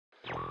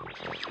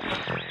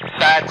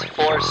Bat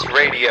Force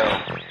Radio.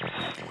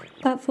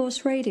 Bat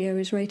Force Radio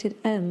is rated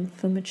M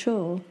for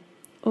mature,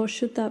 or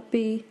should that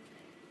be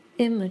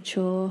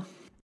immature?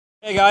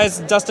 Hey guys,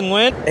 Dustin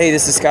Nguyen. Hey,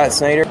 this is Scott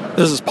Snyder.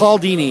 This is Paul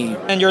Dini.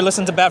 And you're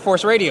listening to Bat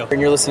Force Radio.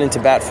 And you're listening to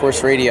Bat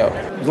Force Radio.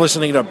 You're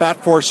listening to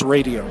Bat Force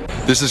Radio.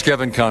 This is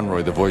Kevin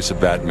Conroy, the voice of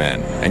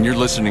Batman, and you're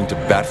listening to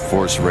Bat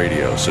Force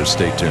Radio, so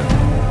stay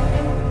tuned.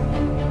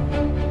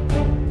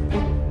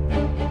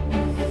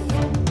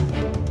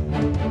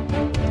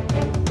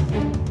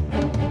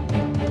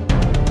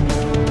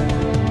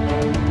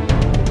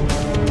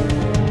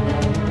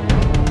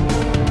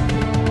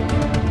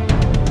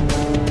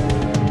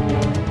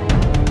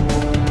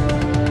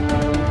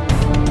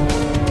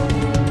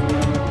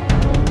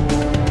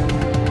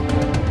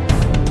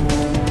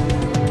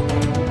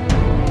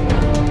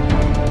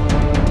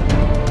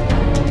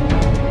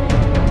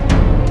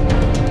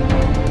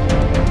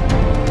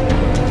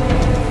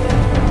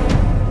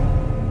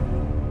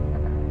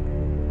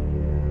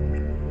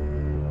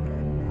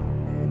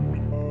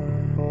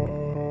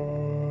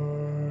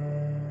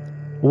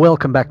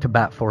 Welcome back to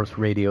Bat Force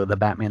Radio, the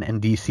Batman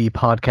and DC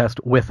podcast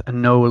with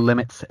no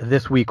limits.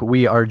 This week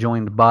we are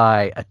joined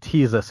by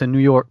Atizus in New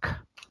York.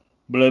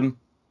 Blim.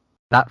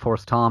 Bat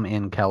Force Tom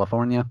in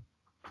California.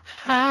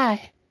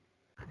 Hi.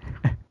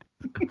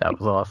 That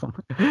was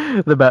awesome.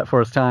 The Bat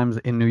Force Times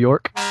in New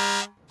York.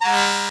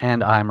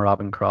 And I'm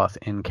Robin Cross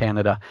in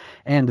Canada.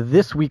 And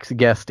this week's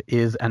guest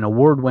is an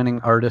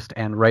award-winning artist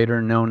and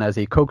writer known as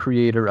a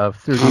co-creator of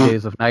 30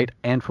 Days of Night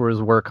and for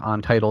his work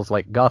on titles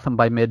like Gotham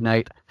by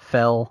Midnight,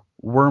 Fell,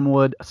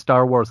 Wormwood,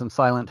 Star Wars, and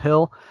Silent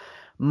Hill.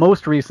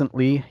 Most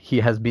recently, he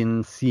has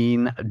been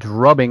seen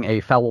drubbing a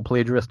foul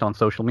plagiarist on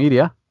social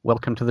media.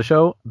 Welcome to the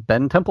show,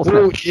 Ben Templesmith.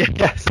 Oh,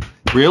 yes.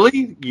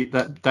 Really?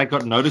 That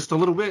got noticed a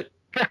little bit?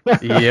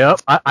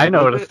 Yep, I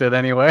noticed it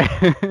anyway.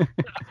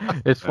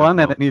 It's fun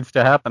and it needs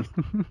to happen.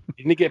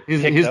 Didn't it get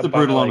here's the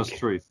brutal honest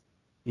truth.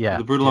 Yeah.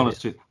 The brutal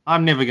honest truth.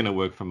 I'm never going to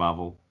work for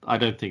Marvel. I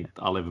don't think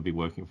I'll ever be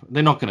working for them.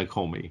 They're not going to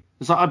call me.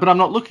 But I'm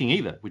not looking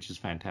either, which is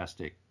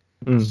fantastic.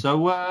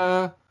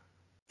 So,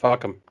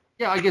 fuck them.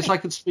 Yeah, I guess I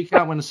could speak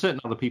out when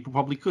certain other people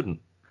probably couldn't.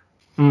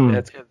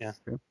 That's good. Yeah.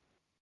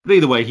 But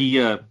either way,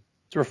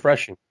 it's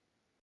refreshing.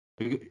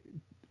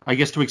 I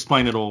guess to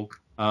explain it all,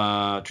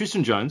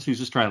 Tristan Jones,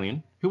 who's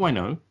Australian, who I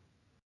know,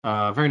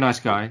 very nice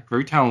guy,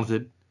 very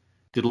talented,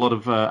 did a lot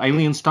of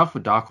Alien stuff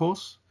with Dark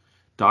Horse.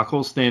 Dark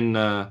Horse then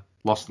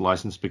lost the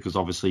license because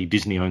obviously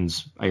Disney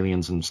owns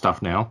Aliens and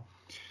stuff now.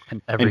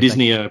 And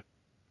Disney,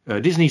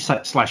 Disney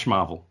 /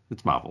 Marvel.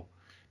 It's Marvel,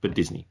 but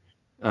Disney.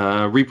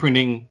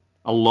 Reprinting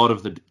a lot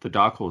of the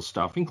Dark Horse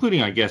stuff,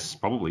 including, I guess,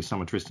 probably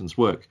some of Tristan's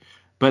work.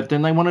 But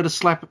then they wanted to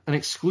slap an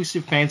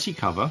exclusive fancy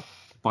cover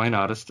by an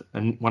artist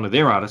and one of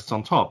their artists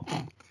on top.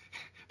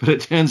 But it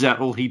turns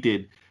out all he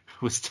did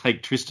was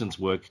take Tristan's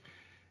work,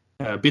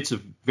 bits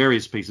of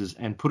various pieces,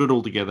 and put it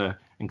all together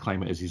and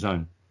claim it as his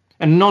own.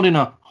 And not in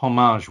a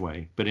homage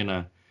way, but in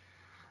a,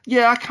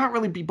 I can't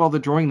really be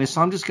bothered drawing this.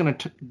 So I'm just going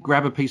to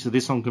grab a piece of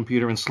this on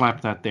computer and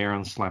slap that there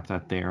and slap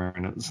that there.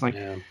 And it's like,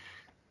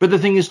 But the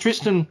thing is,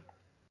 Tristan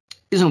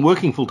isn't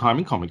working full-time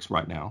in comics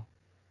right now.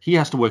 He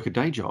has to work a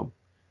day job.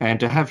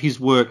 And to have his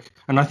work,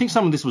 and I think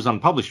some of this was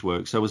unpublished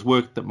work, so it was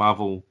work that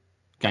Marvel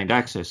gained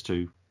access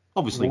to,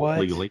 obviously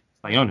legally.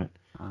 They own it.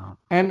 Oh.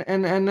 And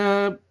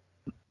to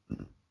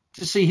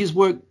see his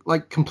work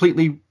like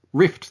completely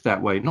ripped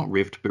that way, not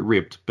ripped, but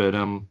ripped, but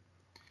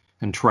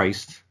and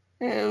traced,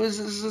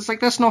 it's like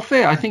that's not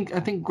fair. I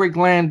think Greg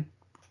Land,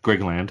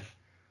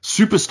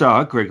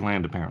 superstar Greg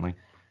Land apparently,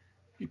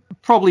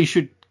 probably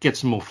should get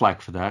some more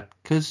flack for that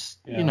because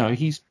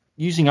he's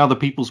using other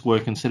people's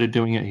work instead of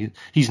doing it.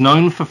 He's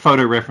known for not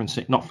photo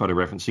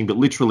referencing, but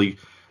literally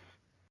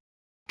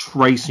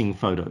tracing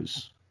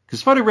photos.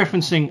 Because photo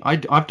referencing,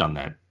 I've done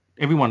that.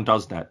 Everyone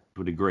does that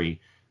to a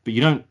degree, but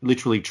you don't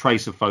literally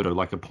trace a photo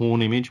like a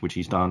porn image, which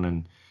he's done,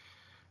 and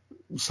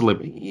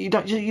celebrity. You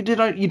don't.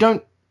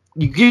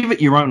 You give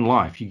it your own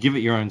life. You give it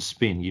your own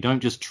spin. You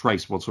don't just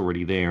trace what's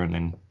already there and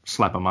then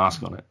slap a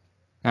mask on it.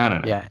 I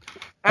don't know. Yeah.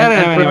 I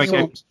don't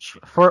know.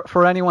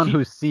 For anyone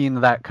who's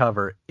seen that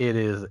cover, it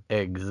is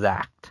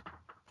exact.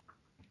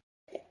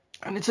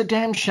 And it's a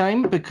damn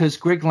shame because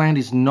Greg Land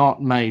is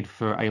not made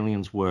for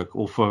Aliens work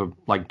or for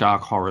like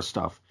dark horror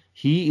stuff.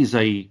 He is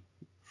a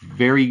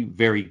very,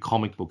 very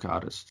comic book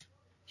artist.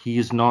 He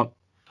is not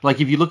like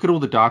if you look at all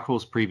the Dark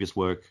Horse previous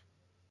work,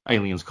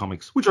 Aliens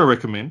comics, which I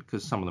recommend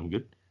because some of them are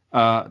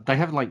good. They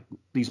have like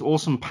these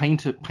awesome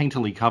painted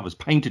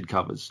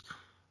covers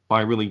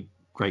by really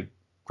great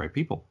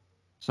people.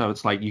 So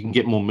it's like you can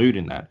get more mood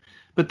in that.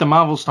 But the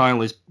Marvel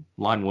style is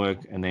line work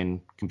and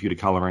then computer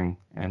coloring,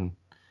 and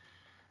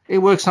it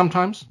works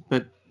sometimes,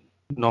 but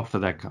not for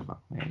that cover.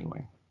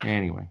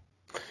 Anyway.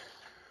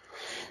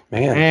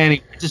 Man.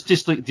 And just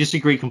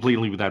disagree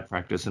completely with that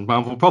practice, and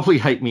Marvel will probably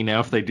hate me now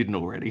if they didn't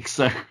already.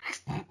 So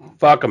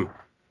fuck them.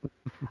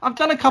 I've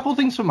done a couple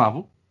things for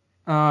Marvel,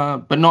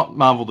 but not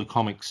Marvel the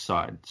comics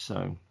side.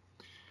 So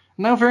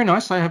no, very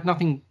nice. I have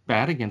nothing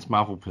bad against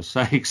Marvel per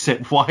se,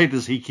 except why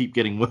does he keep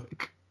getting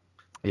work?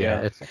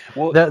 Yeah, it's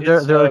Well, there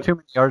it's, are too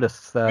many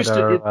artists that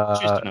Tristan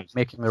are knows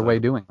making their so. way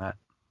doing that.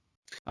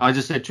 I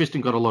just said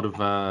Tristan got a lot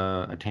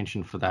of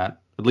attention for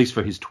that, at least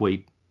for his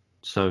tweet.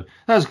 So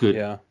that was good.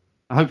 Yeah.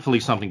 Hopefully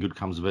something good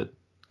comes of it.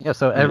 Yeah,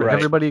 so Right.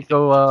 everybody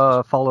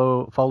go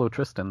follow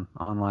Tristan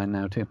online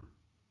now too.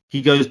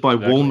 He goes by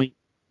Exactly.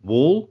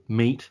 wall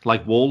meat,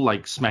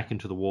 like smack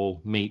into the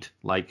wall, meat,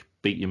 like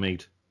beat your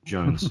meat,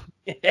 Jones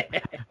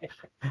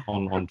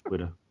on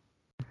Twitter.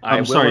 I I'm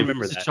will sorry, if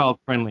remember this is that. child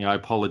friendly. I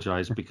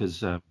apologize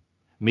because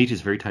meat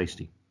is very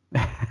tasty.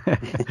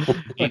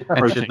 It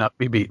protein. should not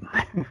be beaten.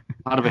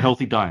 Part of a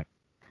healthy diet.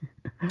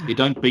 You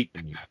don't beat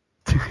the meat.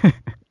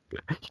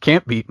 You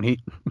can't beat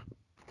meat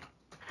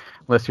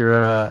unless you're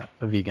a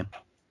vegan.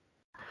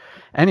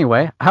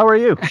 Anyway, how are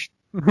you?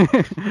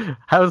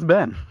 How's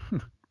Ben?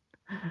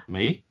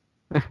 Me?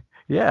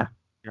 Yeah,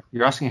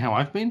 You're asking how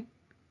I've been?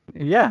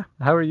 yeah.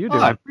 How are you Oh,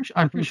 doing?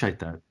 I appreciate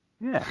that.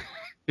 Yeah.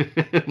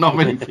 Not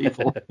many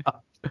people.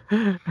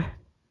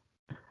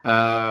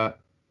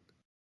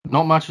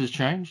 Not much has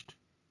changed,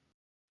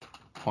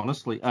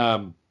 honestly.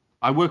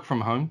 I work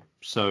from home,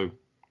 so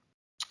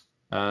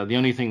the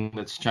only thing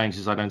that's changed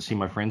is I don't see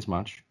my friends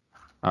much.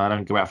 I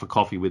don't go out for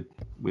coffee with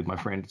my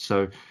friends.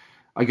 So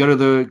I go to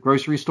the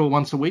grocery store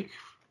once a week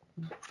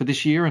for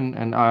this year, and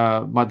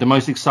the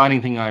most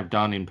exciting thing I've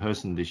done in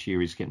person this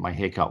year is get my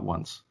hair cut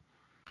once.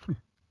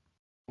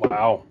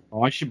 Wow.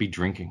 Oh, I should be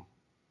drinking.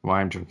 Well,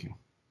 I'm drinking.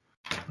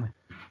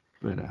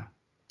 But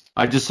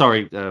I just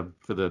sorry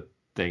for the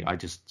thing. I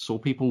just saw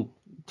people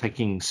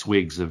taking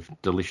swigs of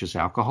delicious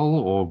alcohol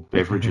or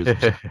beverages.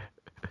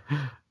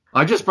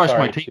 I just brushed my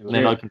Sorry, teeth too. and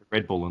then opened a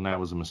Red Bull, and that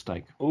was a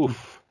mistake.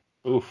 Oof.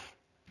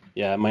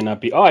 Yeah, it might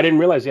not be. Oh, I didn't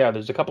realize. Yeah,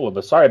 there's a couple of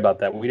us. Sorry about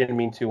that. We didn't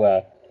mean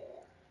to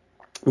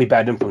be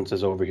bad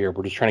influences over here.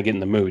 We're just trying to get in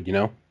the mood, you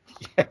know?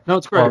 No,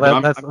 it's great. Well,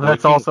 but that's I'm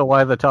working- also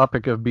why the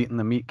topic of beating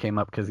the meat came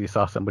up, because you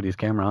saw somebody's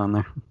camera on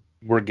there.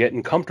 We're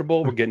getting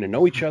comfortable. We're getting to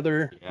know each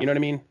other. Yeah. You know what I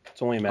mean?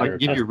 It's only a I matter of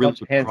give time. you a really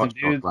good handsome crotch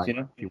shot, dudes, right? you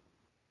know?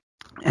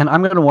 And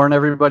I'm going to warn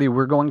everybody,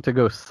 we're going to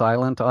go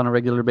silent on a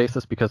regular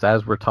basis because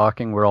as we're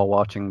talking, we're all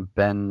watching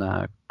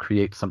Ben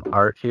create some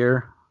art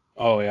here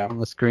Oh, yeah. on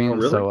the screen. Oh,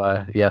 really?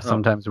 So, yeah,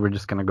 sometimes we're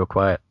just going to go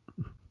quiet.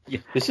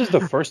 This is the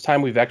first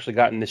time we've actually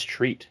gotten this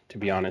treat, to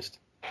be honest.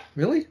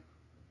 Really?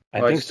 I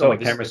think just got so. my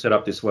This- camera set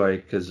up this way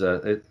because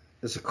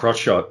it's a crotch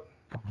shot.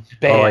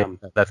 Bam.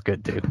 Oh, that's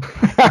good, dude.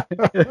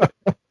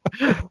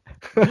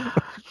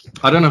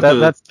 I don't know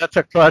if That's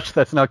a crutch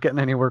that's not getting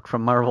any work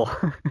from Marvel.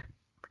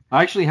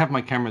 I actually have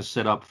my cameras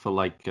set up for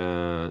like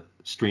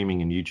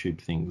streaming and YouTube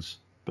things,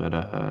 but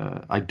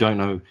I don't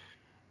know.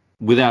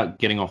 Without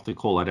getting off the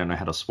call, I don't know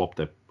how to swap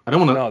them. I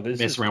don't want No, to this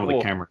mess is around with cool.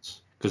 the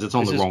cameras because it's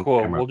on This the is wrong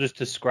cool. camera. We'll just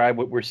describe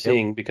what we're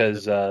seeing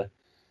because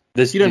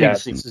this. You don't yeah, need to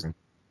see this is- me.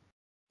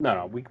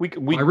 No, we.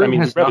 My room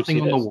has we'd rather nothing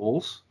see on the this.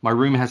 walls. My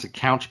room has a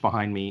couch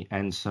behind me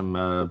and some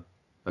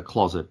a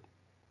closet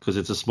because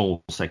it's a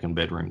small second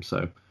bedroom.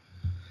 So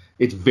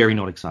it's very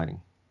not exciting,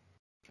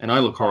 and I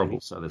look horrible.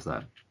 So there's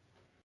that.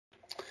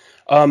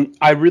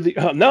 I really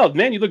no,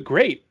 man. You look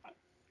great.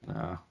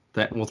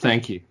 Well,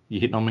 thank you. You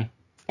hitting on me?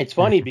 It's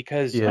funny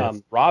because Yes.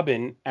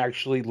 Robin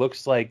actually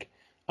looks like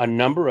a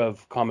number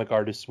of comic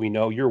artists we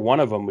know. You're one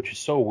of them, which is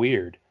so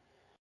weird.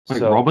 Wait,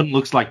 So Robin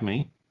looks like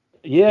me.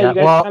 yeah, you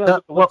guys well, kind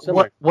of look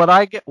similar. what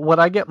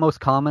I get most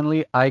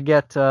commonly, I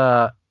get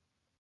told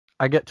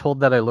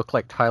that I look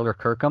like Tyler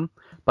Kirkham,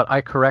 but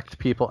I correct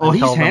people. Oh, and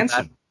he's tell them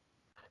handsome.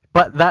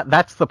 But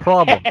that's the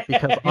problem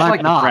because He's I'm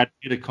like not. the Brad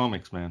Pitt of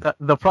comics, man.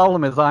 The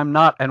problem is I'm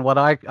not, and what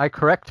I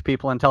correct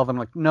people and tell them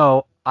like,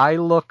 no, I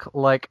look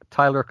like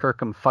Tyler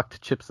Kirkham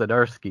fucked Chip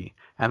Zdarsky,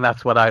 and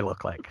that's what I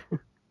look like.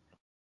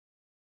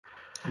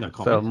 No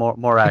So comment.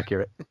 more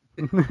accurate.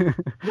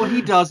 What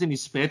he does in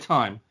his spare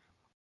time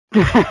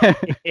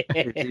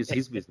is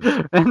his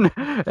business.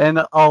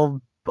 and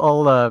I'll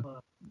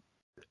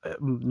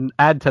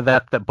add to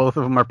that both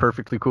of them are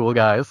perfectly cool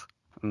guys.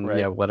 And Right.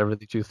 yeah, whatever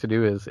they choose to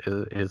do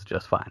is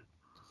just fine.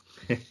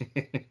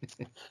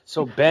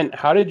 So Ben,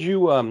 how did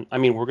you? I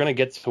mean, we're gonna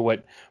get to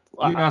what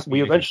You asked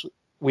me,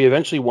 we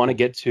eventually want to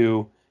get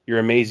to your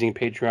amazing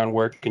Patreon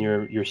work and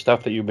your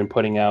stuff that you've been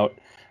putting out.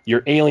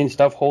 Your alien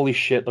stuff, holy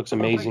shit, looks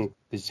amazing.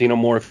 The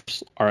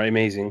xenomorphs are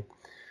amazing.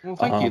 Well,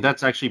 thank you.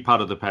 That's actually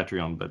part of the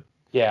Patreon, but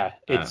Yeah,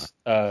 it's.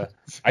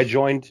 I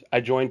joined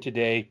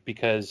today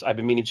because I've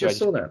been meaning to. Just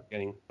saw that.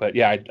 But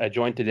yeah, I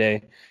joined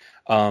today.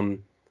 The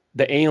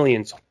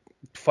aliens,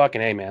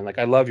 fucking A, man. Like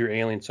I love your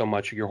aliens so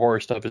much. Your horror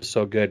stuff is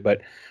so good.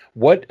 But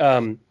what?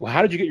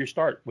 How did you get your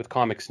start with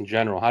comics in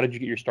general? How did you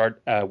get your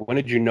start? When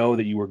did you know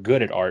that you were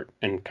good at art,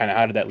 and kind of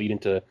how did that lead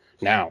into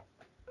now?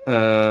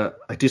 I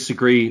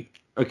disagree.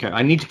 Okay,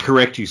 I need to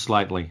correct you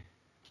slightly.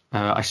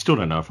 I still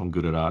don't know if I'm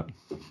good at art.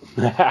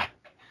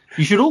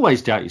 You should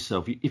always doubt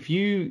yourself. If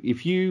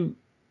you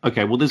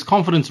okay, well, there's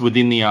confidence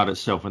within the art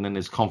itself, and then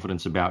there's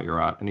confidence about your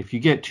art. And if you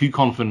get too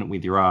confident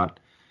with your art,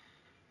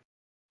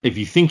 if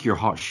you think you're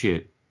hot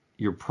shit,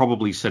 you're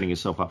probably setting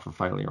yourself up for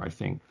failure, I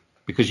think.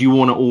 because you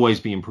want to always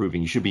be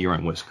improving. You should be your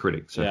own worst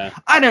critic. So Yeah.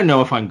 I don't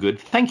know if I'm good.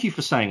 Thank you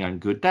for saying I'm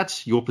good.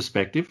 That's your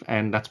perspective,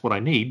 and that's what I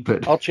need.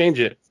 But I'll change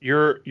it.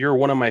 You're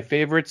one of my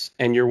favorites,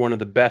 and you're one of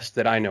the best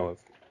that I know of.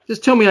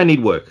 just tell me I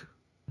need work.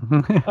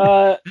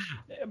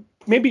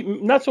 Maybe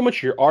not so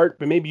much your art,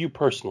 but maybe you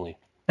personally.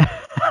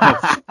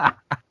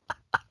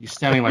 You're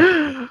sounding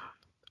like.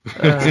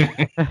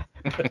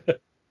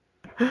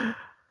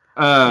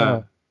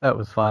 That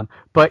was fun.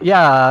 But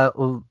yeah,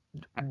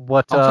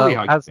 what I'll tell you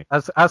how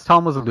as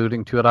Tom was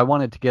alluding to it, I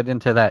wanted to get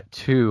into that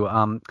too.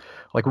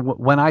 Like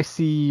when I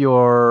see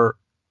your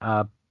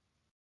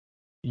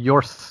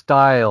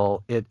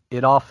style,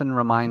 it often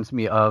reminds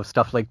me of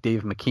stuff like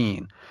Dave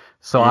McKean.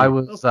 So I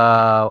was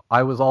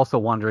also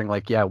wondering,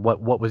 like, yeah,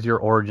 what was your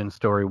origin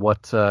story?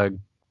 What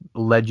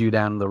led you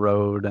down the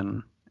road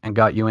and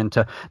got you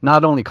into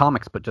not only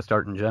comics but just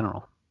art in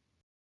general?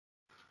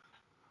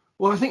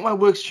 Well, I think my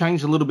work's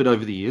changed a little bit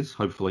over the years,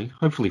 hopefully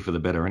for the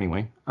better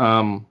anyway.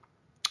 But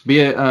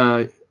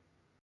yeah,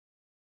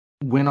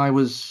 when I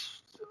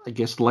was, I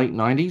guess, late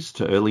 90s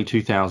to early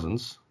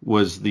 2000s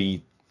was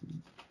the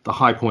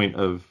high point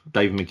of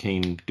Dave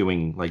McKean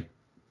doing like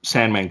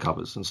Sandman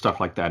covers and stuff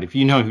like that. If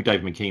you know who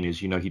Dave McKean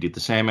is, you know he did the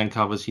Sandman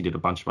covers, he did a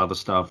bunch of other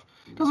stuff.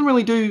 Doesn't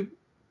really do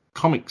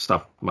comic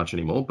stuff much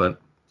anymore, but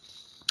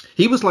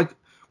he was like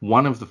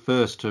one of the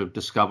first to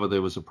discover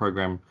there was a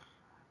program.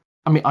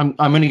 I mean, I'm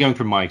only going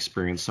from my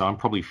experience, so I'm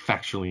probably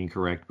factually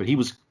incorrect, but he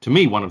was, to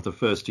me, one of the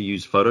first to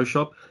use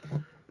Photoshop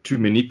to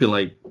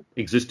manipulate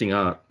existing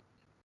art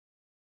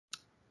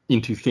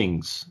into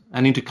things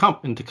and into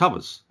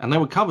covers. And they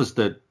were covers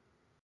that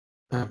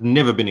have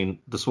never been in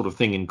the sort of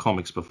thing in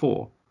comics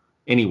before.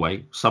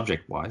 Anyway,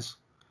 subject-wise,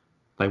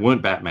 they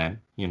weren't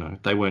Batman,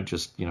 they weren't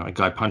just, a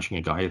guy punching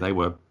a guy. They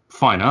were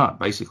fine art,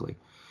 basically.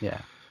 Yeah.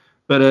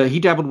 But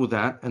he dabbled with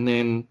that, and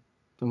then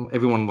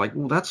everyone like,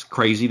 well, that's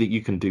crazy that you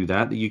can do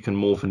that you can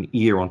morph an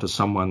ear onto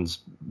someone's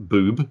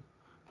boob.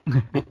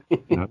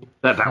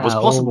 That was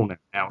possible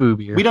now.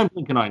 We don't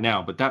blink an eye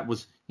now, but that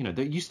was,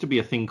 there used to be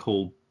a thing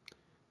called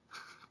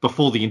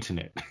before the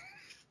internet.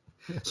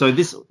 So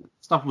this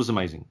stuff was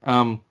amazing.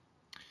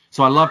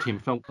 So I loved him,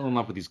 fell in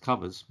love with his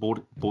covers,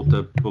 bought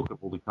the book of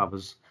all the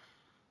covers.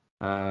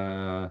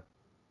 I'm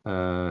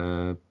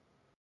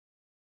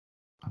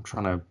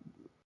trying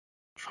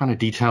to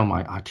detail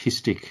my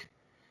artistic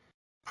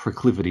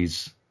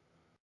proclivities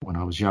when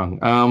I was young.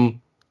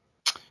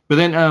 But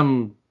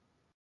then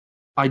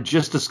I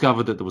just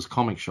discovered that there was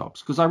comic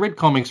shops, because I read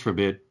comics for a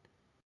bit,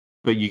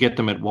 but you get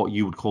them at what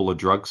you would call a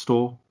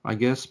drugstore, I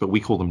guess, but we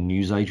call them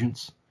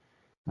newsagents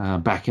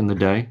back in the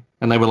day.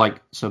 And they were like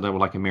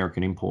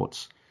American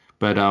imports.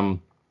 But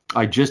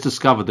I just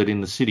discovered that in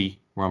the city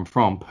where I'm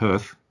from,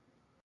 Perth,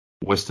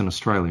 Western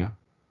Australia,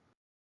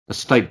 a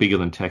state bigger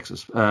than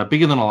Texas,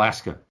 bigger than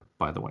Alaska,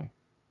 by the way.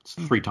 It's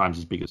 3 times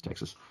as big as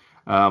Texas.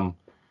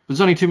 There's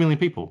only 2 million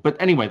people. But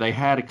anyway, they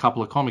had a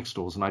couple of comic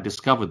stores, and I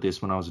discovered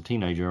this when I was a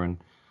teenager and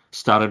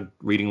started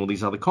reading all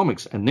these other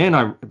comics. And then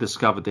I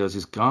discovered there was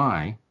this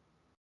guy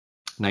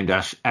named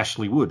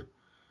Ashley Wood,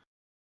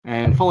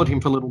 and followed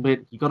him for a little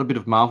bit. He got a bit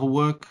of Marvel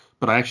work,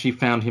 but I actually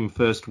found him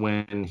first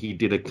when he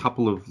did a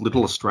couple of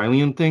little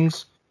Australian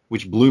things,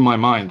 which blew my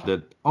mind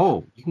that,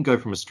 oh, you can go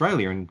from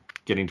Australia and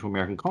get into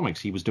American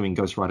comics. He was doing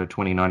Ghost Rider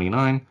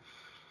 2099,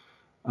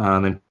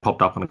 and then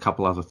popped up on a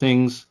couple other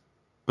things.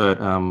 But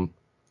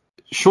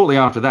shortly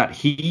after that,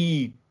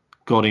 he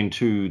got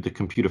into the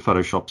computer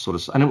Photoshop sort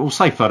of, and it will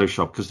say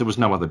Photoshop because there was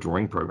no other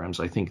drawing programs,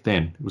 I think,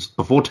 then. It was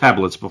before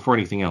tablets, before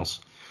anything else.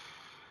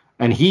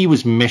 And he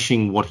was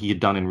meshing what he had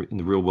done in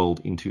the real world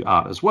into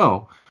art as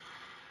well.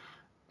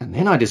 And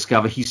then I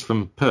discover he's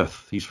from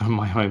Perth. He's from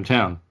my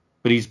hometown,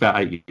 but he's about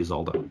 8 years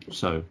older.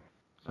 So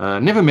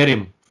never met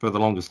him for the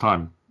longest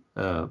time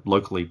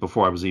locally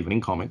before I was even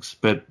in comics.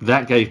 But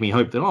that gave me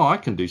hope that, I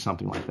can do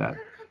something like that.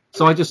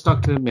 So I just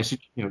stuck to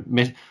message.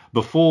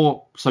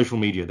 Before social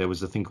media, there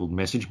was a thing called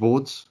message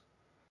boards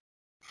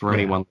for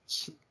anyone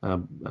that's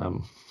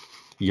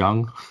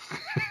young.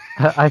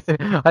 I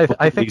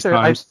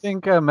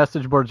think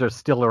message boards are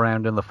still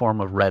around in the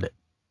form of Reddit.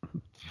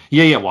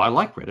 Yeah. Well, I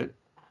like Reddit,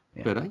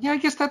 yeah. But I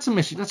guess that's a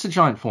message. That's a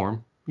giant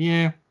forum.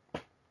 Yeah.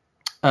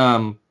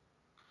 So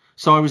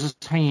I was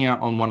just hanging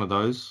out on one of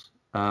those.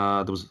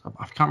 I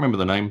can't remember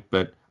the name,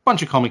 but a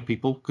bunch of comic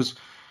people. Because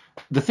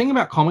the thing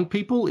about comic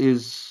people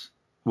is,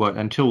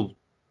 until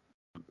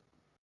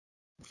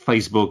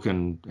Facebook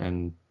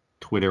and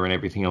Twitter and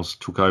everything else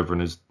took over,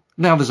 and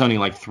now there's only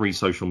like 3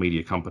 social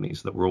media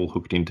companies that we're all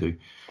hooked into.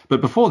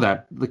 But before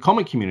that, the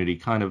comic community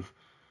kind of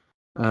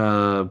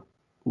were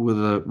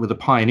the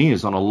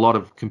pioneers on a lot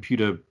of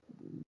computer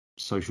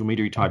social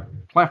media type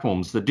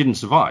platforms that didn't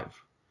survive.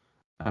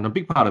 And a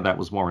big part of that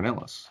was Warren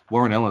Ellis.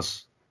 Warren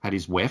Ellis had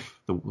his WEF,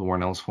 the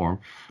Warren Ellis Forum,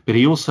 but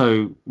he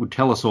also would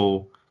tell us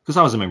all, because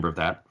I was a member of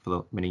that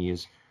for many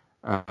years,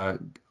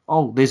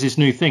 there's this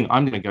new thing.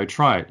 I'm going to go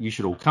try it. You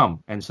should all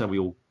come. And so we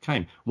all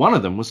came. One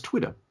of them was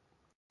Twitter.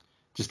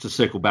 Just to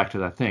circle back to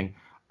that thing,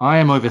 I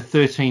am over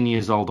 13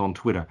 years old on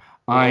Twitter.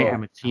 I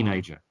am a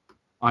teenager.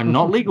 I'm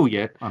not legal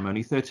yet. I'm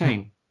only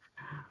 13.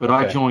 But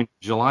I joined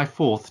July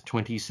 4th,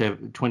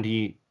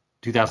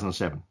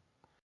 2007.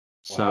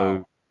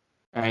 So,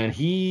 and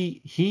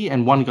he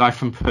and one guy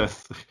from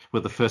Perth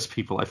were the first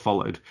people I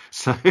followed.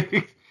 So,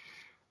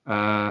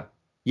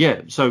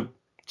 so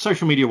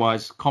social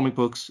media-wise, comic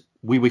books,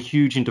 we were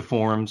huge into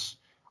forums.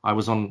 I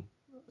was on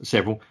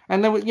several.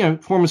 And there were,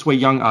 forums where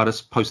young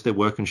artists post their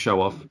work and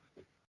show off,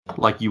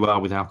 like you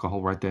are with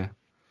alcohol right there.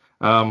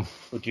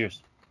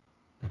 Cheers.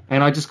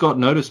 And I just got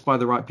noticed by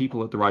the right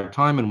people at the right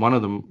time, and one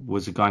of them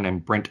was a guy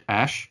named Brent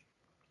Ash,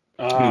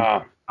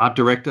 art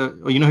director.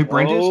 Oh, you know who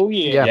Brent is? Oh,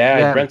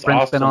 yeah. Brent's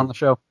awesome. Been on the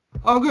show.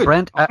 Oh, good.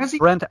 Brent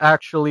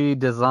actually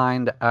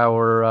designed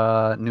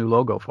our new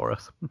logo for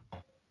us.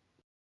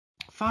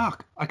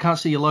 Fuck, I can't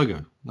see your logo.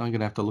 I'm going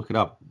to have to look it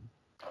up.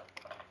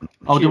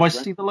 Oh, do I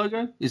see the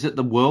logo? Is it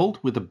the world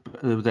with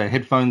the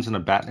headphones and a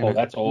bat in it? Oh,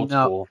 that's old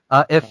school.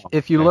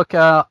 If you look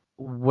at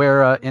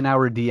where in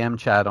our DM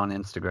chat on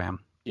Instagram,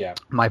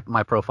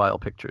 my profile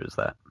picture is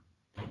that.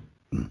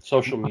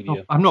 Social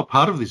media. I'm not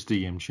part of this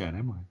DM chat,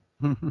 am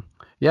I?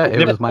 Yeah,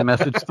 it was my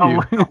message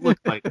to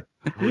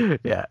you.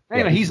 Yeah.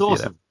 Anyway, he's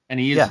awesome, and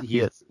he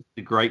is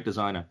a great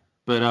designer.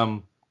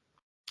 But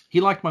he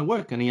liked my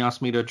work, and he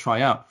asked me to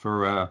try out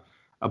for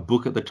a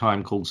book at the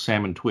time called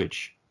Sam and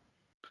Twitch.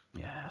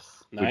 Yes.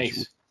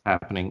 Nice.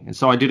 Happening. And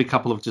so I did a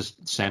couple of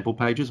just sample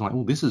pages. I'm like,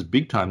 oh, this is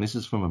big time. This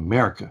is from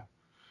America.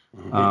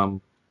 Mm-hmm.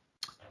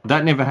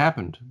 That never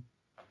happened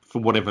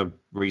for whatever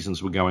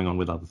reasons were going on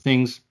with other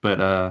things. But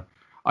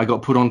I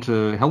got put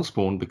onto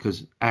Hellspawn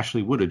because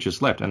Ashley Wood had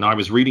just left. And I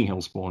was reading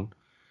Hellspawn.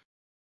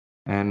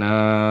 And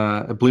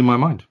it blew my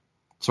mind.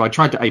 So I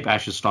tried to ape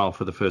Ash's style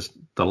for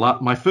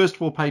my first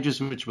 4 pages,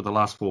 which were the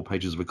last 4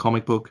 pages of a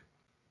comic book.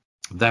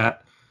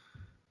 That...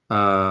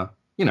 I'm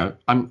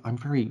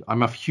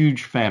a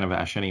huge fan of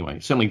Ash anyway.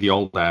 Certainly the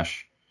old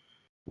Ash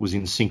was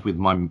in sync with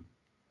my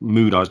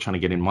mood I was trying to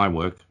get in my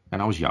work,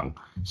 and I was young.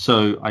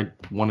 So I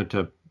wanted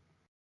to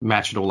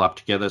match it all up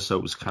together so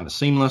it was kind of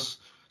seamless.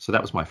 So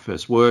that was my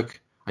first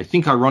work. I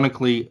think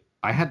ironically,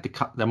 I had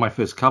that my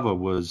first cover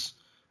was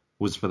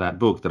for that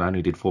book that I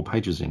only did 4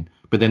 pages in.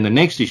 But then the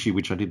next issue,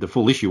 which I did the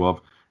full issue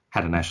of,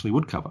 had an Ashley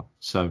Wood cover.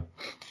 So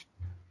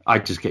I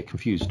just get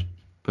confused.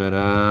 But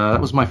that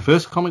was my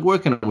first comic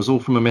work, and it was all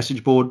from a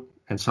message board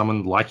and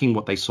someone liking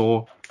what they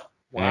saw.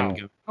 Wow. And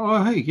go,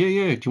 oh, hey,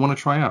 yeah, do you want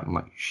to try out? I'm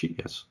like, shit,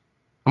 yes.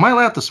 Am I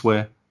allowed to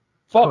swear?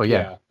 Fuck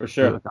yeah, for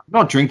sure. I'm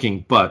not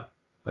drinking, but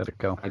let it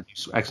go. I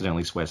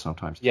accidentally swear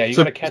sometimes. Yeah, you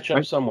got to catch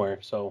up somewhere,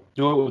 so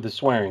do it with the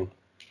swearing.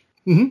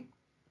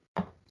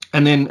 Mm-hmm.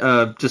 And then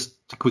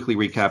just to quickly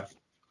recap,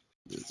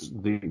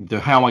 the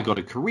how I got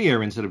a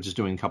career instead of just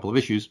doing a couple of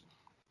issues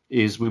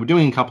is we were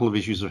doing a couple of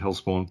issues of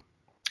Hellspawn.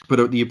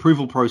 But the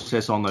approval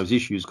process on those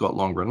issues got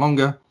longer and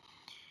longer.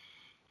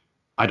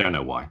 I don't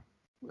know why.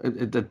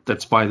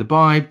 That's by the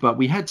by, but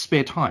we had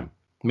spare time.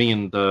 Me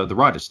and the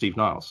writer, Steve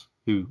Niles,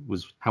 who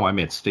was how I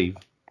met Steve.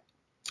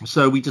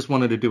 So we just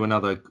wanted to do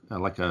another,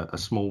 a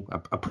small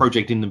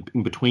project in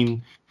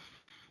between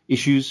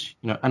issues.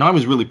 And I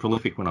was really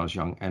prolific when I was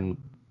young, and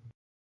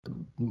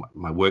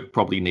my work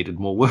probably needed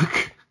more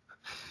work.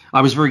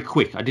 I was very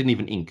quick. I didn't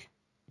even ink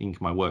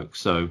my work.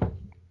 So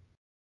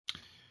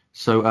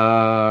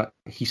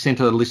he sent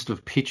a list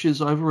of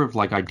pictures over of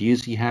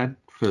ideas he had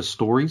for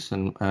stories,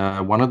 and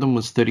one of them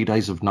was 30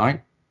 Days of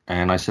Night,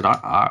 and I said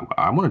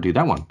I want to do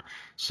that one.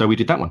 So we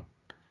did that one,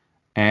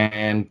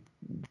 and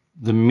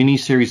the mini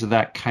series of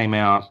that came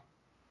out.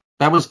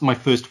 That was my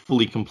first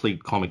fully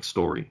complete comic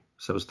story.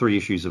 So it was 3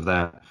 issues of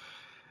that,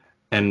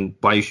 and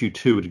by issue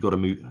 2 it had got a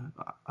movie.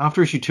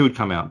 After issue 2 had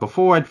come out,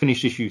 before I'd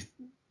finished issue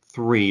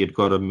 3, it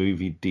got a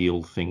movie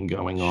deal thing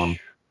going on,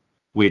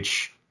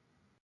 which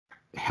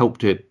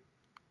helped it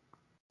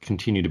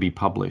continue to be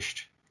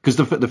published, because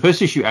the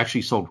first issue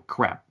actually sold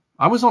crap.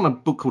 I was on a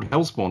book called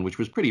Hellspawn, which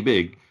was pretty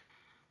big,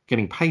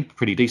 getting paid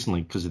pretty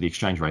decently because of the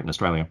exchange rate in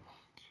Australia.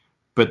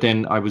 But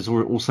then I was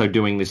also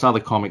doing this other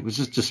comic, which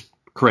is just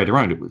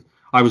creator-owned.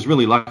 I was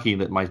really lucky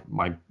that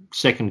my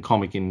second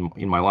comic in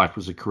my life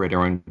was a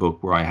creator-owned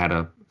book where I had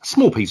a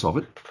small piece of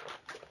it.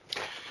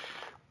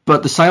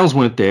 But the sales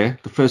weren't there.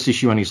 The first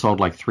issue only sold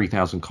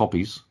 3,000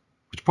 copies,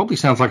 which probably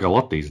sounds like a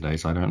lot these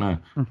days. I don't know.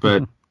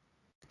 But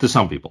to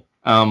some people.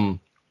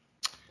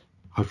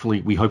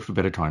 Hopefully, we hope for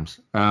better times.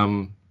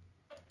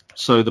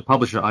 So the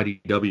publisher,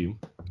 IDW,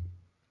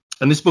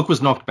 and this book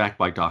was knocked back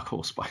by Dark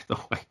Horse, by the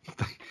way.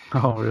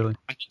 Oh, really?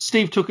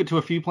 Steve took it to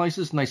a few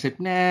places, and they said,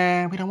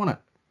 nah, we don't want it.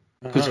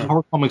 Because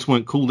horror comics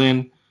weren't cool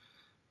then.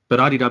 But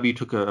IDW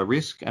took a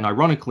risk, and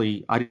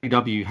ironically,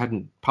 IDW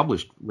hadn't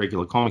published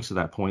regular comics at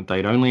that point.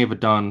 They'd only ever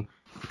done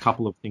a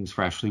couple of things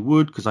for Ashley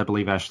Wood, because I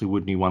believe Ashley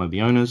Wood knew one of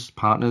the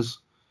partners.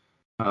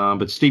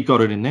 But Steve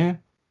got it in there.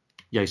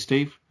 Yay,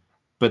 Steve.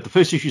 But the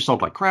first issue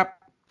sold like crap.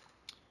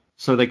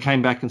 So they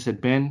came back and said,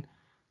 Ben,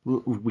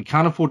 we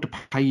can't afford to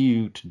pay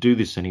you to do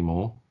this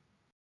anymore,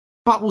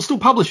 but we'll still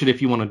publish it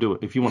if you want to do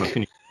it, if you want to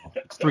finish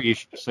it. It's 3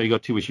 issues, so you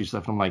got 2 issues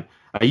left. I'm like,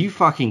 are you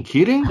fucking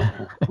kidding?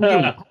 I'm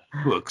doing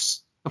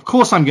books. Of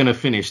course I'm going to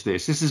finish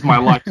this. This is my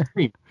life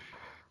dream.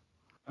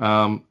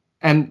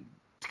 And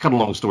to cut a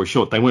long story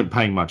short, they weren't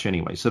paying much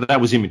anyway, so that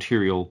was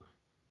immaterial.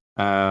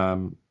 I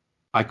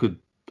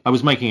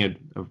was making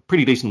a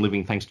pretty decent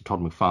living thanks to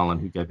Todd McFarlane,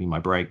 who gave me my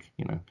break.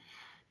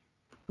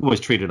 Always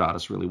treated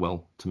artists really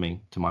well to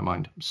my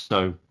mind.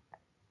 So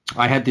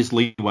I had this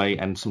leeway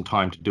and some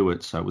time to do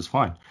it, so it was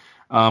fine.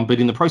 But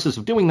in the process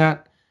of doing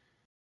that,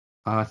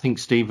 I think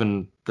Steve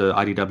and the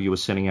IDW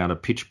was sending out a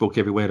pitch book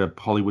everywhere to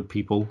Hollywood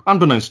people,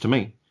 unbeknownst to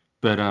me.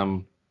 But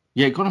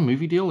it got a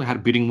movie deal. It had a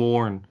bidding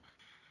war, and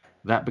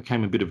that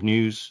became a bit of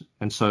news.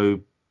 And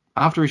so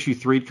after issue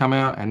 3 had come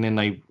out, and then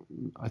I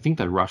think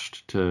they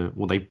rushed to,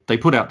 they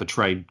put out the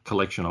trade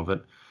collection of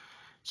it.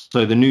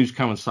 So the news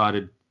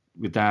coincided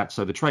with that.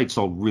 So the trade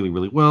sold really,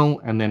 really well.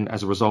 And then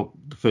as a result,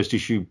 the first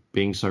issue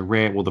being so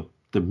rare,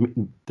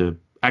 the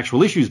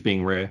actual issues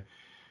being rare,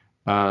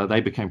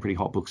 they became pretty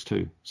hot books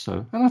too.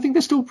 So, and I think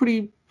they're still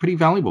pretty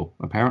valuable,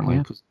 apparently,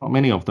 because not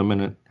many of them,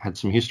 and it had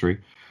some history.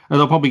 And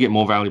they'll probably get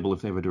more valuable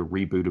if they ever do a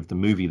reboot of the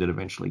movie that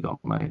eventually got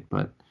made.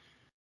 But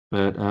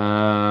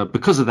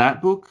because of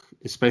that book,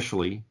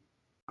 especially,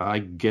 I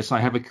guess I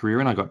have a career,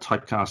 and I got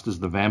typecast as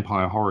the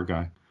vampire horror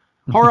guy.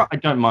 Horror, I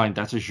don't mind.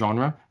 That's a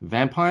genre.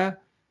 Vampire,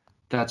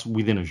 that's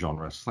within a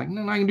genre. It's like,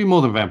 no, I can do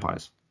more than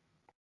vampires.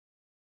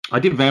 I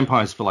did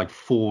vampires for like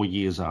 4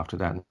 years after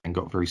that and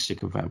got very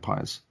sick of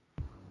vampires.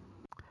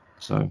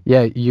 So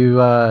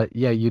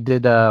you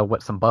did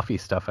some Buffy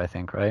stuff, I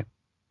think, right?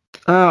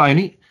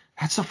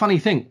 That's a funny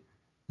thing.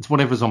 It's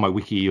whatever's on my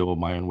wiki or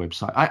my own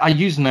website. I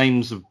use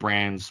names of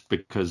brands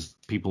because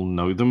people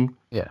know them.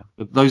 Yeah.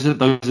 But those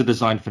are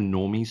designed for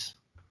normies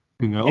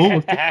who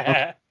go,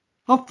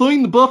 I've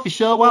seen the Buffy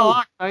show. Well,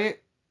 I say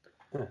it.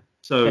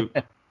 So,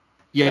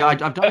 yeah,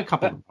 I've done a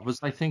couple of covers,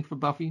 I think, for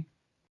Buffy.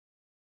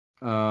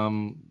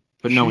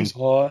 But no one's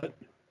hot.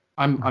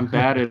 I'm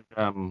bad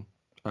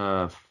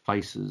at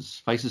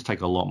faces. Faces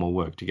take a lot more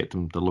work to get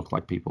them to look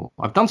like people.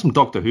 I've done some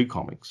Doctor Who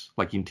comics,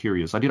 like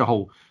interiors. I did a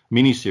whole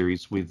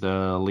miniseries with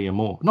Leah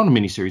Moore. Not a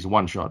miniseries, a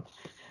one-shot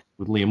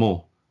with Leah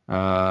Moore,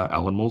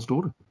 Alan Moore's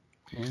daughter,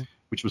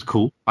 which was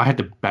cool. I had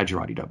to badger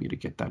IDW to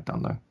get that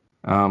done, though.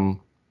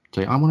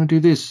 Say, I want to do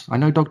this. I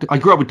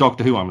grew up with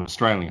Doctor Who. I'm an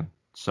Australian.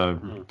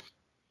 So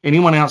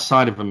anyone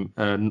outside of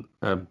the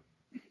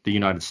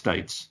United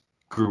States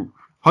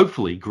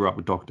hopefully grew up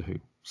with Doctor Who.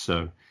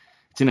 So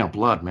it's in our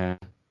blood, man.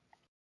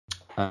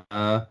 So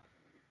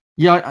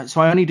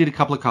I only did a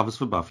couple of covers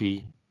for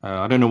Buffy.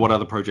 I don't know what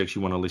other projects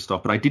you want to list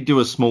off, but I did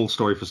do a small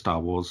story for Star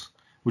Wars,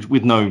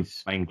 with no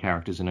main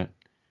characters in it.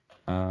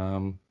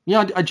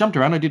 I jumped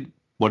around. I did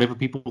whatever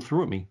people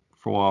threw at me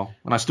for a while,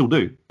 and I still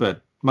do.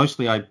 But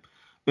mostly,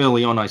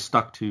 early on, I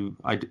stuck to.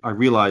 I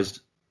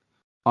realized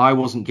I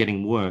wasn't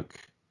getting work,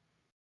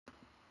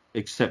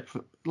 except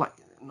for put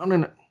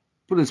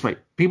it this way: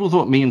 people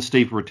thought me and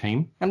Steve were a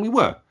team, and we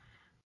were.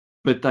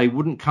 But they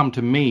wouldn't come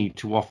to me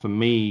to offer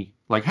me,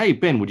 like, hey,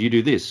 Ben, would you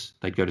do this?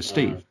 They'd go to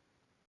Steve.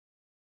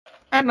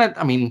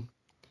 And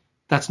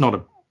that's not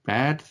a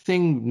bad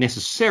thing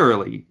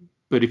necessarily.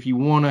 But if you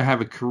want to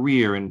have a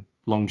career and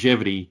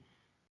longevity,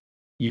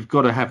 you've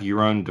got to have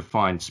your own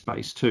defined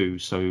space too.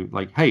 So,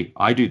 like, hey,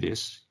 I do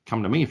this.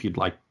 Come to me if you'd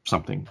like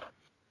something.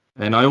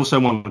 And I also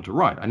wanted to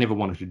write. I never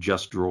wanted to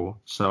just draw.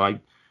 So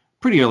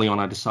pretty early on,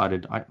 I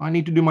decided I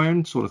need to do my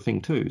own sort of thing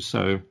too.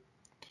 So,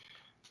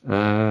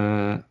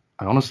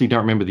 I honestly don't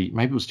remember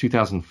maybe it was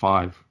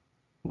 2005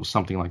 or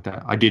something like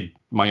that. I did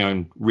my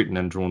own written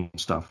and drawn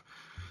stuff,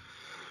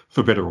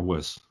 for better or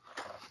worse.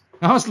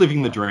 I was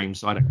living the dream,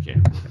 so I don't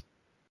care.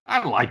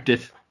 I liked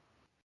it.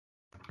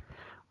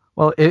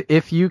 Well,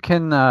 if you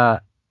can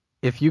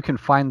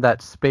find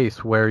that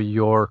space where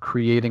you're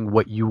creating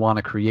what you want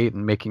to create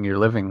and making your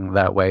living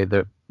that way,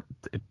 it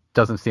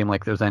doesn't seem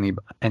like there's any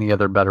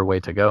other better way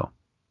to go.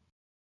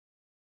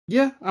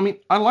 Yeah,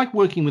 I like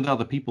working with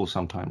other people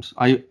sometimes.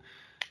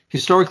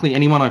 Historically,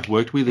 anyone I've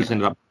worked with has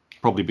ended up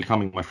probably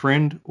becoming my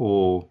friend,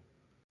 or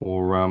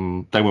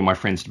they were my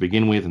friends to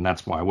begin with, and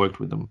that's why I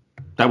worked with them.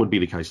 That would be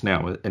the case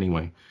now,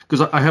 anyway,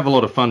 because I have a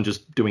lot of fun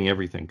just doing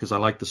everything, because I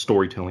like the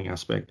storytelling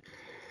aspect.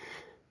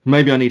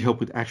 Maybe I need help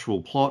with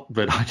actual plot,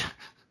 but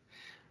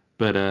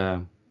I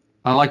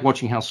like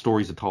watching how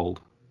stories are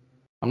told.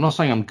 I'm not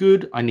saying I'm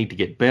good. I need to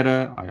get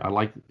better. I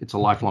like it's a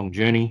lifelong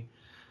journey.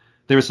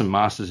 There are some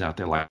masters out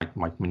there like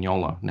Mike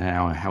Mignola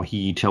now, how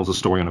he tells a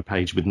story on a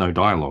page with no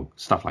dialogue,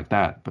 stuff like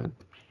that. But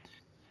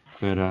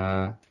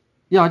I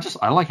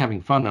like having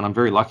fun, and I'm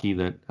very lucky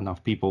that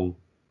enough people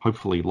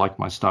hopefully like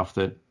my stuff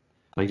that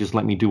they just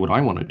let me do what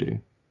I want to do.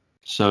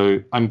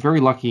 So I'm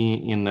very lucky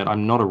in that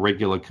I'm not a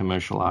regular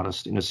commercial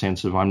artist in a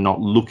sense of I'm not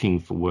looking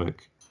for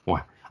work.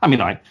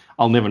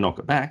 I'll never knock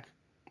it back,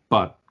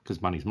 but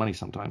because money's money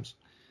sometimes,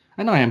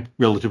 and I am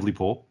relatively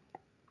poor,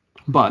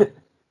 but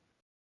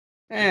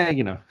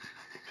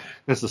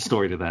there's a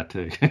story to that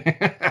too.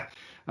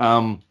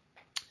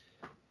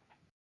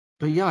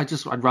 But yeah,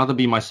 I'd rather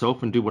be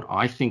myself and do what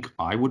I think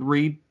I would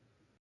read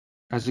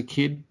as a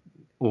kid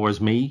or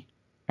as me.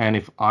 And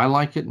if I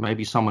like it,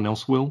 maybe someone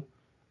else will.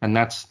 And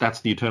that's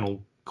the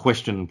eternal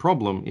question and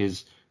problem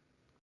is,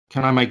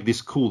 can I make this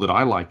cool that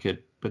I like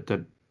it, but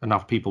that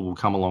enough people will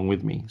come along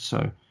with me?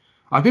 So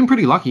I've been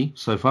pretty lucky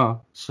so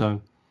far.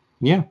 So,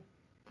 yeah.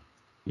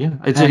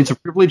 It's a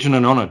privilege and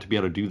an honor to be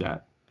able to do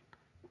that.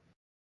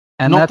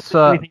 And Not that's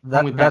anything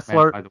wrong that's with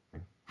Batman, by the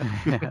way.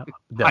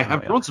 yeah, I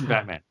have definitely. drawn some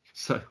Batman,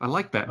 so I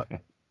like Batman.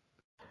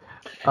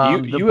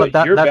 But your that's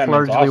Batman's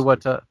largely awesome.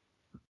 what.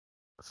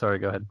 Sorry,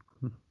 go ahead.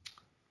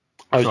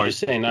 I was Sorry. just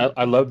saying,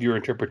 I love your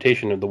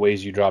interpretation of the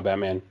ways you draw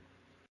Batman.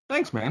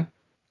 Thanks, man.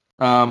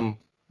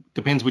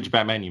 Depends which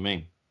Batman you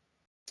mean.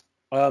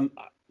 I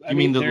You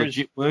mean the there's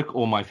legit work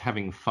or my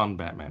having fun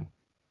Batman?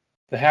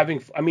 the having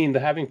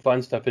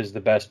fun stuff is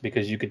the best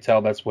because you could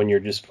tell that's when you're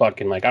just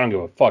fucking like, I don't give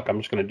a fuck. I'm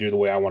just gonna do the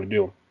way I want to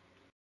do 'em.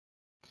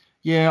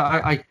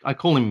 Yeah, I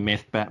call him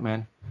Meth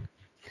Batman.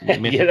 Meth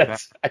Yeah, Batman.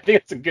 I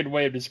think that's a good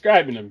way of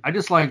describing him. I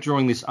just like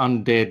drawing this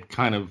undead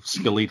kind of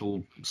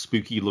skeletal,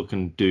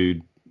 spooky-looking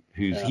dude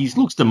he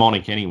looks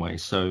demonic anyway.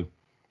 So,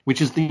 which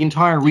is the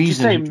entire Did you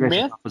reason say he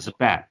dresses Meth? up as a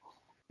bat.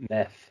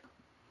 Meth.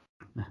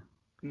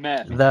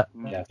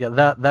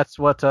 That's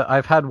what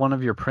I've had one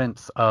of your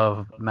prints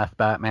of Meth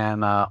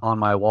Batman on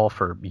my wall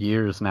for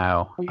years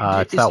now.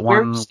 It's is that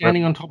where one he's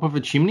standing on top of a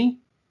chimney?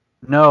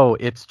 No,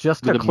 it's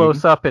just With a a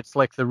close up. It's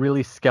like the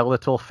really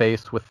skeletal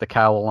face with the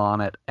cowl on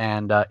it,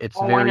 and it's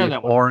Oh, I know very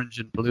that one. orange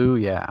and blue.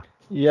 Yeah.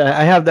 Yeah,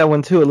 I have that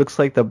one too. It looks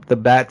like the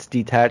bat's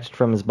detached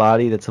from his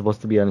body that's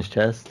supposed to be on his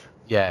chest.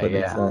 Yeah, But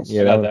it's yeah. not. I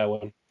Yeah, got that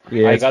one.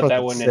 yeah, I it's got that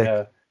fucking one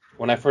sick.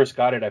 when I first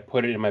got it. I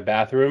put it in my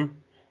bathroom,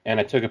 and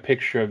I took a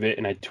picture of it,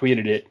 and I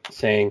tweeted it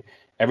saying,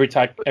 "Every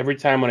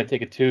time when I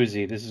take a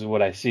toozy, this is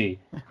what I see."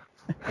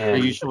 Are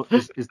And you sure?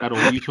 Is that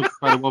all you took a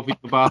photo of in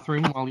the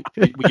bathroom with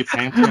your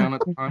pants down at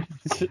the time?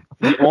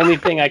 the only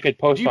thing I could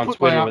post You on put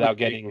Twitter my without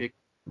outfit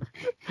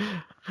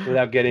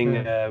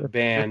getting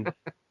banned,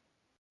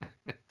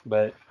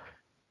 but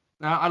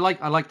Now, I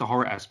like the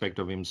horror aspect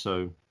of him.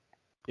 So,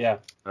 yeah,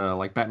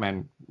 like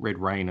Batman Red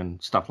Rain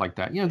and stuff like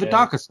that. You know, the Yeah.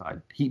 darker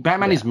side.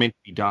 Batman is meant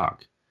to be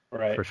dark.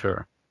 right. For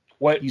sure.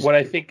 What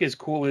I think is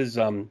cool is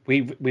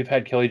we've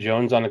had Kelly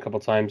Jones on a couple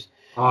times,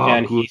 Oh,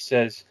 and good. he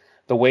says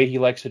the way he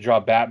likes to draw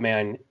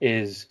Batman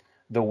is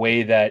the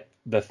way that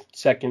the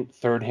second,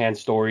 third hand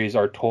stories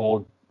are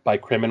told by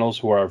criminals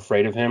who are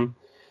afraid of him.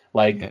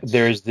 Like Yes.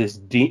 there's this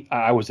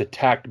I was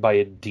attacked by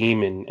a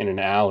demon in an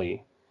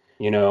alley,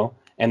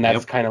 and that's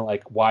Yep. kind of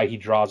like why he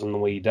draws them the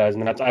way he does.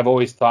 And I've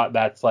always thought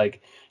that's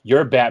like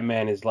your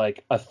Batman is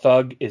like a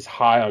thug is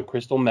high on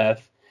crystal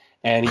meth,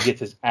 and he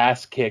gets his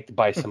ass kicked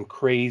by some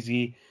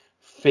crazy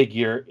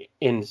figure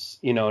and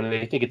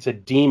they think it's a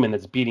demon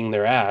that's beating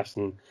their ass,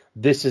 and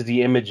this is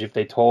the image if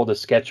they told a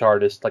sketch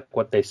artist like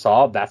what they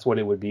saw, that's what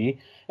it would be,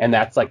 and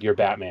that's like your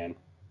Batman.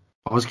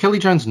 Oh, was Kelly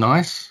Jones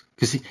nice?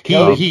 Because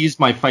No. he is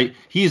my fate.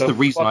 He is The the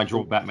reason I fucking-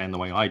 draw Batman the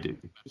way I do.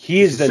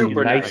 He is the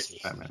Super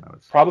nicest, Batman. I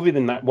would say. probably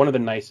one of the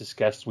nicest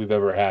guests we've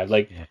ever had.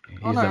 Like Yeah, he's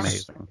Oh, nice.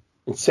 amazing.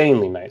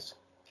 insanely nice.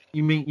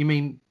 You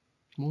mean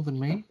more than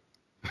me?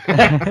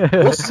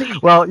 We'll see.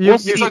 Well, you We'll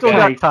see, still guys.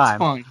 got It's time.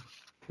 fine.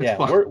 It's Yeah,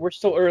 fine. we're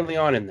still early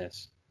on in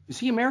this. Is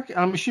he American?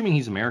 I'm assuming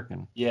he's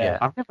American. Yeah,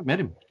 I've never met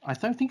him. I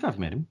don't think I've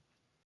met him.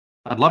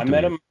 I'd love I to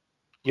met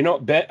meet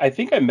him. I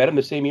think I met him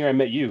the same year I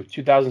met you,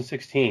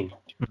 2016.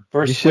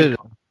 First, You should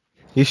Twitcon.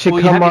 you should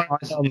Well, you come have on. your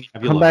eyes and you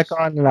have your Come back lows.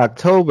 on in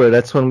October.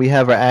 That's when we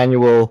have our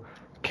annual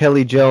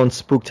Kelly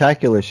Jones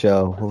Spooktacular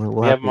show. We'll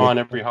We have him to- on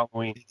every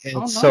Halloween. It's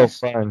Oh, so nice.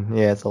 fun.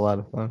 Yeah, it's a lot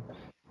of fun.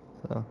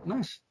 So.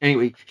 Nice.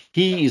 Anyway,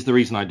 he is the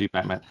reason I do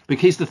Batman.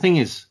 Because the thing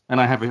is,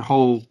 and I have a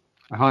whole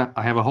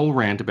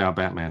rant about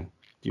Batman.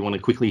 Do you want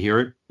to quickly hear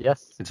it?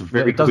 Yes. It's a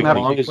very It doesn't quick have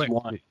one. to long be as you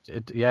quick.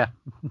 want. Yeah.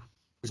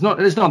 It's not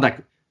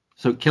that.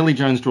 So Kelly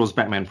Jones draws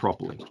Batman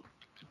properly.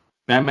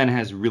 Batman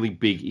has really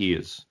big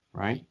ears,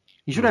 right?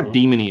 He should have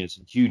demon ears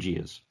and huge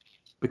ears,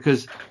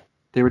 because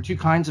there are two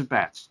kinds of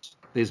bats.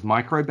 There's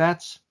micro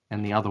bats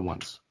and the other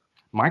ones.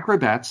 Micro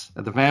bats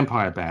are the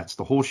vampire bats,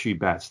 the horseshoe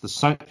bats.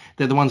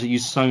 They're the ones that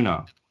use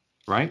sonar,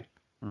 right?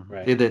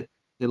 Right. They're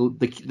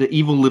the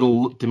evil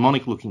little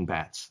demonic looking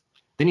bats.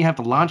 Then you have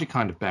the larger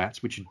kind of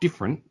bats, which are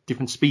different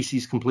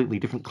species, completely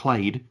different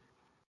clade.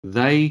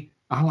 They're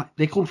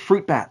called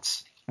fruit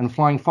bats and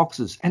flying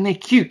foxes, and they're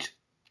cute.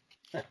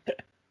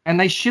 And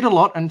they shit a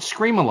lot and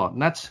scream a lot,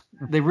 and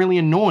they're really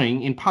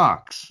annoying in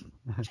parks,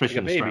 especially Like a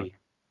in Australia. baby.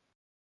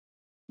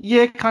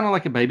 Yeah, kind of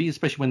like a baby,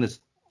 especially when there's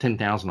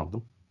 10,000 of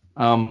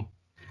them.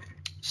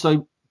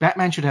 So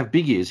Batman should have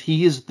big ears.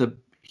 He is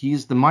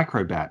the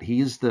micro bat. He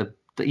is the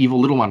evil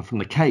little one from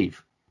the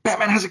cave.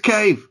 Batman has a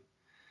cave.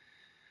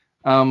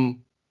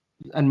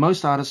 And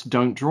most artists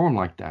don't draw him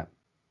like that.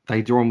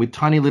 They draw him with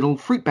tiny little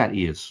fruit bat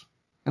ears.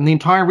 And the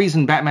entire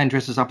reason Batman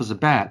dresses up as a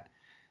bat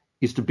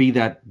is to be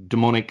that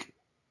demonic,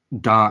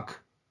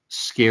 dark,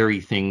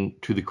 scary thing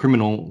to the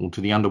criminal or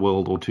to the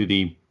underworld or to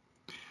the...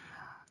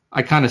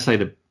 I kind of say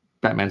that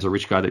Batman's a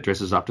rich guy that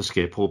dresses up to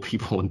scare poor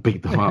people and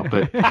beat them up,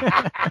 but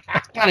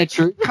it's kind of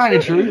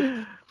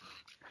true.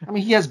 I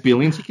mean, he has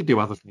billions. He could do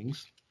other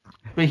things,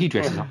 but he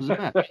dresses up as a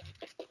bat.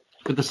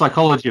 But the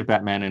psychology of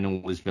Batman and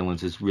all his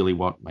villains is really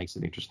what makes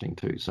it interesting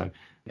too. So,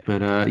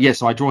 but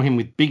so I draw him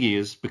with big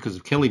ears because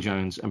of Kelly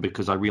Jones and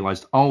because I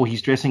realized,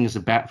 he's dressing as a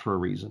bat for a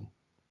reason,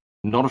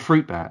 not a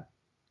fruit bat.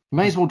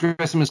 May as well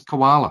dress him as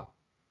koala.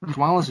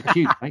 Koalas are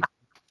cute, mate.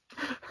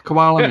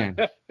 Koala Man.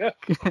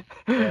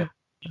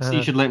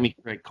 You should let me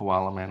create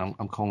Koala Man.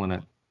 I'm calling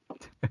it.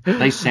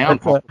 They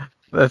sound hot.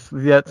 That's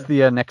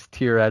the next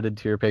tier added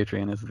to your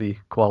Patreon is the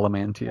Koala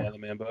Man tier. Koala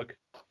Man book.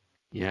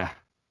 Yeah.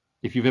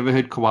 If you've ever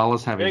heard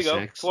koalas having There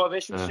you sex. go.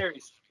 12-issue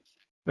series.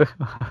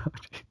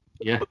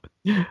 Yeah.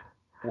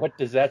 What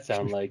does that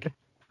sound like?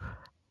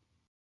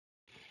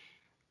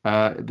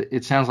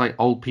 It sounds like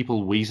old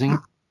people wheezing,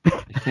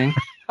 I think.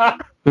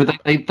 But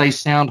they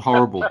sound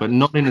horrible, but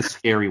not in a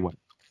scary way.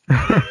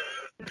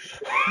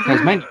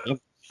 Tasmanian devils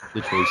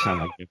literally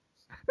sound like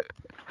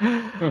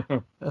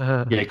devils.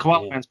 Yeah,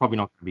 Koala Man's probably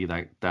not going to be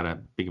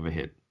that big of a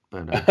hit.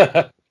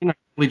 But,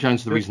 Lee Jones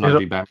is the reason I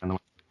do Batman.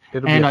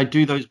 And I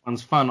do those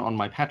ones for fun on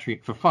my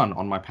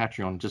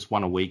Patreon, just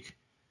one a week.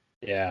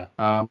 Yeah.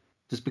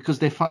 Just because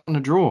they're fun to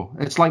draw.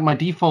 It's like my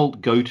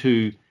default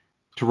go-to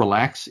to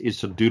relax is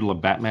to doodle a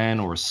Batman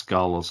or a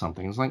skull or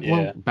something. It's like,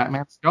 well,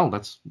 Batman skull,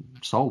 that's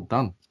sold,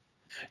 done.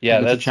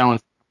 Yeah, that's a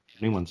challenge.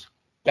 New ones.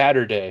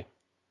 Batter Day.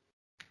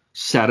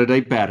 Saturday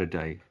Batter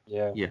Day.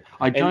 Yeah. Yeah.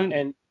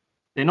 And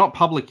they're not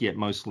public yet,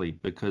 mostly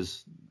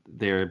because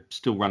they're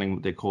still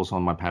running their course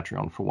on my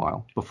Patreon for a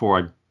while before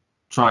I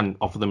try and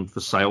offer them for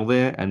sale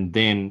there, and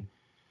then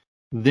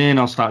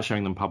I'll start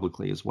showing them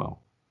publicly as well.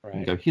 Right.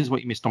 And go, here's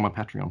what you missed on my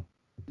Patreon,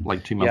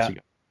 like 2 months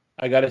ago.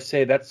 I gotta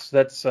say that's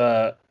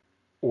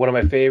one of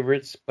my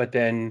favorites. But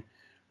then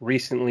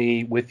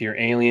recently with your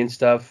alien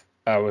stuff,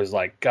 I was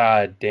like,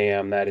 God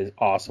damn, that is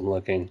awesome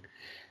looking.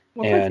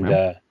 Well,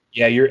 and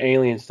your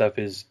alien stuff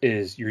is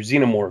your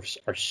xenomorphs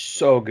are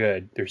so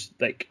good. There's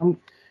like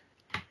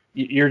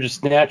you're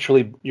just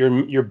naturally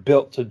you're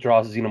built to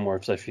draw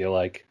xenomorphs. I feel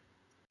like.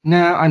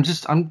 No,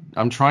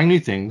 I'm trying new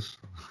things.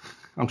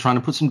 I'm trying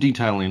to put some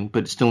detail in,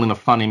 but still in a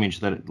fun image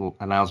that it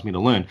allows me to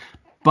learn.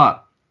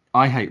 But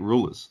I hate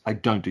rulers. I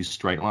don't do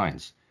straight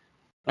lines.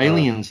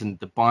 Aliens and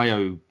the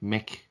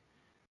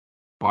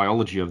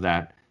biology of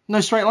that,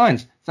 no straight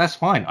lines. That's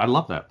fine. I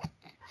love that.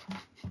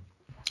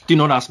 Do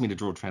not ask me to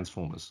draw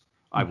Transformers.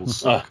 I will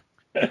suck.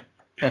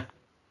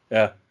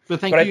 Yeah.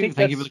 But thank you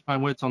for the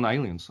kind words on the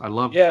aliens. I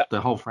love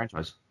the whole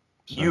franchise.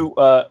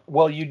 So.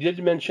 You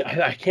did mention,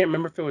 I can't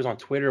remember if it was on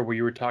Twitter where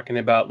you were talking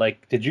about,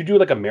 like, did you do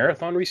like a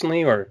marathon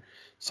recently or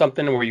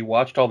something where you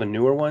watched all the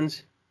newer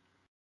ones?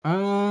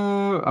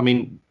 I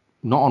mean,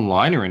 not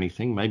online or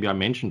anything. Maybe I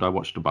mentioned I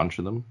watched a bunch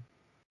of them.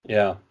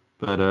 Yeah.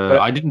 But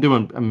I didn't do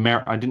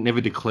I didn't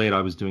ever declare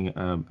I was doing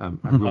a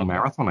real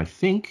marathon, I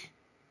think.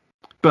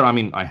 But I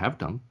mean, I have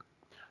done.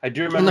 I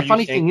do remember. And the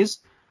funny thing is,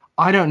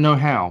 I don't know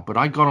how, but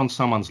I got on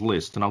someone's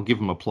list, and I'll give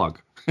them a plug.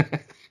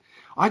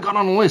 I got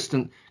on a list,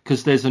 and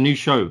because there's a new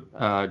show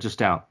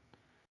just out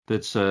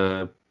that's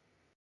I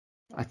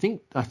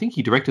think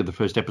he directed the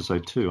first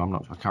episode too.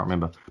 I can't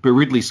remember. But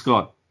Ridley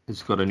Scott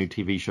has got a new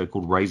TV show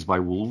called Raised by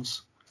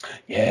Wolves.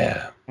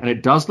 Yeah. And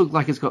it does look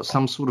like it's got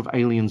some sort of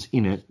aliens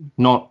in it,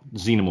 not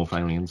xenomorph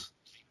aliens,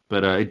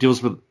 but it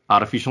deals with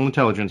artificial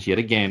intelligence yet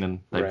again, and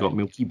they've got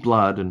milky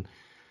blood, and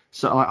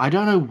so I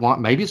don't know what.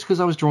 Maybe it's because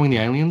I was drawing the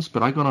aliens,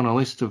 but I got on a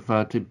list of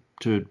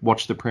to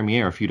watch the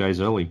premiere a few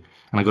days early.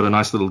 And I got a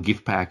nice little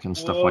gift pack and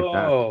stuff like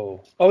that.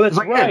 Oh, that's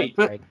like, right.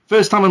 Yeah,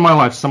 first time in my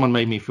life someone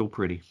made me feel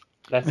pretty.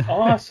 That's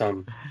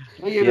awesome.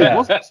 It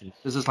was awesome.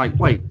 It's just like,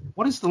 wait,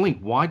 what is the link?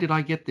 Why did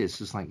I get this?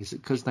 It's like, is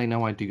it because they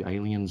know I do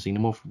Alien,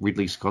 Xenomorph,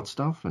 Ridley Scott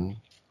stuff? And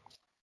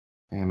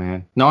yeah,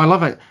 man. No, I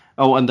love it.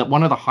 Oh, and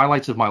one of the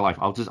highlights of my life,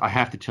 I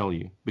have to tell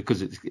you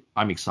because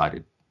I'm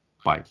excited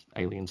by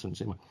Aliens and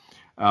Xenomorph.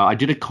 I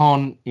did a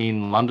con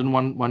in London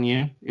one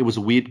year. It was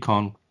a weird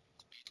con.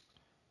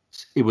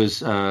 It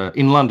was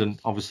in London,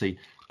 obviously,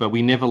 but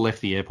we never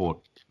left the airport.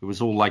 It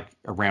was all like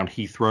around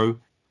Heathrow,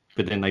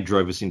 but then they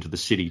drove us into the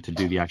city to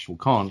do the actual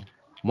con.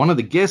 One of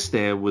the guests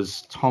there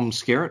was Tom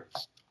Skerritt,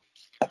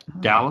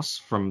 Dallas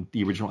from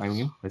the original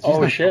Alien.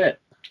 Oh, shit.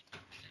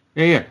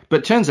 Yeah. But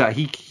it turns out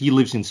he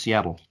lives in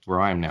Seattle, where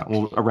I am now,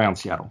 or around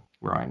Seattle,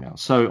 where I am now.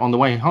 So on the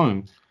way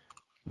home,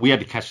 we had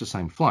to catch the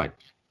same flight.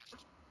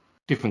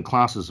 Different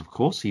classes, of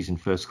course. He's in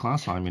first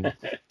class. I'm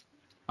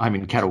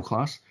in cattle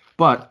class.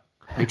 But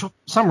for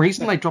some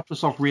reason they dropped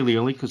us off really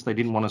early because they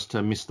didn't want us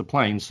to miss the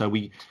plane. So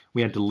we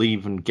had to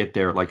leave and get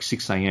there at like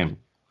 6 a.m.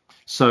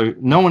 So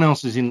no one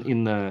else is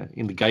in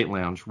the gate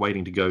lounge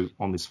waiting to go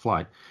on this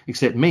flight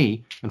except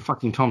me and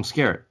fucking Tom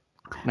Skerritt.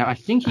 Now I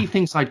think he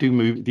thinks I did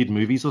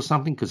movies or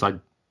something because I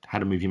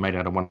had a movie made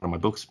out of one of my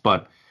books.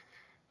 But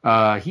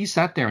he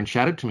sat there and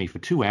chatted to me for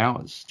 2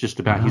 hours just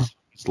about his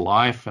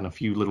life and a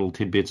few little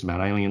tidbits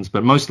about aliens,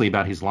 but mostly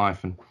about his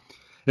life, and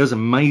it was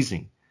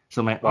amazing.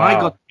 So man, I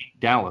got to meet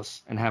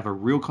Dallas and have a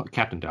real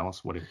Captain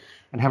Dallas, whatever,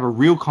 and have a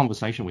real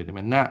conversation with him,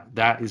 and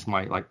that is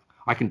my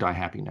I can die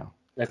happy now.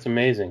 That's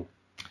amazing.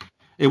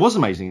 It was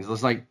amazing. It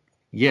was like,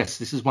 yes,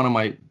 this is one of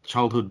my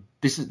childhood.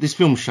 This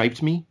film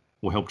shaped me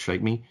or helped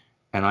shape me,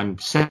 and I'm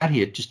sat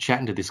here just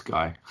chatting to this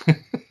guy.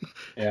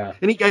 Yeah.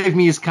 And he gave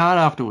me his card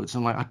afterwards.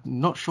 I'm like, I'm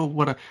not sure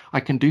what I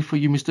can do for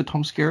you, Mr.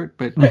 Tom Skerritt,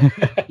 but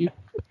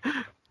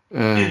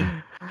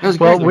that was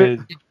great.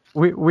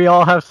 we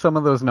all have some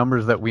of those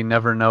numbers that we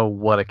never know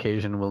what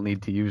occasion we'll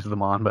need to use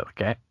them on, but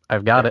okay,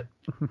 I've got it.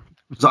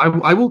 So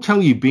I will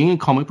tell you, being a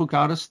comic book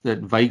artist that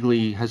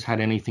vaguely has had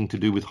anything to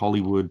do with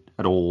Hollywood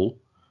at all,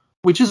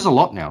 which is a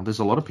lot now. There's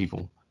a lot of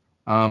people.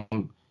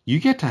 You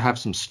get to have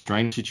some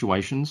strange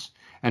situations,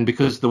 and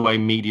because the way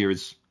media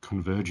is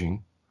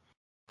converging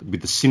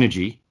with the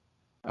synergy,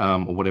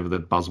 or whatever the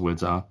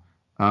buzzwords are,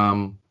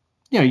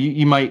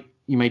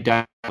 you may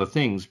doubt other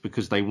things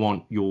because they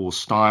want your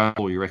style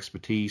or your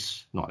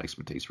expertise, not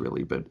expertise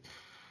really, but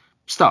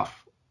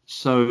stuff.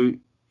 So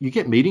you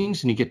get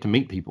meetings and you get to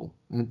meet people.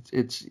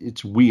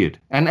 It's weird,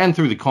 and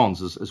through the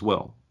cons as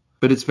well.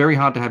 But it's very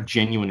hard to have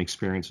genuine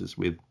experiences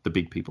with the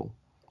big people.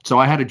 So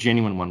I had a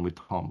genuine one with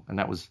Tom, and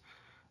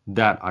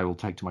that I will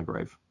take to my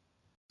grave.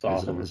 It's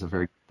awesome. As a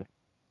very good thing.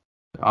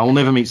 I will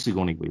never meet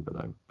Sigourney Weaver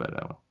though,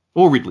 but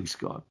or Ridley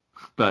Scott.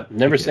 But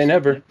never say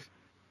never.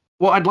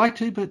 Well, I'd like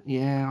to, but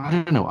yeah, I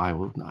don't know.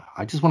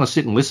 I just want to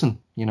sit and listen,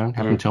 have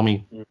them tell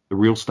me the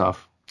real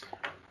stuff.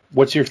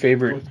 What's your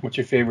favorite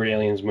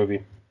Aliens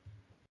movie?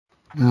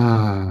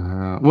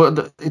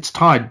 It's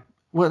tied.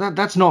 Well,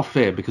 that's not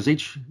fair because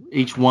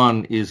each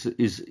one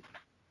is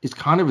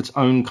kind of its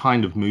own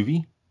kind of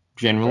movie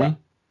generally. Yeah.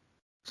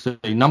 So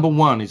number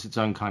one is its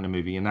own kind of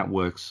movie, and that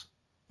works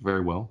very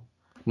well.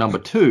 Number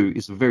two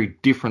is a very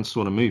different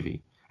sort of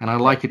movie, and I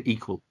like it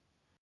equally.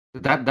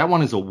 That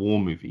one is a war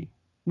movie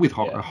with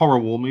a horror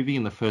war movie,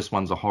 and the first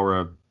one's a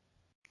horror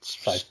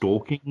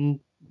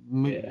stalking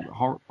movie. Yeah.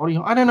 Horror,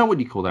 I don't know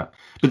what you call that,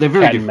 but they're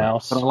very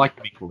different. But I like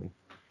them equally.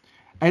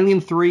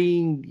 Alien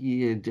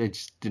 3, I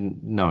just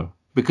didn't know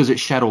because it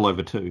shat all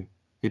over 2.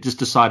 It just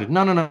decided,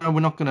 no, we're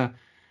not gonna.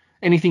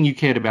 Anything you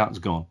cared about is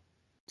gone.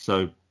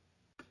 So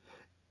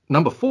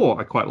number 4,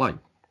 I quite like.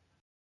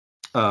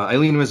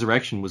 Alien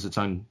Resurrection was its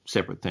own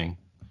separate thing.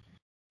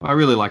 I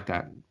really like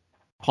that,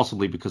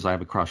 possibly because I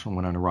have a crush on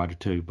Winona Ryder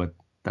too, but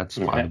that's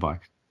by the by.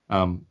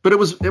 But it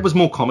was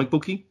more comic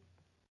booky,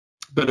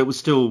 but it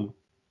still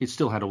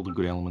had all the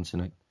good elements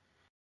in it.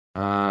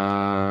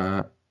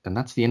 And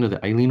that's the end of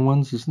the Alien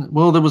ones, isn't it?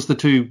 Well, there was the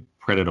 2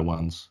 Predator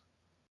ones.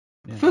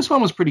 Yeah. The first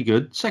one was pretty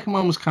good. Second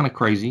one was kind of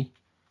crazy.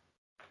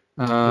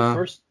 The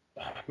first,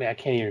 I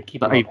can't even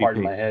keep it apart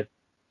in my head.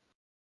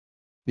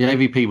 The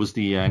AVP was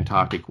the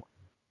Antarctic one.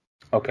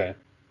 Okay.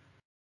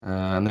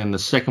 And then the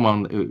second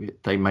one,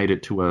 they made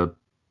it to a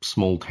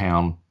small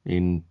town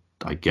in,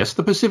 I guess,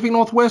 the Pacific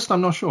Northwest.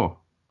 I'm not sure.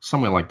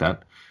 Somewhere like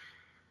that.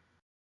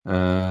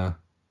 Yeah,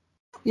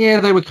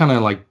 they were kind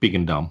of like big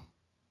and dumb.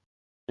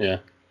 Yeah.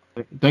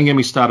 Don't get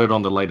me started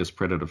on the latest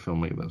Predator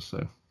film either.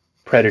 So.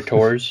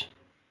 Predators?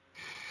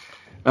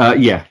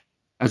 Yeah.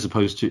 As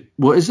opposed to,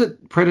 well, is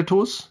it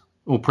Predators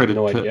or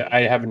Predator? No idea.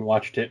 I haven't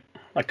watched it.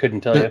 I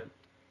couldn't tell you.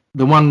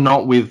 The one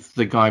not with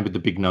the guy with the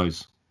big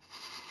nose.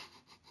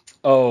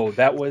 Oh,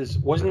 that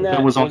wasn't that?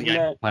 That was on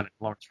the planet,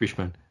 Lawrence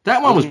Fishburne.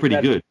 That one was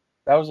pretty good.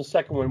 That was the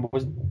second one.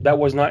 That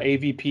was not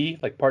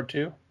AVP, like part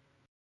 2?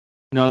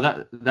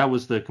 No, that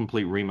was the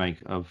complete remake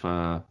of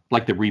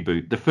like the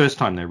reboot. The first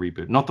time they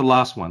reboot, not the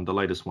last one, the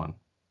latest one,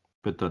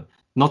 but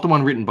not the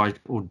one written by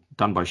or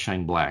done by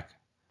Shane Black.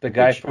 The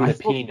guy from The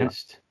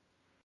Pianist.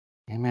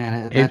 Yeah,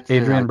 man,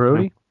 Adrian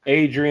Brody.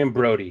 Adrian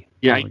Brody.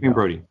 Yeah, Adrian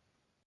Brody.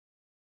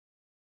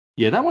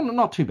 Yeah, that one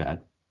not too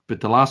bad. But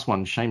the last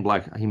one, Shane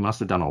Black, he must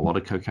have done a lot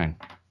of cocaine.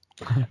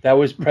 That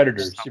was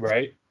Predators,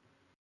 right?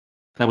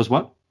 That was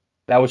what?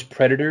 That was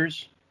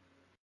Predators.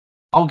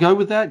 I'll go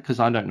with that because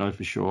I don't know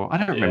for sure. I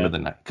don't remember the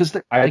name because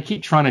they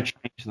keep trying to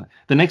change that.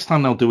 The next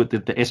time they'll do it,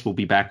 the S will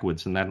be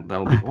backwards, and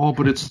that'll be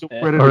but it's still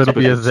Predators. Or it'll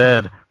be a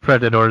Z,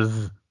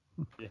 Predators.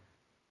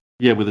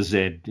 Yeah, with a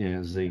Z.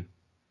 Yeah, Z.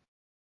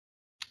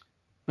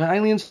 But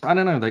Aliens, I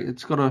don't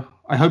know.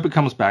 I hope it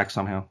comes back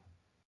somehow.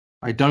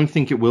 I don't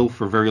think it will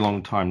for a very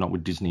long time, not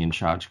with Disney in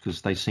charge,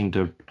 because they seem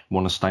to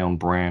want to stay on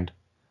brand.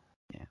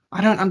 Yeah.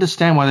 I don't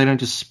understand why they don't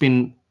just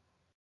spin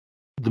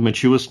the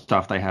mature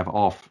stuff they have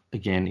off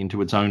again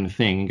into its own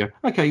thing and go,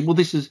 okay, well,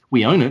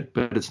 we own it,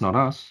 but it's not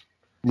us.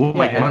 We'll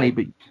make money,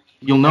 but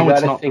you'll know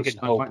it's not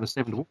like the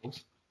Seven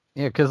Dwarfs.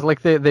 Yeah, because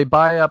like they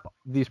buy up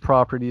these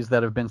properties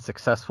that have been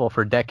successful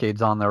for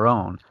decades on their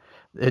own.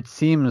 It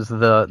seems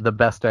the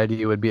best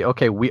idea would be,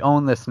 okay, we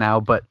own this now,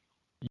 but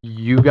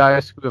you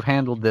guys who have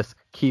handled this,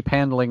 keep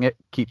handling it,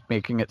 keep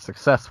making it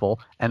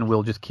successful, and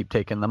we'll just keep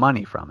taking the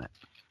money from it.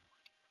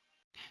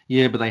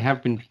 Yeah, but they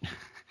have been,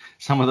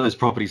 some of those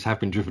properties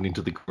have been driven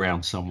into the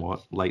ground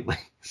somewhat lately.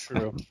 So.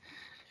 True.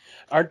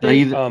 Aren't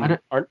they,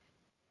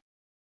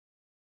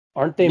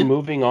 aren't they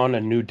moving on a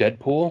new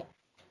Deadpool?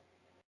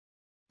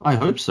 I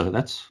hope so.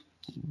 That's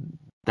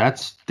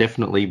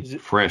definitely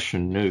fresh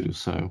and new,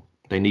 so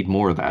they need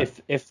more of that.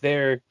 If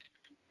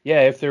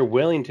they're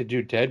willing to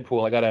do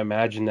Deadpool, I gotta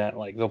imagine that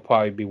like they'll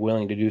probably be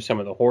willing to do some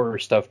of the horror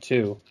stuff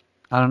too.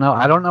 I don't know.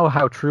 I don't know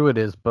how true it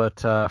is,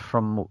 but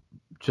from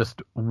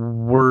just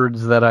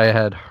words that I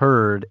had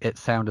heard, it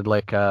sounded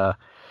like the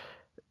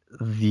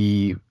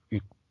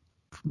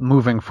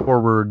moving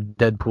forward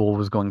Deadpool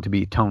was going to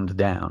be toned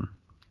down.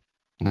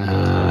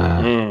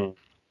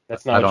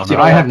 That's not.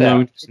 I have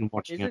no interest in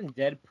watching it.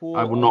 Deadpool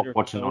I will not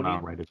watch it on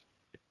R-rated.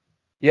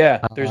 Yeah,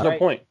 there's no Right.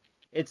 point.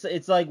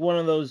 It's like one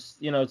of those,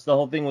 it's the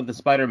whole thing with the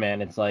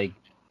Spider-Man. It's like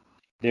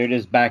they're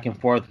just back and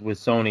forth with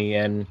Sony,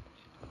 and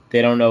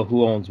they don't know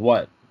who owns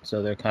what,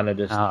 so they're kind of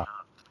just, I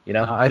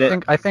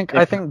think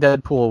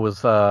Deadpool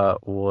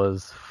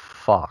was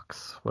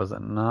Fox, was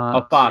it not?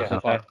 Oh, Fox. Yeah,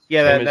 Okay. Fox.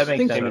 Yeah, Same that as- makes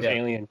same sense. as Yeah.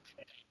 Alien.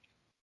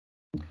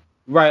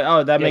 Right.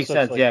 Oh, that Yeah, makes so it's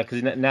sense. like- Yeah,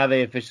 because now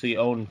they officially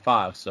own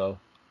Fox. So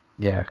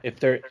Yeah. If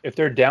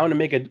they're down to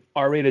make a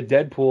R-rated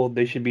Deadpool,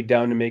 they should be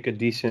down to make a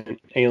decent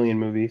Alien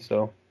movie.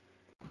 So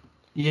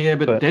Yeah,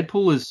 but But-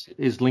 Deadpool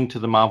is linked to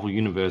the Marvel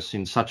Universe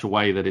in such a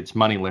way that it's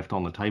money left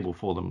on the table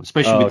for them,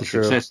 especially Oh, with the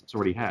true. success it's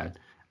already had.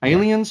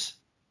 Aliens,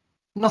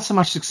 not so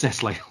much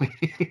success lately.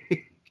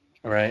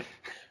 all right.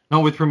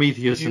 Not with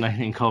Prometheus and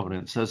Alien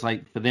Covenant. So it's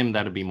like, for them,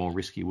 that'd be more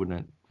risky, wouldn't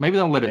it? Maybe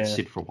they'll let it Yeah.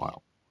 sit for a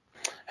while.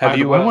 Have I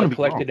you wanna be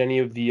collected wrong. any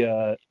of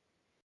the?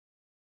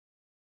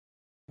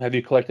 Have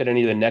you collected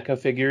any of the NECA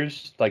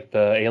figures, like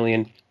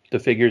the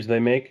figures they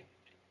make?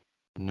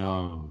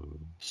 No.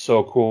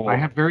 So cool. I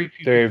have very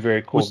few. very,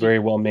 very cool, Well, see, very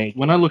well made.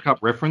 When I look up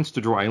reference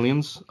to draw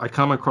aliens, I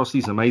come across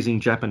these amazing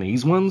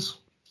Japanese ones,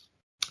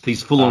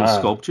 these full-on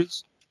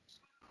sculptures,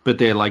 but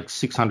they're like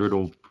 $600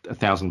 or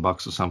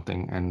 $1,000 or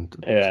something, and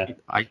Yeah.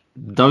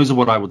 those are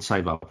what I would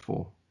save up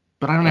for.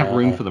 But I don't have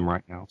room Uh-huh. for them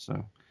right now,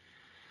 so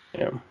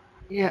Yeah.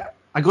 yeah.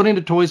 I got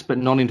into toys, but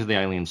not into the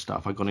alien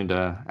stuff. I got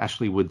into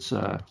Ashley Wood's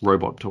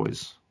robot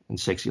toys and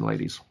sexy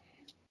ladies.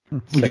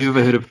 Have you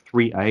ever heard of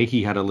 3A?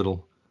 He had a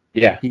little.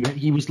 Yeah.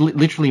 He was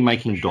literally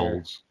making Sure.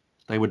 dolls.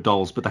 They were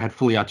dolls, but they had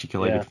fully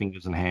articulated Yeah.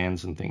 fingers and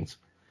hands and things.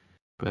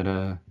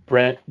 But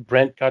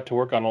Brent got to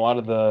work on a lot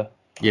of the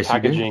yes, he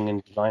did. packaging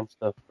and design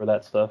stuff for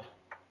that stuff.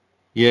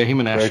 Yeah, him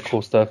and Ash Very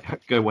cool stuff.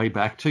 go way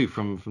back too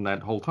from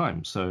that whole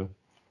time. So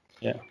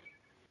Yeah.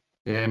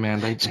 yeah,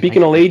 man.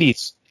 Speaking of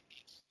ladies,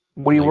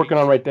 what are you working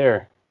on right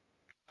there?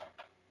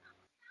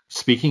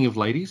 Speaking of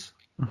ladies.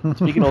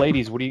 Speaking of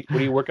ladies, what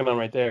are you working on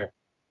right there?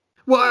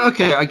 Well,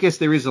 okay, I guess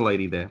there is a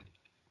lady there.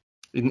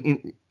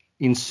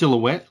 In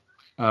silhouette,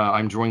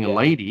 I'm drawing a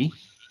lady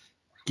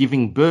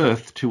giving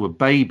birth to a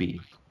baby,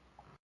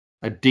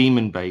 a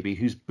demon baby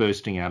who's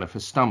bursting out of her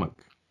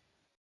stomach.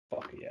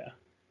 Fuck yeah.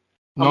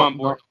 Not, I'm on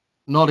board.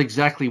 Not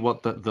exactly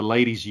what the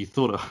ladies you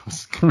thought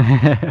of.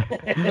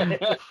 Yeah,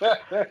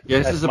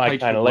 this That's is a my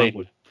page kind for of lady.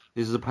 Wormwood.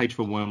 This is a page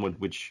for Wormwood,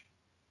 which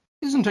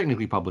isn't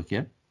technically public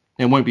yet,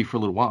 and won't be for a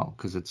little while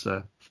because it's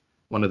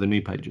one of the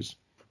new pages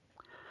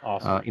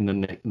Awesome.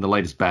 in the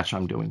latest batch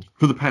I'm doing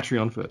for the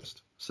Patreon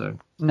first. So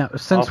Now,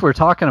 since we're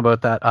talking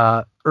about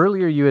that,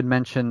 earlier you had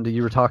mentioned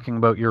you were talking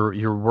about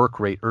your work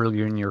rate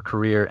earlier in your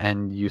career,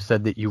 and you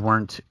said that you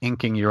weren't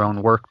inking your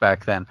own work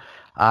back then.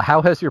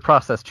 How has your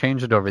process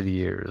changed over the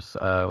years?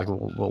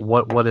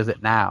 What is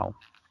it now?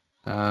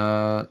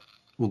 well,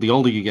 the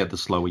older you get, the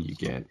slower you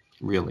get,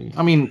 really.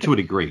 I mean, to a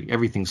degree.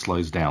 Everything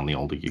slows down the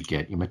older you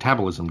get. Your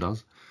metabolism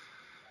does.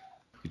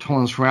 Your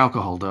tolerance for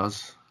alcohol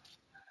does.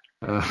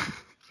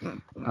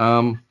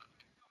 Well,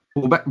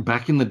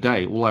 back in the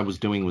day, all I was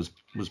doing was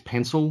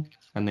pencil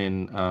and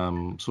then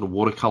sort of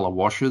watercolor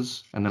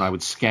washes, and then I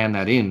would scan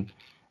that in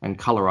and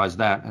colorize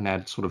that and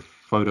add sort of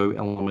photo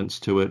elements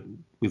to it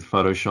with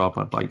Photoshop.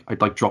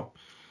 I'd like drop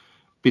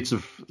bits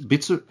of.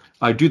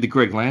 I do the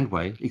Greg Land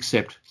way,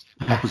 except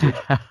opposite,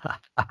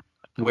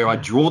 where I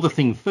draw the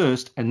thing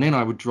first, and then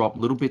I would drop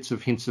little bits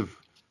of hints of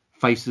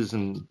faces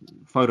and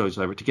photos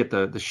over it to get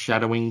the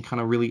shadowing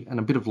kind of really and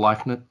a bit of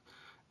life in it.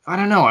 I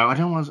don't know. I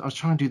was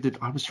trying to do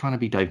that. I was trying to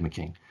be Dave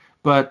McKean,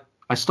 but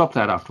I stopped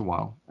that after a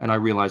while, and I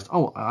realized,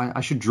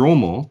 I should draw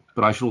more,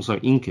 but I should also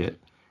ink it,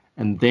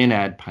 and then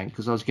add paint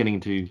because I was getting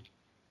into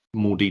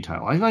more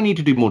detail. I need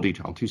to do more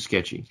detail. I'm too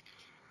sketchy.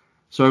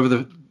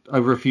 So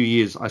over a few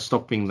years, I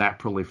stopped being that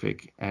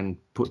prolific and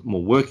put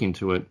more work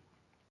into it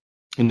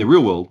in the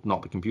real world,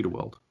 not the computer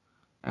world.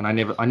 And I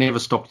never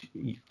stopped.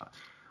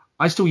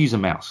 I still use a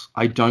mouse.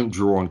 I don't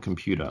draw on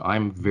computer.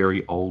 I'm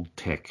very old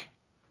tech.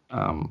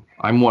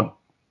 I'm what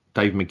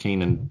Dave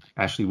McKean and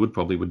Ashley Wood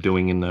probably were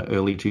doing in the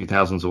early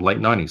 2000s or late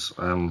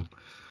 90s.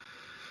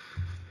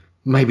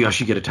 Maybe I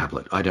should get a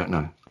tablet. I don't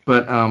know.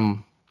 But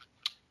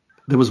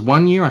there was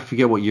one year, I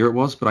forget what year it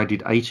was, but I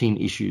did 18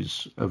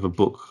 issues of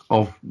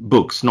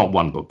books, not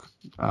one book,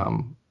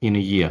 in a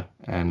year.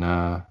 And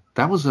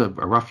that was a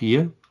rough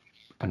year,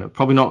 and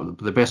probably not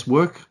the best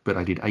work, but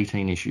I did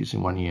 18 issues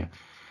in 1 year.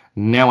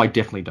 Now I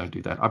definitely don't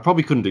do that. I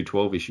probably couldn't do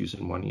 12 issues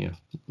in 1 year,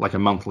 like a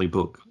monthly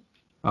book.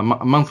 A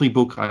monthly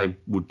book I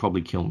would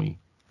probably kill me.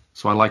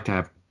 So I like to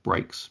have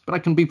breaks. But I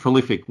can be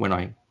prolific when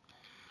I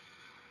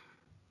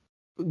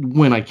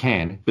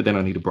can, but then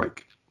I need a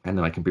break. And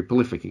then I can be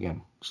prolific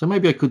again. So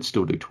maybe I could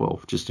still do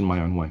 12, just in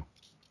my own way.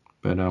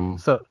 But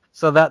So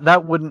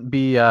that wouldn't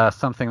be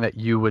something that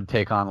you would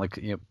take on, like,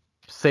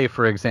 say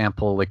for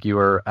example, like you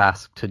were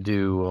asked to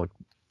do like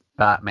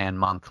Batman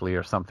Monthly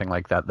or something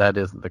like that. That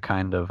isn't the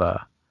kind of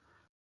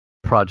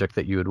project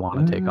that you would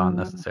want to take on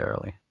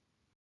necessarily.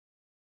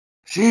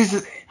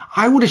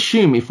 I would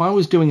assume if I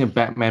was doing a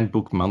Batman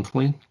book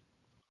monthly,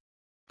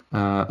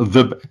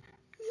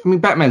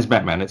 Batman's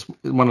Batman. It's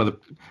one of the.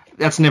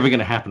 That's never going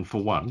to happen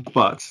for one.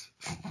 But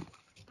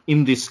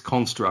in this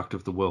construct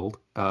of the world,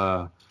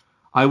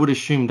 I would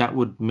assume that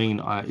would mean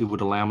it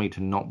would allow me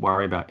to not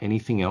worry about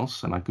anything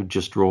else, and I could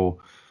just draw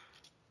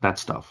that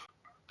stuff.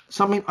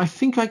 So, I mean, I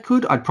think I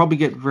could. I'd probably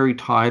get very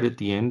tired at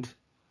the end.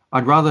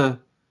 I'd probably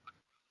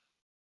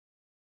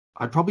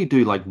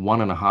do like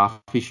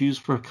 1.5 issues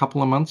for a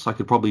couple of months. I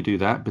could probably do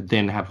that, but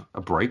then have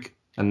a break,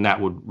 and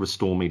that would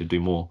restore me to do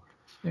more.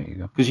 There you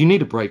go. Because you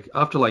need a break.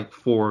 After like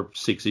 4 or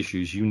 6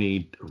 issues, you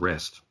need a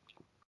rest.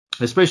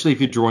 Especially if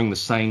you're drawing the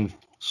same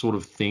sort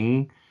of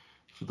thing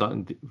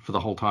for the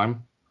whole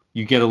time.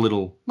 You get a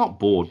little, not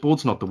bored.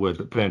 Bored's not the word,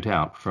 but burnt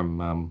out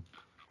from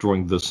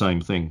drawing the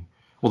same thing.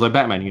 Although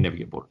Batman, you never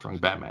get bored drawing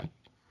Batman.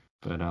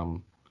 But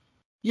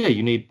yeah,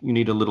 you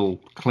need a little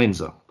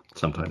cleanser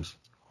sometimes.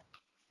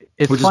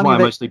 Which is why I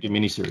mostly do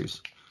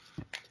miniseries.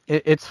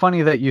 It's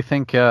funny that you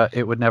think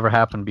it would never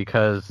happen,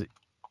 because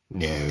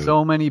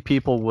so many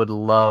people would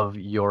love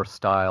your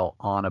style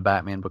on a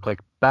Batman book. Like,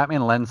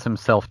 Batman lends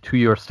himself to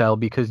your style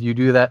because you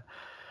do that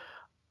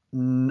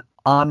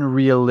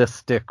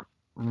unrealistic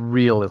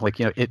realism. Like,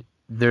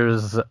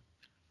 there's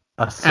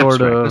a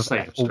sort of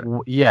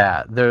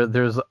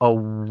there's a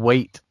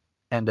weight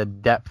and a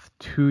depth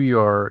to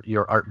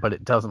your art, but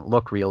it doesn't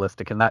look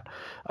realistic, and that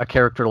a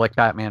character like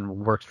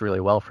Batman works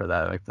really well for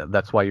that. Like,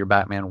 that's why your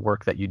Batman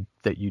work that you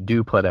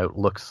do put out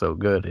looks so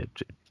good.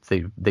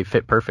 They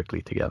fit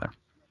perfectly together.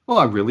 Well,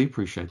 I really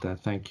appreciate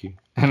that. Thank you.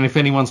 And if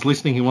anyone's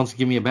listening who wants to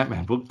give me a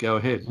Batman book, go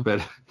ahead.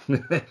 But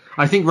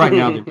I think right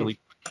now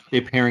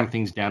they're paring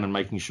things down and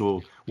making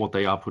sure what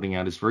they are putting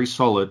out is very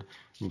solid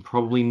and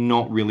probably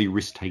not really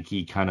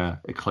risk-takey, kind of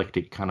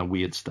eclectic, kind of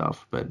weird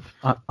stuff. But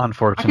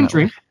unfortunately, I can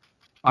dream.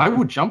 I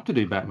would jump to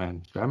do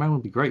Batman. Batman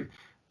would be great.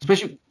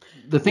 Especially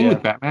the thing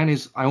with Batman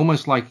is I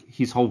almost like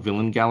his whole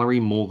villain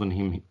gallery more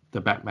than the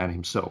Batman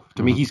himself.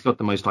 To me, he's got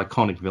the most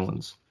iconic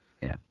villains.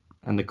 Yeah.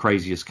 And the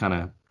craziest kind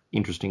of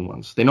interesting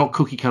ones. They're not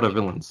cookie cutter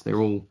villains. They're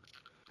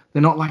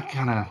not like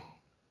kind of,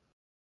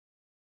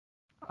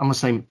 I'm going to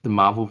say the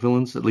Marvel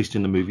villains, at least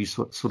in the movie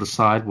sort of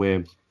side,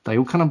 where they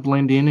all kind of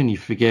blend in and you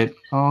forget,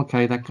 oh,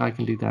 okay, that guy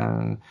can do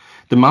that.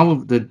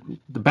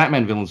 The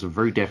Batman villains are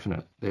very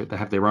definite. They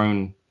have their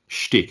own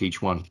shtick,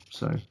 each one.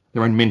 So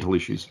their own mental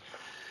issues.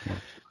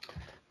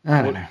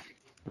 I don't know.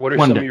 What are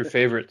some of your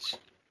favorites?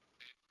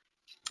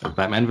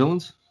 Batman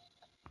villains?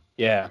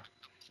 Yeah.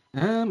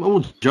 Well,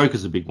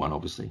 Joker's a big one,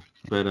 obviously.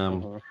 But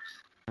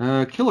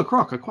Killer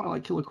Croc, I quite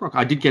like Killer Croc.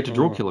 I did get to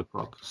draw Killer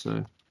Croc,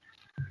 so.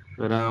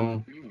 But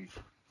don't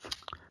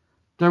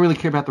really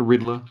care about the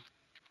Riddler.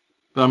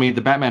 But I mean,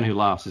 the Batman Who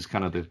Laughs is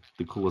kind of the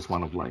coolest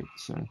one of late.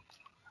 So.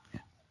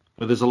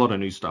 But there's a lot of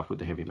new stuff with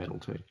the heavy metal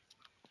too.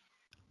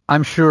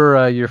 I'm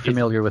sure you're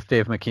familiar with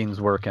Dave McKean's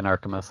work in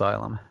Arkham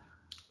Asylum.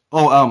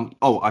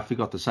 I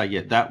forgot to say,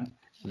 that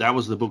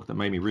was the book that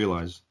made me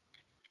realize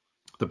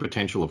the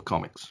potential of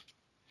comics.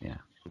 Yeah.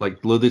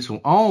 Like, this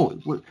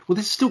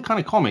is still kind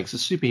of comics,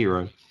 it's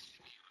superhero.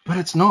 But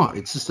it's not.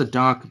 It's just a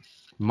dark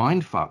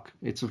mind fuck.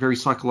 It's a very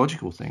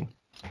psychological thing.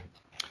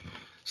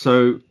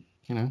 So,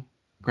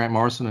 Grant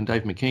Morrison and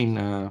Dave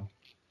McKean,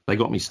 they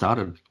got me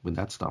started with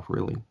that stuff,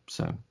 really.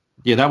 So,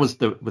 yeah, that was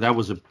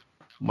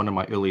one of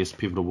my earliest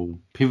pivotal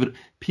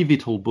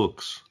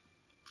books.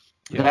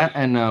 Yeah. That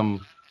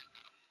and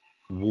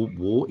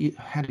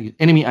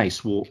Enemy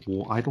Ace, War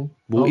Idol,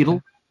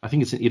 Idol. I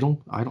think it's an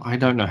idol. I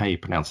don't know how you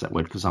pronounce that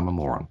word because I'm a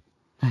moron.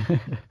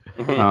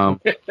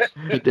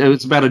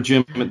 It's about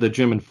the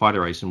German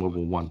fighter ace in World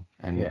War One,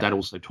 and that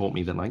also taught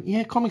me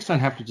that comics don't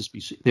have to just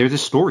be. They're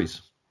just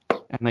stories,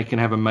 and they can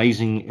have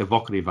amazing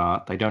evocative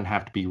art. They don't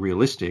have to be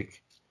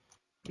realistic,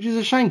 which is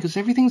a shame because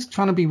everything's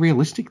trying to be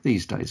realistic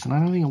these days, and I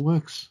don't think it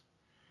works.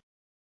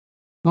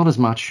 Not as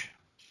much.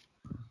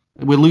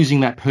 We're losing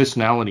that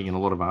personality in a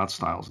lot of art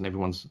styles, and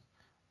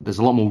there's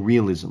a lot more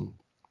realism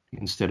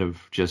instead of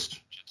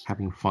just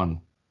having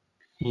fun,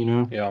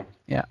 Yeah.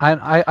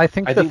 I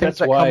think the things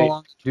that come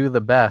along to do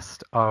the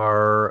best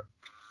are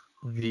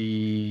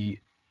the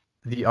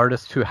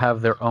artists who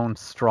have their own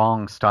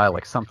strong style,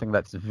 like something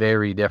that's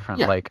very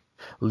different, like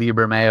Lee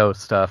Bermeo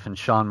stuff and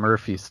Sean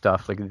Murphy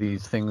stuff. Like,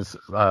 these things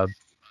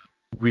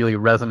really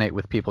resonate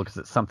with people because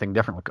it's something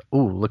different. Like,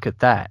 ooh, look at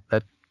that.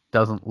 That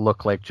doesn't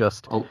look like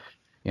just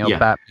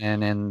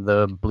Batman in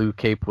the blue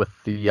cape with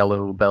the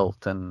yellow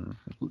belt. And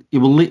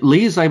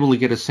Lee is able to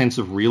get a sense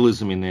of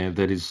realism in there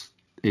that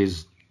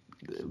is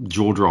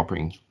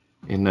jaw-dropping,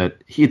 in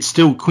that it's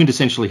still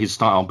quintessentially his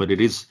style, but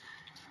it is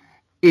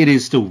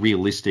still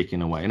realistic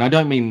in a way. And I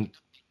don't mean,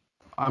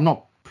 I'm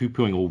not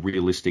poo-pooing all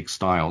realistic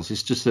styles.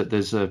 It's just that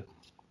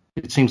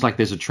it seems like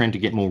there's a trend to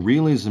get more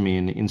realism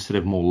in instead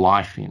of more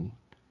life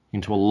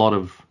into a lot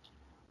of,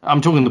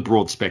 I'm talking the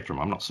broad spectrum.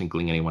 I'm not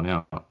singling anyone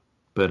out.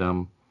 But, I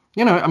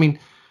mean,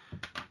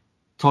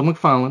 Todd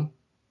McFarlane,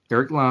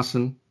 Eric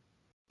Larson,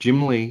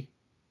 Jim Lee,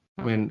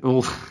 I mean,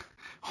 all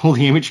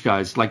the Image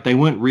guys, like, they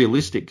weren't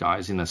realistic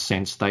guys in a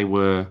sense. They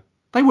were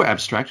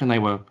abstract and they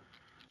were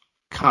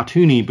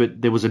cartoony,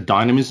 but there was a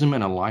dynamism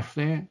and a life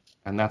there,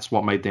 and that's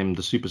what made them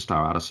the superstar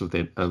artists of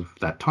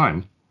that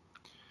time.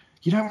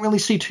 You don't really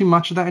see too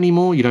much of that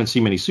anymore. You don't see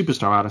many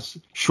superstar artists.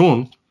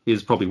 Sean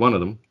is probably one of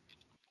them.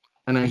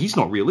 And he's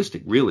not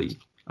realistic, really.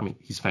 I mean,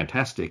 he's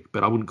fantastic,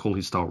 but I wouldn't call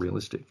his style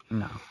realistic.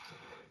 No.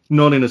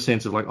 Not in a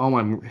sense of like, oh,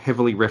 I'm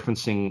heavily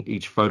referencing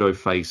each photo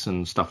face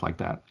and stuff like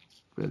that.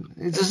 But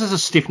this is a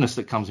stiffness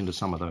that comes into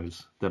some of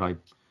those that I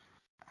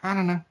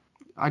don't know.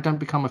 I don't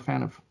become a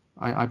fan of.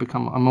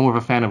 I'm more of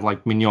a fan of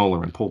like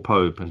Mignola and Paul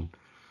Pope and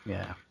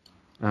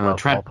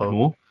Trad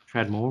Moore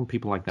and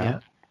people like that. Yeah.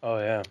 Oh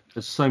yeah.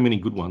 There's so many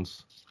good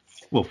ones.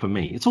 Well, for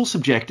me, it's all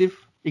subjective.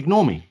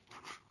 Ignore me.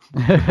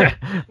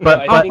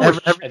 but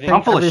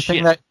I'm full of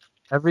shit.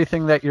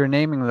 Everything that you're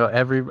naming, though,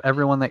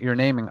 everyone that you're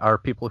naming are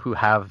people who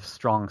have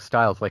strong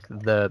styles. Like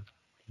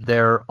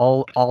they're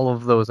all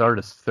of those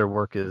artists, their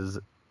work is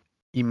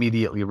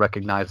immediately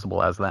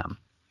recognizable as them.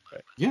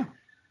 Yeah,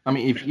 I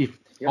mean, if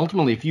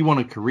ultimately, if you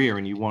want a career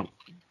and you want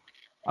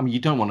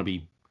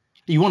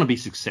to be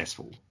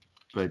successful,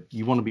 but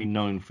you want to be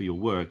known for your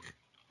work,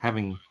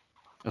 having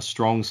a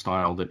strong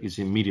style that is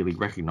immediately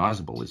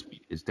recognizable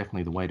is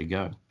definitely the way to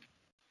go.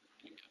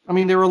 I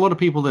mean, there are a lot of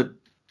people that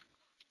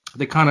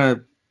they're kind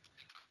of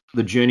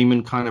the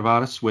journeyman kind of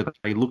artists where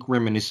they look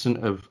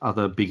reminiscent of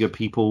other bigger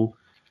people,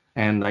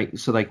 and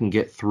they can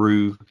get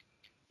through,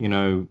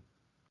 on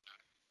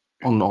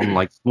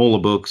like smaller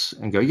books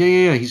and go,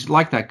 yeah, he's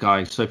like that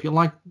guy. So if you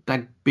like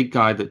that big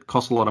guy that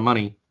costs a lot of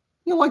money,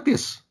 you'll like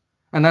this.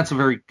 And that's a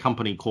very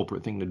company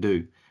corporate thing to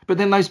do. But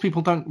then those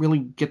people don't really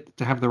get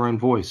to have their own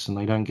voice, and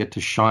they don't get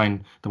to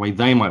shine the way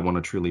they might want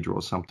to truly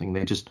draw something.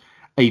 They're just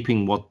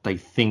aping what they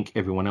think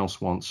everyone else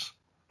wants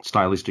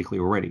stylistically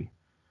already.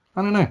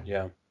 I don't know.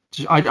 Yeah.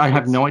 I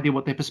have no idea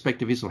what their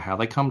perspective is or how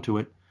they come to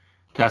it.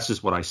 That's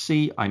just what I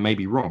see. I may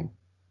be wrong,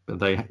 but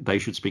they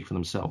should speak for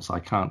themselves. I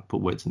can't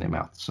put words in their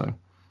mouth. So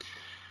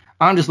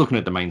I'm just looking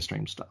at the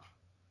mainstream stuff.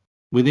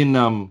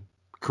 Within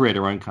create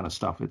our own kind of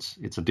stuff,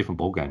 it's a different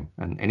ballgame,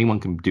 and anyone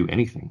can do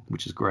anything,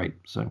 which is great.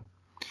 So,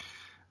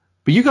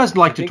 but you guys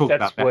like to talk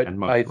about Batman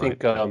most, I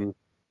think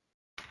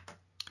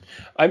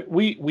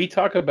we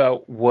talk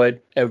about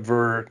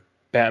whatever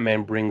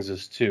Batman brings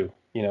us to,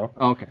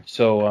 Okay.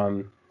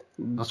 So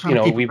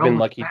we've been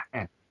lucky.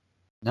 Batman.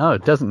 No,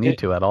 it doesn't need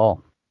to at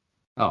all.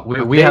 Oh,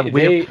 we've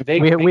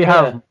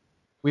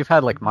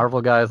had like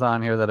Marvel guys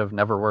on here that have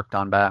never worked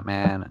on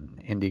Batman,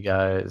 and indie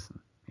guys.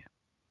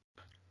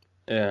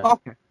 Yeah.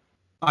 Okay.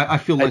 I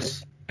feel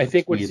less. I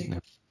think what's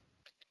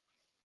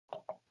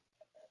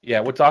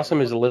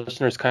awesome is the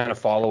listeners kind of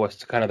follow us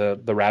to kind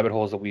of the rabbit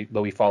holes that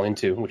we fall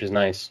into, which is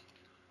nice.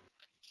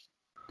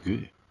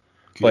 Good.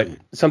 But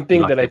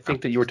something that I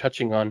think that you were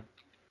touching on,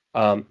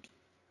 that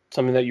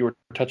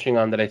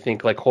I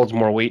think like holds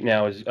more weight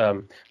now is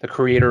the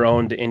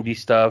creator-owned indie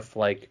stuff,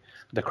 like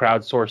the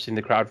crowdsourcing,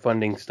 the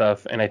crowdfunding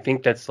stuff. And I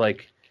think that's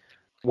like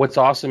what's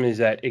awesome is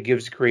that it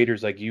gives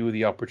creators like you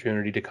the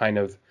opportunity to kind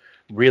of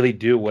really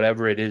do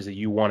whatever it is that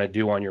you want to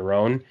do on your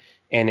own.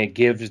 And it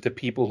gives the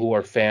people who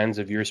are fans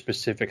of your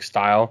specific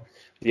style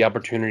the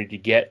opportunity to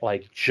get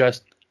like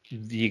just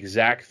the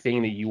exact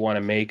thing that you want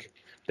to make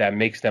that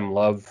makes them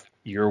love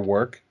your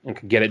work and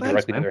can get it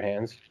directly to their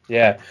hands.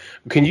 Yeah.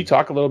 Can you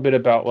talk a little bit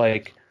about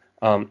like,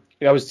 I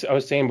was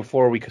saying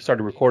before we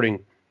started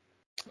recording,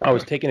 I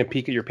was taking a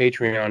peek at your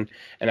Patreon,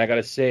 and I got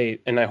to say,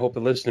 and I hope the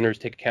listeners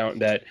take account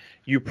that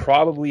you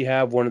probably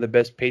have one of the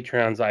best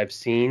Patreons I've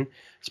seen.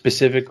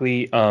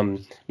 Specifically, all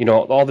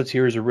the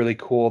tiers are really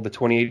cool. The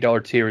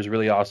 $28 tier is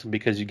really awesome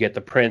because you get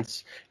the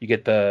prints, you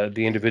get the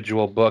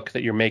individual book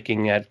that you're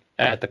making at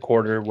the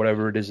quarter,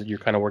 whatever it is that you're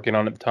kind of working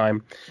on at the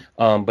time.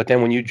 But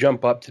then when you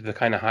jump up to the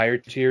kind of higher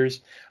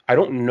tiers, I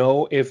don't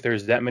know if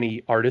there's that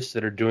many artists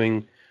that are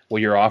doing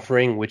what you're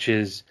offering, which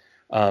is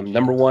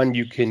number one,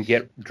 you can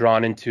get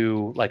drawn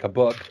into like a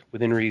book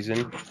within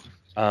reason.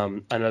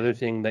 Another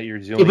thing that you're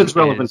doing, if it's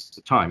relevant to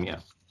the time, yeah.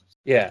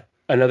 Yeah.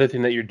 Another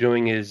thing that you're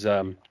doing is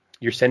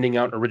you're sending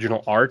out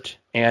original art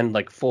and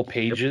like full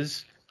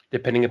pages,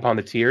 depending upon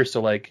the tier. So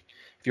like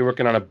if you're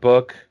working on a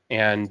book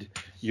and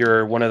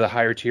you're one of the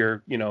higher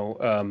tier,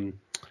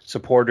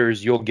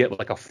 supporters, you'll get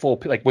like a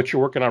full, like what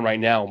you're working on right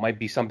now might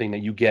be something that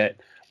you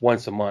get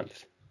once a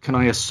month. Can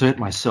I assert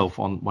myself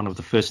on one of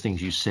the first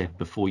things you said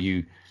before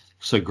you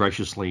so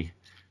graciously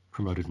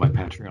promoted my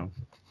Patreon?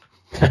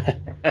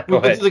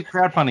 Well, the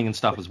crowdfunding and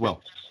stuff as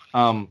well.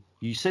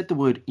 You said the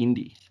word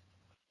indie.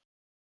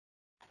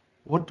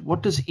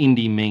 What does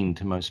indie mean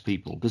to most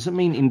people? Does it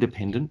mean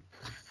independent?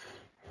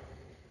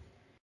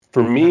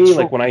 For me,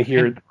 like when I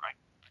hear,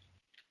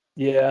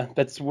 yeah,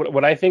 that's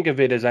what I think of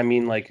it as. I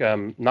mean, like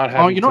not having.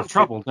 Oh, you're not in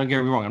trouble. Don't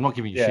get me wrong. I'm not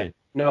giving you shit.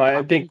 No,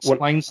 I think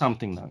explain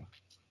something though.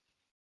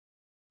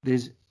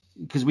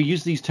 Because we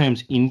use these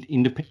terms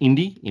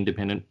indie,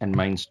 independent, and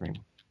mainstream.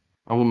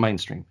 Oh,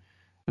 mainstream,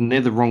 and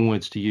they're the wrong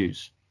words to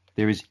use.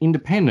 There is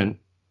independent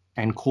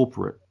and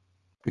corporate,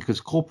 because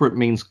corporate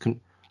means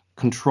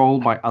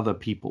controlled by other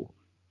people,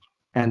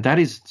 and that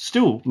is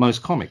still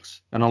most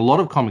comics, and a lot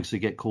of comics that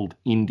get called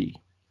indie.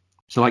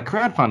 So like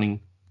crowdfunding,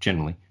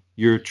 generally,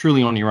 you're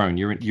truly on your own.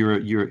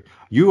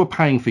 You are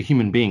paying for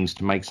human beings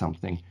to make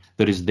something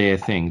that is their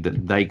thing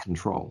that they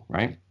control,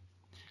 right?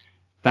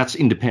 That's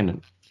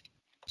independent.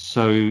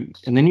 So,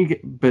 and then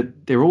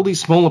but there are all these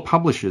smaller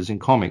publishers in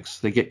comics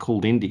that get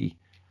called indie,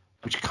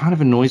 which kind of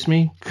annoys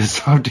me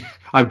because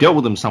I've dealt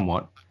with them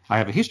somewhat. I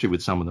have a history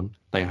with some of them.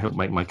 They help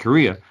make my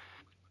career,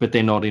 but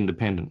they're not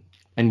independent.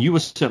 And you are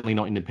certainly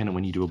not independent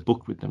when you do a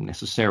book with them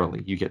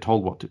necessarily. You get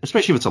told what to,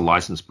 especially if it's a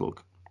licensed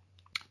book.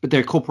 But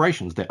they're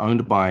corporations. They're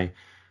owned by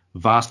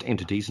vast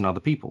entities and other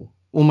people.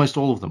 Almost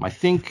all of them.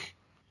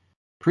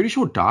 Pretty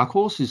sure Dark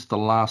Horse is the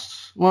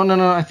last. Well,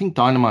 no. I think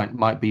Dynamite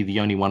might be the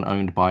only one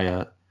owned by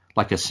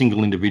a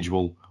single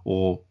individual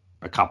or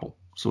a couple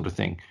sort of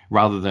thing,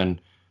 rather than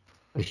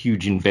a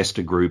huge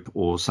investor group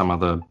or some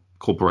other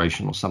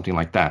corporation or something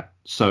like that.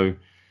 So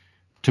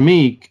to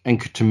me,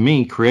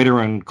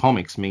 creator-owned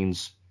comics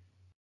means,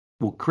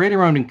 well,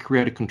 creator-owned and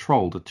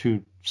creator-controlled are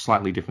two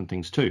slightly different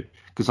things too.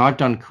 Because I've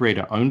done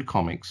creator-owned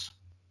comics,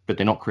 but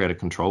they're not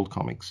creator-controlled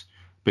comics,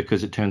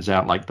 because it turns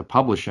out like the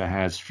publisher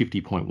has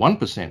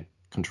 50.1%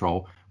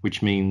 control,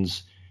 which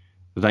means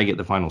they get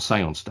the final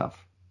say on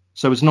stuff.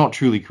 So it's not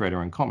truly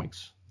creator-owned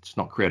comics. It's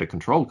not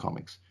creator-controlled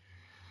comics.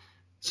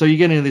 So you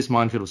get into this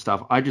minefield of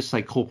stuff. I just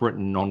say corporate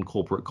and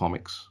non-corporate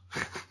comics.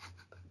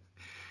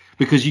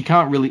 Because you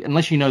can't really,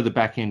 unless you know the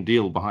back-end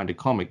deal behind a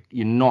comic,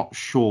 you're not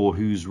sure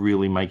who's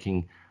really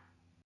making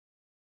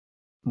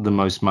the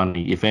most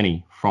money, if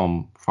any,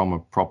 from a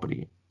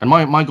property. And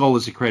my goal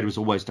as a creator is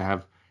always to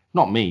have,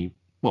 not me,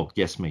 well,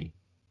 yes, me,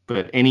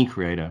 but any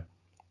creator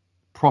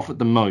profit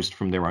the most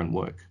from their own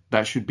work.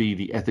 That should be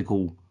the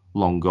ethical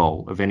long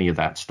goal of any of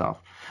that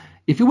stuff.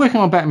 If you're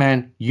working on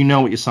Batman, you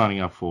know what you're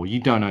signing up for. You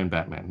don't own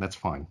Batman. That's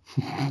fine.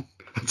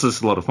 It's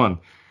just a lot of fun.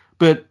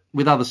 But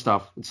with other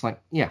stuff, it's like,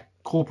 yeah,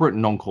 corporate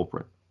and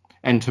non-corporate.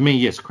 And to me,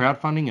 yes,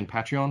 crowdfunding and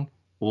Patreon,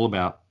 all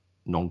about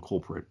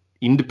non-corporate,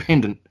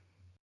 independent,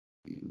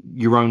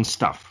 your own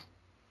stuff.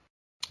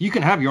 You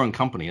can have your own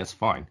company, that's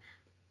fine.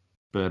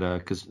 But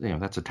because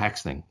that's a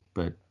tax thing.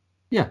 But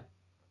yeah,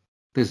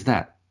 there's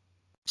that.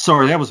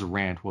 Sorry, that was a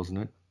rant, wasn't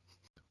it?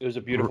 It was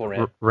a beautiful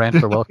rant.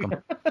 Rants are welcome.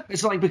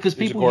 It's like, because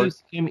people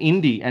use him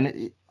indie,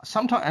 and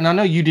sometimes, and I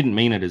know you didn't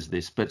mean it as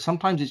this, but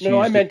sometimes it's used.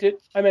 No, I meant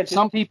it.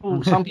 Some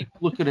people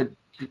look at it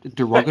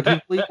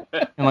derogatively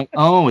and like,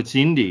 oh, it's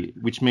indie,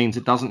 which means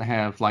it doesn't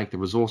have like the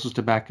resources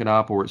to back it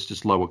up, or it's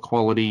just lower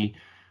quality,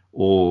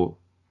 or.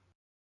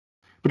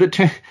 But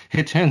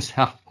it turns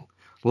out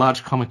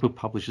large comic book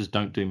publishers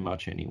don't do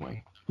much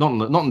anyway.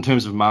 Not in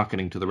terms of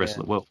marketing to the rest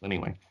of the world,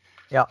 anyway.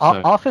 Yeah,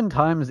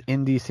 oftentimes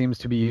indie seems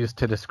to be used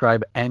to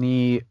describe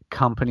any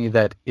company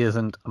that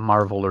isn't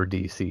Marvel or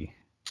DC.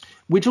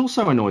 Which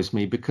also annoys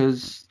me,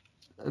 because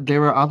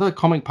there are other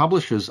comic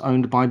publishers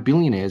owned by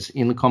billionaires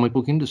in the comic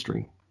book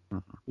industry.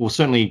 Mm-hmm. Well,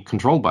 certainly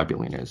controlled by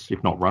billionaires,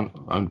 if not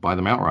owned by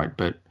them outright.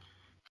 But,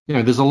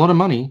 there's a lot of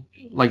money,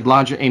 like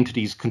larger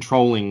entities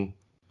controlling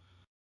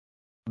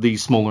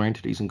these smaller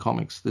entities in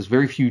comics. There's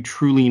very few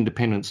truly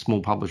independent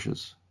small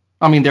publishers.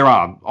 I mean, there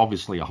are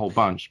obviously a whole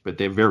bunch, but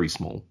they're very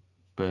small.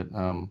 But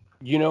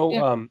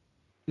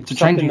it's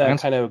something that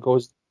kind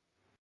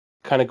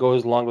of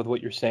goes along with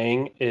what you're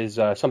saying is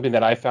something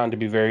that I found to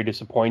be very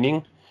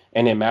disappointing,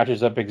 and it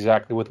matches up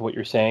exactly with what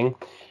you're saying.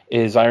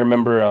 Is I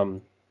remember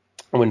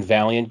when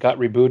Valiant got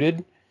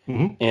rebooted,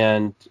 mm-hmm.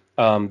 and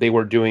they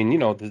were doing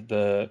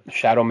the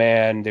Shadow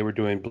Man, they were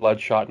doing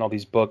Bloodshot and all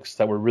these books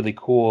that were really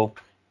cool,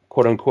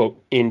 quote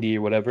unquote indie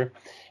or whatever.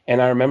 And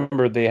I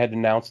remember they had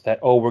announced that,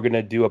 we're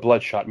gonna do a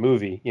Bloodshot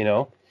movie,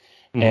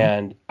 Mm-hmm.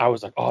 And I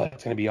was like, oh,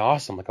 that's going to be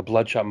awesome. Like a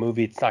Bloodshot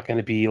movie. It's not going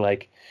to be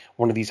like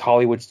one of these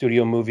Hollywood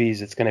studio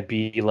movies. It's going to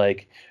be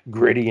like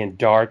gritty and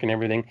dark and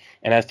everything.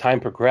 And as time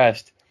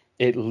progressed,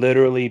 it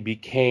literally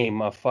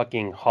became a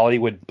fucking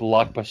Hollywood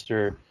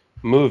blockbuster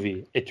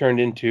movie. It turned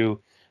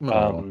into,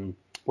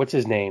 what's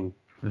his name?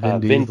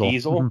 Vin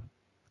Diesel.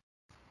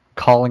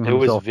 Calling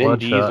himself Vin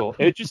Bloodshot. Diesel.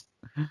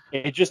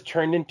 It just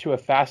turned into a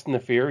Fast and the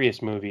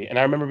Furious movie. And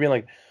I remember being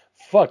like,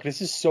 fuck, this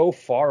is so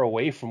far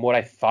away from what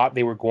I thought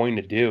they were going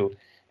to do.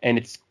 And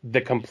it's the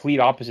complete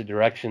opposite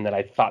direction that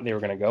I thought they were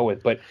going to go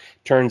with. But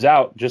turns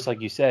out, just like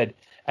you said,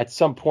 at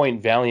some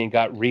point, Valiant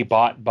got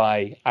rebought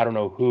by I don't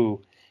know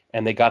who,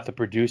 and they got the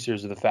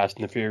producers of the Fast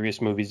and the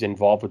Furious movies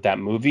involved with that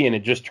movie, and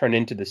it just turned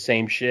into the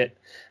same shit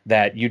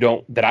that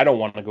I don't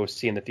want to go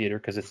see in the theater,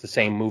 because it's the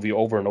same movie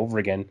over and over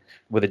again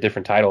with a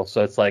different title.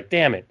 So it's like,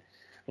 damn it,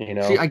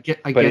 See, I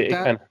get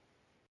that.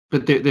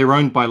 But they're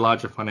owned by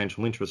larger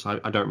financial interests. I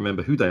don't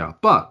remember who they are.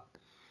 But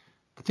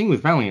the thing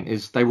with Valiant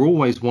is they were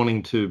always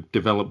wanting to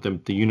develop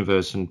the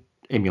universe and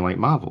emulate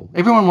Marvel.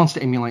 Everyone wants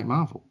to emulate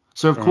Marvel.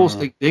 So, of course,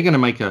 they're going to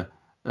make a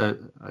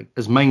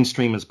as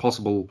mainstream as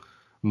possible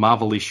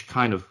Marvel-ish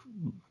kind of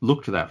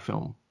look to that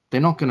film.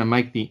 They're not going to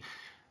make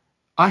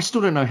I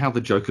still don't know how the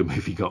Joker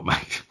movie got made.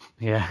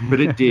 Yeah. But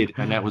it did,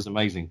 and that was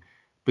amazing.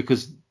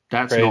 Because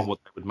that's not what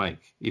they would make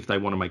if they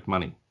want to make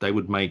money. They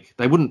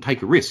wouldn't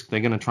take a risk. They're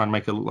going to try and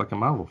make it look like a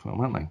Marvel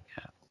film, aren't they?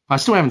 Yeah. I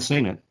still haven't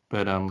seen it,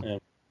 but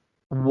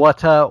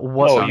what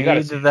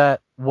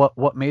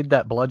made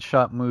that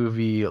Bloodshot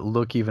movie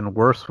look even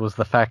worse was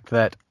the fact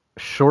that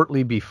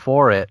shortly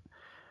before it,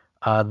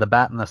 the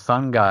Bat and the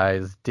Sun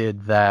guys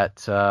did that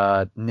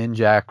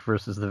Ninjak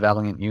versus the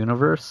Valiant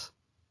Universe.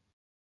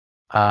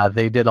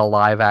 they did a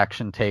live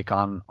action take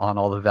on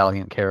all the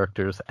Valiant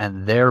characters,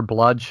 and their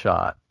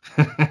Bloodshot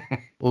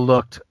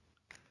looked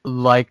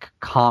like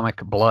comic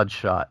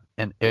Bloodshot,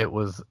 and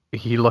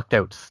he looked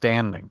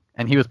outstanding.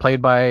 And he was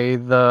played by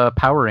the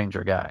Power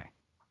Ranger guy.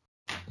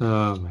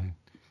 Oh man,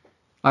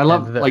 I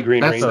love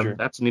Green Ranger.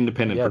 That's an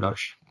independent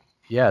production.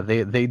 Yeah,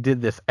 they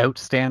did this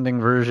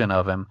outstanding version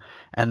of him,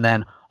 and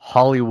then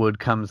Hollywood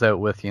comes out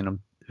with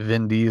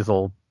Vin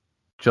Diesel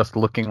just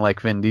looking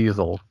like Vin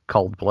Diesel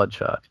called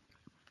Bloodshot.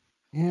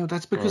 Yeah,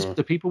 that's because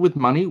the people with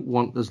money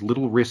want as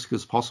little risk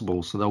as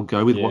possible, so they'll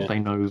go with what they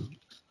know.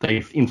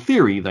 In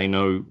theory, they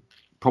know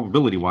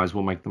probability-wise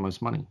will make the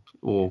most money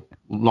or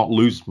not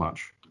lose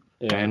much.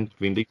 Yeah. And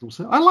Vin Diesel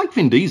said, I like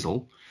Vin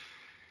Diesel.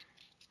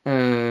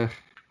 I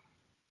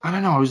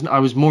don't know. I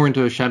was more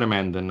into Shadow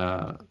Man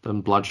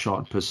than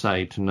Bloodshot per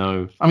se to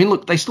know. I mean,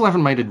 look, they still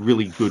haven't made a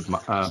really good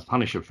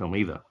Punisher film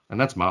either, and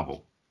that's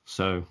Marvel.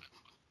 So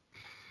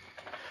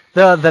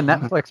the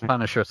Netflix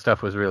Punisher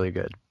stuff was really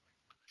good.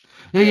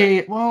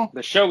 Yeah. Well,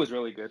 the show was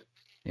really good.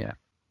 Yeah,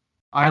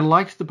 I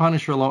liked the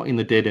Punisher a lot in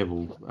the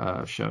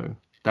Daredevil show.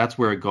 That's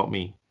where it got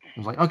me. I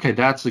was like, okay,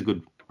 that's a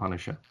good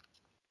Punisher.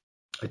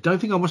 I don't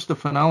think I watched the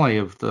finale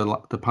of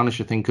the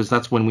Punisher thing because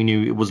that's when we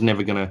knew it was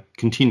never going to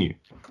continue.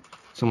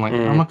 So I'm like,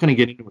 I'm not going to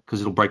get into it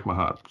because it'll break my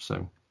heart.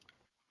 So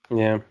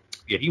yeah,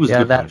 he was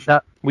good.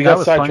 We got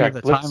was sidetracked.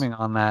 Funny, the timing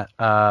on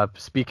that.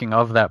 Speaking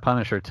of that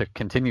Punisher, to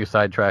continue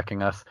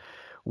sidetracking us,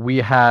 we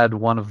had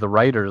one of the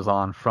writers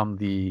on from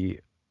the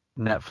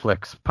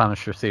Netflix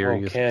Punisher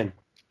series. Oh, Ken.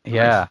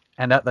 Yeah,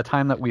 and at the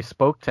time that we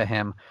spoke to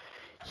him,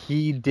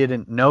 he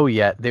didn't know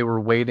yet. They were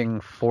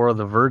waiting for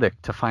the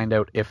verdict to find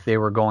out if they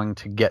were going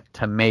to get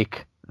to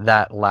make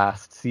that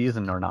last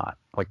season or not.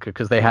 Like,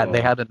 because they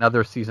had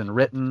another season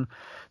written.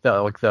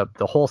 The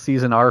whole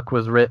season arc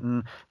was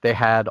written. They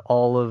had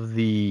all of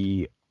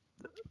the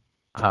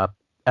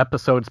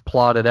episodes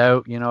plotted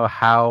out.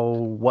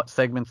 What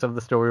segments of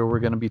the story were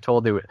going to be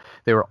told.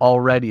 They were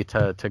all ready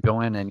to go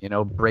in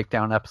and break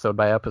down episode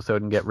by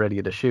episode and get ready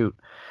to shoot.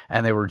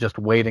 And they were just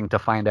waiting to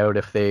find out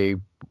if they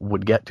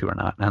would get to or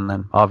not. And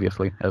then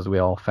obviously, as we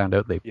all found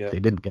out, they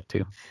didn't get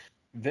to.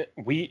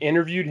 We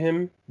interviewed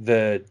him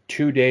the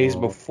 2 days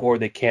before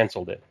they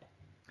canceled it.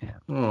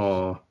 Yeah.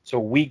 Oh. So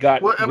we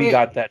got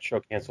that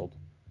show canceled.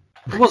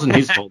 It wasn't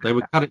his fault. They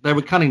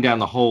were cutting down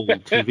the whole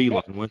TV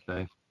line, weren't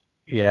they?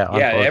 Yeah.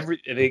 Yeah.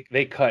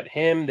 They cut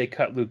him. They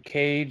cut Luke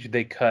Cage.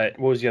 They cut,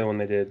 what was the other one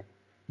they did?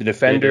 The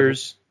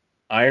Defenders,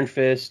 Iron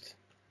Fist.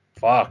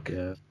 Fuck.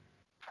 Yeah.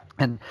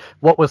 And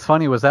what was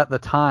funny was at the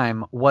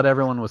time, what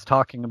everyone was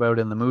talking about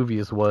in the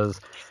movies was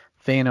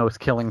Thanos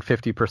killing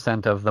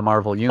 50% of the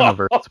Marvel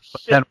Universe.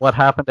 But then what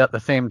happened at the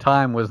same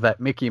time was that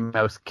Mickey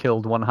Mouse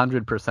killed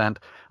 100%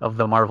 of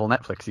the Marvel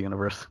Netflix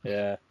universe.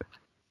 Yeah.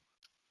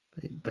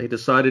 They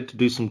decided to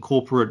do some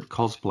corporate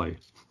cosplay.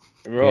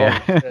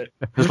 Yeah.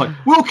 It's like,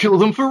 we'll kill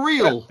them for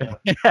real.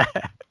 Yeah.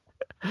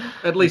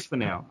 At least for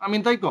now. I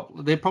mean,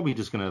 they're probably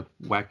just going to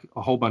whack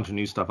a whole bunch of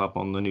new stuff up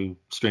on the new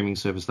streaming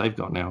service they've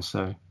got now.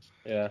 So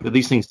yeah. But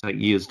these things take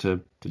years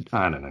to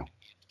I don't know.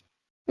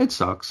 It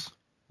sucks.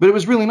 But it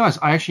was really nice.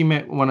 I actually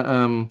met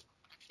one.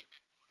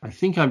 I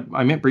think I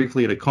met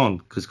briefly at a con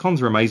because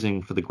cons are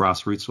amazing for the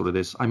grassroots sort of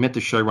this. I met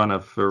the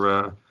showrunner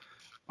for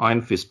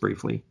Iron Fist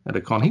briefly at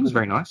a con. He was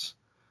very nice.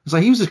 It's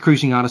like he was just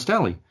cruising Artist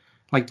Alley,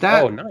 like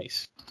that. Oh,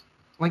 nice.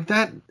 Like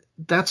that.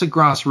 That's a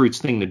grassroots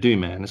thing to do,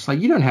 man. It's like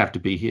you don't have to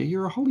be here.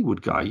 You're a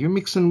Hollywood guy. You're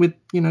mixing with,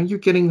 you're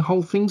getting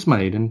whole things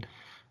made,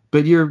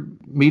 but you're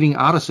meeting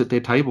artists at their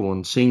table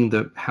and seeing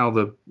how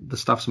the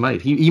stuff's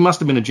made. He must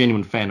have been a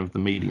genuine fan of the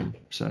medium,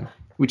 so.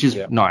 Which is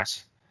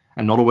nice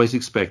and not always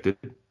expected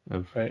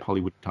of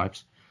Hollywood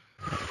types.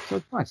 So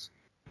it's nice.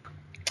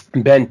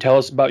 Ben, tell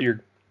us about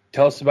your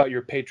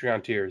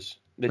Patreon tiers.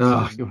 I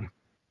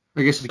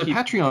guess the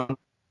Patreon.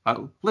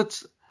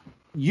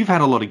 You've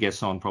had a lot of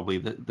guests on probably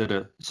that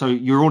are so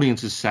your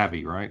audience is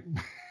savvy, right?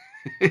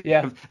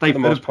 Yeah. Have they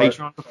heard of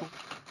Patreon before?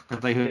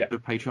 Have they heard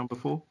of Patreon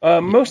before?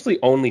 Mostly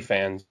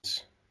OnlyFans.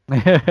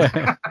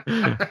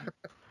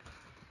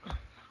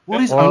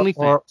 What is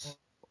OnlyFans?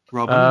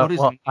 Robin, what is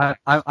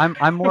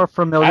I'm more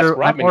familiar.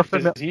 I'm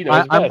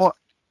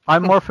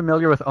more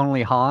familiar with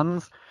Only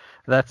Hans.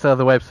 That's the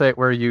website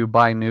where you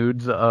buy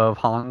nudes of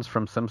Hans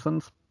from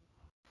Simpsons.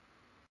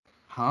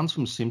 Hans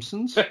from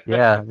Simpsons?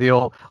 Yeah, the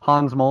old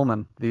Hans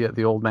Moleman,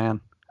 the old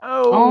man.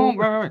 Oh,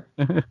 right.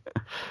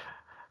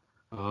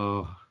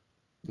 Oh,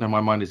 now my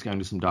mind is going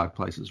to some dark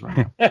places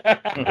right now.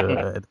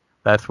 Good.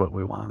 That's what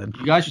we wanted.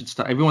 You guys should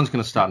start. Everyone's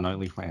going to start an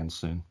OnlyFans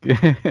soon.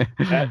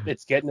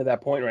 It's getting to that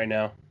point right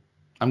now.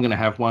 I'm going to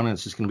have one, and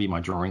it's just going to be my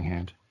drawing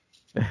hand.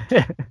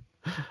 A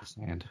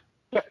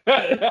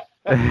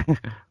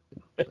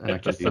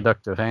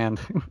seductive hand.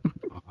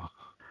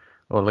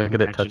 Oh, look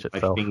at it touch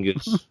itself.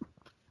 Fingers.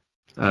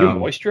 You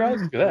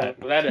moisturize? Look at that.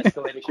 Well, that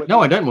escalated quickly.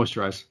 No, I don't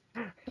moisturize.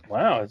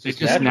 Wow, it's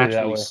just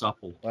naturally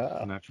supple.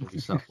 Wow. Naturally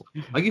supple.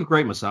 I give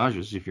great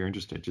massages if you're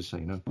interested, just so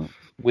you know.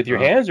 With your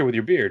hands or with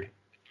your beard?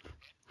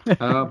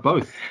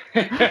 Both.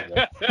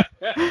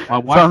 My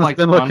wife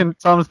likes one.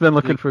 Tom's been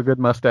looking for a good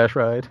mustache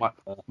ride.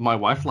 My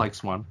wife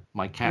likes one.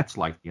 My cats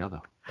like the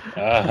other.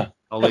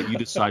 I'll let you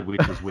decide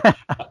which is which.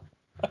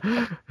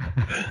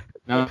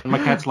 No, my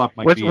cats love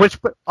my beard.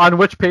 On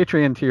which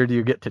Patreon tier do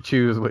you get to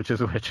choose which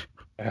is which?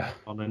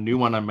 On the new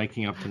one I'm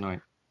making up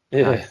tonight.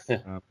 Yeah.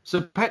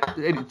 So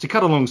to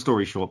cut a long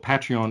story short,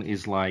 Patreon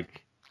is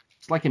like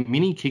a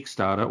mini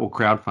Kickstarter or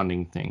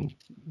crowdfunding thing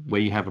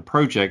where you have a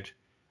project.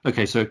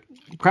 Okay, so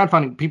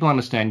crowdfunding, people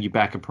understand you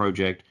back a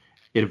project,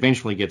 it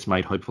eventually gets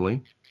made,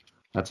 hopefully.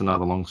 That's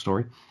another long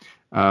story.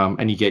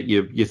 And you get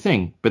your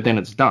thing, but then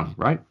it's done,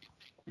 right?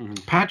 Mm-hmm.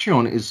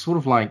 Patreon is sort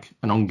of like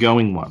an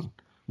ongoing one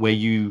where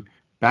you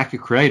back a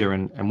creator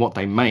and what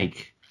they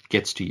make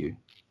gets to you,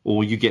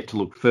 or you get to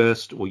look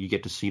first, or you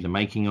get to see the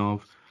making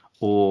of,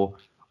 or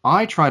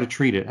I try to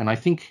treat it, and I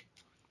think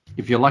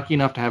if you're lucky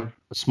enough to have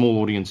a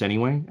small audience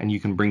anyway, and you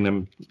can bring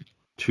them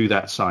to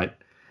that site,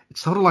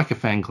 it's sort of like a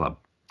fan club.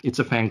 It's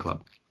a fan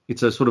club.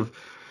 It's a sort of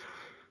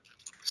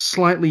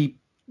slightly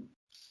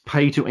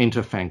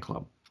pay-to-enter fan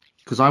club,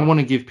 because I want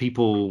to give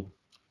people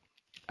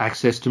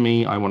access to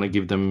me. I want to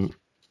give them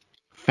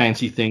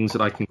fancy things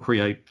that I can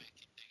create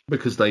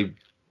because they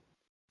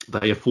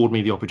afford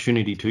me the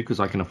opportunity to, because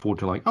I can afford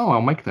to, like, oh,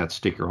 I'll make that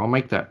sticker. I'll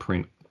make that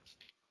print.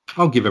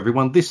 I'll give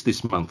everyone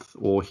this month,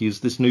 or here's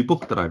this new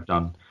book that I've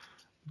done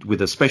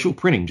with a special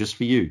printing just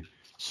for you.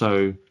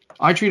 So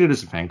I treat it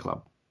as a fan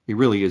club. It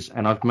really is.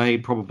 And I've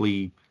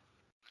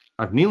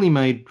nearly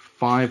made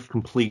 5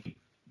 complete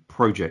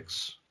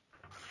projects,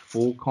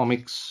 4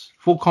 comic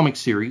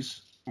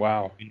series.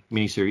 Wow.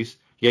 Miniseries.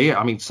 Yeah.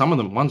 I mean, some of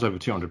them, one's over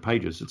 200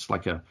 pages. It's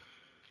like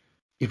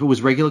if it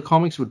was regular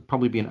comics, it would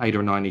probably be an 8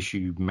 or 9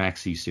 issue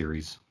maxi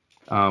series.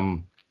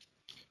 And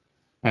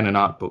an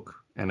art book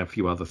and a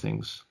few other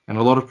things. And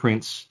a lot of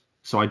prints.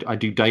 So I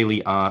do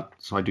daily art.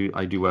 So I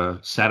do a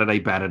Saturday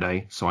Batter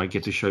Day. So I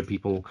get to show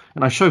people,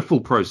 and I show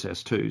full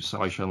process too.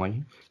 So I show, like,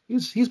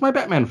 here's my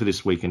Batman for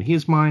this week, and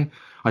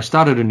I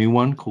started a new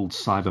one called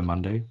Cyber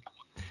Monday,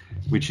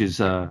 which is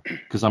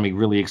because I'm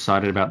really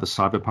excited about the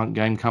Cyberpunk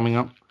game coming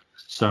up.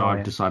 So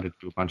I've decided to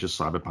do a bunch of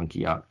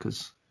cyberpunky art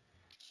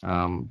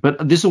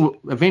but this will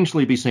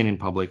eventually be seen in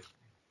public.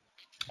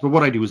 But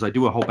what I do is I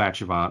do a whole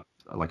batch of art,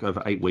 like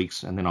over 8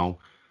 weeks, and then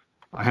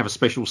I have a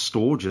special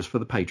store just for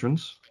the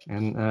patrons,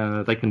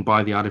 and they can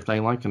buy the art if they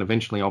like, and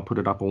eventually I'll put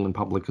it up all in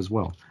public as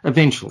well.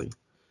 Eventually.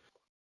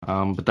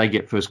 But they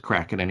get first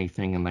crack at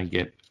anything, and they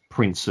get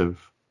prints of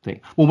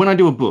things. Well, when I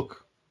do a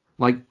book,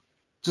 like,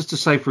 just to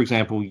say, for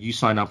example, you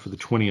sign up for the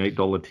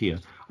 $28 tier.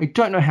 I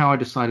don't know how I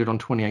decided on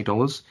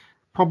 $28.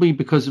 Probably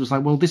because it was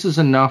like, well, this is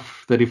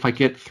enough that if I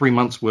get 3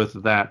 months worth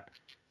of that,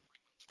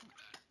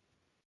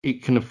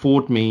 it can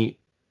afford me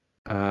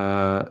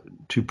to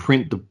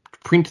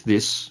print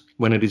this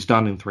when it is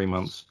done in 3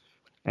 months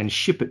and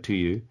ship it to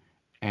you.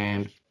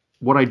 And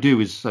what I do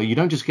is, so you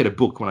don't just get a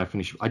book when I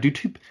finish.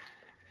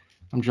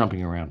 I'm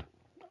jumping around.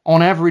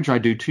 On average, I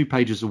do 2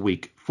 pages a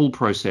week, full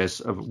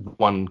process of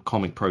one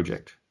comic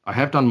project. I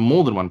have done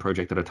more than one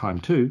project at a time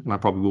too, and I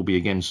probably will be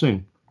again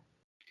soon.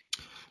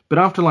 But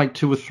after like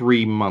 2 or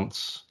 3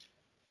 months,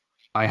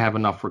 I have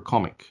enough for a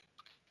comic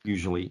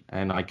usually,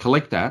 and I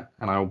collect that,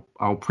 and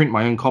I'll print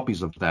my own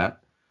copies of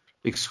that,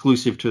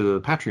 exclusive to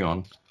the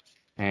Patreon.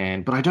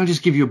 But I don't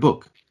just give you a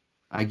book.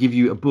 I give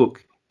you a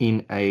book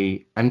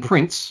and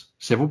prints,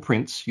 several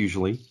prints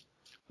usually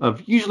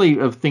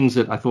of things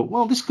that I thought,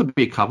 well, this could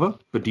be a cover,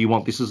 but do you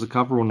want this as a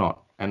cover or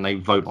not? And they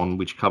vote on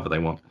which cover they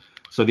want.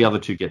 So the other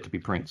 2 get to be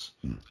prints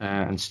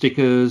and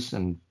stickers,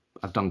 and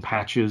I've done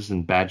patches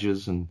and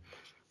badges and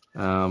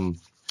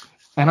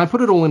I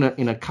put it all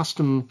in a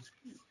custom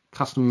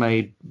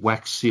made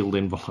wax sealed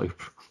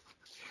envelope.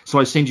 So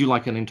I send you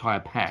like an entire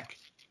pack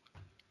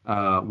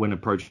when a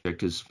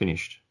project is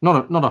finished.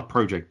 Not a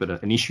project,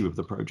 but an issue of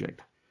the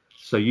project.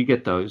 So you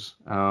get those,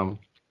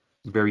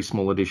 very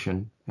small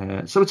edition.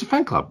 So it's a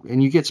fan club,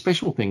 and you get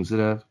special things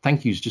that are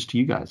thank yous just to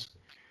you guys.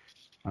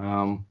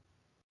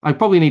 I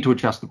probably need to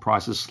adjust the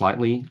prices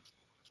slightly,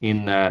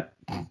 in that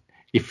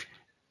if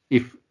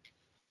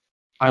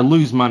I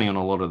lose money on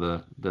a lot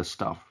of the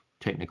stuff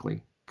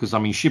technically, because I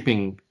mean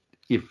shipping,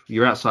 if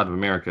you're outside of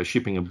America,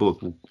 shipping a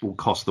book will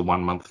cost the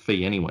 1 month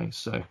fee anyway.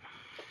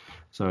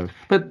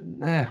 But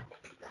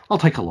I'll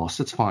take a loss.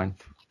 It's fine.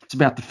 It's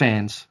about the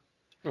fans.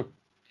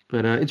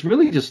 But it's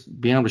really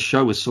just being able to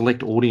show a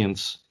select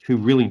audience who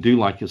really do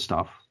like your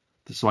stuff,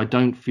 so I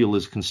don't feel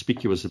as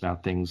conspicuous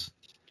about things.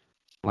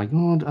 Like,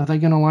 oh, are they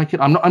going to like it?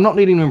 I'm not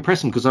needing to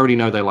impress them, because I already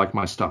know they like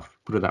my stuff.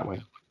 Put it that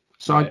way.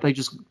 So they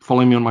just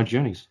follow me on my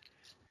journeys.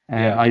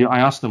 And I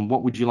ask them,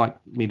 what would you like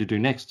me to do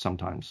next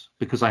sometimes?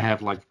 Because I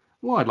have like,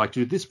 well, I'd like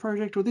to do this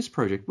project or this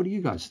project. What do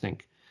you guys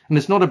think? And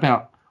it's not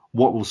about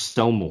what will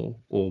sell more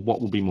or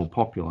what will be more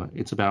popular.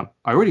 It's about,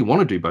 I already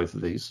want to do both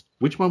of these.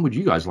 Which one would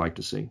you guys like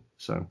to see?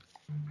 So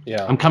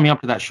yeah, I'm coming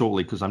up to that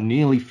shortly, because I'm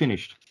nearly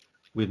finished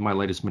with my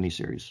latest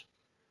miniseries,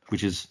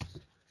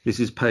 this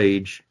is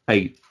page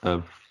 8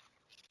 of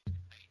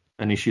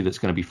an issue that's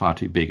going to be far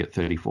too big at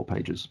 34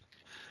 pages.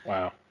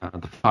 Wow.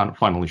 The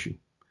final issue.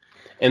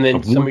 And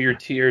then some of your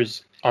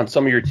tiers,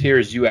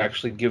 you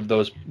actually give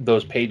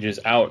those pages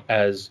out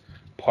as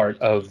part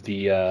of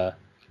the.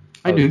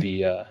 I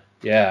do.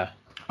 Yeah.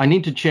 I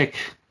need to check.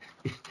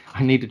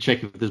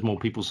 If there's more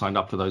people signed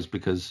up for those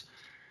because,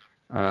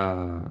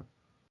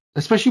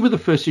 especially with the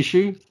first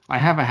issue, I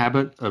have a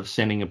habit of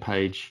sending a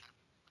page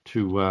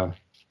to,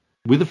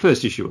 with the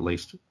first issue at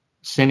least,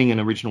 sending an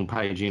original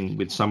page in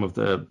with some of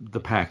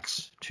the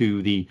packs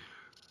to the,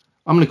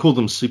 I'm going to call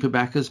them super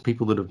backers,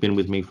 people that have been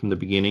with me from the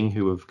beginning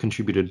who have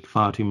contributed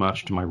far too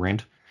much to my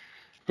rent.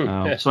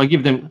 So I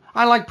give them,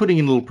 I like putting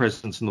in little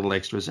presents and little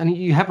extras, and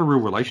you have a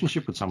real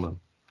relationship with some of them.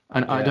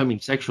 And I don't mean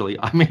sexually.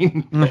 I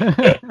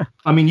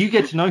mean, you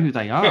get to know who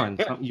they are,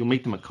 and you'll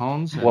meet them at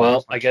cons.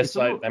 Well, I guess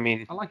I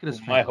like it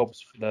as my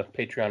hopes for the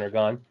Patreon are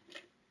gone.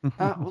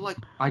 Well, like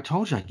I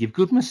told you, I give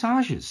good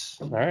massages.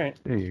 All right,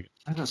 There you go.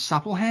 I got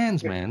supple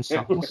hands, man.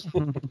 Supple.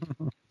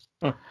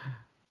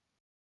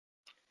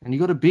 And you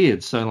got a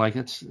beard, so like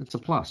it's a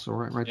plus, all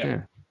right,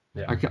 there.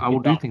 Yeah. I will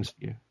do things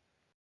for you.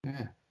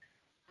 Yeah.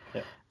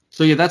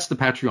 So yeah, that's the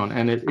Patreon,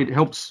 and it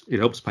helps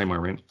pay my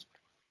rent.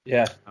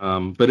 Yeah.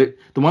 But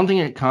the one thing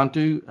it can't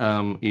do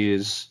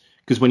is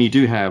because when you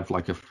do have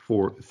like a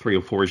 3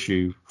 or 4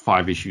 issue,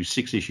 5 issue,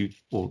 6 issue,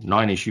 or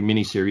 9 issue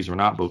miniseries or an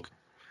art book,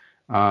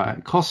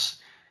 it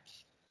costs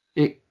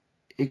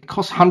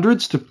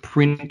hundreds to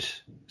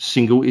print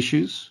single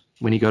issues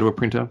when you go to a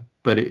printer,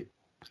 but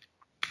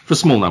for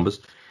small numbers.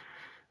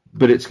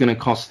 But it's going to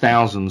cost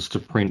thousands to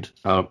print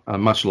a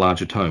much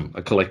larger tome,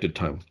 a collected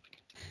tome.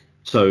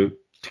 So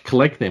to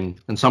collect them,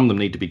 and some of them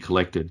need to be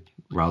collected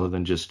rather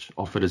than just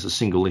offered as a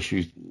single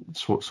issue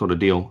sort of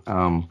deal,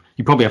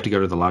 you probably have to go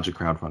to the larger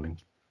crowdfunding.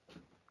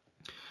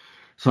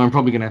 So I'm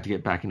probably going to have to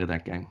get back into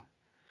that game.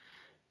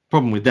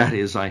 Problem with that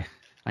is I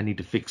need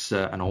to fix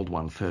an old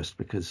one first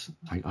because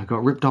I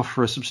got ripped off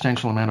for a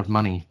substantial amount of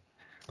money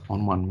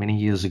on one many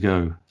years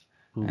ago,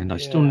 and I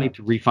still need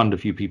to refund a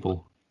few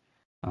people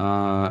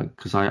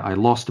because I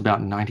lost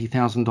about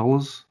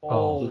 $90,000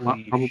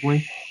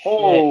 probably.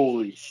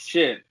 Holy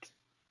shit.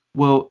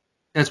 Well,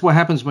 that's what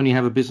happens when you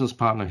have a business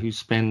partner who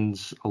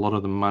spends a lot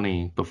of the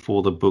money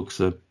before the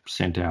books are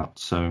sent out.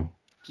 So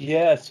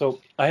yeah,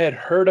 so I had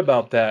heard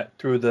about that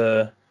through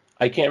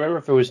I can't remember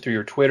if it was through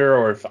your Twitter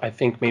or if I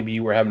think maybe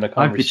you were having a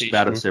conversation. I've bitched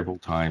about it several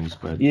times,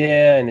 but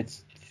yeah, and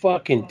it's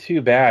fucking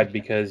too bad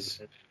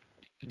because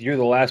you're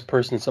the last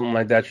person something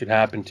like that should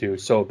happen to.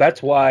 So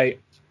that's why.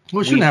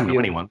 Well, it shouldn't happen to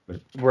anyone.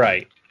 But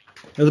right.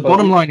 Now, the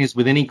bottom line is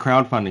with any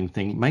crowdfunding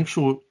thing, make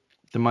sure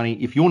the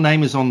money, if your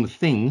name is on the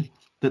thing,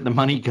 that the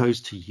money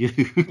goes to you.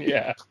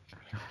 Yeah.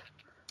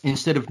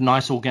 Instead of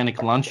nice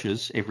organic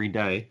lunches every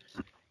day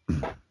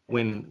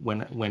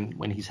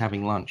when he's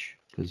having lunch,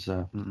 because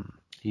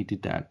he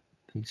did that.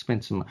 He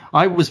spent some.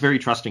 I was very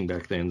trusting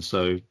back then,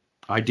 so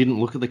I didn't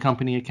look at the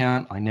company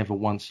account. I never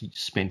once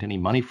spent any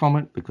money from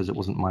it because it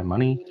wasn't my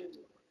money.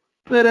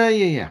 But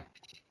yeah.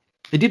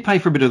 It did pay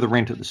for a bit of the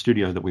rent at the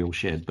studio that we all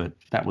shared, but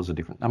that was a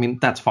different. I mean,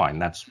 that's fine.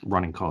 That's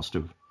running cost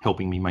of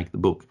helping me make the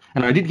book.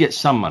 And I did get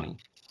some money.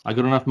 I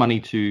got enough money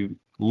to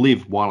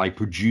live while I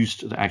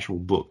produced the actual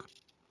book.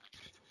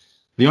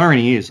 The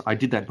irony is I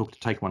did that book to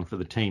take one for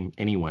the team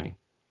anyway.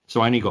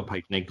 So I only got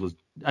paid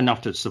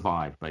enough to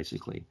survive,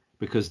 basically,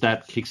 because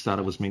that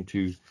Kickstarter was meant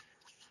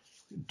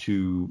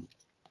to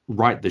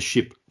right the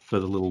ship for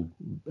the little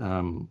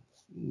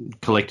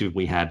collective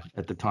we had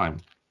at the time.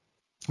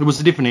 It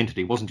was a different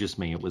entity. It wasn't just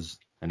me. It was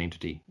an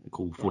entity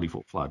called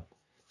 44 Flood.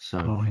 So,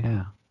 oh,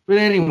 yeah. But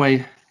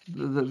anyway,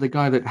 the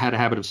guy that had a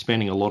habit of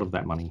spending a lot of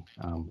that money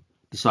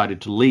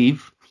decided to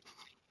leave,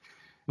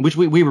 which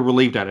we were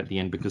relieved at the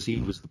end because he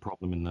was the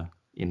problem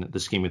in the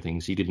scheme of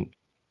things. He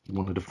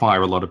wanted to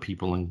fire a lot of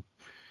people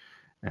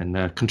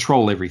and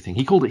control everything.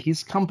 He called it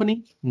his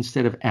company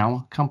instead of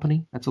our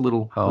company. That's a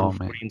little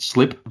Freudian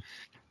slip.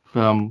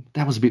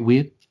 That was a bit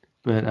weird.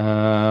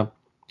 But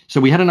so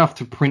we had enough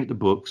to print the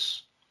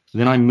books.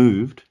 Then I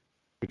moved,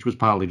 which was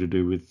partly to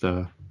do with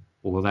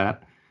all of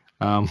that.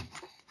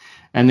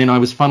 And then I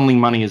was funneling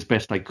money as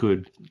best I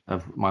could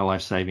of my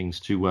life savings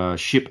to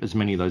ship as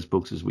many of those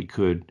books as we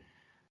could.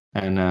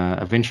 And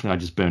eventually I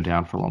just burnt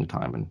out for a long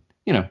time. And,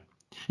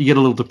 you get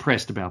a little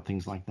depressed about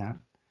things like that.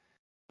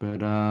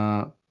 But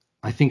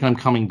I think I'm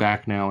coming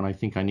back now, and I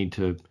think I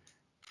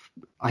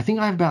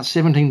have about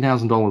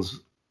 $17,000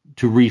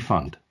 to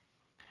refund.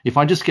 If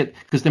I just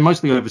because they're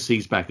mostly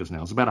overseas backers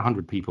now. It's about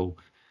 100 people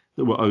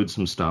that were owed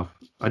some stuff.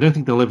 I don't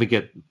think they'll ever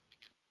get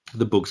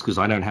the books because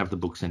I don't have the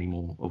books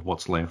anymore of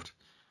what's left.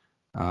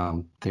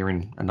 They're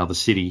in another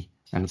city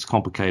and it's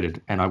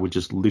complicated, and I would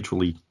just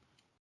literally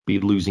be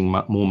losing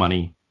more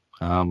money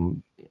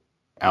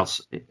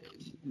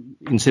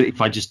instead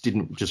if I just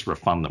didn't just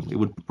refund them. It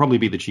would probably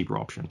be the cheaper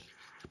option.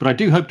 But I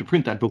do hope to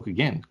print that book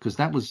again because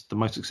that was the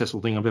most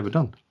successful thing I've ever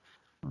done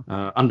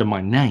under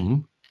my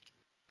name.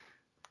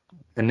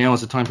 And now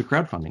is the time for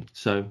crowdfunding.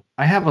 So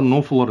I have an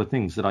awful lot of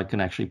things that I can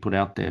actually put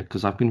out there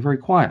because I've been very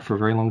quiet for a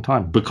very long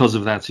time because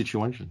of that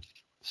situation.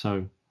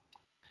 So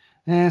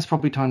it's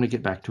probably time to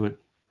get back to it.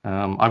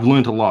 I've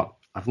learned a lot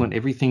I've learned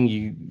everything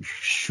you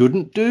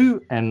shouldn't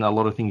do and a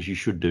lot of things you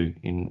should do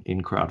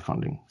in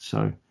crowdfunding.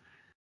 So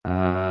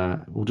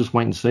we'll just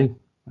wait and see.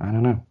 I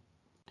don't know.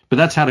 But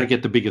that's how to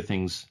get the bigger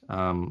things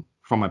from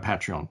my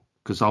Patreon,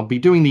 because I'll be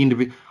doing the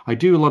individual. I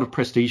do a lot of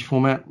prestige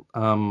format,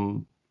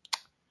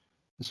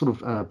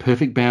 sort of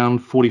perfect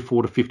bound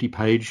 44 to 50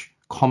 page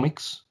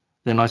comics.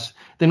 They're nice.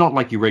 They're not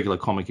like your regular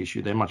comic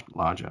issue. They're much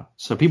larger.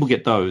 So people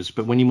get those.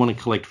 But when you want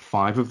to collect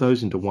 5 of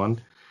those into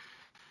one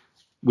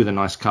with a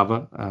nice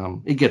cover,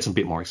 it gets a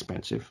bit more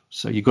expensive.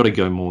 So you've got to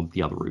go more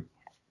the other route.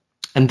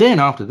 And then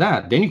after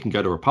that, then you can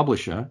go to a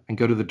publisher and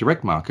go to the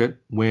direct market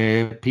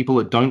where people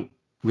that don't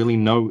really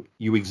know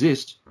you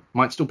exist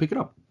might still pick it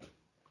up.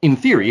 In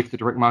theory, if the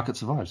direct market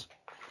survives.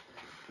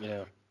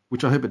 Yeah.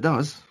 Which I hope it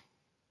does.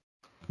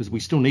 Because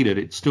we still need it.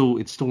 It's still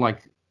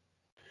like,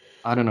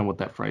 I don't know what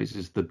that phrase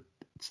is.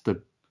 It's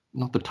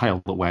not the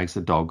tail that wags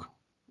the dog.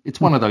 It's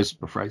one of those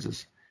sort of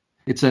phrases.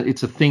 It's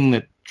a thing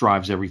that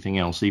drives everything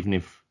else, even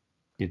if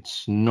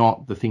it's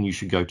not the thing you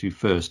should go to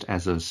first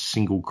as a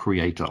single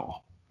creator.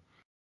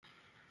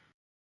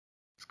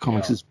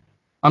 Comics is.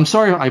 I'm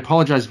sorry. I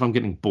apologize if I'm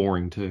getting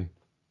boring too.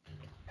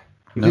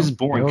 This is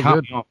boring.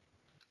 Cut me off.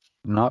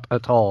 Not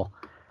at all.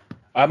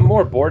 I'm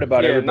more bored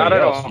about everybody not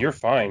at else. all. You're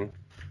fine.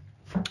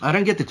 I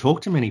don't get to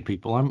talk to many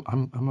people.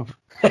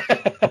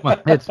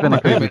 It's been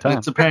a crazy time.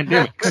 It's a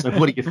pandemic. So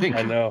what do you think?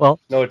 I know. Well,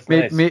 no, it's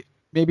nice.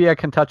 Maybe I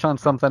can touch on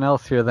something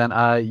else here then.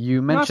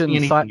 You mentioned you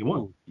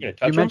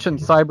mentioned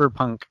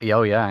Cyberpunk.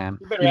 Oh yeah, I am.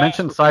 You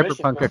mentioned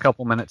Cyberpunk a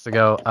couple minutes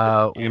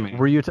ago.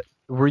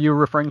 Were you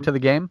referring to the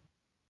game?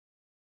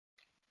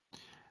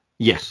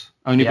 Yes,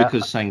 only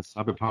because saying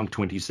Cyberpunk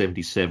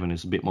 2077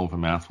 is a bit more of a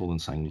mouthful than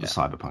saying the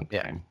Cyberpunk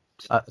game.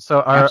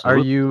 So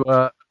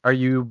are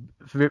you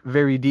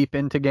very deep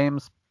into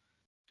games?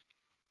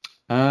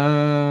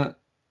 Yes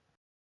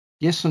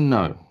and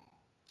no.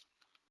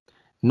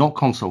 Not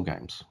console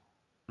games.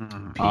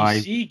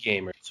 PC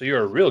gamer. So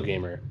you're a real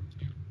gamer.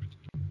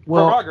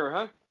 Well, Frogger,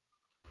 huh?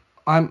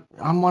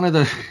 I'm one of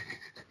the.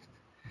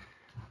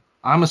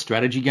 I'm a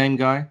strategy game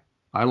guy.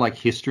 I like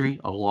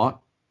history a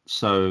lot,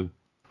 so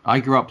I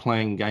grew up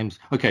playing games.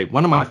 Okay,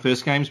 one of my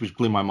first games, which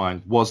blew my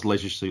mind, was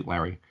Leisure Suit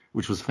Larry,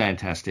 which was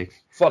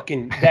fantastic.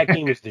 Fucking, that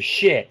game was the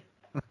shit.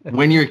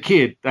 When you're a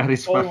kid, that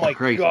is Oh fucking my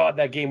crazy. god,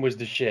 that game was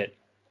the shit.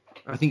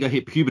 I think I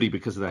hit puberty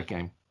because of that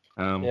game.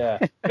 Yeah.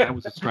 That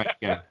was a strange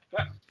game.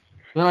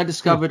 Then I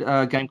discovered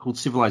a game called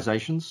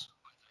Civilizations,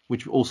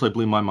 which also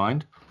blew my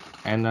mind.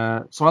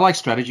 And so I like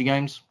strategy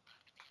games,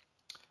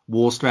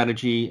 war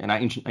strategy, and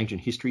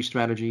ancient history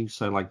strategy.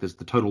 So like there's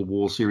the Total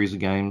War series of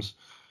games.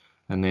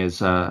 And there's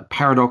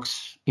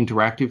Paradox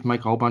Interactive, make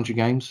a whole bunch of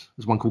games.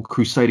 There's one called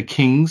Crusader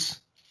Kings,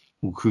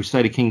 or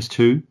Crusader Kings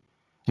 2.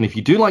 And if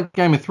you do like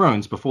Game of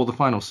Thrones before the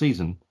final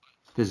season,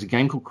 there's a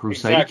game called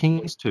Crusader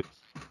Kings 2.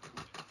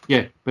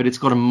 Yeah, but it's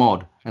got a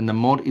mod. And the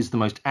mod is the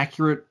most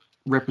accurate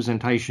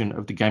representation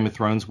of the Game of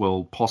Thrones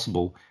world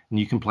possible. And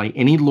you can play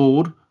any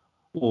lord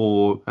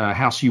or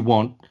house you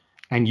want,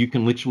 and you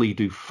can literally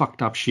do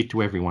fucked up shit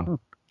to everyone.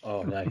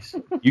 Oh, nice.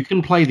 You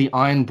can play the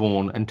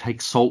Ironborn and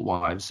take salt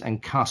wives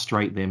and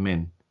castrate their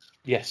men.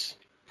 Yes.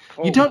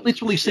 You don't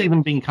literally see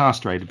them being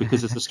castrated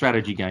because it's a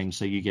strategy game,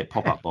 so you get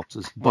pop-up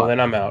boxes. But, Well,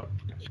 then I'm out.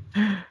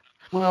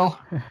 Well,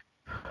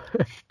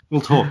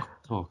 we'll talk.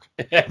 No,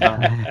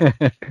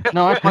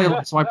 I play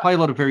a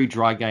lot of very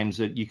dry games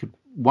that you could.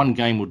 One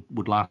game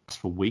would last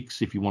for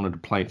weeks if you wanted to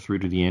play it through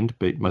to the end,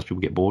 but most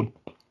people get bored.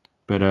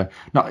 But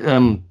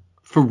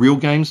for real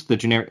games, the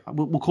generic,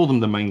 we'll call them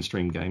the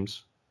mainstream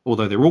games.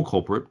 Although they're all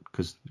corporate,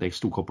 because they're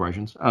still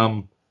corporations.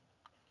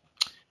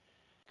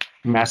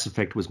 Mass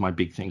Effect was my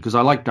big thing, because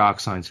I like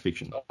dark science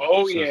fiction.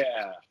 Oh,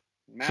 yeah.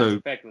 Mass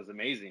Effect was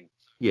amazing.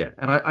 Yeah,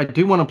 and I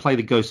do want to play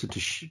the Ghost of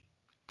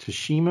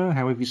Tsushima,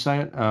 however you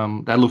say it.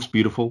 That looks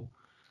beautiful.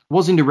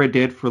 Was into Red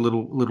Dead for a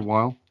little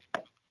while.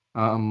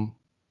 But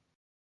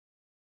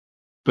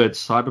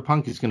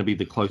Cyberpunk is going to be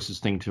the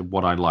closest thing to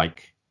what I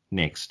like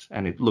next,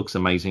 and it looks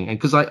amazing. And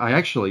because I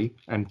actually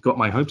got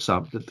my hopes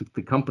up that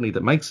the company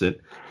that makes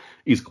it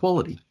is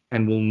quality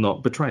and will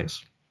not betray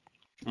us.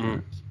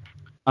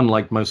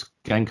 Unlike most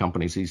game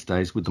companies these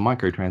days with the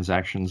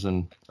microtransactions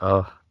and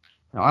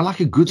I like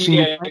a good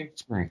single player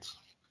experience.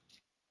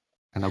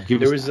 And I'll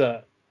give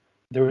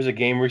there was a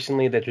game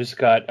recently that just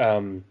got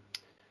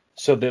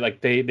so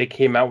they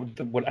came out with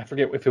what I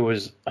forget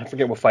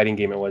what fighting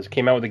game it was.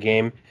 Came out with a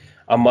game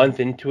a month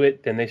into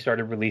it, then they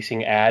started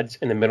releasing ads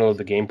in the middle of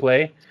the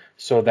gameplay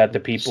so that the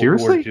people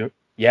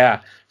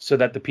so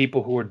that the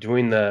people who were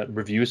doing the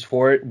reviews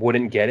for it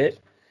wouldn't get it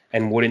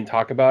and wouldn't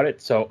talk about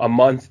it. So a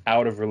month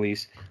out of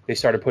release, they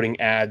started putting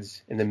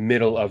ads in the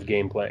middle of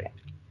gameplay.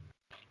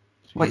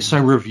 Wait, so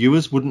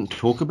reviewers wouldn't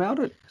talk about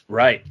it?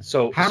 Right.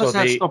 So how does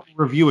that stop a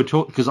reviewer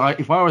talk? Because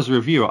if I was a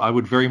reviewer, I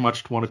would very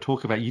much want to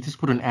talk about it. You just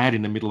put an ad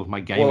in the middle of my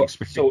game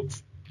experience. So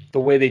the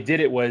way they did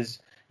it was,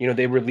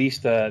 they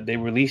released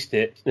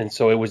it, and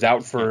so it was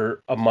out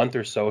for a month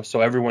or so.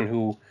 So everyone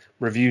who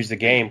reviews the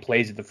game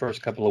plays it the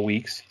first couple of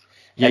weeks.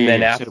 And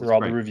then after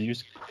all the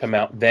reviews come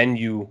out, then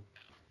you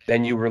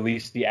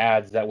release the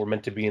ads that were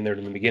meant to be in there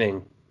in the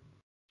beginning.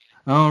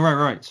 Oh,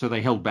 right. So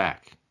they held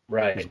back.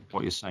 Right. Is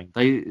what you're saying.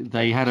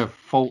 They had a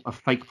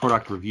fake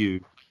product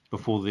review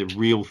before the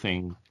real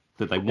thing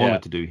that they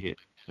wanted to do hit,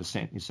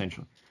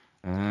 essentially.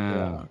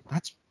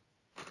 That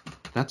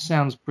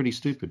sounds pretty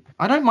stupid.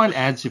 I don't mind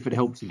ads if it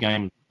helps the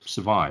game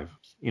survive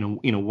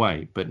in a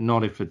way, but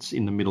not if it's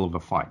in the middle of a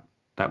fight.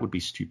 That would be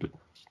stupid.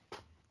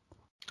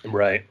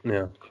 Right.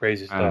 Yeah.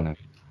 Crazy stuff. I don't know.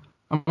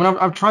 I mean,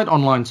 I've tried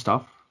online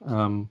stuff.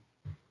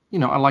 You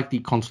know, I like the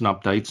constant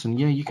updates, and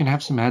you can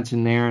have some ads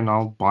in there, and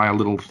I'll buy a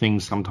little thing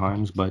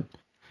sometimes, but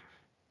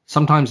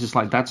sometimes it's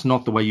like that's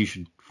not the way you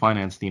should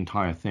finance the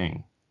entire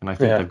thing, and I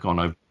think they've gone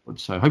overboard.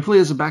 So hopefully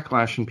there's a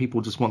backlash, and people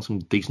just want some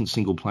decent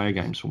single-player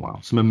games for a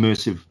while, some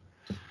immersive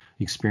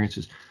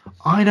experiences.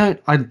 I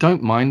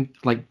don't mind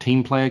like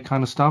team player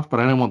kind of stuff, but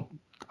I don't want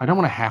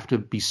to have to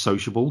be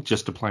sociable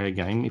just to play a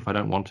game if I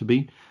don't want to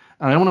be.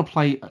 And I don't want to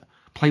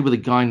play with a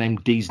guy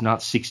named D's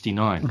Nuts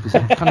 69 because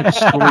it kind of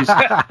destroys.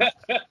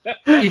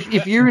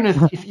 if you're in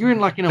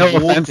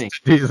a war thing,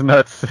 D's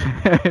Nuts,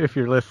 if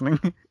you're listening.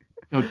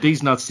 No,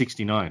 D's Nuts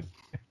 69.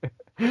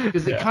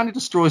 Because it kind of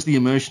destroys the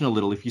immersion a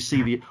little if you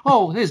see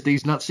there's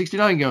D's Nuts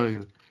 69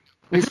 going.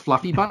 There's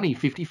Fluffy Bunny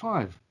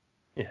 55.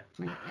 Yeah. It's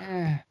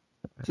like,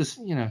 just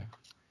imagine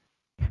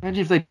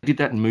if they did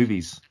that in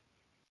movies.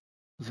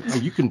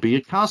 You can be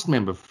a cast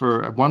member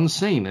for one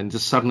scene and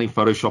just suddenly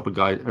Photoshop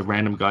a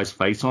random guy's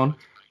face on.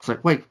 It's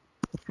like, wait,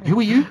 who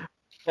are you?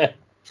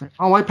 It's like,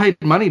 I paid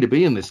money to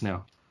be in this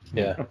now.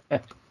 Yeah.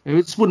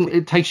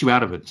 It takes you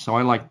out of it. So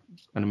I like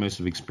an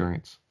immersive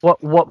experience.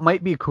 What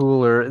might be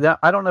cooler,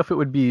 I don't know if it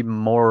would be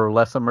more or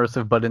less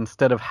immersive, but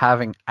instead of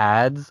having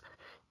ads,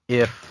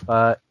 if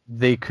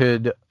they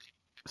could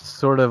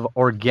sort of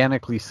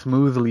organically,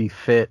 smoothly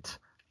fit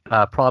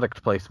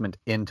product placement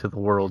into the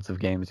worlds of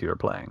games you are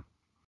playing.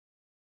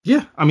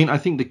 Yeah, I mean, I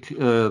think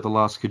the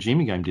last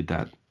Kojima game did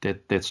that.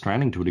 Death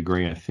Stranding to a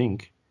degree, I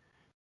think.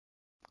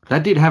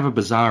 That did have a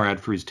bizarre ad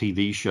for his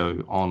TV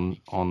show on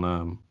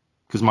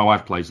because my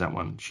wife plays that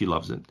one. She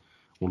loves it,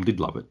 or did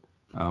love it.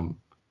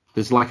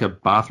 There's like a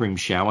bathroom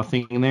shower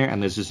thing in there,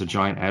 and there's just a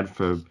giant ad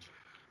for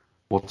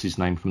what's his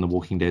name from The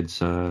Walking Dead's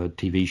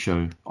TV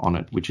show on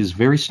it, which is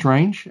very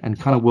strange and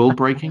kind of world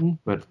breaking,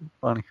 but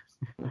funny.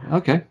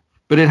 Okay,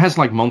 but it has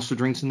like monster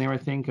drinks in there, I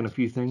think, and a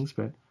few things,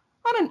 but.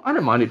 I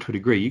don't mind it to a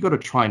degree. You got to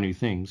try new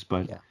things,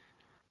 but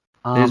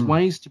there's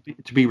ways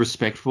to be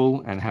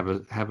respectful and have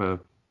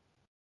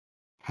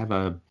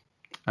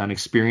an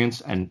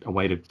experience and a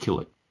way to kill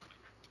it.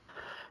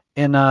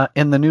 In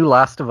the new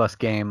Last of Us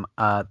game,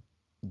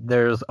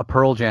 there's a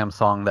Pearl Jam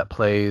song that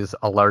plays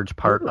a large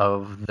part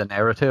of the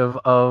narrative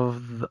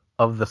of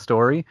the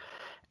story,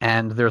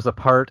 and there's a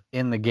part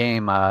in the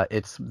game.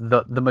 It's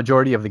the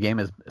majority of the game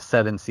is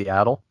set in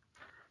Seattle.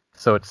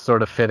 So it's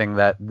sort of fitting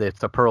that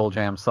it's a Pearl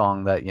Jam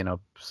song that,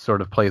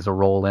 sort of plays a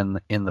role in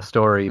the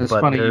story. That's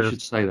but funny you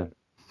should say that.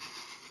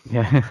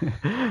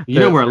 Yeah. You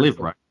know where I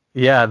live, right?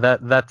 Yeah,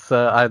 that's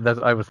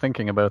I was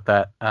thinking about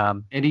that.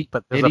 Eddie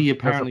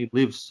apparently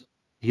lives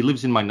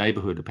in my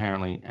neighborhood,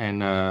 apparently.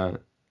 And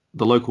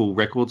the local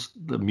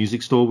the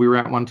music store we were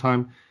at one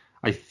time,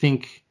 I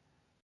think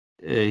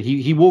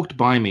he walked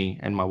by me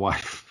and my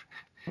wife.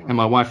 And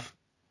my wife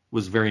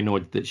was very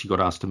annoyed that she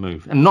got asked to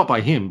move, and not by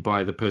him,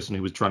 by the person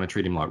who was trying to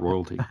treat him like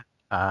royalty.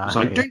 It's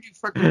like, don't you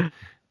fucking...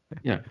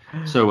 Yeah.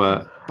 So,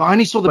 but I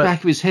only saw the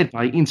back of his head.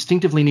 I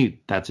instinctively knew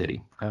that's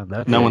Eddie.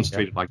 No one's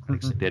treated like that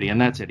except Eddie, and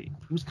that's Eddie.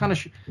 It was kind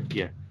of...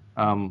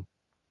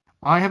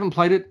 I haven't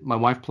played it. My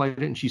wife played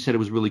it, and she said it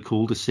was really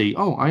cool to see,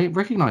 I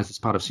recognize this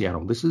part of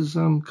Seattle. This is...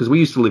 because we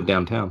used to live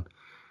downtown.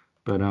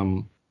 But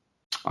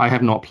I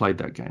have not played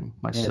that game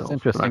myself. Yeah, it's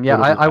interesting.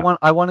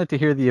 I wanted to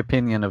hear the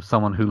opinion of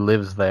someone who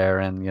lives there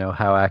and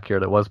how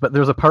accurate it was. But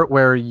there's a part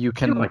where you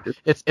can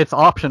it's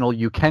optional.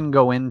 You can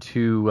go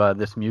into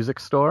this music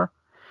store,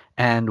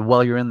 and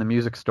while you're in the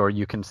music store,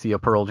 you can see a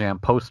Pearl Jam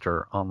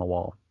poster on the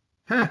wall.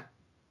 Huh.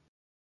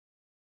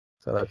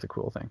 So that's a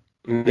cool thing.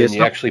 And there's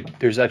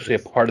actually a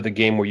part of the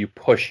game where you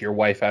push your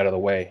wife out of the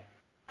way.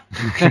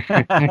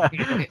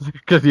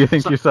 Because you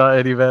think you saw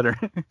Eddie Vedder.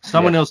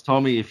 Someone else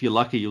told me if you're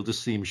lucky, you'll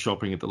just see him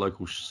shopping at the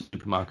local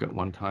supermarket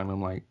one time.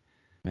 I'm like,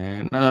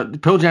 man,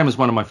 Pearl Jam is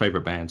one of my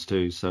favorite bands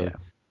too. So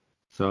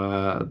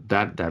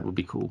that would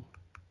be cool.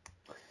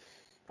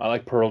 I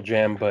like Pearl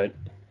Jam, but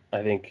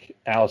I think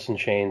Alice in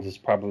Chains is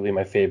probably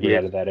my favorite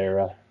out of that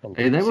era.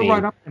 Hey, they were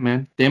right up there,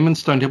 man. Them and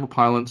Stone Temple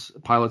Pilots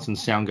and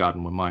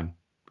Soundgarden were mine.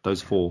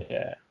 Those four.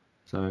 Yeah.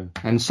 So,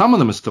 and some of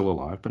them are still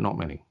alive, but not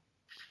many.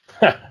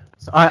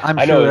 So I'm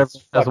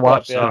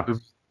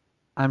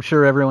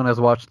sure everyone has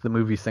watched the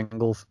movie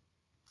Singles.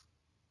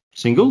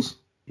 Singles?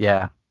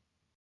 Yeah.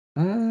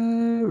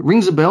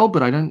 Rings a bell,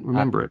 but I don't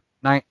remember it.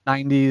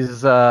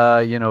 90s,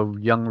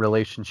 young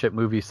relationship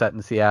movie set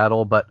in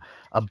Seattle, but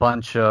a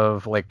bunch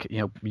of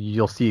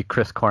you'll see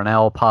Chris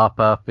Cornell pop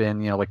up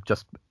in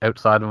just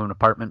outside of an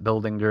apartment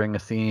building during a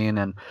scene,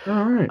 and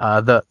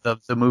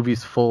the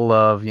movie's full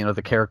of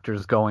the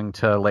characters going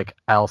to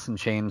Alice in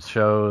Chains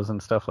shows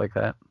and stuff like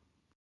that.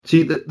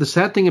 See, the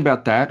sad thing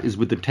about that is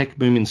with the tech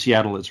boom in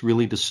Seattle, it's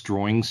really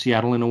destroying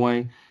Seattle in a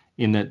way.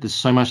 in that there's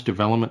so much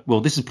development.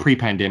 Well, this is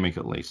pre-pandemic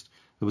at least.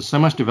 There was so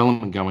much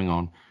development going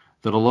on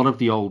that a lot of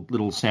the old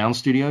little sound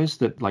studios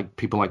that like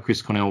people like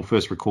Chris Cornell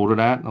first recorded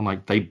at, and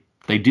like they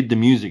did the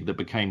music that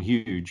became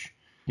huge.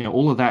 You know,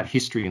 all of that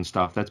history and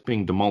stuff that's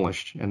being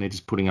demolished, and they're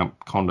just putting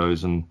up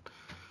condos and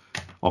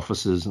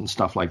offices and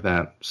stuff like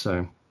that.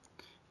 So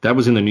that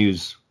was in the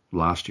news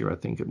last year, I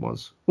think it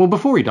was. Well,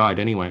 before he died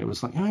anyway, it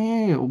was like, oh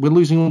yeah, we're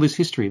losing all this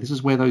history. This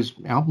is where those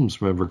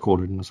albums were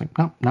recorded. And I was like,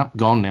 no,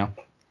 gone now.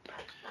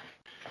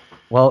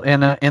 Well,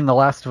 in The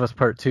Last of Us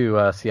Part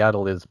 2,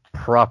 Seattle is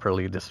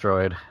properly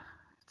destroyed.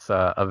 It's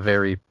a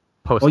very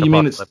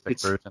post-apocalyptic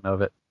version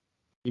of it.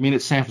 You mean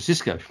it's San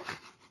Francisco?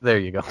 There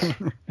you go.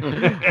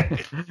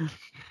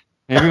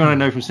 Everyone I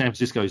know from San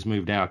Francisco has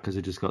moved out because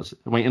it just got...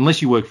 I mean,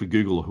 unless you work for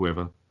Google or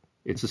whoever,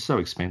 it's just so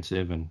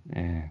expensive and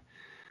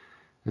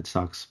it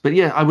sucks. But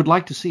yeah, I would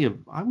like to see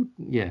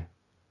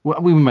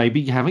Well, we may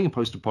be having a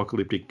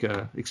post-apocalyptic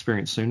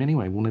experience soon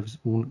anyway.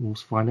 We'll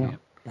find out.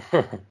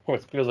 Well,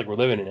 it feels like we're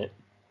living in it.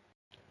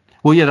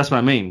 Well, yeah, that's what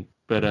I mean.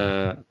 But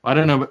I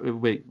don't know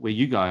where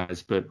you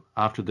guys, but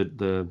after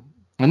the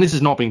and this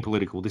is not being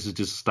political. This is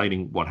just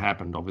stating what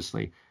happened,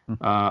 obviously.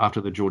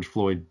 After the George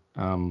Floyd,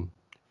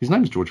 his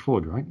name is George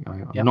Floyd, right?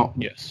 I'm not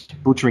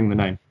butchering the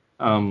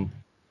name.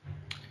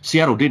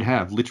 Seattle did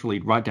have literally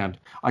right down.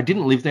 I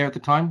didn't live there at the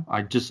time.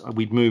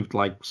 We'd moved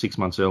like 6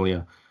 months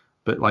earlier,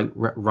 but like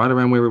right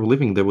around where we were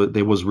living,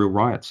 there was real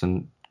riots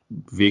and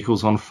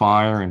vehicles on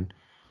fire, and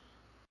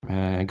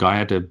a guy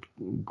had to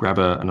grab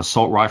an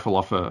assault rifle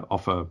off a.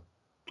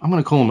 I'm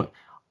going to call him.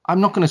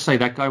 I'm not going to say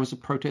that guy was a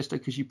protester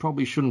because you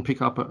probably shouldn't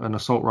pick up an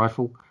assault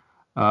rifle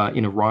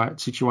in a riot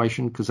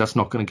situation because that's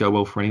not going to go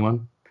well for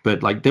anyone.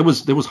 But like there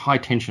was high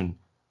tension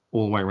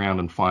all the way around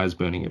and fires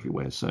burning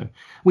everywhere. So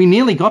we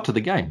nearly got to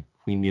the game.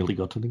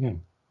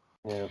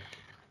 Yeah.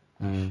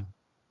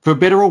 For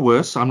better or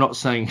worse, I'm not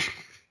saying.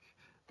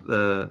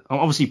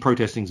 Obviously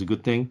protesting is a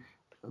good thing.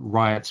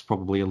 Riots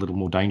probably a little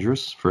more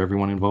dangerous for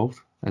everyone involved,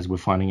 as we're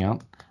finding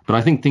out. But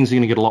I think things are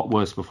going to get a lot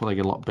worse before they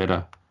get a lot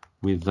better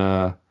with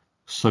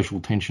social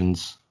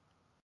tensions.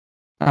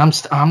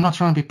 I'm not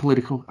trying to be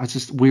political.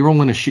 We're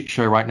all in a shit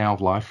show right now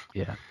of life.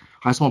 Yeah.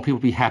 I just want people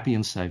to be happy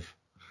and safe.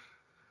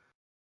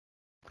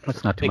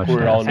 That's not too much.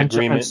 We're all in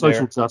agreement and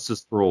social there.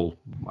 justice for all,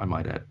 I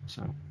might add.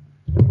 So.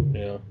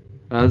 Yeah.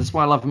 That's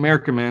why I love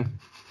America, man.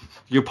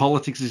 Your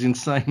politics is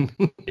insane.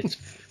 It's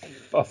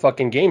a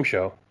fucking game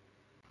show.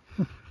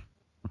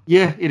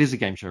 Yeah, it is a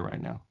game show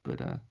right now.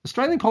 But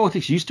Australian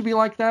politics used to be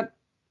like that.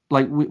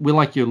 Like we're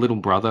like your little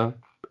brother,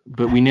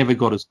 but we never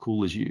got as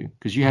cool as you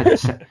because you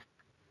had.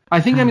 I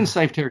think I'm in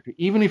safe territory.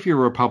 Even if you're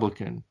a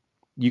Republican,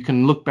 you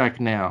can look back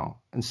now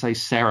and say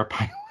Sarah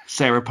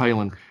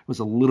Palin was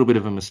a little bit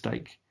of a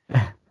mistake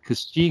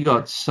because she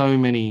got so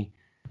many.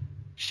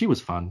 She was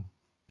fun.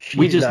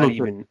 We just not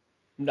even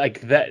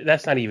like that.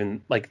 That's not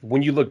even like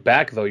when you look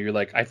back though. You're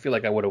like, I feel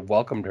like I would have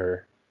welcomed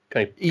her.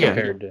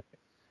 Compared to,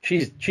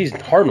 she's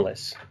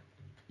harmless.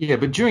 Yeah,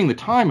 but during the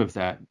time of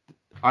that,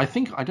 I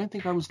don't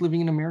think I was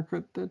living in America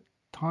at the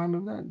time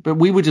of that. But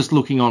we were just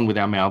looking on with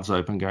our mouths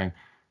open, going,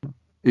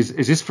 "Is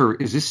this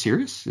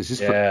serious? Is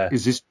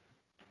this?"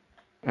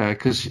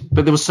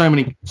 But there was so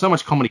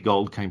much comedy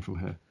gold came from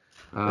her.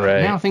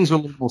 Right. Now things are a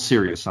little more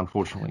serious,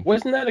 unfortunately.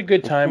 Wasn't that a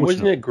good time?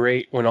 Wasn't it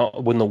great when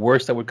the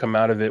worst that would come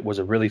out of it was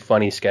a really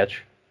funny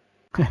sketch?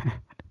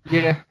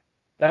 Yeah.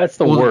 That's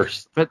the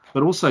worst. But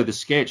also the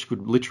sketch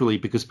could literally,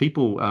 because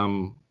people,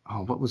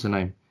 what was her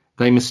name?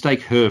 They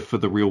mistake her for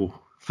the real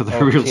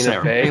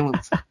Sarah Palin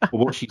or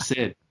what she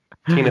said.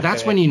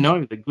 That's when you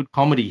know that good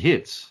comedy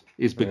hits,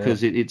 is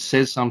because it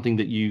says something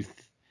that you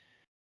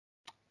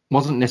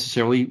wasn't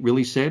necessarily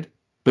really said,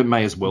 but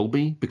may as well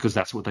be because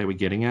that's what they were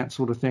getting at,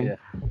 sort of thing.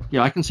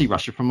 Yeah, I can see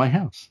Russia from my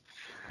house.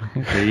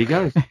 There you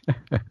go.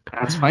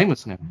 That's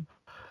famous now.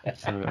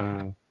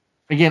 So,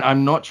 again,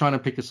 I'm not trying to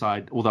pick a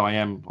side, although I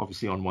am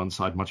obviously on one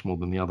side much more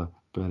than the other.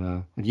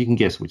 But you can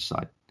guess which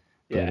side.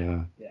 But,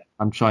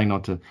 I'm trying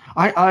not to.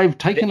 I've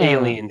taken the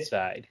alien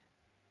side.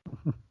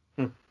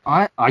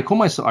 I call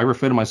myself. I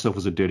refer to myself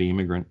as a dirty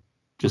immigrant,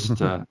 just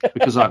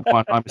because I'm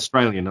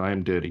Australian. I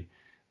am dirty,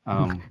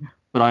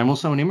 but I'm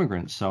also an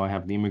immigrant, so I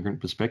have the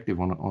immigrant perspective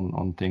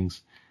on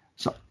things.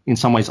 So in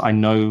some ways, I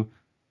know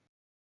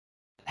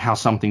how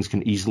some things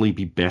can easily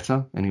be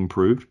better and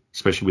improved,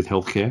 especially with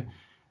healthcare.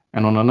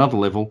 And on another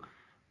level,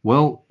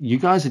 well, you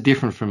guys are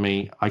different from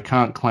me. I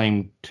can't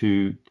claim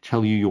to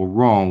tell you you're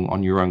wrong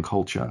on your own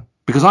culture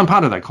because I'm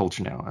part of that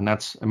culture now. And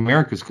that's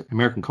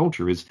American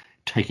culture is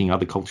taking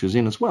other cultures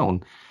in as well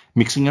and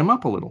mixing them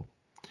up a little.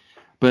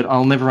 But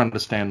I'll never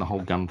understand the whole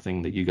gun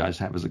thing that you guys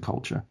have as a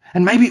culture.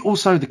 And maybe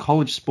also the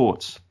college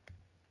sports.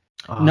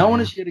 No one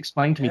has yet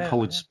explained to me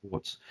college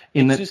sports.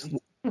 It's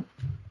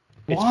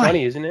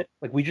funny, isn't it?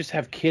 Like we just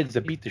have kids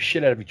that beat the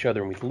shit out of each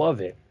other and we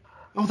love it.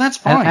 Oh, that's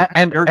fine.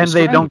 And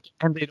they don't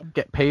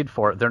get paid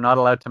for it. They're not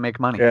allowed to make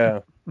money. Yeah.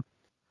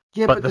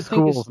 Yeah, but the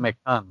schools make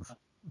tons.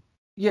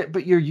 Yeah,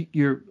 but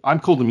I'm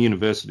called them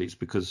universities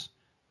because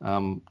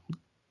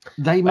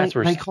They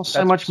cost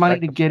so much money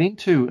to get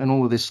into and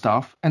all of this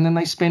stuff, and then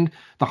they spend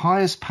the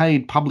highest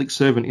paid public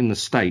servant in the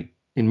state,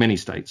 in many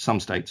states, some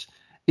states,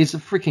 is a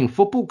freaking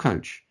football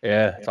coach.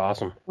 Yeah, it's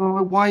awesome.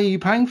 Why are you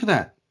paying for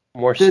that?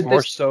 More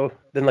so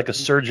than like a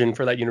surgeon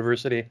for that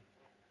university.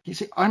 You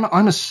see, I'm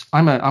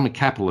a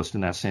capitalist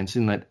in that sense,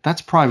 in that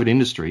that's private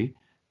industry.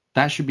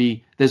 That should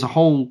be, there's a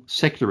whole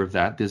sector of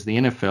that. There's the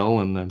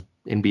NFL and the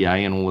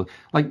NBA and all,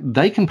 like,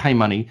 they can pay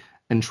money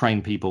and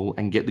train people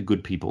and get the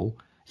good people.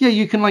 Yeah,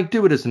 you can like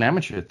do it as an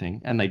amateur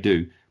thing, and they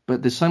do.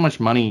 But there's so much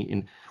money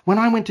in. When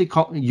I went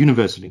to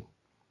university,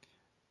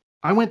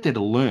 I went there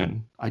to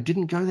learn. I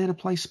didn't go there to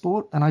play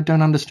sport, and I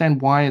don't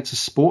understand why it's a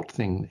sport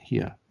thing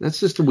here. That's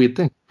just a weird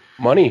thing.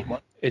 Money.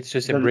 It's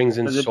just it brings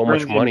in so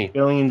much money.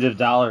 Billions of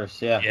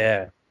dollars. Yeah.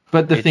 Yeah.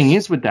 But the thing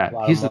is with that,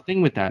 here's the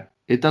thing with that.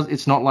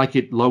 It's not like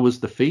it lowers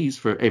the fees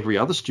for every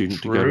other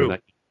student to go to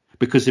that.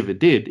 Because if it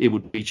did, it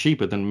would be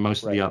cheaper than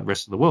most of the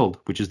rest of the world,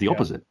 which is the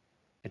opposite.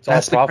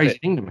 That's the crazy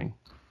thing to me.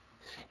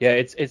 Yeah,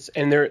 it's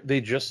and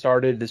they just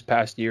started this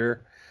past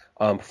year,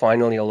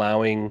 finally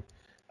allowing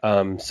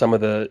some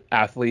of the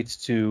athletes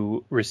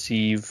to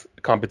receive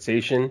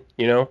compensation.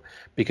 You know,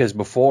 because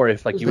before,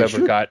 if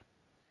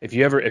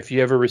you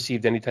ever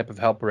received any type of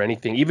help or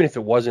anything, even if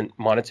it wasn't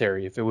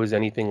monetary, if it was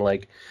anything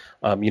like,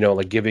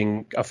 like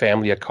giving a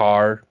family a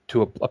car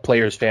to a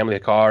player's family a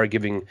car,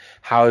 giving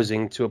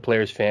housing to a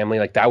player's family,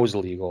 like that was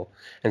illegal.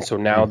 And so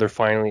now they're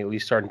finally at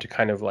least starting to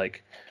kind of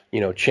like,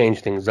 change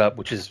things up,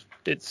 which is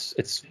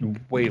it's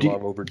way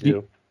long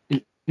overdue.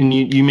 And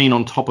you mean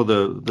on top of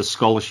the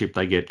scholarship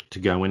they get to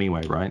go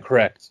anyway, right?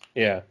 Correct.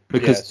 Yeah.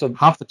 Because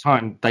half the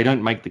time they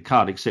don't make the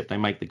cut, except they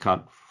make the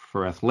cut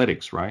for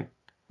athletics, right?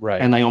 Right.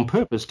 And they on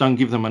purpose don't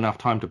give them enough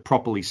time to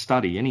properly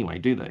study anyway,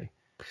 do they?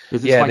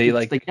 Because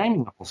they're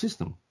gaming the whole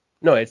system.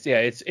 No,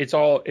 it's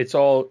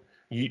all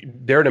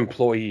they're an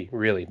employee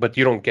really, but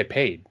you don't get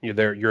paid.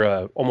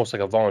 You're almost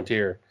like a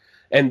volunteer.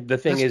 And the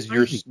thing is,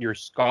 your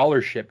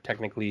scholarship,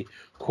 technically,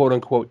 quote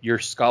unquote, your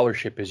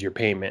scholarship is your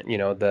payment.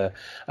 The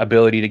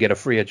ability to get a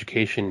free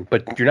education,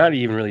 but you're not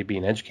even really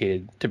being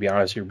educated. To be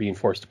honest, you're being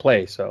forced to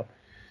play. So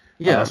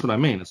yeah, that's what I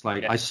mean. It's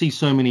like I see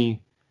so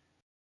many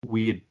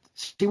weird.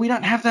 See, we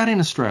don't have that in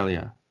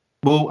Australia.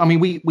 Well, I mean,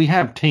 we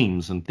have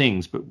teams and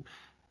things, but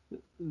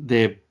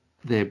they're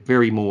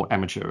very more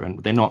amateur,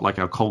 and they're not like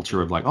our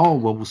culture of like, oh,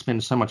 well, we'll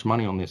spend so much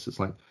money on this. It's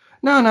like,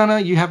 no,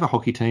 you have a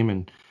hockey team,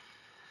 and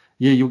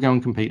yeah, you'll go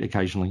and compete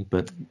occasionally,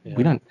 but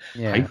we don't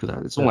pay for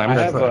that. It's all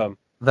amateur.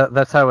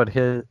 That's how it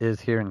is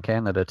here in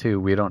Canada too.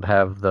 We don't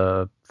have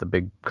the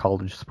big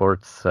college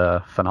sports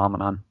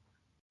phenomenon.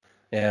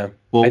 Yeah,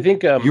 well, I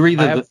think you're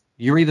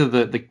either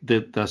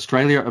the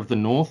Australia of the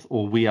North,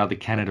 or we are the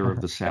Canada of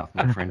the South,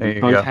 my friend. We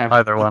both have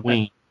either one.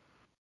 Queen.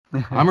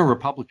 I'm a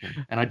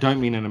Republican, and I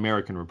don't mean an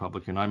American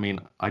Republican. I mean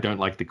I don't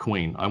like the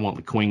Queen. I want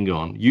the Queen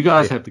gone. You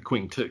guys have the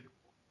Queen too.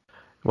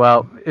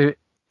 Well,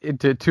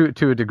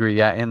 to a degree,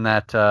 yeah. In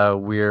that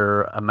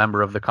we're a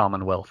member of the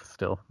Commonwealth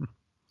still.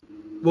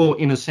 Well,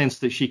 in a sense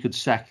that she could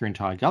sack your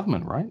entire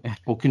government, right?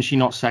 Or can she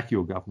not sack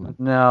your government?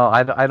 No,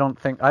 I don't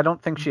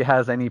think she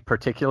has any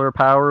particular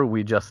power.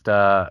 We just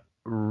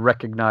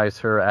recognize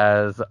her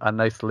as a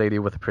nice lady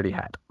with a pretty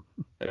hat.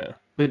 Yeah.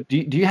 But do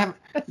you have?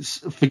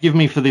 Forgive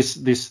me for this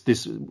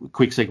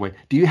quick segue.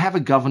 Do you have a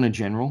governor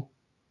general?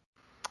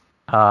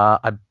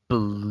 I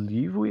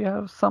believe we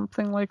have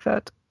something like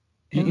that.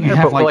 You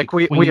have like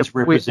Queen's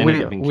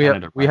representative in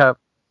Canada. We have.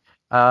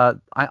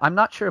 I'm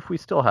not sure if we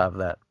still have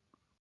that.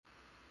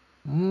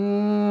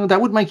 That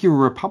would make you a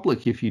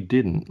republic if you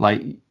didn't.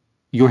 Like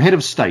your head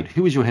of state.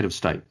 Who is your head of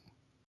state?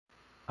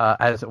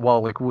 As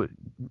well, like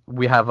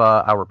we have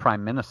our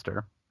prime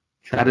minister.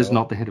 That is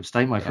not the head of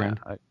state, my friend.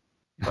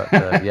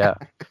 Yeah,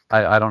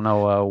 I don't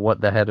know what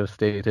the head of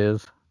state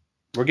is.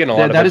 We're getting a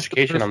lot of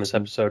education on this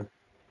episode.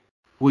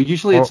 Well,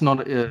 usually it's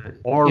not.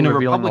 Or in a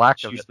revealing republic, lack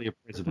it's of usually a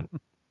president.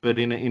 But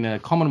in a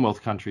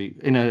Commonwealth country,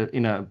 in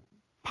a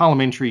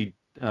parliamentary,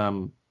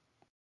 what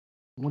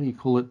do you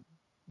call it?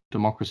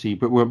 Democracy,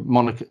 but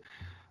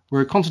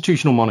we're a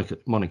constitutional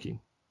monarchy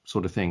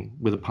sort of thing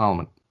with a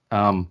parliament.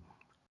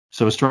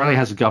 So Australia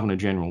has a governor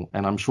general,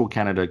 and I'm sure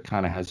Canada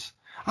kind of has.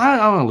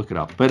 I want to look it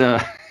up,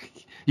 but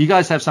you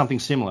guys have something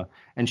similar,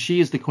 and she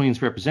is the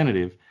Queen's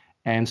representative.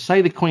 And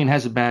say the Queen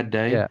has a bad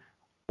day,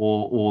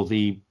 or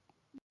the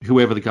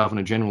whoever the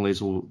governor general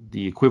is, or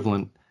the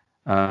equivalent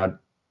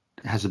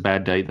has a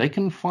bad day, they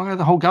can fire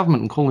the whole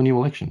government and call a new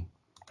election.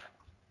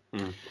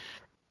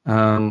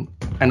 And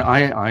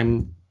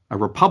I'm a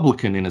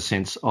Republican in a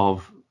sense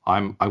of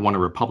I want a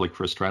republic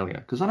for Australia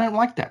because I don't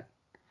like that.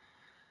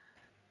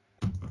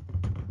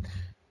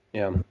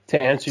 Yeah.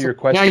 To answer your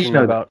question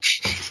about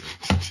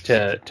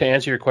to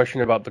answer your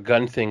question about the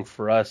gun thing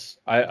for us,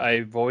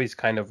 I've always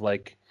kind of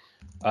like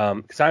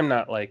because I'm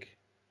not like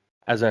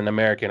as an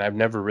American, I've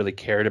never really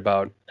cared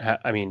about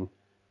having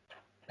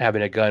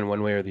a gun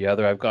one way or the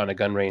other. I've gone to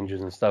gun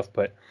ranges and stuff,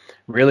 but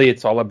really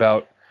it's all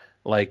about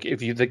like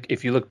if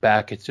you look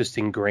back, it's just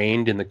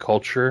ingrained in the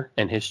culture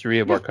and history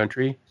of our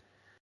country.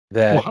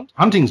 That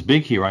hunting's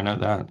big here. I know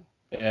that.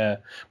 Yeah,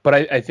 but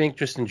I think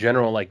just in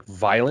general, like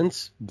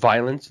violence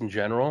in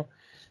general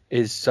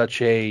is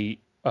such a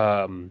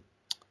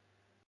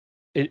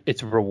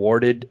it's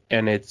rewarded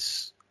and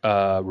it's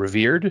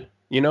revered,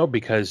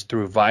 because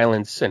through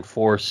violence and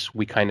force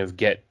we kind of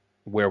get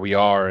where we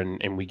are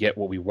and we get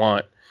what we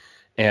want.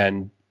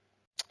 And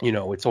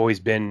it's always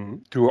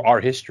been through our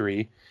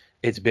history,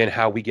 it's been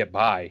how we get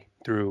by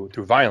through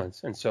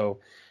violence. And so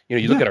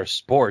you look at our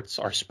sports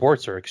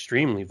are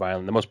extremely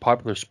violent. The most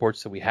popular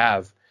sports that we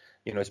have,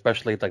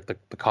 especially like the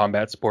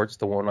combat sports,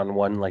 the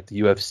one-on-one, like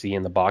the UFC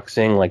and the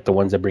boxing, like the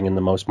ones that bring in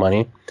the most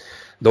money,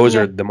 those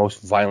are the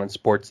most violent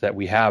sports that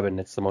we have, and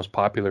it's the most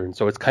popular. And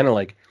so it's kind of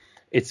like,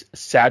 it's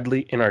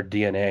sadly in our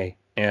DNA,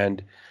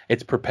 and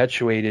it's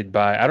perpetuated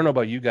by, I don't know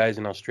about you guys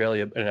in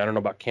Australia, and I don't know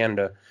about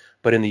Canada,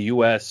 but in the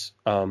US,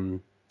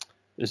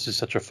 this is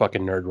such a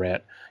fucking nerd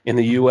rant. In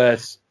the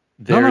US,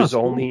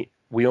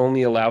 we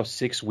only allow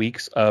 6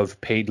 weeks of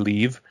paid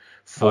leave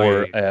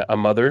for a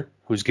mother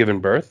who's given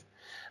birth.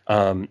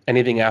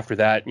 Anything after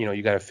that,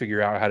 you got to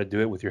figure out how to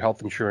do it with your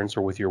health insurance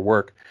or with your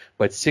work.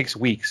 But 6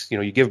 weeks,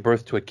 you give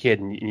birth to a kid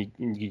and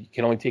you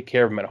can only take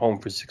care of him at home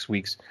for 6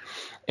 weeks.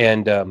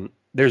 And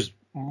there's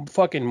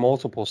fucking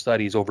multiple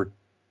studies over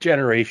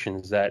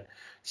generations that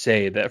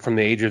say that from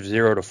the age of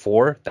 0 to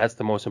 4, that's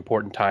the most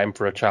important time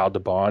for a child to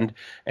bond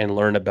and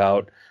learn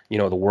about,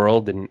 the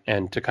world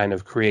and to kind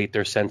of create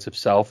their sense of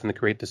self and to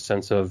create the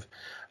sense of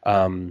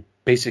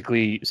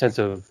basically sense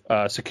of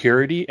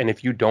security. And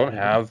if you don't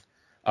have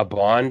a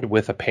bond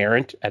with a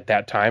parent at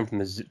that time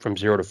from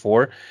 0 to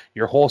 4,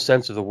 your whole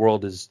sense of the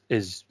world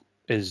is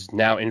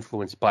now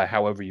influenced by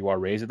however you are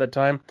raised at that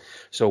time.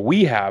 So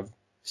we have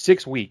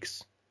 6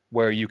 weeks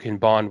where you can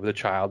bond with a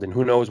child, and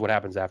who knows what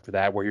happens after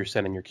that, where you're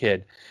sending your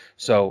kid.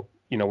 So,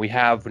 we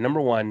have,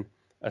 number one,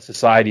 a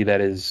society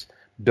that is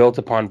built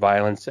upon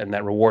violence and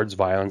that rewards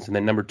violence. And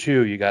then number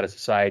two, you got a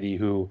society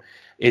who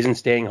isn't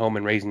staying home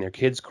and raising their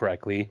kids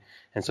correctly.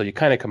 And so you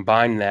kind of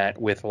combine that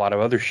with a lot of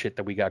other shit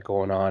that we got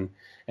going on.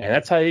 And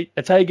that's how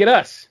you get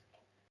us.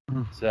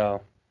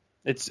 So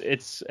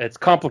it's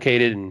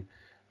complicated, and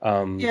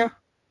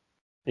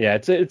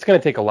it's going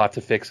to take a lot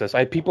to fix us.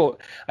 I know,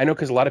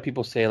 because a lot of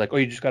people say like, oh,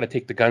 you just got to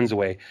take the guns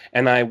away.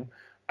 And I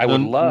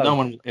would love. No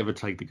one will ever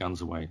take the guns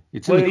away.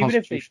 It's in the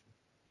Constitution.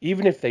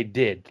 Even if they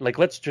did, like,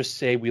 let's just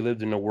say we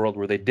lived in a world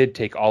where they did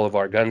take all of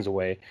our guns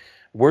away.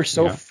 We're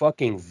so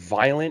fucking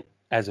violent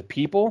as a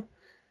people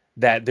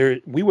that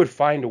we would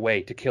find a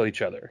way to kill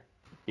each other,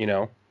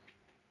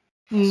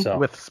 So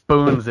with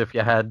spoons if you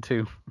had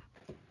to.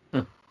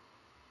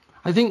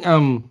 I think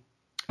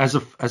as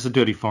a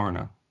dirty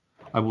foreigner,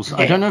 I will say,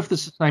 I don't know if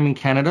this is the same in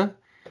Canada,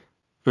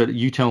 but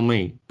you tell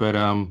me. But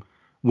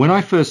when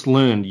I first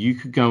learned you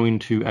could go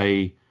into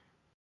a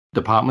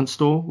department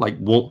store like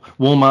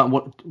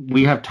Walmart,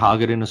 we have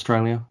Target in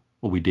Australia,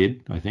 or we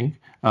did, I think.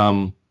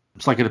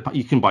 It's like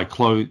you can buy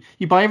clothes,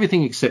 you buy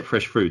everything except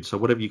fresh food, so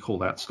whatever you call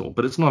that store.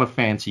 But it's not a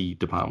fancy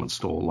department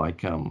store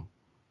like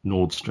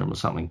Nordstrom or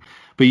something.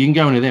 But you can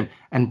go into them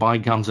and buy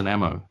guns and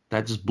ammo.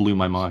 That just blew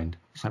my mind.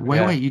 It's like, wait,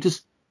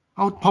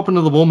 I would pop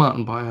into the Walmart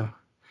and buy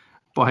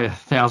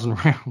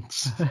 1,000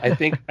 rounds. I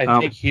think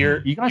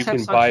here you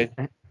can buy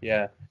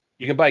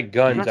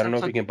guns. I don't know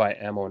if you can buy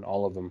ammo in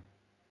all of them.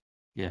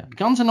 Yeah,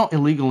 guns are not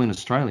illegal in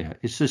Australia.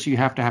 It's just you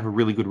have to have a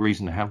really good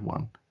reason to have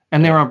one,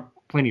 and there are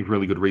plenty of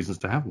really good reasons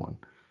to have one.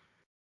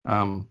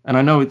 And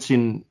I know it's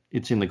in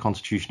the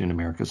Constitution in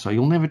America, so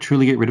you'll never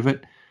truly get rid of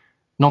it.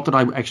 Not that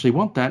I actually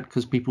want that,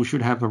 because people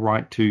should have the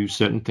right to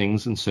certain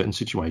things in certain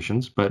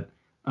situations. But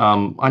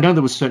I know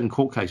there were certain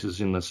court cases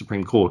in the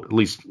Supreme Court, at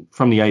least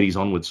from the 80s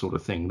onwards, sort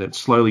of thing, that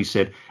slowly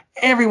said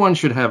everyone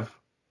should have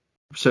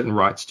certain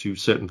rights to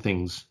certain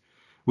things,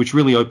 which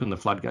really opened the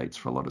floodgates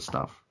for a lot of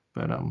stuff.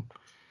 But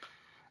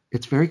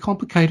it's very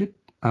complicated.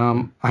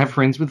 I have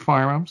friends with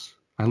firearms.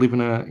 I live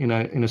in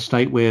a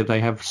state where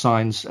they have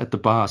signs at the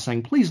bar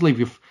saying, "Please leave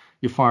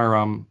your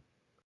firearm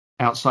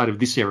outside of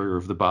this area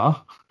of the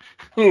bar,"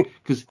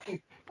 because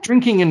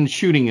drinking and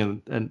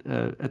shooting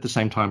at the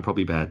same time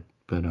probably bad.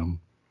 But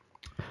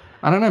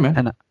I don't know, man.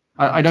 And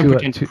I don't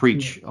pretend to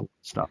preach a lot of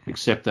stuff,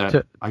 except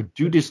that I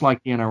do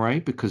dislike the NRA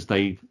because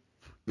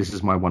this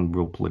is my one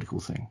real political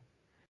thing.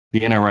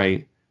 The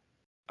NRA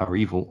are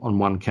evil on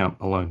one count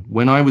alone.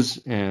 When I was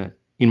in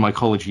my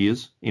college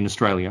years in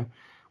Australia,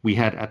 we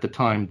had at the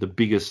time the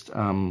biggest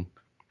gun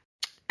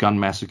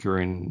massacre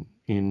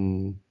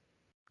in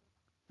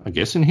I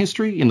guess in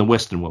history, in the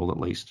Western world at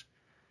least,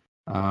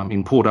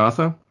 in Port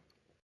Arthur.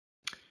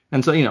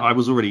 And so, I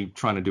was already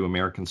trying to do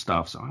American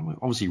stuff, so I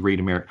obviously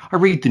I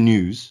read the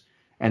news,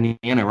 and the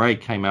NRA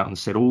came out and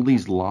said all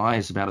these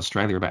lies about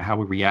Australia, about how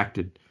we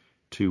reacted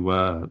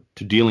to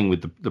dealing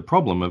with the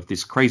problem of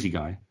this crazy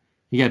guy.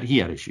 He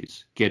had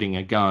issues getting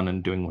a gun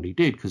and doing what he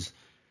did, because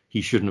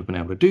he shouldn't have been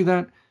able to do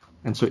that.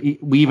 And so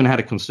we even had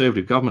a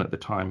conservative government at the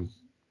time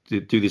to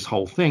do this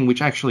whole thing,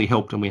 which actually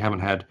helped, and we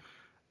haven't had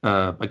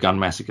a gun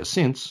massacre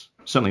since,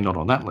 certainly not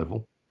on that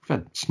level. We've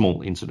had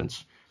small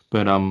incidents.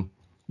 But,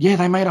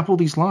 they made up all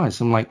these lies.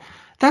 I'm like,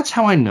 that's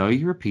how I know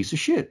you're a piece of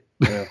shit.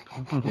 Yeah.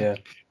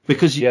 But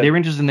because they're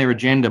interested in their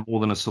agenda more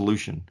than a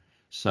solution.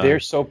 So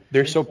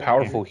they're so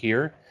powerful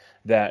here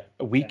that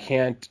we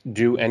can't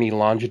do any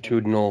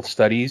longitudinal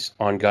studies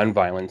on gun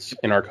violence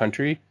in our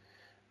country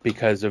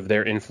because of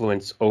their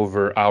influence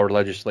over our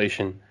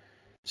legislation.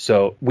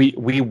 So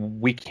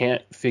we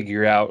can't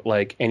figure out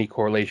like any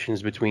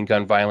correlations between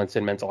gun violence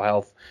and mental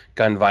health,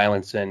 gun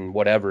violence and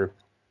whatever,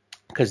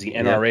 because the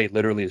NRA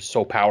literally is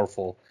so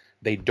powerful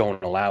they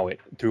don't allow it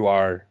through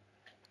our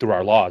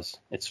laws.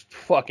 It's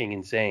fucking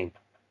insane.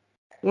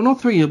 Well,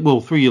 not through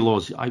your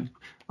laws.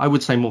 I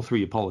would say more through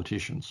your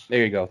politicians.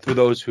 There you go. Through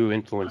those who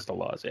influence the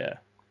laws. Yeah.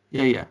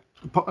 Yeah.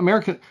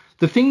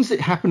 The things that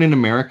happen in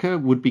America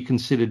would be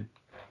considered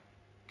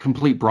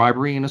complete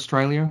bribery in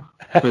Australia,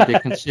 but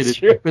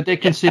they're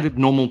considered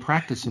normal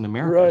practice in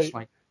America. Right. It's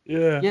like,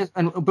 yeah.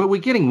 But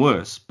we're getting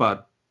worse.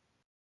 But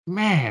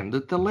man,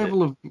 the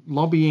level of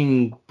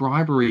lobbying,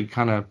 bribery,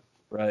 kind of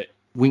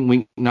wink,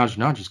 wink, nudge,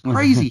 nudge is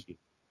crazy.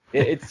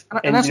 And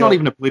that's not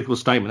even a political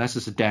statement. That's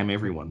just a damn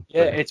everyone.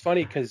 Yeah, it's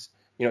funny because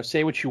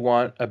say what you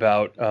want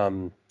about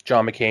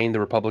John McCain, the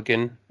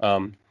Republican.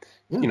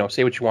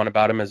 Say what you want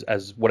about him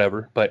as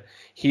whatever, but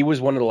he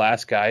was one of the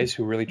last guys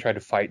who really tried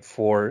to fight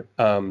for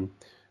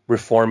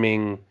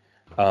reforming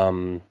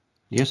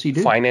yes, he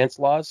did. Finance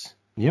laws.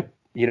 Yep.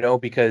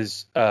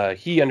 Because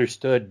he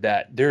understood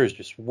that there is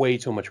just way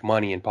too much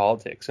money in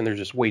politics, and there's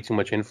just way too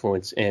much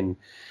influence in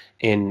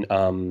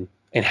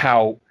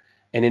how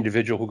an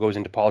individual who goes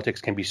into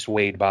politics can be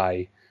swayed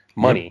by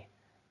money.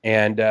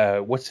 Yep.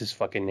 And what's his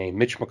fucking name?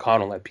 Mitch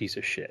McConnell, that piece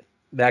of shit.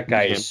 That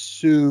guy is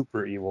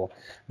super evil.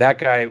 That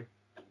guy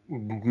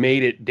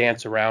made it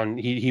dance around.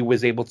 He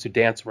was able to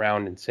dance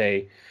around and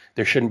say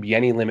there shouldn't be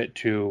any limit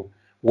to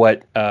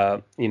what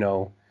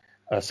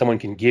someone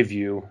can give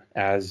you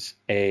as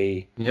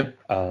a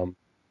it's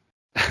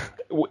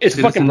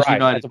a fucking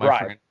bribe. It's a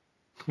bribe.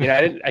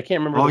 I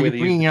can't remember. You're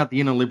bringing out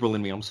the inner liberal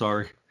in me. I'm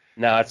sorry.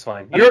 No, that's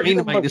fine. I don't mean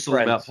to make this all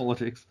about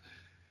politics.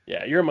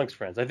 Yeah, you're amongst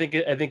friends. I think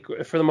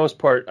for the most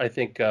part,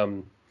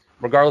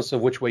 regardless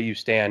of which way you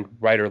stand,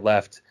 right or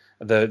left,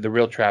 the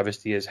real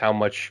travesty is how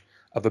much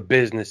of a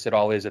business it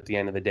all is at the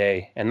end of the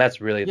day, and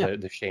that's really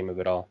the shame of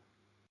it all.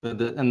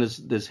 And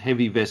there's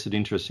heavy vested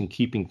interest in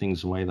keeping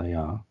things the way they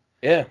are.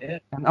 Yeah.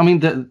 And, I mean,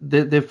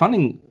 they're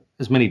funding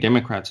as many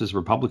Democrats as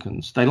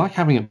Republicans. They like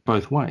having it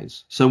both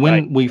ways. So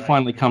when we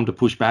finally come to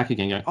push back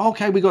again, going,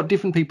 okay, we got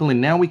different people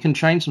in now, we can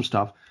change some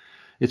stuff.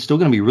 It's still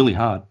going to be really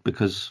hard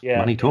because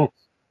money talks.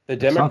 The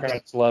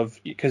Democrats love,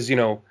 because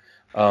the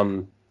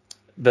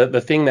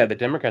thing that the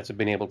Democrats have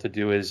been able to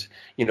do is,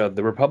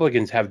 the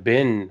Republicans have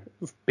been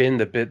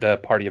the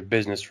party of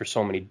business for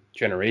so many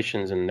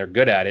generations, and they're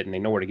good at it and they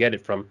know where to get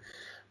it from.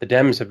 The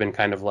Dems have been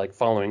kind of like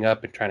following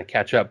up and trying to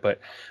catch up.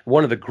 But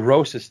one of the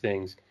grossest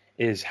things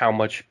is how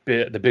much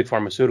the big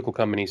pharmaceutical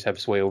companies have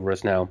sway over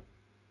us now,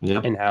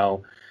 and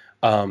how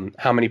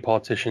many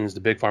politicians the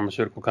big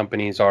pharmaceutical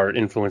companies are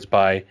influenced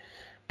by.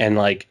 And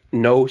like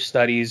no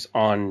studies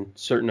on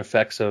certain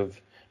effects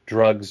of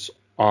drugs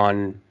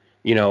on,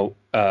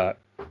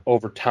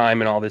 over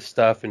time and all this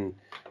stuff. And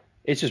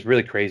it's just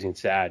really crazy and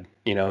sad.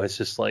 It's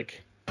just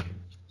like,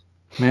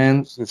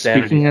 man,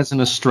 speaking as an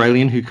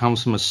Australian who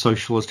comes from a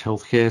socialist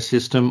healthcare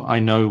system, I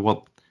know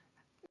what.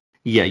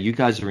 Yeah, you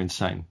guys are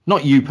insane.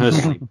 Not you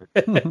personally,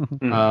 but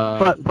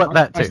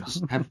that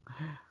too.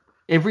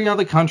 Every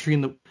other country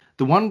in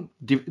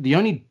the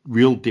only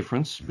real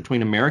difference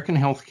between American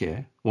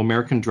healthcare or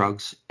American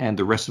drugs and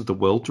the rest of the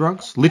world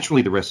drugs,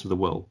 literally the rest of the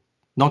world,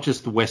 not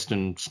just the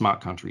Western smart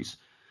countries.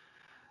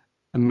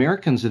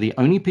 Americans are the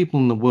only people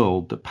in the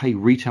world that pay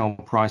retail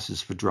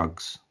prices for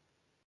drugs.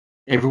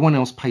 Everyone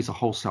else pays a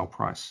wholesale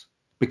price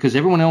because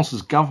everyone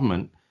else's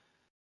government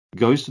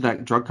goes to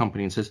that drug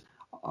company and says,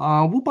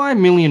 we'll buy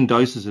 1 million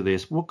doses of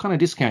this. What kind of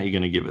discount are you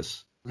going to give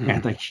us?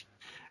 And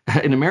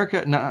in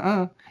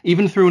America,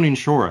 even through an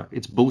insurer,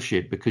 it's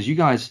bullshit because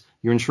your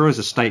insurers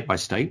are state by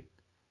state.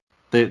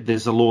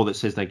 There's a law that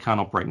says they can't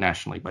operate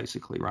nationally,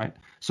 basically, right?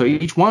 So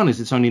each one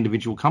is its own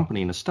individual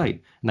company in a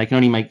state, and they can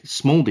only make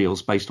small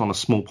deals based on a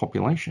small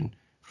population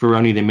for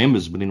only their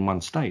members within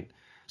one state.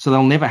 So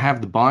they'll never have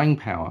the buying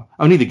power.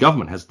 Only the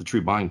government has the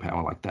true buying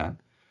power like that.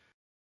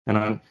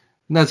 And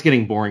that's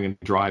getting boring and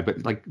dry, but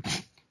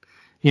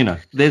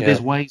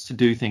there's ways to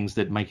do things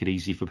that make it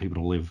easy for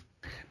people to live.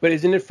 But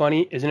isn't it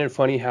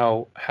funny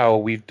how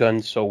we've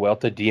done so well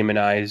to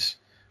demonize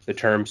the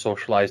term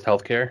socialized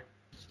healthcare?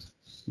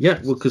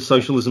 Yeah, well, because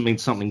socialism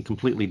means something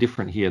completely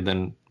different here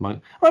than...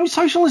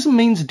 socialism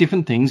means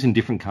different things in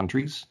different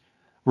countries.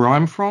 Where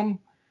I'm from,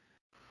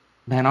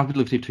 man, I've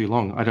lived here too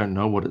long. I don't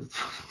know what it's...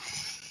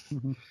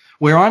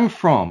 Where I'm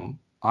from,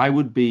 I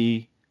would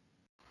be...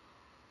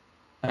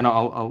 And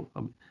I'll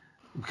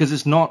because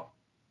it's not...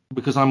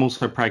 Because I'm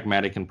also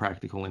pragmatic and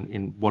practical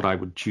in what I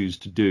would choose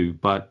to do.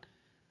 But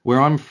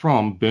where I'm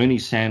from, Bernie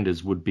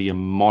Sanders would be a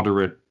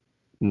moderate,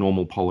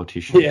 normal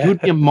politician. He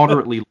would be a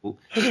moderately,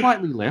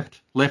 slightly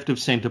left of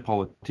centre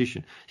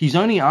politician. He's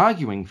only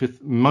arguing for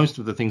most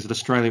of the things that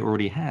Australia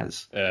already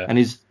has, and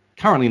is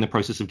currently in the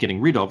process of getting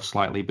rid of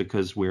slightly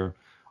because we're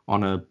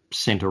on a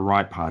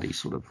centre-right party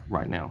sort of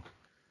right now.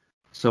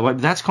 So like,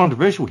 that's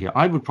controversial here.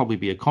 I would probably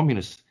be a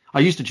communist. I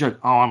used to joke,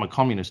 oh, I'm a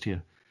communist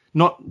here.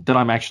 Not that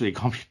I'm actually a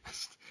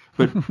communist,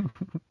 but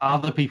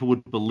other people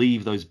would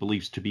believe those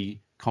beliefs to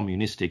be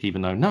communistic,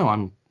 even though, no,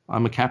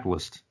 I'm a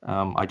capitalist.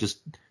 I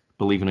just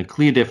believe in a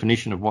clear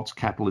definition of what's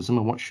capitalism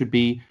and what should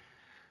be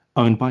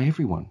owned by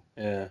everyone.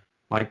 Yeah.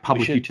 Like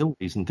public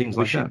utilities and things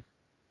like that.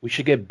 We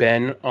should get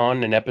Ben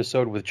on an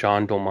episode with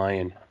John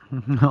Dolmayan.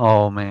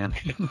 Oh, man.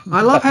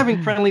 I love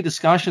having friendly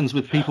discussions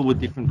with people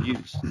with different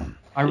views.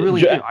 I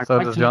really do. So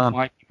does John.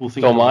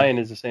 Dolmayan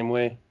is the same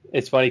way.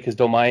 It's funny because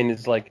Dolmayan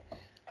is like,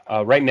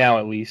 right now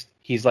at least,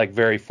 he's like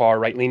very far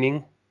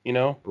right-leaning, you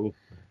know,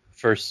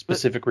 for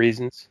specific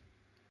reasons.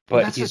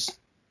 But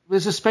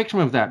there's a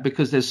spectrum of that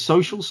because there's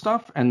social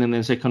stuff and then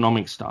there's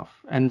economic stuff.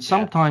 And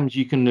sometimes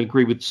you can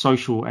agree with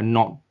social and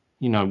not,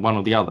 you know, one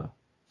or the other.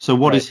 So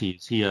what is he?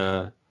 Is he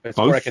it's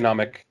both? More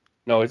economic.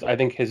 No, I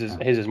think his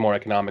is more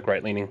economic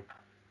right-leaning.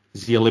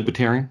 Is he a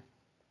libertarian?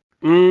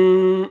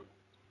 With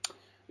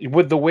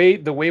the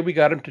way we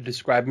got him to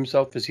describe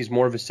himself is he's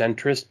more of a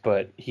centrist,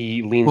 but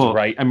he leans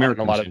right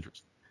American on a lot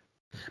centrist.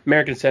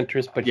 American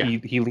centrist, but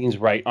he leans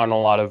right on a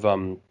lot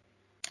of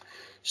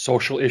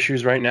social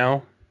issues right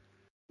now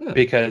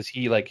because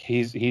he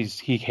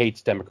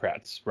hates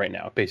Democrats right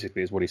now.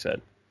 Basically, is what he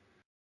said.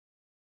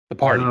 The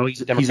party. No,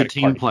 he's a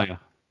team player.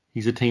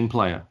 He's a team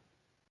player.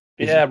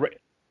 Yeah,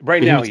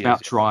 right now he's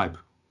about tribe.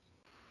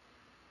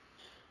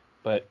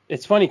 But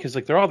it's funny because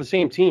like they're all the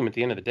same team at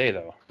the end of the day,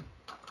 though.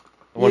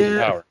 The ones in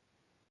power.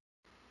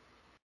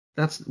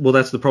 That's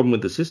the problem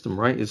with the system,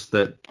 right? Is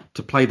that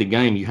to play the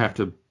game, you have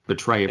to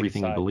betray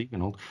everything you believe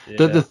in.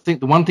 Yeah. The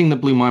one thing that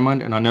blew my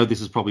mind, and I know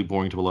this is probably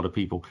boring to a lot of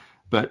people,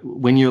 but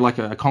when you're like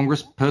a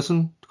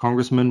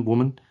congressman,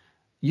 woman,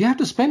 you have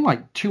to spend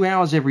like 2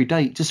 hours every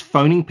day just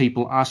phoning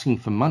people asking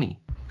for money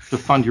to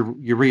fund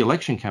your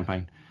re-election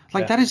campaign.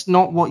 Like that is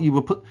not what you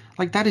were put.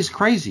 Like that is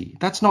crazy.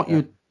 That's not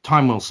your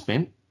time well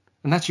spent,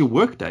 and that's your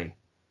work day.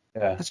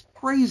 Yeah, that's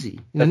crazy.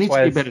 There needs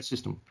to be a better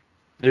system.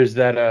 There's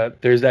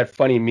that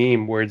funny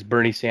meme where it's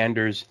Bernie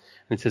Sanders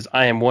and it says,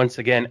 "I am once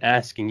again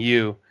asking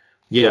you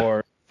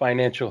for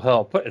financial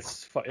help."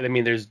 I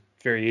mean, there's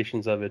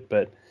variations of it,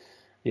 but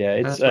yeah,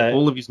 it's that's where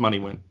all of his money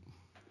went.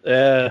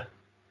 It's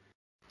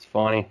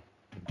funny.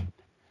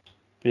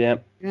 Yeah,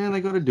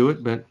 they got to do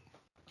it, but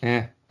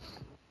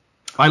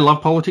I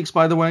love politics,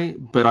 by the way,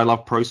 but I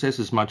love process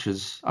as much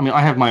as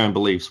I have my own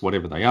beliefs,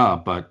 whatever they are.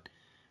 But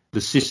the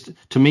system,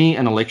 to me,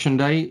 an election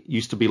day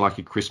used to be like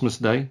a Christmas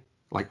day.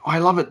 Like, I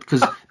love it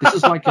because this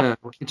is like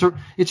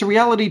it's a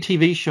reality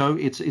TV show.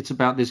 It's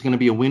about there's going to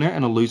be a winner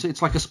and a loser.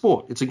 It's like a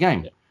sport. It's a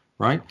game,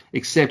 right?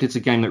 Except it's a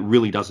game that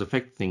really does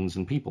affect things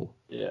and people.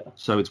 Yeah.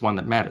 So it's one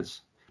that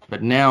matters.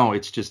 But now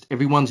it's just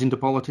everyone's into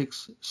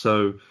politics,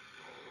 so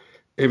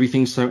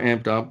everything's so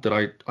amped up that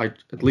I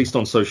at least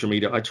on social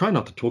media I try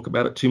not to talk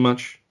about it too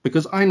much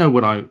because I know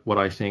what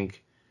I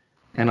think.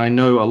 And I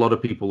know a lot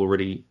of people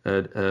already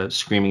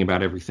screaming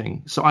about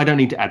everything. So I don't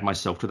need to add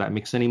myself to that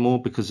mix anymore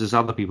because there's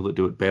other people that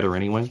do it better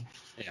anyway.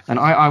 Yeah. And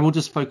I will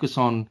just focus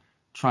on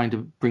trying to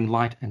bring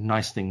light and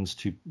nice things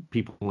to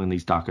people in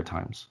these darker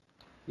times.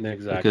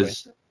 Exactly.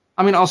 Because,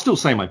 I'll still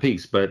say my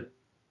piece, but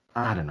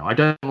I don't know. I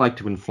don't like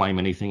to inflame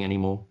anything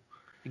anymore.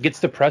 It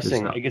gets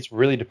depressing. It gets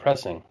really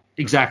depressing.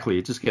 Exactly.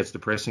 It just gets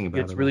depressing about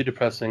it. It's really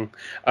depressing.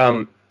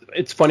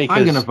 It's funny because...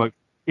 I'm going to vote.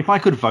 If I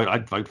could vote,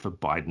 I'd vote for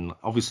Biden.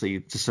 Obviously,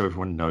 just so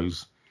everyone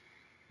knows.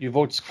 You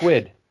vote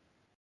Squid.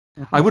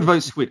 I would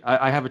vote Squid.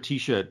 I have a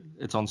T-shirt.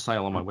 It's on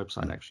sale on my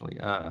website, actually.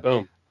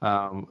 Boom.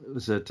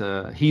 Was it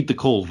Heed the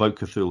Call, Vote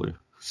Cthulhu?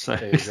 So.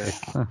 There you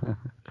go.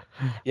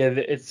 Yeah,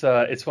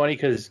 it's funny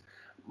because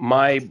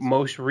my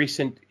most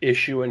recent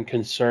issue and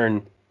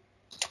concern,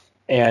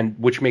 and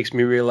which makes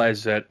me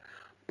realize that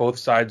both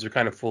sides are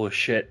kind of full of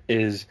shit,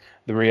 is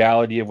the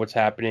reality of what's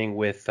happening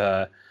with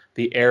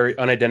the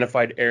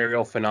unidentified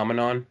aerial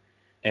phenomenon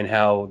and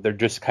how they're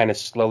just kind of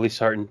slowly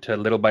starting to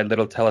little by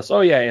little tell us, oh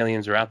yeah,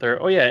 aliens are out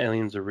there. Oh yeah,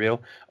 aliens are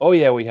real. Oh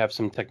yeah, we have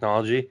some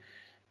technology.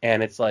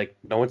 And it's like,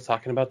 no one's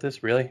talking about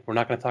this, really? We're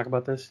not going to talk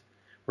about this?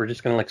 We're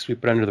just going to like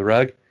sweep it under the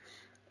rug?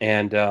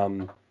 And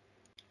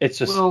it's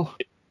just,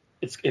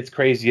 it's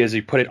crazy as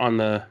you put it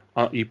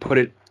you put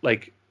it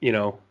like,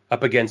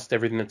 up against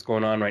everything that's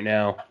going on right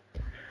now.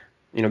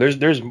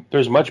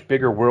 There's much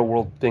bigger real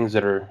world things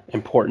that are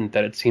important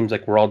that it seems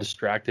like we're all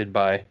distracted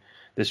by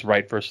this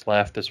right versus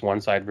left, this one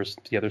side versus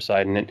the other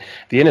side. And at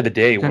the end of the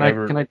day,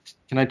 can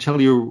I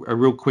tell you a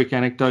real quick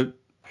anecdote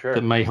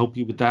that may help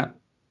you with that?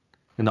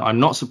 And I'm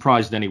not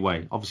surprised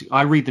anyway. Obviously,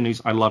 I read the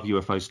news. I love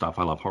UFO stuff.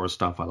 I love horror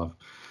stuff. I love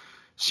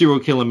serial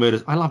killer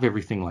murders. I love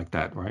everything like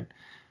that, right?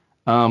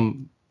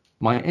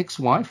 My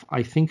ex-wife,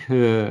 I think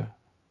it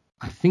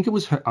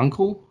was her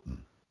uncle.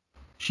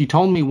 She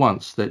told me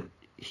once that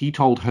he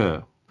told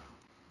her,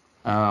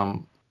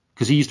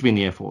 because he used to be in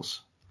the Air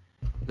Force,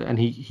 and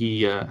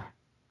he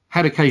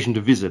had occasion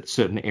to visit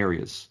certain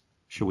areas,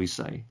 shall we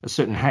say, a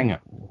certain hangar.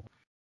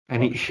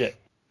 And shit.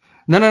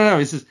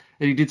 No.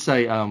 He did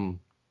say,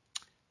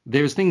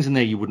 there's things in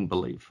there you wouldn't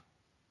believe,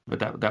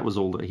 but that was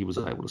all that he was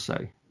able to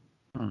say.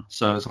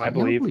 So it's like, I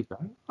believe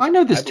that. I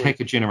know there's tech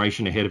a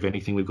generation ahead of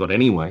anything we've got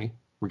anyway,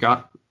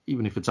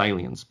 even if it's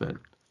aliens. But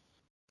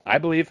I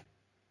believe.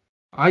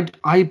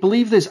 I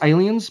believe there's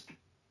aliens.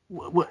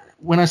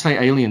 When I say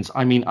aliens,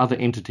 I mean other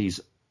entities.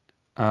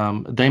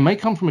 They may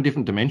come from a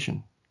different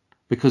dimension,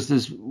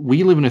 because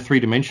we live in a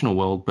three-dimensional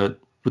world, but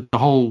with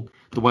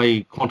the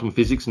way quantum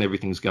physics and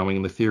everything's going,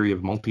 and the theory of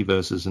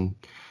multiverses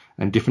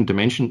and different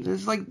dimensions,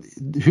 it's like,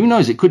 who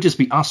knows? It could just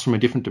be us from a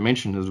different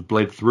dimension that have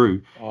bled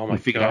through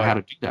and figured out how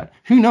to do that.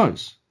 Who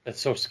knows? That's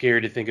so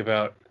scary to think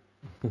about.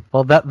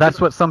 Well, that's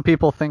what some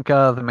people think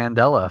the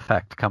Mandela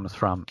effect comes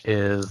from,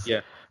 is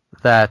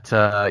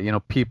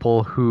that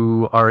people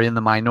who are in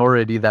the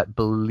minority that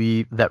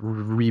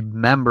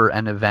remember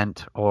an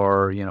event,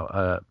 or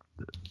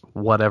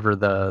whatever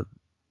the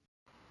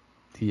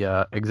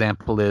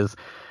example is,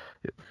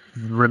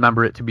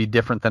 remember it to be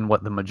different than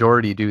what the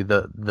majority do.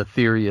 The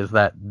theory is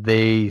that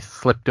they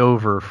slipped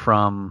over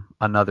from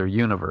another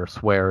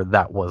universe where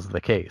that was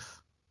the case.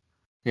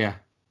 Yeah.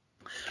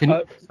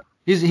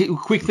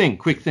 Quick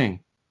thing.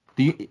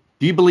 Do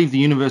you believe the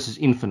universe is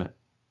infinite?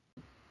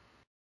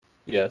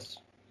 Yes.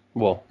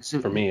 Well,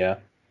 for me, yeah.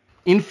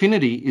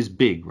 Infinity is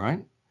big,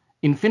 right?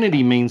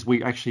 Infinity means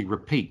we actually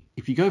repeat.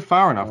 If you go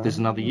far enough, there's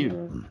another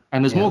you.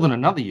 And there's more than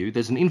another you.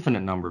 There's an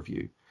infinite number of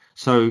you.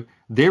 So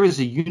there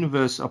is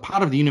a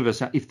part of the universe.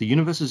 If the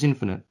universe is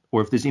infinite,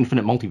 or if there's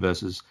infinite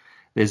multiverses,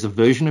 there's a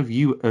version of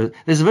you.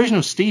 There's a version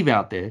of Steve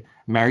out there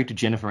married to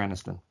Jennifer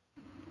Aniston.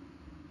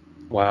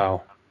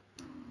 Wow.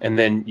 And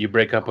then you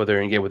break up with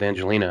her and get with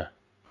Angelina.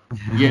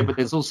 Yeah, but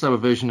there's also a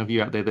version of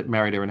you out there that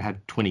married her and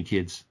had 20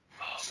 kids.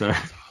 So,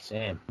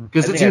 damn.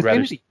 Because it's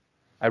infinity.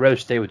 I'd rather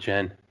stay with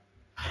Jen.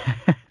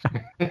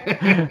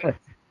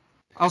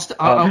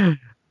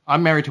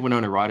 I'm married to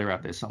Winona Ryder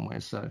out there somewhere,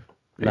 so.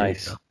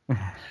 Nice.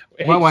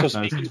 My wife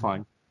knows, it's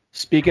fine.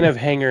 Speaking of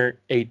Hangar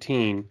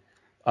 18,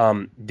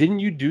 didn't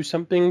you do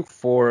something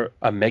for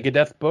a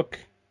Megadeth book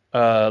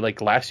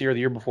like last year or the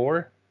year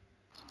before?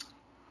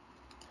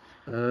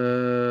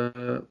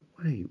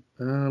 Wait.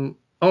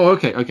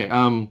 Okay.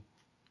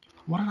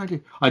 What did I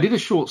do? I did a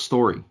short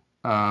story.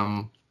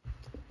 For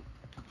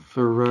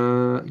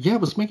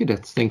it was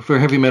Megadeth's thing for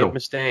heavy metal.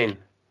 Mustaine.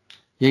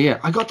 Yeah.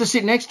 I got to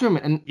sit next to him,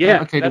 and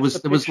there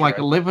was like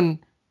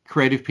 11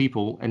 creative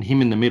people and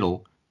him in the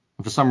middle.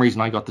 And for some reason,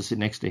 I got to sit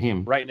next to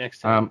him. Right next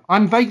to him.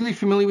 I'm vaguely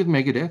familiar with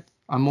Megadeth.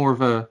 I'm more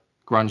of a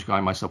grunge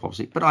guy myself,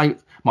 obviously, but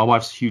my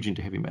wife's huge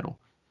into heavy metal,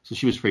 so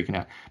she was freaking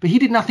out. But he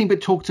did nothing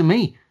but talk to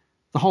me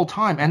the whole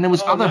time, and there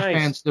was other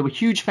fans. There were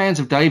huge fans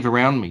of Dave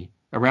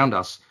around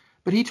us.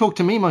 But he talked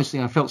to me mostly,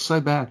 and I felt so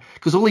bad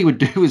because all he would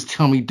do is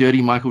tell me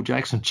dirty Michael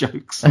Jackson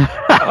jokes.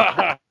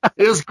 It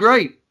was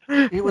great.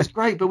 But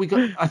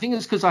I think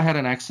it's because I had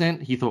an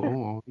accent. He thought,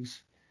 oh,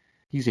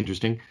 he's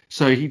interesting.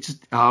 So he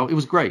just, it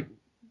was great.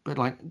 But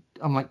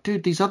I'm like,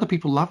 dude, these other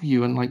people love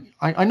you, and like,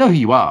 I know who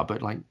you are,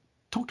 but like,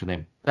 talk to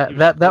them.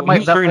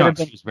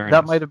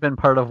 That might have been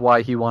part of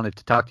why he wanted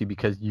to talk to you,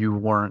 because you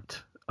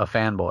weren't a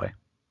fanboy.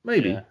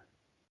 Maybe.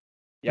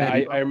 Yeah,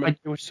 I remember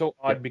it was so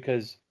odd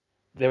because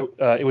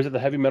it was at the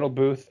heavy metal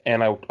booth,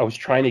 and I was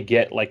trying to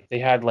get, like, they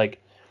had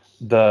like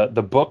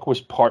the book was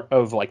part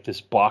of like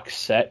this box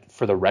set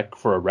for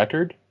a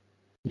record.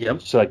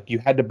 Yep. So like you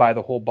had to buy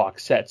the whole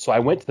box set. So I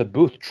went to the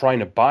booth trying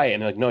to buy it,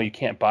 and they're like, no, you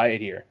can't buy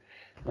it here.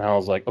 And I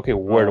was like, okay,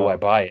 where do I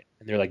buy it?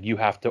 And they're like, you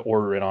have to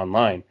order it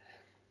online.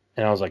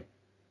 And I was like,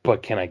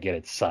 but can I get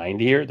it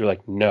signed here? They're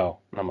like, no.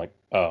 And I'm like,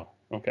 oh,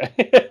 okay.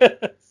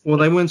 Well,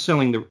 they weren't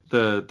selling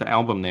the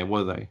album there,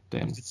 were they,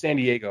 Dan? It's San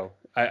Diego.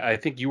 I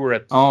think you were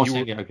at... Oh,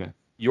 San Diego, okay.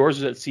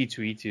 Yours was at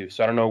C2E2,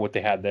 so I don't know what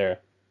they had there.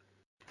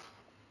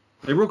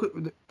 The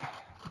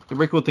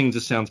record thing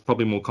just sounds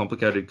probably more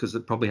complicated because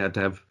it probably had to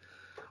have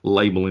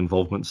label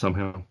involvement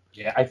somehow.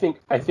 Yeah, I think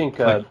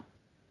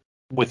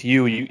with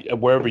you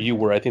wherever you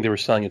were, I think they were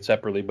selling it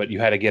separately, but you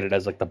had to get it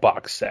as like the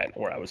box set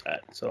where I was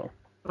at. So.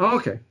 Oh,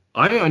 okay.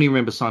 I only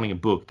remember signing a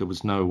book. There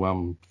was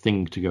no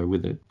thing to go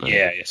with it. But...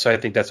 Yeah. So I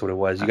think that's what it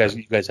was. You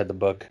guys had the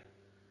book.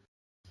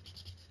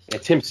 Yeah,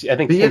 Tim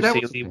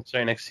Seeley was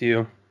right next to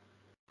you.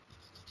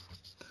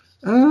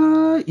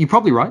 You're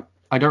probably right.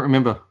 I don't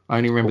remember. I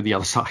only remember the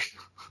other side.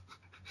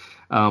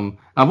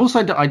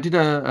 I did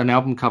an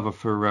album cover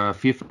for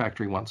Fear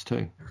Factory once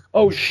too.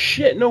 Oh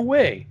shit! No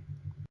way.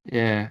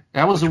 Yeah,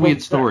 that was a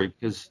weird story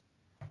because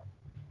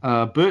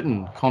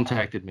Burton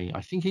contacted me.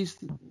 I think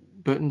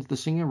Burton's the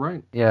singer,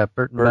 right? Yeah,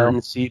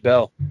 Burton C.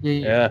 Bell.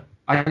 Yeah.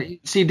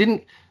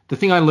 The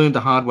thing I learned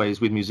the hard way is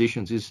with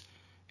musicians is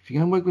if you're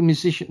going to work with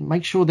musicians,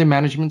 make sure their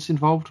management's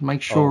involved.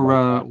 Make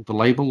sure the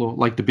label or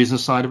like the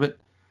business side of it.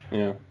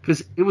 Yeah.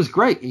 Because it was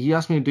great. He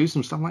asked me to do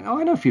some stuff. I'm like, oh,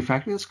 I know Fear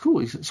Factory. That's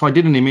cool. So I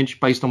did an image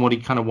based on what he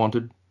kind of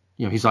wanted,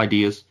 his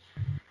ideas.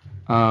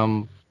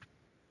 And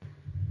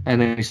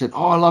then he said,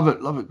 oh, I love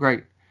it,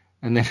 great.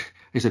 And then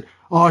he said,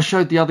 oh, I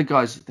showed the other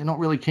guys. They're not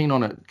really keen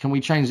on it. Can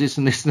we change this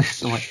and this and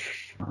this? I'm like,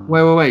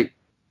 wait.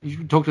 You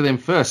should talk to them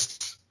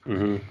first.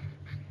 Mm-hmm.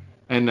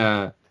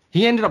 And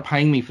he ended up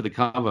paying me for the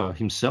cover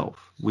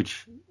himself,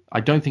 which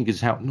I don't think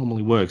is how it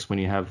normally works when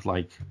you have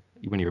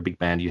when you're a big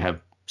band, you have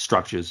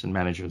structures and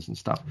managers and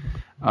stuff.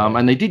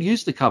 And they did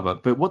use the cover,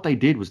 but what they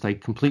did was they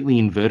completely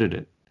inverted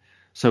it.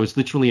 So it's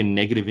literally a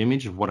negative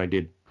image of what I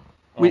did.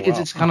 Oh, wow.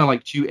 It's kind of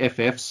like two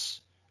FFs,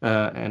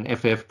 an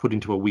FF put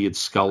into a weird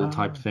skull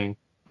type thing.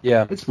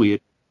 Yeah. It's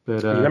weird.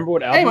 But you remember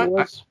what album it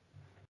was?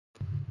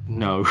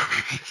 No.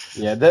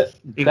 Yeah, that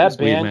band.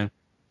 Weird, man.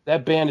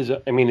 That band is.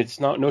 It's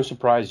no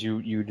surprise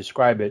you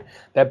describe it.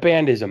 That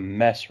band is a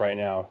mess right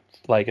now.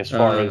 Like as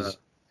far as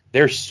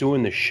they're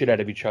suing the shit out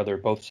of each other,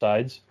 both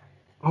sides.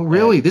 Oh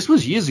really? This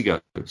was years ago.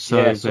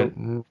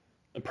 So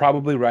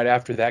probably right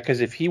after that.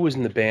 Because if he was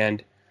in the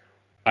band,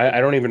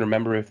 I don't even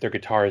remember if their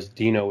guitarist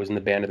Dino was in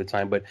the band at the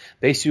time. But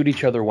they sued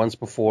each other once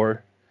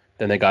before.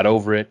 Then they got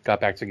over it, got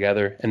back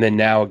together, and then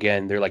now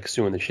again they're like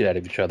suing the shit out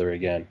of each other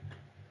again.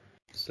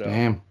 So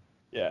damn.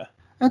 Yeah.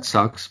 That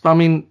sucks. But I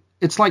mean,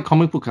 it's like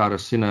comic book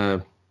artists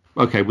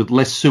with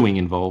less suing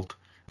involved.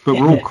 But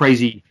we're all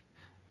crazy,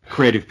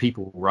 creative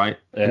people, right?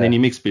 Yeah. And then you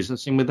mix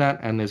business in with that,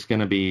 and there's going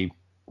to be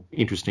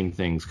interesting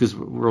things because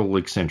we're all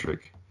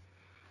eccentric.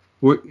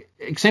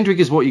 Eccentric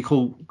is what you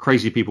call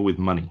crazy people with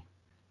money,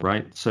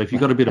 right? So if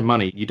you've got a bit of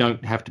money, you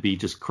don't have to be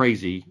just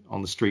crazy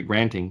on the street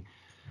ranting.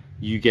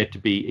 You get to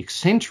be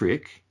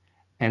eccentric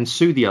and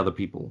sue the other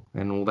people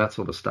and all that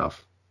sort of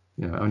stuff.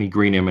 Only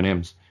green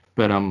M&Ms.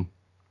 But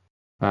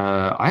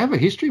I have a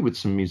history with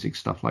some music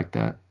stuff like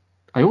that.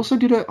 I also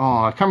did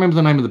I can't remember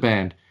the name of the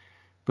band,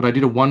 but I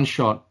did a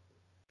one-shot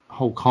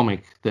whole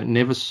comic that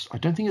I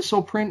don't think it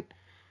saw print,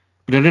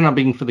 but it ended up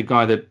being for the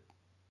guy that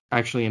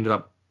actually ended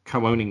up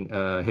co-owning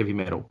heavy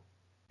metal,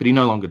 but he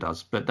no longer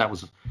does. But that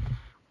was,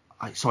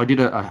 so I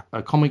did a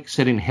comic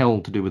set in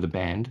hell to do with a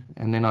band,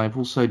 and then I've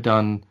also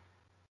done,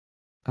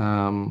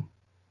 I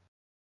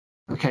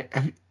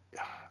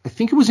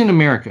think it was in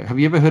America. Have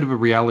you ever heard of a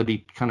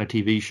reality kind of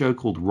TV show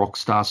called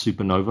Rockstar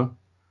Supernova?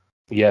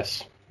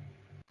 Yes.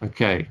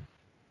 Okay.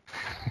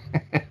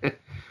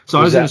 So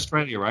I was in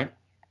Australia, right?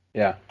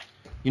 Yeah.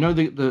 You know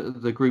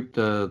the group,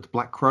 the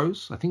Black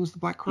Crows? I think it was the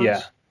Black Crows?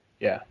 Yeah.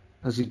 Yeah.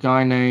 There's a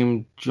guy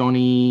named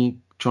Johnny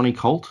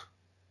Colt.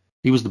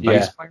 He was the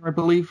bass player, I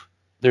believe.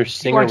 Their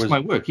singer was my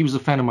work. He was a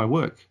fan of my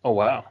work. Oh,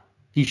 wow.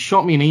 He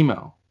shot me an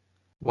email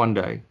one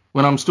day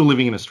when I'm still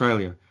living in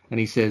Australia, and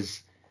he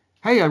says,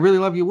 "Hey, I really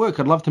love your work.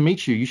 I'd love to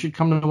meet you. You should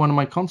come to one of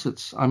my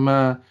concerts.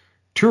 I'm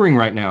touring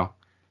right now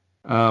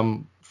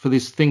for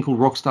this thing called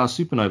Rockstar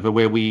Supernova,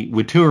 where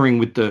we're touring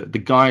with the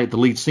guy, the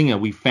lead singer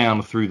we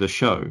found through the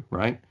show,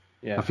 right?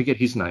 Yeah. I forget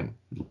his name,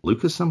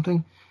 Lucas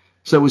something.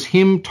 So it was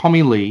him,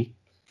 Tommy Lee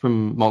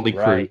from Motley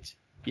Crue.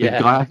 Yeah.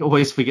 The guy I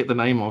always forget the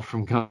name of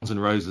from Guns N'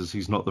 Roses,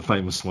 who's not the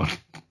famous one.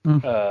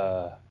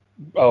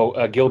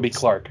 Gilby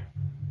Clarke.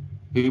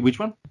 Which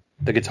one?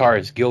 The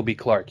guitarist, Gilby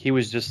Clarke. He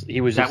was just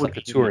like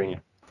a touring.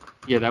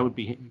 Yeah, that would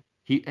be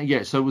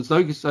him. So it was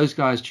those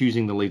guys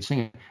choosing the lead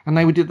singer, and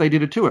they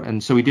did a tour,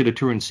 and so we did a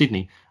tour in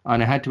Sydney,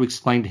 and I had to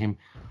explain to him,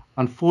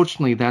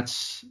 unfortunately,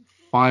 that's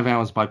 5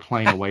 hours by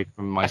plane away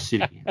from my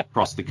city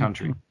across the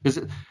country.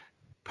 Because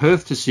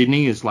Perth to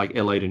Sydney is like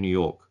LA to New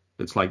York.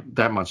 It's like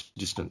that much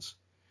distance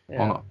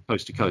on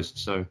coast to coast.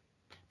 So,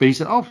 but he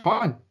said, "Oh,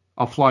 fine,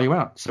 I'll fly you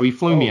out." So he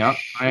flew me out.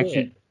 Shit. I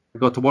actually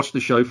got to watch the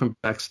show from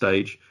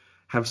backstage,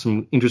 have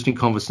some interesting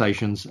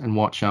conversations, and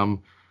watch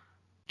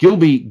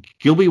Gilby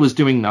was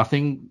doing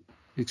nothing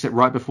except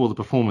right before the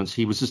performance.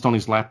 He was just on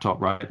his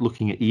laptop, right,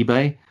 looking at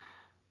eBay,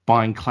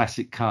 buying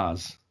classic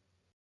cars.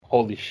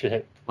 Holy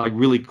shit! Like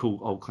really cool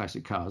old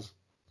classic cars.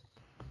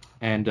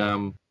 And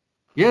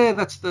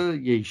that's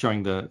he's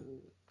showing the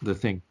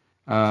thing.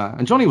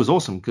 And Johnny was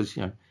awesome because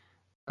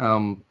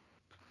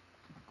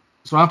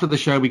so after the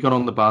show we got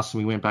on the bus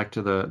and we went back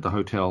to the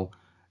hotel,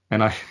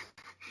 and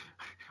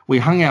we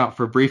hung out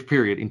for a brief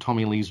period in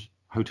Tommy Lee's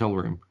hotel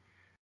room.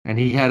 And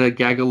he had a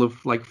gaggle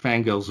of like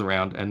fangirls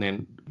around, and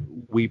then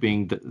we,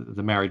 being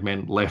the married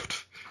men,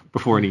 left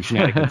before any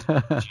shenanigans.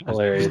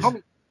 Hilarious.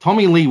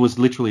 Tommy Lee was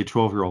literally a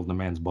 12-year-old in the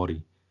man's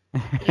body.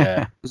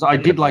 Yeah. Because I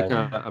did like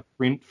a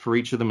print for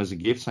each of them as a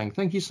gift, saying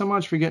thank you so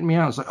much for getting me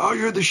out. It's like, oh,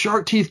 you're the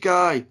shark teeth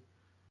guy,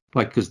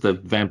 like because the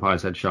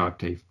vampires had shark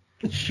teeth.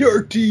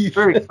 Shark teeth.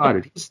 Very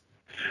excited.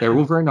 They're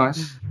all very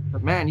nice,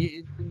 but man,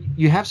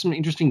 you have some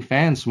interesting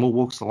fans from all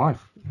walks of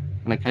life,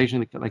 and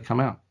occasionally they come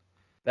out.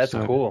 That's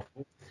cool.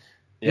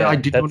 Yeah, I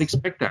did not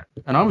expect that.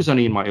 And I was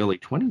only in my early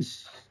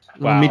 20s,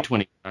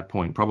 mid-20s at that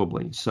point,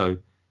 probably. So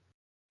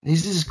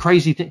this is a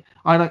crazy thing.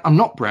 I'm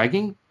not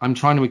bragging. I'm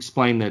trying to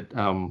explain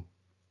that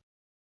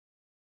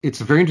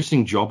it's a very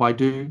interesting job I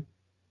do.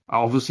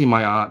 Obviously,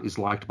 my art is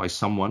liked by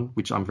someone,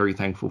 which I'm very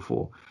thankful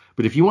for.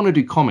 But if you want to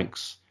do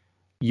comics,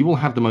 you will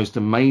have the most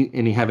amazing,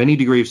 and you have any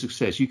degree of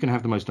success, you can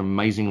have the most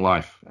amazing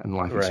life and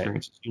life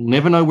experiences. You'll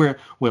never know where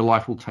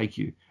life will take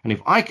you. And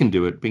if I can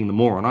do it, being the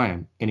moron I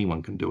am,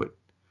 anyone can do it.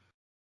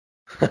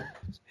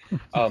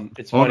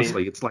 It's honestly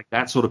funny. It's like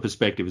that sort of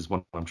perspective is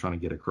what I'm trying to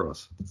get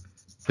across.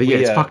 But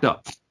it's fucked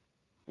up.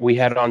 We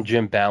had on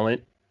Jim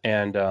Ballant,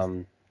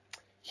 and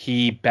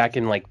he back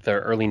in like the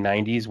early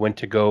 90s went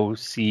to go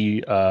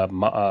see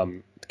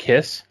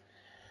Kiss,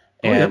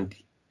 and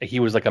he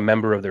was like a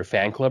member of their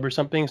fan club or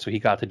something, so he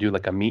got to do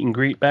like a meet and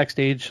greet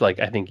backstage, like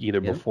I think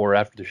either before or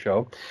after the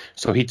show.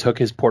 So he took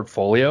his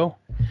portfolio,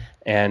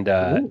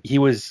 and he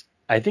was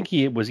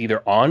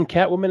either on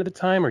Catwoman at the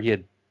time or he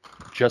had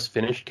just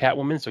finished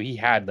Catwoman, so he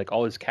had like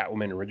all his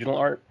Catwoman original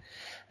art.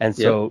 And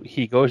so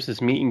he goes to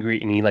this meet and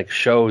greet and he like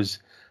shows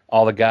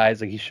all the guys,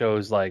 like he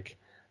shows like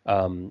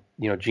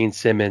Gene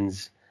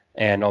Simmons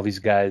and all these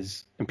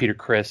guys and Peter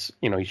Criss,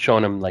 he's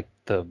showing them like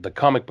the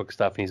comic book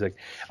stuff, and he's like,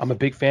 I'm a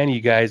big fan of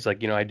you guys,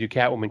 like, I do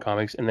Catwoman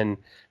comics. And then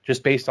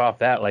just based off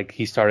that, like,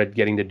 he started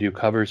getting to do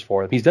covers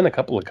for them. He's done a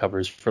couple of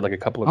covers for like a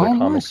couple of their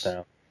comics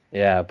now.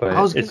 Yeah, but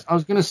I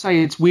was gonna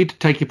say it's weird to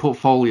take your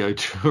portfolio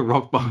to a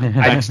rock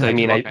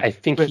backstage. I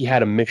think he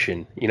had a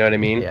mission. You know what I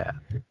mean? Yeah.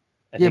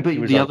 But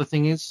the other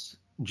thing is,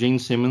 Gene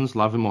Simmons,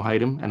 love him or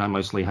hate him, and I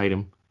mostly hate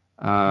him.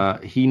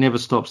 He never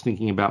stops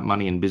thinking about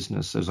money and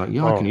business. So it's like,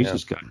 I can use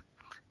this guy.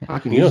 I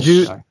can use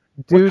this guy.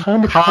 Dude, how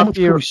much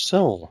could we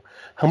sell?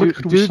 How much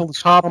could we sell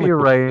this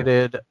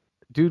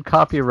Dude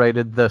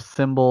copyrighted the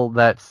symbol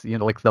that's,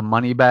 like the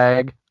money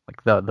bag,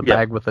 like the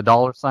bag with the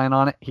dollar sign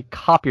on it. He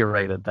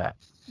copyrighted that.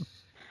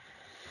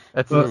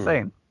 That's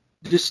insane.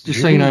 Just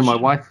so you know,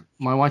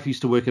 my wife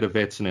used to work at a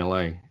Vets in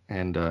LA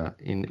and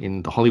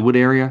in the Hollywood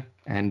area,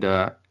 and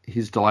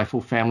his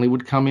delightful family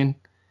would come in,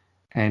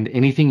 and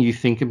anything you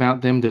think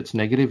about them that's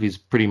negative is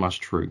pretty much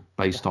true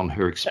based on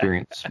her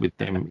experience with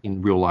them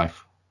in real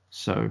life.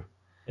 So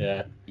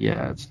yeah,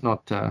 it's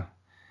not.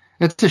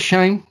 It's a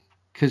shame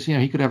because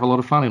he could have a lot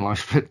of fun in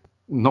life, but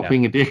not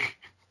being a dick.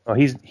 Oh,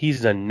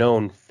 he's a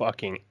known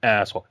fucking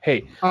asshole.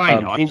 Hey, I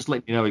know. I'm just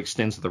letting you know it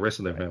extends to the rest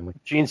of their family.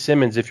 Gene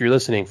Simmons, if you're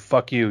listening,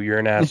 fuck you. You're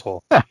an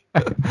asshole.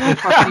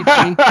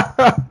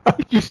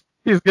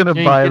 He's gonna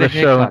buy the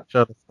show and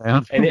shut us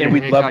down. And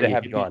we'd love to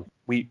have you on.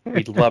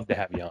 We'd love to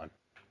have you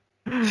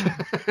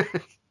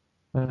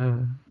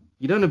on.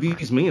 You don't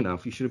abuse me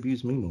enough. You should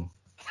abuse me more.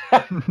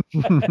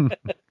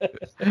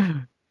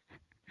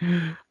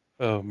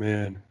 Oh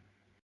man,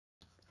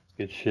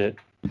 good shit.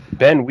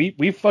 Ben,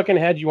 we fucking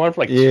had you on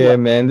for like 2 hours. Yeah,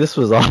 man, this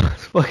was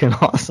fucking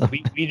awesome.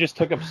 We just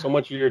took up so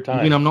much of your time.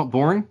 You mean I'm not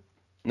boring?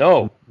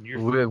 No,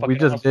 we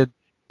just awesome.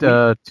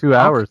 Did 2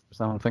 hours or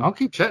something. I'll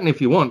keep chatting if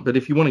you want, but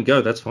if you want to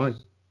go, that's fine.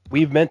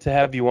 We've meant to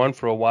have you on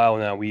for a while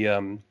now.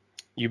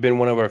 You've been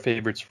one of our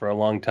favorites for a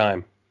long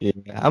time. Yeah,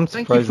 I'm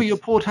surprised. Thank you for your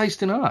poor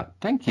taste in art.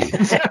 Thank you.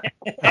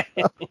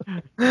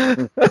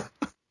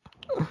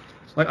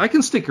 Like, I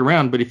can stick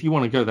around, but if you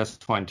want to go, that's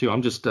fine too.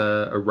 I'm just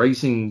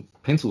erasing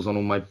pencils on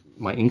all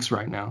my inks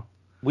right now.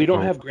 We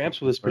don't have Gramps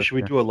with us, but should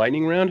we do a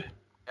lightning round?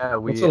 Yeah,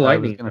 What's a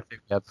lightning?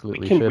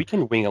 We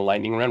can wing a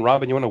lightning round.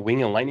 Robin, you want to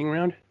wing a lightning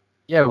round?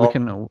 Yeah, we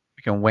can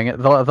wing it.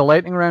 The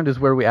lightning round is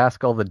where we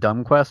ask all the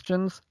dumb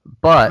questions,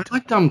 but I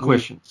like dumb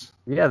questions.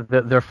 Yeah,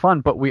 they're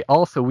fun, but we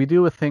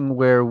do a thing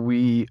where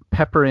we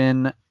pepper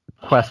in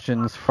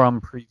questions from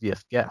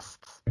previous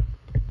guests.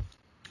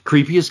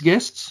 Creepiest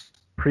guests?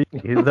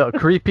 The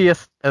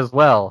creepiest as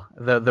well.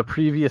 The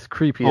previous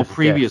creepiest. Oh,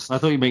 previous. Guest. I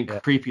thought you meant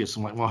creepiest.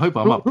 I'm like, well, I hope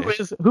I'm up there.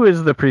 Who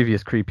is the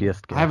previous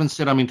creepiest guest? I haven't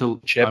said I'm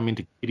into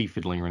kitty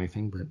fiddling or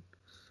anything, but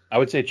I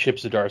would say Chip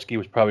Zdarsky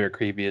was probably our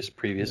previous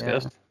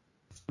guest.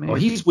 Maybe. Oh,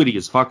 he's witty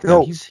as fuck.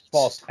 No, he's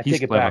false. I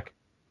take it back.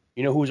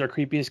 You know who was our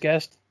creepiest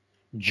guest?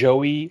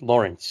 Joey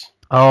Lawrence.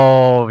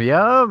 Oh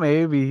yeah,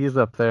 maybe he's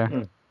up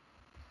there.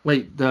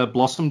 Wait, the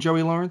Blossom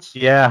Joey Lawrence?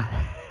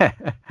 Yeah,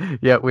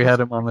 yeah, we had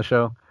him on the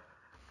show.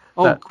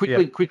 Oh,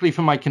 quickly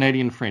for my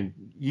Canadian friend.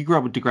 You grew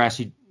up with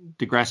Degrassi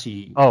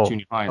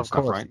Junior High and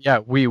stuff, right? Yeah,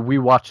 we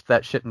watched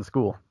that shit in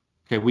school.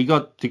 Okay, we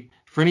got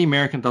for any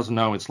American that doesn't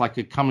know, it's like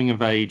a coming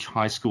of age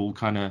high school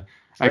kind of.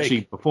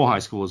 Actually, before high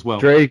school as well.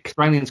 Drake.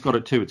 Australians got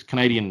it too. It's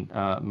Canadian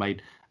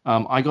made.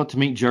 I got to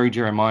meet Jerry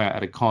Jeremiah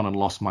at a con and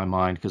lost my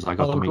mind because I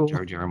got to meet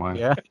Jerry Jeremiah.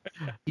 Yeah.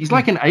 He's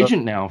like an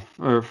agent now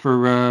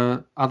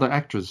for other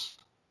actors.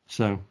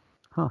 So.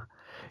 Huh.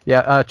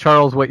 Yeah,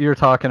 Charles, what you're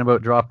talking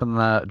about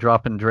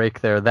dropping Drake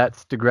there,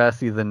 that's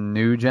Degrassi the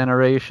new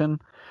generation.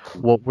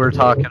 What we're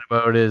talking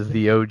about is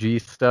the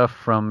OG stuff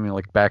from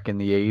like back in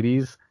the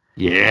 80s.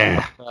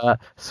 Yeah.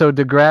 So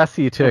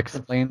Degrassi, to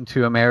explain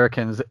to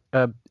Americans,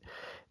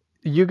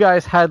 you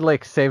guys had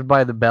like Saved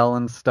by the Bell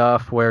and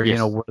stuff where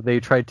where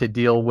they tried to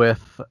deal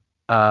with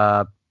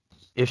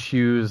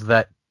issues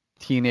that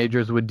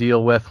teenagers would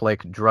deal with,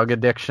 like drug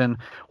addiction.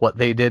 What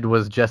they did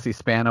was Jesse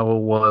Spano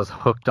was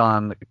hooked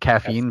on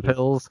caffeine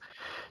pills.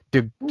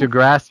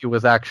 Degrassi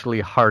was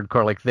actually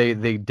hardcore. Like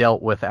they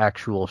dealt with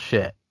actual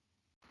shit.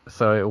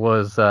 So it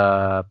was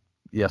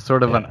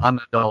sort of an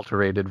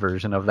unadulterated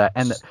version of that.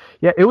 And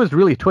yeah, it was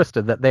really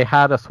twisted that they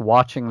had us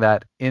watching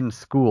that in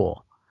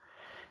school.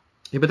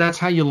 Yeah, but that's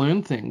how you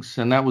learn things,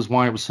 and that was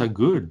why it was so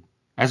good.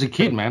 As a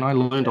kid, man, I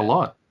learned a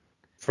lot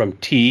from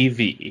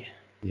TV.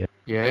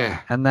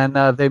 Yeah. And then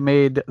they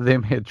made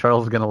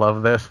Charles is gonna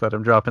love this that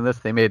I'm dropping this.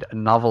 They made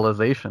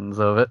novelizations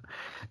of it,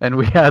 and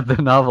we had the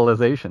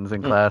novelizations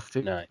in class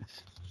too. Nice.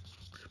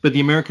 But the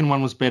American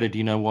one was better. Do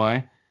you know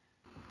why?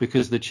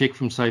 Because the chick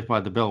from Saved by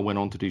the Bell went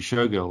on to do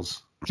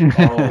Showgirls,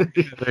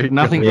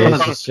 Nothing.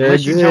 Yes,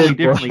 Unless you tell me did.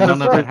 differently,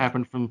 none of that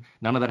happened from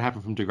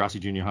Degrassi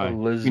Junior High.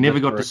 Elizabeth We never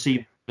got to Brick.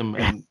 see them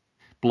and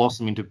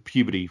blossom into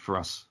puberty for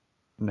us.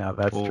 No,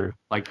 that's Or, true.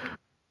 Like,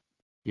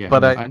 yeah,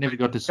 But I never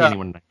got to see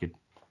anyone naked.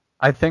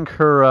 I think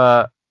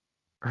her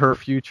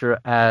future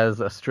as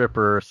a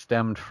stripper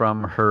stemmed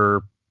from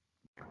her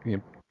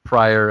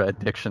prior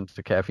addictions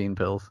to caffeine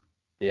pills.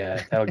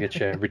 Yeah, that'll get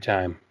you every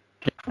time.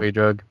 Gateway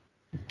drug.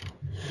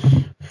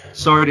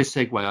 Sorry to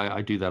segue.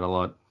 I do that a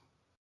lot.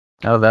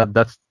 Oh,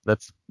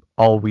 that's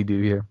all we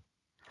do here.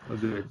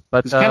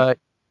 But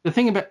The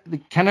thing about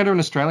Canada and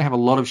Australia have a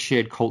lot of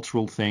shared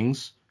cultural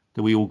things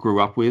that we all grew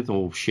up with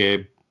or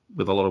share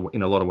with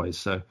in a lot of ways.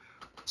 So,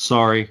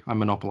 sorry, I'm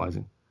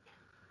monopolizing.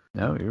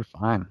 No, you're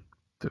fine.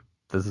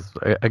 This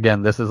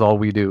is all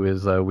we do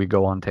is we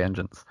go on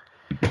tangents.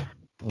 But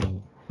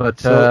you want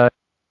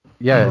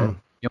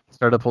to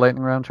start up the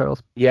lightning round,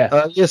 Charles?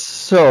 Yeah. Yes.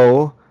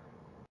 So,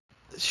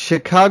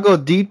 Chicago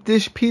deep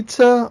dish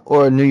pizza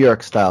or New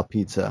York style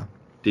pizza?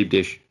 Deep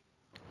dish.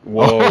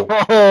 Whoa.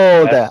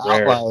 Oh, that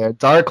outlier,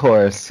 dark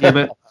horse. Yeah,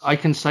 but I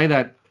can say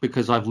that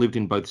because I've lived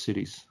in both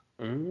cities.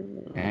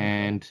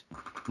 And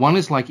one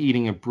is like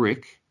eating a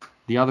brick,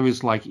 the other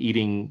is like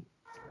eating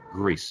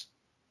grease.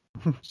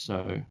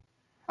 So,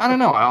 I don't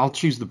know. I'll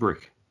choose the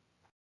brick.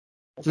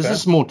 There's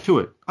just more to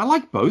it. I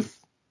like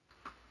both,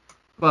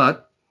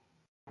 but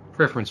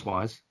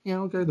preference-wise, yeah,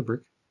 I'll go the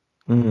brick.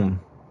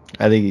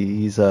 I think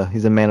he's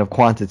a man of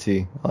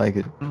quantity. I like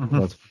it.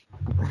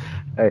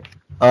 Hey,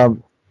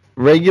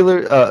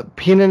 regular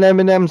peanut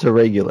M&Ms or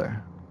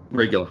regular?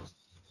 Regular.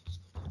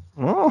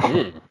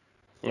 Oh.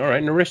 All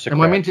right, an aristocrat.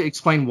 Am I meant to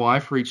explain why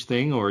for each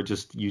thing, or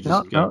just you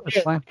just go? No,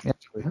 it's fine. Yeah.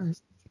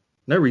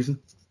 No reason.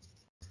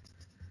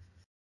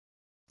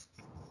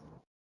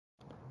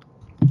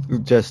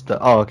 Just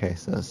okay.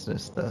 So it's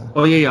just.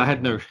 Oh yeah. I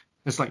had no.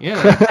 It's like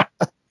yeah.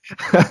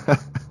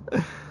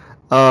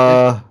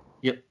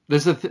 Yeah.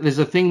 There's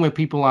a thing where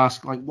people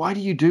ask like, why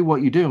do you do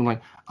what you do? I'm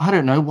like, I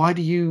don't know. Why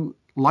do you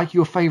like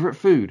your favorite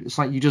food? It's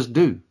like you just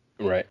do.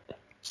 Right.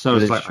 So That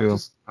it's is like true.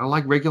 I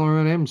like regular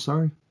M&Ms.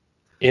 Sorry.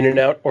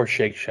 In-N-Out or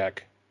Shake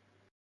Shack?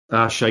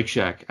 Shake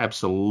Shack,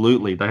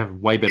 absolutely. They have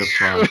way better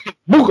fries.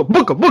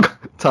 Booga.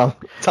 Tom.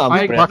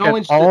 I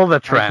acknowledge all the I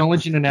trends.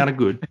 acknowledge In-N-Out are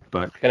good,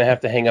 but Gonna have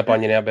to hang up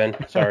on you now, Ben.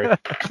 Sorry.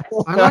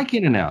 I like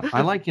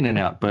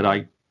In-N-Out,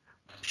 but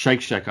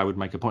Shake Shack I would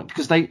make a point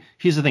because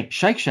here's the thing.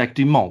 Shake Shack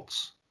do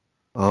malts.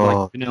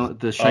 Oh. Like,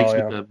 the shakes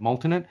yeah. with the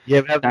malt in it.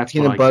 Yeah, have That's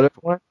peanut what I butter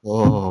go one.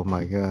 Oh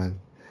my god,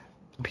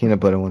 peanut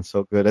butter one's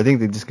so good. I think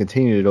they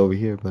discontinued it over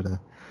here, but a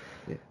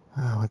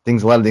lot of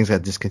things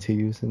got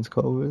discontinued since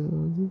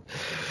COVID.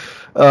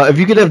 If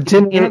you could have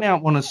dinner,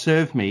 In-N-Out want to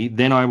serve me,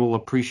 then I will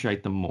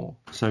appreciate them more.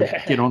 So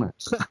get on it.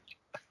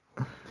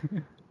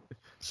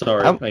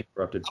 Sorry, I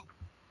interrupted.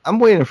 I'm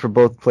waiting for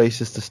both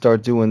places to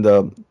start doing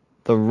the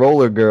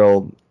roller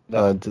girl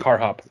Car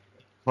hop.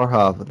 car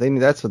hop.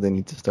 That's what they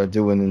need to start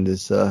doing in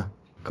this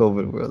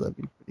COVID world. That'd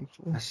be pretty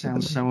cool. That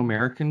sounds so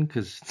American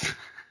because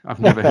I've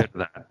never heard of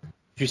that.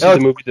 Did you see the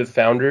movie The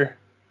Founder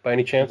by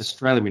any In chance?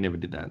 Australia, we never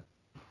did that.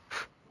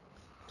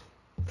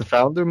 The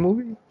Founder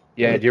movie?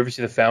 Yeah, did you ever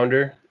see The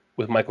Founder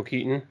with Michael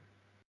Keaton?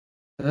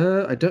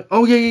 I don't.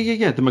 Oh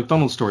yeah. The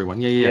McDonald's story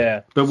one.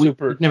 Yeah. But we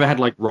never had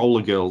like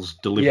roller girls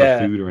deliver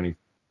food or anything.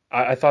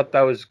 I thought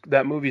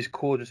that movie's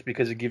cool just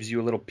because it gives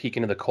you a little peek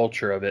into the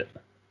culture of it.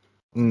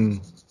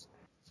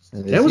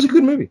 That was a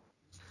good movie.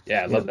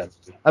 Yeah, I love that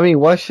movie. I mean,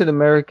 why should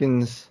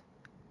Americans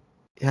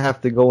have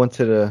to go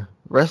into the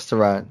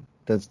restaurant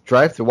that's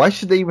drive-through? Why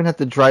should they even have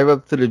to drive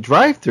up to the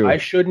drive-through? I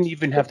shouldn't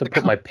even have to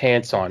put my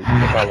pants on if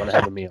I want to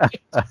have a meal.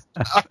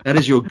 That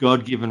is your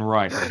God-given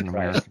right as an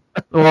American.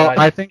 Well,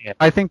 I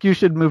think you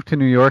should move to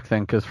New York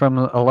then, because from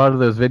a lot of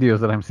those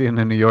videos that I'm seeing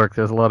in New York,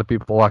 there's a lot of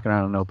people walking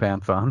around with no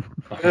pants on.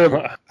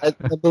 I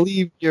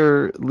believe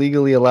you're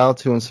legally allowed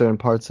to in certain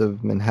parts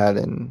of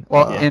Manhattan.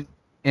 Well,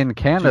 in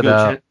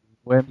Canada,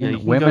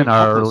 women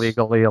are topless.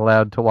 legally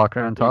allowed to walk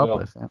around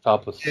topless. Yeah.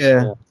 Topless.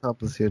 Yeah,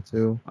 topless here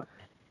too.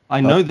 I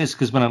know this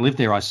because when I lived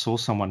there, I saw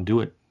someone do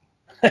it.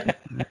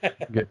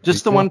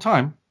 Just the one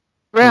time.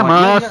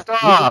 Grandma, Like,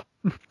 stop!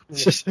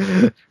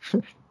 That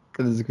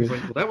is good.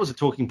 Well, that was a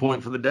talking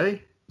point for the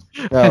day.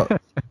 Now,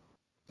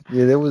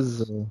 yeah, there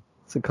was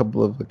it's a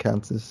couple of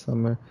accounts this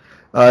summer.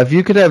 If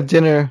you could have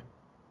dinner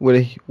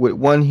with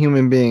one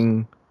human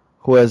being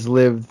who has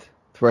lived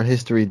throughout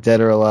history,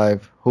 dead or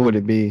alive, who would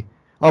it be?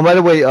 Oh, by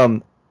the way,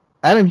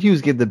 Adam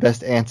Hughes gave the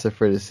best answer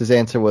for this. His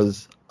answer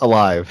was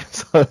alive.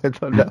 So I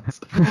don't know.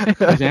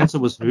 His answer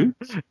was who?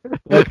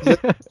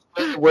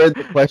 Where's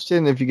the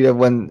question? If you could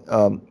have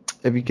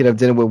if you could have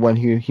dinner with one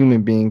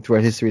human being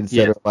throughout history that's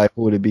dead or alive,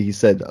 who would it be? He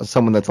said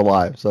someone that's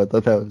alive. So I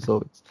thought that was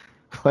always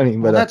funny.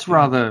 Well, But that's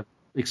rather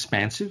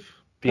expansive.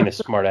 Being a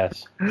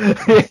smartass.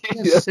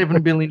 There's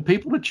 7 billion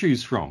people to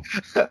choose from.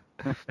 but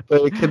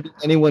it could be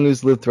anyone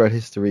who's lived throughout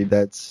history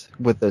that's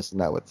with us and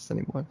not with us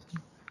anymore.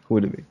 Who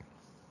would it be?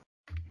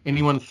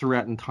 Anyone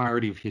throughout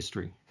entirety of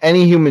history.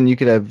 Any human, you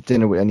could have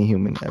dinner with any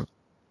human ever.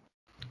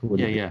 Who would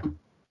it be? Yeah.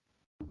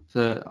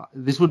 So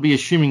this would be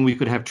assuming we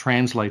could have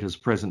translators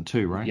present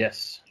too, right?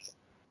 Yes.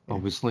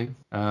 Obviously.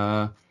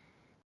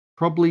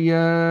 Probably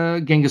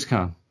Genghis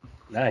Khan.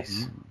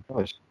 Nice.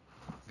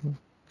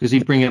 Because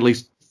he'd bring at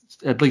least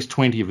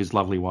 20 of his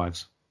lovely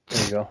wives.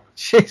 There you go.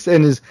 Jeez,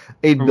 and his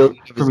 8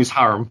 billion from his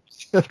harem.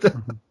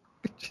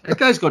 That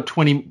guy's got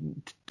 20.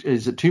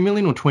 Is it 2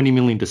 million or 20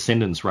 million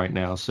descendants right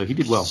now? So he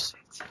did well.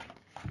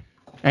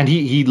 And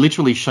he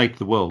literally shaped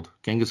the world.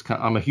 Genghis Khan.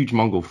 I'm a huge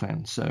Mongol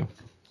fan, so.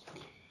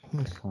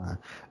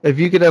 If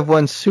you could have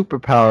one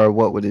superpower,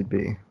 what would it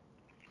be?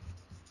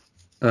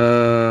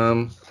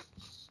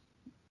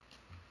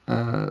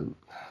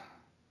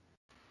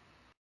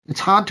 It's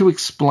hard to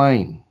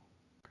explain,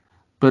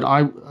 but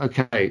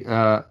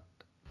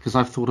because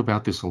I've thought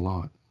about this a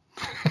lot.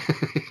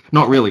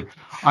 Not really.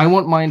 I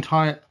want my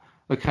entire.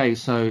 Okay,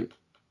 so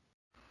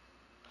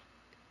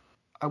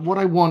what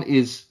I want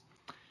is.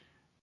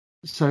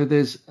 So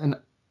there's an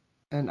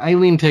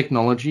alien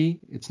technology.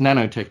 It's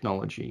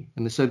nanotechnology,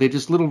 and so they're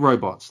just little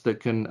robots that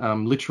can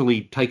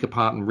literally take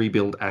apart and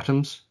rebuild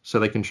atoms, so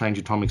they can change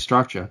atomic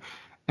structure.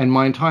 And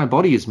my entire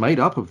body is made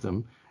up of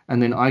them, and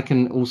then I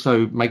can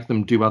also make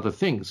them do other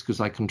things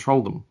because I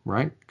control them,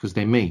 right? Because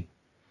they're me.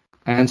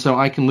 And so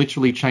I can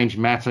literally change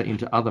matter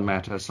into other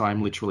matter, so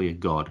I'm literally a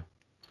god.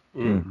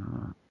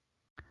 Mm.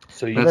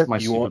 So that's my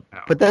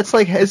superpower. But that's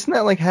like, isn't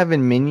that like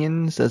having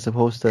minions as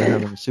opposed to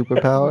having a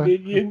superpower?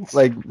 Minions.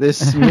 Like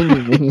this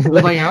minion.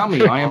 Well, they are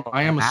me.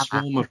 I am a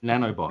swarm of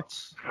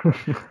nanobots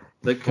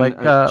that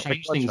can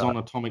change things on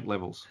atomic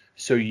levels.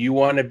 So you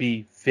want to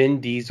be Vin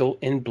Diesel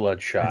in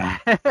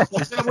Bloodshot?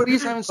 Is that what it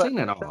is? I haven't seen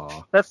that.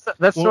 Oh.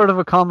 That's sort of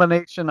a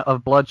combination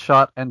of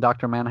Bloodshot and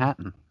Dr.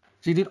 Manhattan.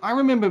 See, I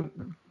remember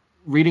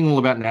reading all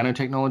about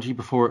nanotechnology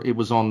before it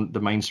was on the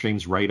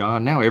mainstream's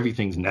radar. Now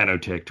everything's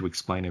nanotech to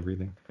explain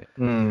everything.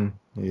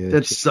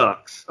 That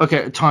sucks.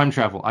 Okay, time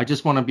travel. I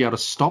just want to be able to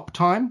stop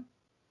time.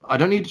 I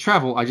don't need to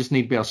travel. I just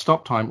need to be able to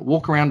stop time,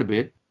 walk around a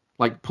bit,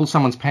 like pull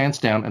someone's pants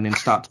down, and then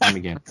start time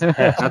again.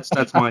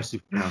 That's my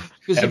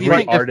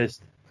superpower.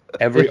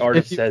 Every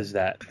artist says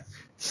that.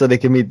 So they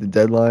can meet the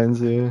deadlines.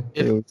 Yeah.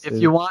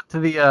 If you want to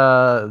the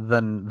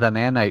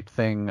nanite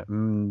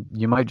thing,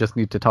 you might just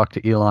need to talk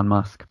to Elon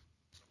Musk.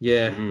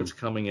 Yeah, it's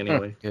coming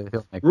anyway. Yeah,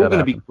 we're all going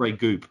to be grey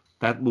goop.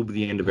 That will be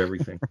the end of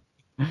everything.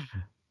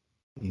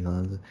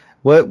 Elon.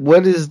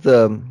 What is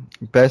the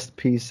best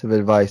piece of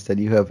advice that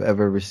you have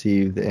ever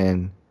received,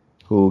 and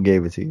who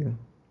gave it to you?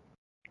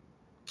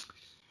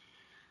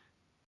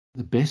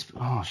 The best?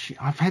 Oh shit!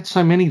 I've had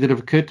so many that have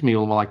occurred to me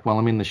all like while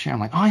I'm in the shower. I'm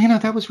like, oh,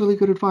 that was really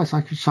good advice.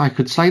 I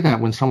could say that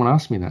when someone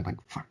asked me that. Like,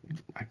 fuck,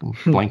 I'm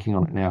blanking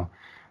on it now.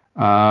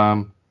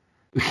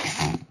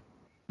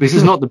 This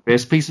is not the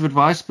best piece of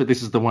advice, but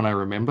this is the one I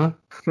remember.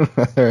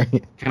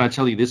 Right. Can I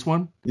tell you this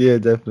one? Yeah,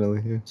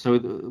 definitely. Yeah. So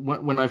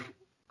when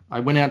I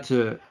went out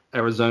to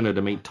Arizona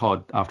to meet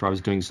Todd after I was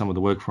doing some of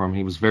the work for him,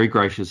 he was very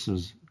gracious. It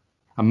was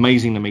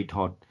amazing to meet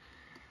Todd.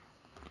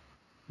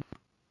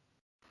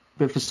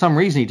 But for some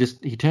reason,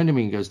 he turned to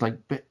me and goes, Ben,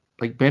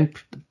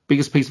 the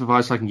biggest piece of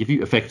advice I can give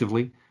you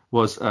effectively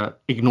was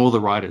ignore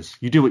the writers.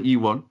 You do what you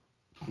want.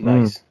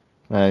 Nice.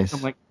 Nice.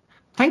 I'm like,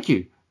 thank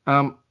you.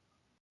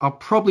 I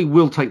probably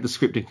will take the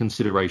script in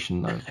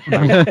consideration, though.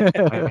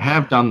 I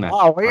have done that.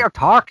 Oh, we are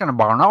talking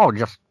about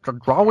just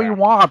all we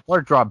want.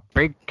 Let's draw a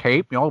big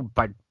cape,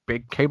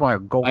 big cape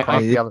and go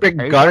across the other big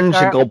cape. guns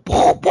and go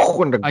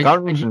and the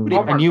guns.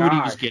 I knew what he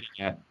was getting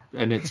at,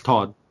 and it's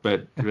Todd.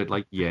 But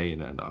like,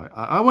 no.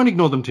 I won't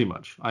ignore them too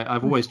much.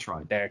 I've always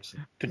tried.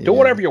 To do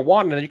whatever you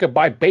want, and then you can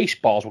buy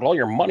baseballs with all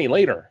your money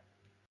later.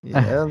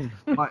 Yeah.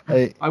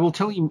 I will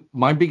tell you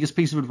my biggest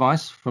piece of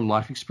advice from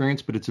life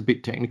experience, but it's a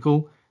bit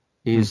technical,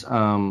 is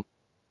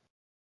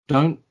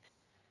don't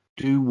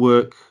do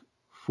work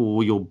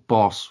for your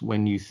boss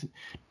when you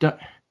don't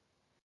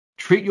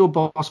treat your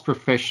boss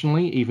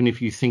professionally, even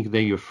if you think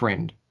they're your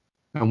friend.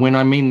 And when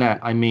I mean that,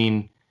 I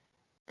mean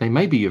they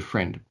may be your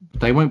friend,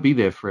 but they won't be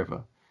there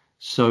forever.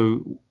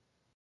 So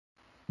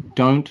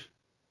don't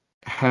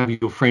have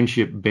your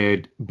friendship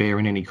bear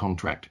in any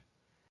contract,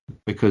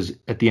 because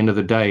at the end of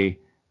the day,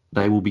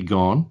 they will be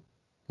gone,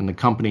 and the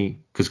company,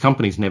 because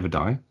companies never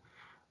die,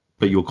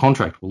 but your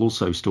contract will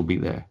also still be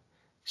there.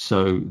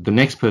 So the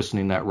next person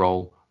in that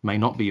role may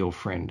not be your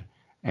friend,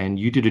 and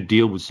you did a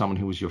deal with someone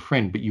who was your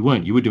friend, but you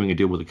weren't. You were doing a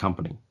deal with a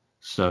company.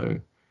 So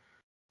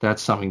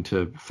that's something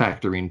to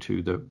factor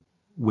into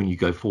when you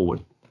go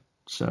forward.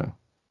 So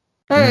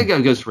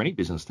it goes for any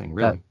business thing,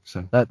 really.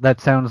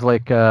 That sounds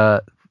like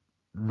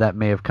that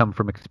may have come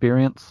from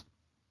experience.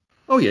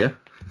 Oh yeah.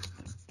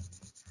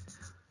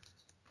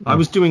 I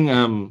was doing,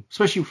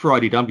 especially for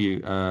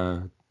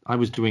IDW, I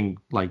was doing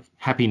like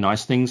happy,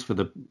 nice things for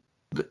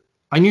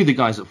I knew the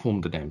guys that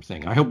formed the damn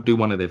thing. I helped do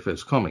one of their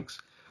first comics,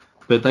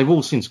 but they've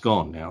all since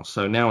gone now.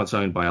 So now it's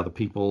owned by other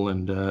people,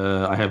 and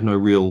I have no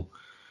real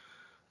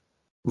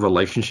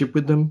relationship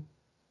with them,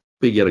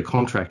 but yet a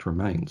contract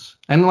remains.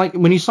 And like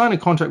when you sign a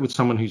contract with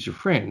someone who's your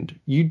friend,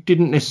 you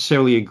didn't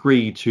necessarily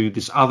agree to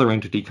this other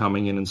entity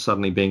coming in and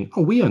suddenly being,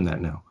 oh, we own that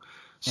now.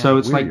 So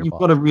it's like you've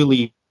got to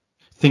really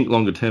think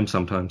longer term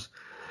sometimes.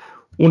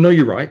 know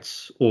your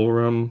rights,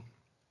 or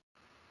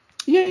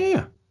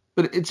yeah.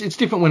 But it's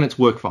different when it's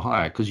work for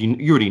hire, because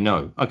you already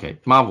know. Okay,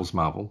 Marvel's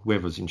Marvel.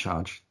 Whoever's in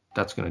charge,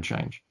 that's going to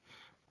change.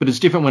 But it's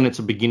different when it's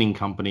a beginning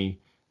company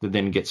that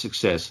then gets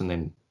success and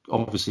then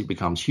obviously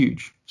becomes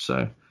huge.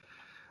 So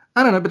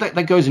I don't know, but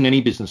that goes in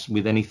any business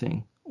with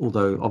anything.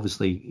 Although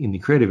obviously in the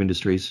creative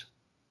industries,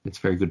 it's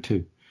very good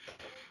too.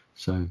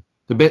 So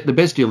the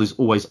best deal is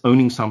always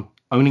owning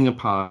a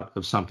part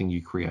of something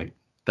you create.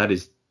 That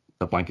is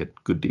a blanket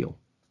good deal.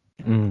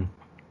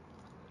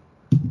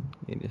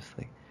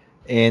 Seriously.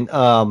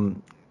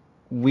 And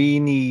we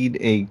need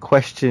a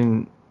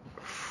question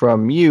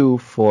from you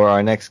for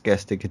our next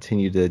guest to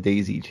continue the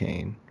daisy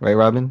chain, right,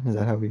 Robin? Is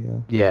that how we?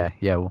 Yeah,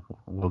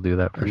 we'll do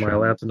that for Am sure. I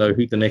allowed to know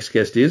who the next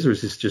guest is, or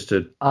is this just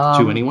to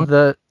anyone?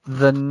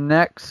 The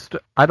next,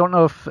 I don't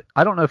know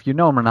if you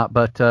know him or not,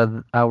 but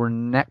our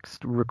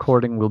next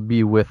recording will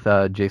be with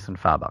Jason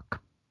Fabok.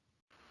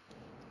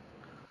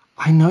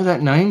 I know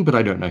that name, but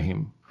I don't know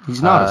him.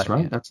 He's an artist,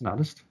 right? That's an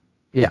artist.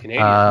 Yeah,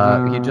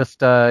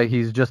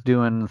 he's just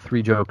doing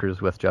Three Jokers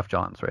with Jeff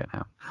Johns right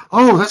now.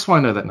 Oh, that's why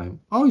I know that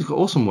name. Oh, he's got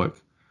awesome work.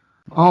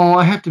 Oh,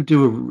 I have to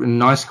do a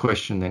nice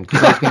question then,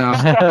 because I was going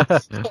to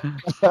ask.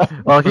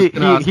 Well,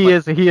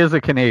 he is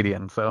a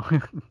Canadian, so.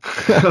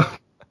 I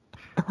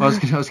was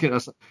going to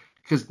ask,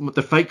 because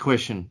the fake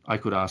question I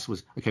could ask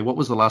was, okay, what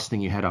was the last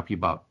thing you had up your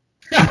butt?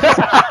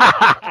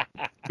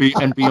 Be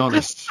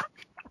honest.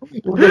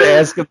 We're going to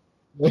ask him.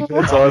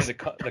 That's awesome.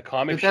 The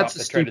comic shop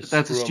that tried to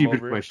that's a screw stupid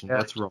him over. question. Yeah.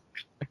 That's wrong.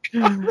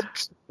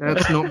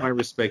 That's not my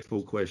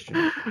respectful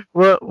question.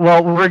 Well,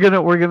 we're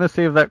gonna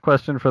save that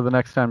question for the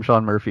next time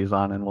Sean Murphy's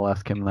on, and we'll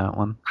ask him that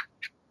one.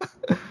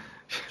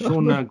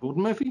 Sean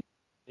Gordon Murphy?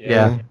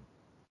 Yeah.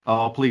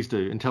 Oh, please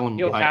do, and tell him.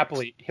 He'll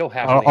happily. It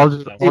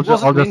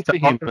wasn't meant for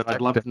him, but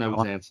I'd love to know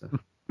his answer.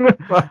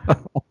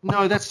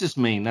 No, that's just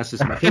mean. That's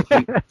just mean.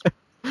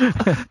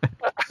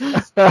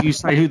 You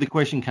say who the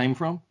question came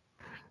from?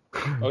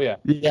 Oh yeah.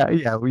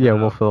 Yeah.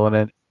 We'll fill it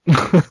in.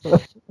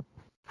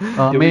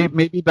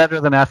 Maybe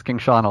better than asking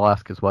Sean. I'll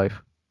ask his wife.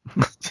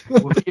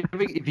 Well,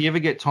 if you ever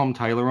get Tom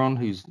Taylor on,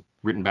 who's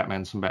written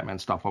some Batman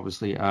stuff,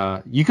 obviously,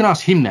 you can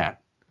ask him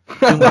that.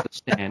 He'll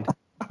understand.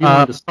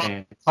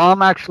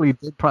 Tom actually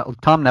did.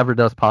 Tom never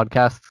does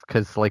podcasts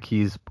because,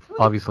 he's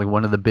obviously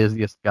one of the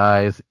busiest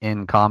guys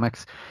in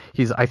comics.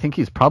 I think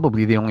he's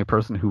probably the only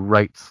person who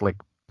writes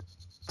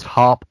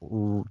top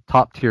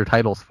tier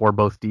titles for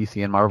both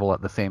DC and Marvel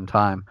at the same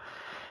time.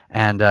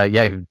 And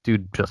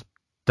dude just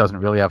doesn't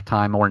really have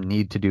time or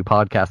need to do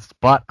podcasts.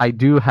 But I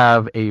do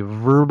have a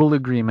verbal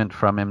agreement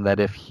from him that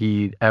if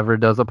he ever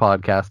does a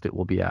podcast, it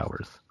will be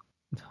ours.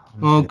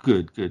 Oh,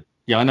 good.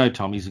 Yeah, I know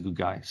Tom. He's a good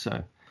guy.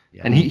 So,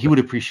 yeah. And he would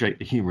appreciate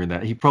the humor in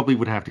that. He probably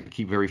would have to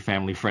keep very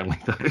family friendly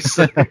though.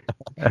 So,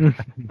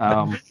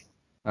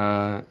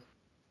 I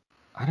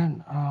don't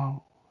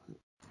know.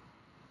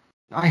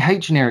 I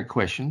hate generic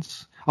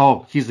questions.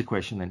 Oh, here's the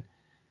question then.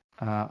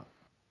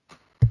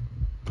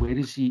 Where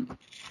does he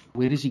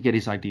get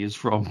his ideas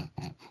from?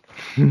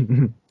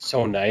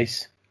 So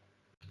nice.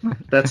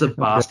 That's a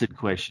bastard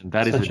question.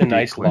 That is such a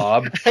nice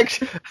lob.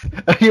 Actually,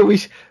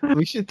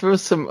 we should throw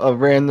some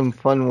random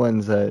fun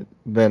ones at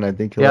Ben. I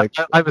think he'll like.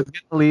 I was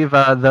going to leave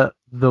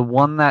the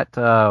one that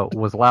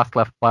was last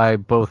left by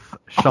both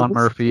Sean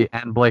Murphy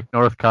and Blake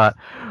Northcott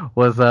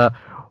was a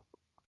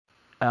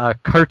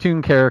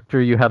cartoon character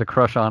you had a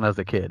crush on as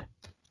a kid.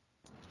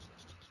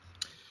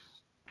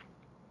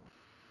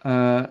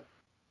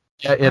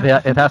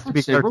 It has to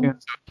be cartoon, so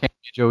it can't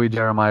be Joey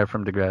Jeremiah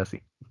from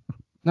Degrassi.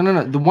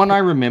 No. The one I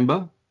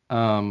remember,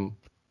 I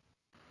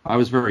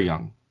was very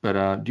young,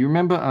 but do you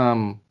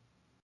remember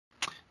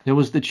there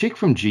was the chick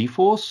from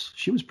G-Force?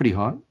 She was pretty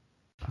hot.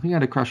 I think I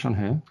had a crush on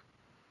her.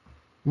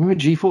 Remember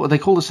G-Force? They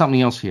called it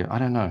something else here. I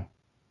don't know.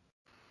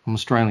 I'm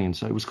Australian,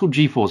 so it was called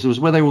G-Force. It was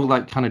where they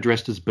were kind of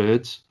dressed as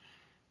birds,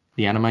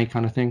 the anime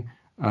kind of thing.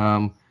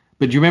 But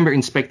do you remember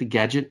Inspector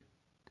Gadget?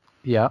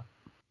 Yeah.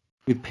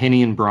 With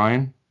Penny and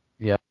Brian?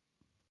 Yeah.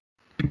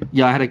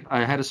 Yeah,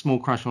 I had a small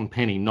crush on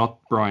Penny, not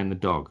Brian the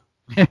dog.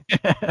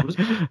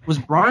 was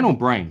Brian or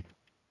Brain?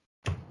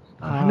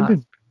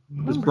 It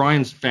was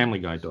Brian's Family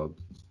Guy dog.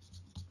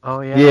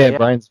 Oh yeah. Yeah,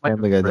 Brian's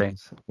Family Guy dog.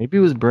 Maybe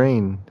it was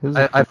Brain.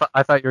 I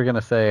thought you were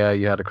gonna say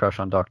you had a crush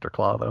on Dr.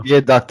 Claw though.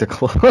 Yeah, Dr.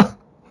 Claw.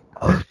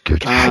 Oh,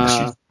 good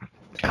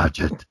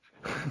gadget.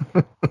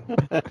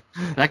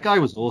 That guy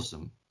was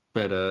awesome,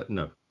 but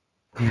no,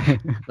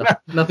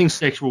 nothing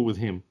sexual with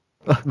him.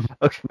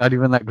 Okay. Not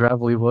even that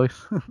gravelly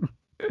voice.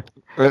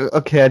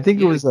 Okay, I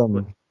think it was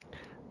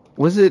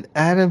it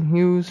Adam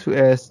Hughes who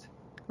asked,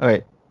 all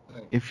right,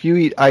 if you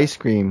eat ice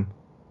cream,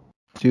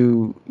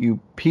 do you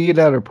pee it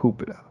out or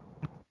poop it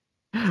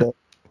out?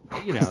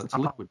 It's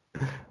liquid.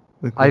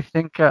 I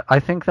think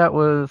that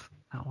was.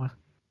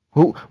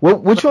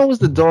 Which one was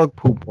the dog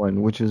poop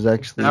one? Which was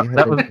actually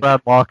that was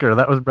Brad Walker.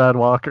 Brad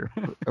Walker.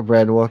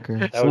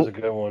 That was a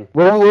good one.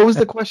 What was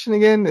the question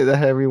again? That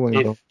had everyone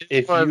go.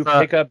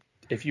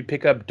 If you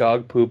pick up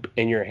dog poop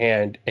in your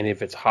hand, and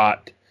if it's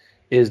hot,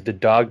 is the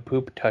dog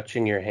poop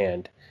touching your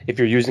hand? If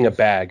you're using a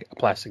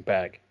plastic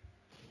bag.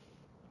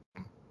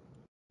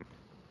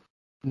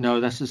 No,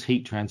 that's just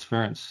heat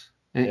transference.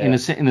 In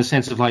the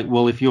sense of like,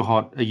 well, if you're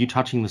hot, are you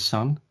touching the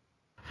sun?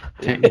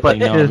 Technically,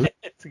 no.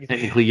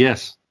 Technically,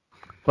 yes.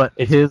 But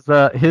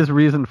his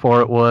reason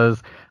for it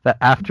was that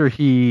after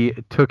he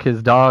took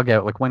his dog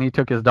out, like when he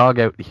took his dog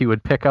out, he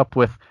would pick up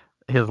with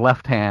his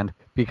left hand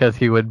because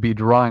he would be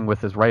drawing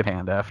with his right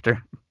hand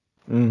after.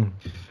 Mm.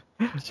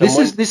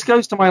 This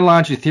goes to my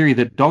larger theory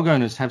that dog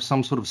owners have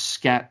some sort of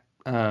scat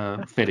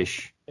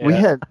fetish.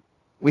 Yeah.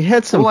 We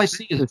had some. All I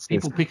see is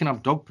people picking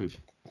up dog poop.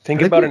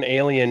 Think about an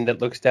alien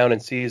that looks down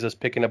and sees us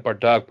picking up our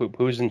dog poop.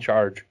 Who's in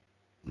charge?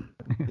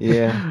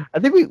 Yeah, I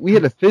think we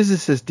had a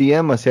physicist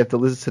DM us after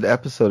listen to the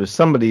episode, or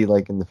somebody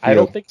like in the field. I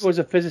don't think it was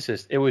a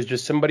physicist. It was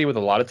just somebody with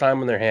a lot of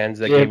time on their hands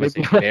that gave us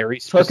a very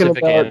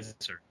specific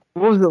answer.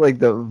 What was it, like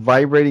the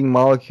vibrating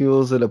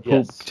molecules that a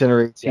poop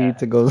generates heat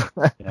that goes?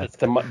 It's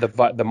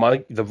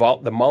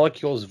the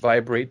molecules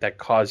vibrate that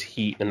cause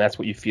heat, and that's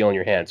what you feel in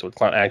your hand. So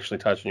it's not actually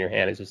touching your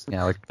hand. It's just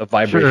the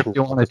vibration. Sure, if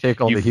you want to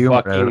take all the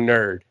humor fucking out.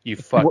 nerd. You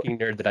fucking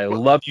nerd. That I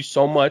love you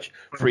so much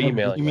for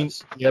emailing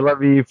us. Yeah, I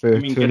love you for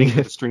getting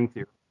into string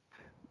theory.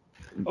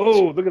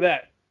 Oh, look at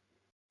that.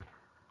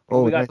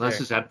 Oh, we got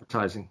this is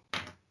advertising.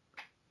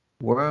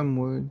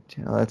 Wormwood.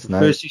 Oh, that's the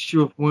nice. First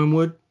issue of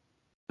Wormwood.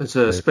 It's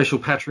a special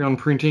Patreon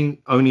printing,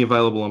 only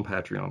available on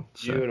Patreon.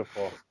 So.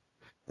 Beautiful.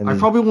 I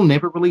probably will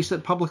never release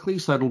it publicly,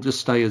 so it'll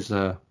just stay as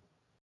a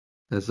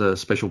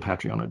special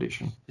Patreon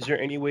edition. Is there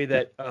any way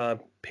that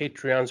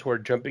Patreons who are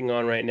jumping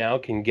on right now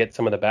can get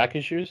some of the back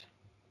issues?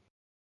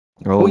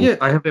 Oh yeah,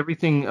 I have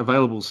everything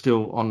available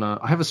still on.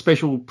 I have a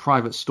special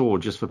private store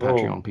just for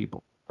Patreon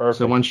people. Perfect.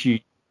 So once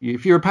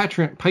if you're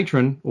a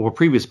patron or a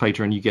previous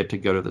patron, you get to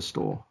go to the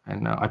store,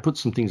 and I put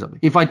some things up.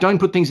 If I don't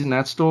put things in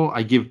that store,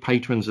 I give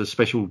patrons a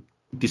special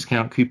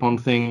discount coupon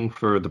thing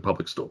for the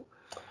public store.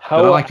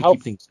 But I like to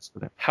keep things for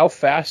them. How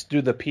fast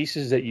do the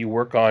pieces that you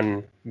work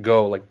on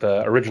go, like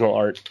the original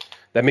art,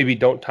 that maybe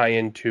don't tie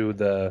into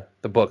the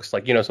books?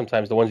 Like,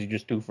 sometimes the ones you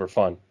just do for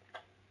fun.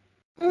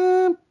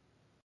 Well,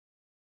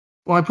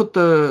 I put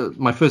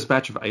my first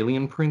batch of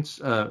Alien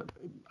prints art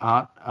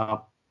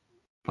up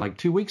like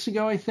 2 weeks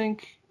ago, I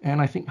think.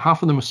 And I think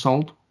half of them are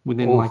sold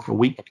within like a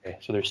week. Okay,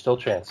 so there's still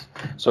chance.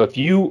 So if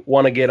you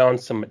want to get on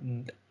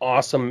some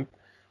awesome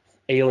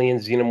Alien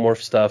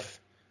Xenomorph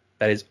stuff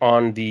that is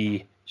on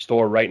the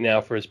store right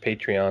now for his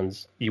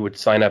Patreons, you would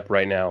sign up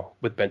right now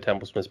with Ben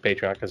Templesmith's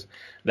Patreon, because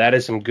that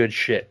is some good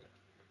shit.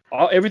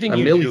 Everything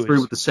you do is... I'm nearly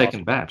through with the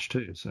second batch,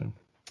 too. So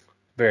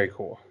very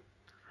cool.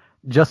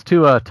 Just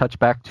to touch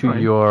back to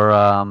your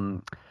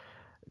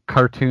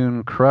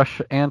cartoon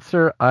crush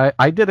answer,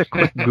 I did a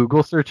quick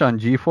Google search on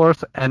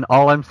GeForce, and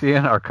all I'm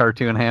seeing are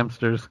cartoon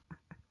hamsters.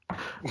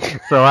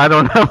 So I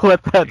don't know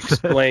what that's.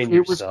 Explain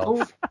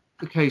yourself.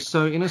 Okay,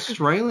 so in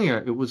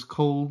Australia, it was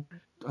called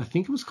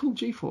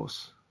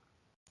GeForce.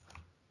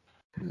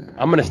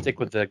 I'm gonna stick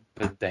with the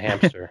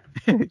hamster.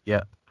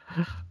 Yeah,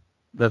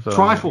 that's what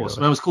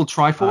Triforce. It was called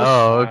Triforce.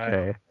 Oh,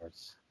 okay.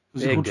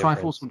 Was it called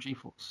Triforce or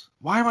GeForce?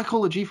 Why do I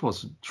call it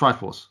GeForce?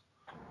 Triforce.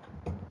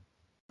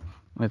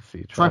 Let's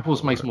see.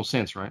 Triforce makes more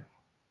sense, right?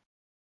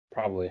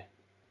 Probably.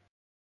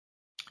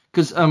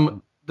 Because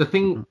the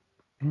thing,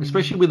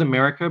 especially with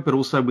America, but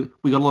also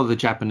we got a lot of the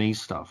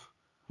Japanese stuff.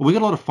 Well, we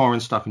got a lot of foreign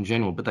stuff in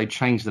general, but they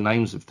changed the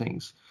names of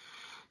things.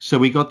 So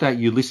we got that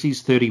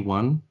Ulysses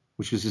 31,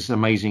 which is this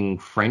amazing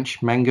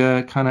French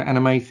manga kind of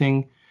anime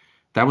thing.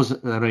 That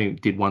only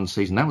did one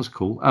season. That was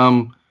cool.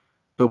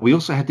 But we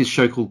also had this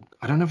show called,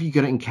 I don't know if you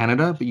got it in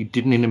Canada, but you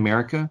didn't in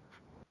America.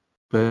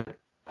 But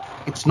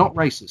it's not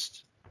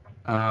racist.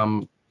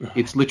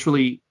 It's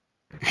literally...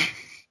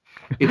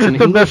 It's an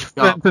the English best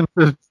sentence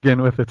to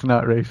begin with. It's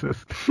not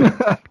racist.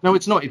 No,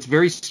 it's not. It's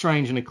very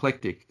strange and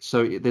eclectic.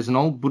 So there's an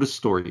old Buddhist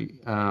story.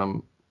 It's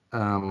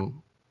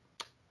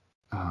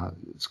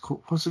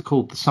called, what's it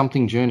called? The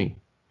Something Journey.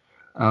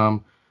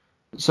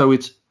 So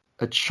it's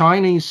a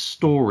Chinese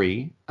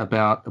story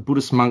about a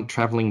Buddhist monk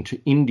traveling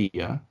to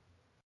India,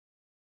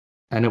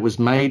 and it was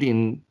made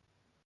in...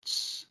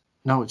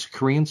 No, it's a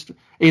Korean...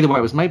 Either way,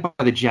 it was made by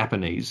the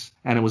Japanese,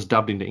 and it was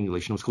dubbed into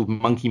English, and it was called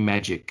Monkey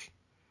Magic.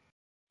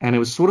 And it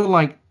was sort of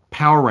like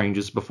Power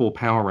Rangers before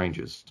Power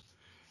Rangers.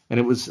 And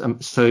it was...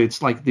 so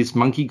it's like this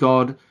monkey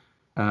god,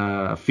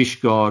 a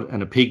fish god,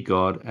 and a pig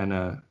god, and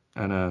a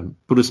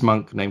Buddhist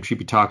monk named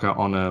Tripitaka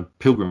on a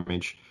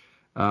pilgrimage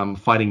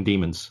fighting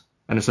demons.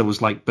 And so it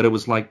was like... But it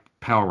was like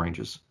Power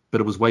Rangers.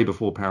 But it was way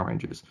before Power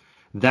Rangers.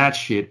 That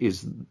shit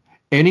is...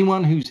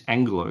 Anyone who's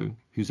Anglo,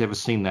 who's ever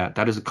seen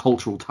that is a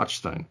cultural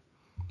touchstone.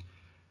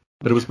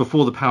 But it was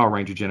before the Power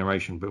Ranger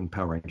generation, but when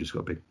Power Rangers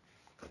got big.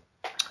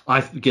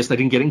 I guess they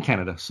didn't get in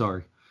Canada.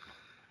 Sorry.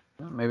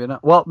 Maybe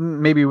not. Well,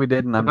 maybe we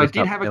did. And I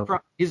did have a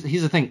crush. Here's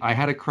the thing. I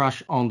had a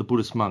crush on the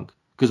Buddhist monk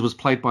because it was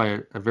played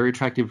by a very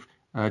attractive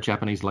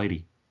Japanese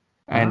lady.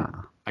 And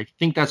I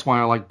think that's why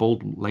I like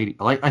bald ladies.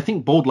 I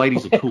think bald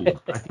ladies are cool.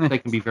 I think they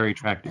can be very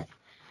attractive.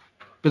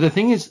 But the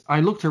thing is, I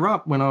looked her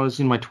up when I was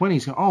in my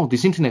 20s. Oh,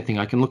 this internet thing,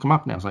 I can look them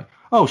up now. I was like,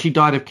 oh, she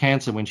died of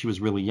cancer when she was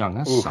really young.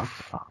 That sucks.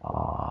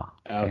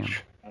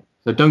 Ouch.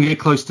 So don't get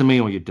close to me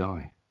or you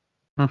die.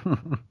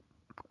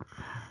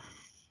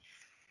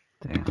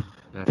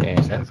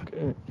 Damn, that's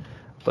good.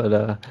 But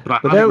I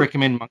but highly that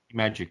recommend Monkey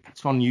Magic.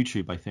 It's on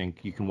YouTube, I think.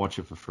 You can watch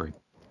it for free.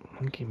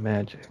 Monkey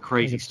Magic.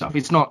 Crazy stuff.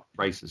 It's not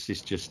racist. It's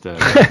just. Not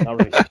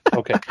racist.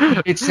 Okay.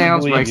 It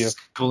sounds Believe racist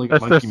you. calling it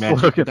That's Monkey their Magic.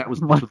 slogan. That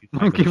was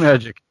Monkey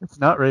Magic. It's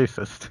not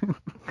racist.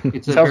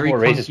 It's It a sounds very more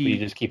racist, but clunky. you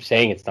just keep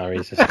saying it's not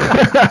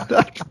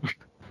racist.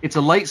 It's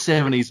a late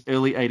 70s,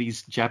 early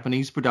 80s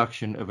Japanese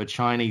production of a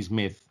Chinese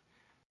myth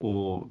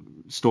or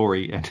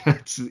story, and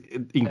it's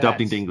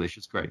dubbed into English.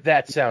 It's great.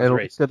 That sounds It'll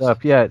racist. look it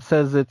up. Yeah, it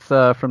says it's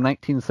from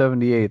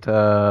 1978,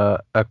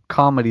 a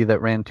comedy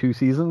that ran 2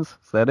 seasons.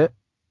 Is that it?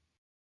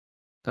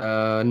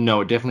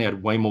 No, it definitely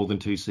had way more than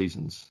 2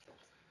 seasons.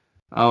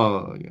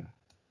 Oh, yeah.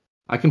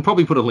 I can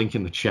probably put a link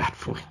in the chat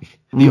for you.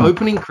 The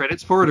opening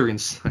credits for it are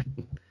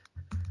insane.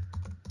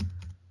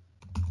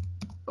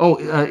 Oh,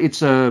 it's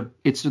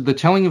the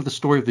telling of the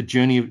story of the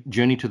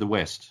journey to the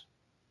West.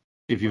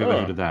 If you've ever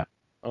heard of that.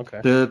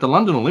 Okay. The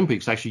London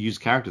Olympics actually used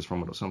characters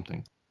from it or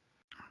something.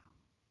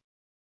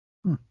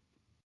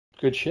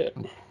 Good shit.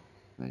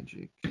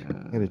 Magic. I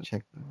gotta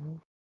check.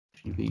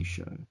 TV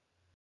show.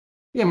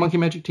 Yeah, Monkey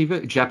Magic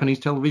TV, Japanese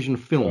television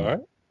film. All right.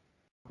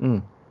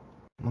 I'm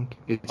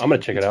gonna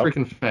check it out. It's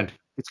freaking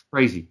fantastic. It's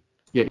crazy.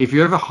 Yeah, if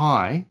you're ever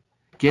high,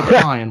 get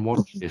high and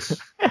watch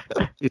this.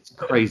 It's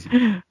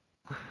crazy.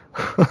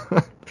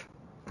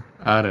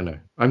 I don't know.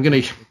 I'm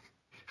gonna.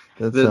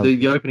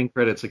 The opening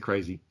credits are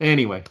crazy.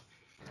 Anyway.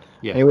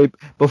 Yeah. Anyway,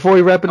 before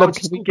we wrap it up,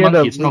 can we get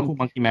Monkey. It's not called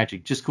Monkey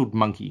Magic, just called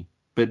Monkey,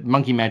 but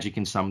Monkey Magic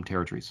in some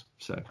territories.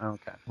 So.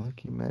 Okay.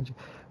 Monkey Magic.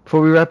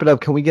 Before we wrap it up,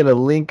 can we get a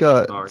link,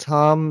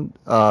 Tom,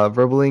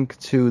 verbal link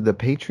to the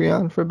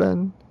Patreon for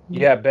Ben?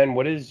 Yeah, Ben.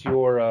 What is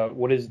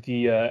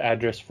the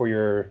address for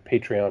your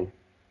Patreon?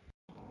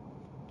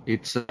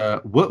 It's It's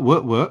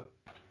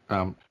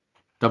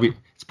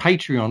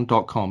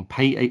patreon.com.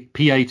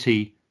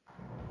 P-A-T.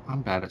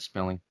 I'm bad at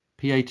spelling.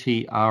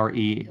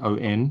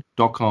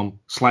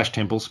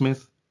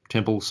 patreon.com/Templesmith.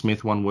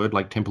 Templesmith, one word,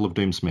 like Temple of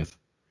Doomsmith.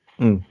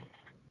 Mm.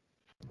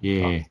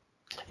 Yeah.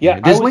 Yeah,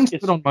 There's links to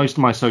it on most of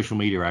my social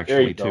media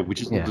actually too, go.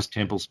 which is just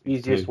Templesmith.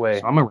 Easiest too. way.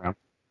 So I'm around.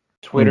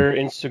 Twitter,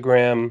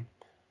 Instagram.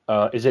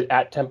 Is it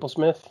at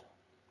Templesmith?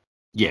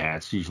 Yeah,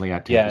 it's usually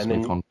at Templesmith. Yeah, and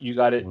then you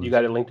got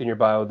it linked in your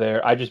bio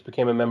there. I just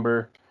became a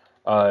member.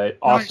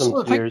 Awesome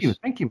Nice. tiers.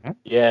 Thank you, man.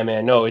 Yeah,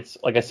 man. No, it's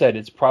like I said,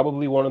 it's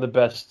probably one of the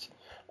best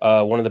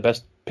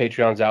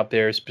Patreons out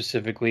there,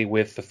 specifically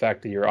with the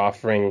fact that you're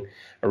offering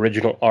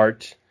original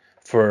art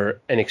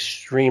for an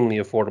extremely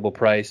affordable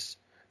price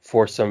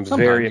for some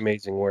very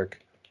amazing work.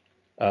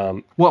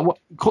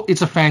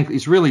 It's a fan.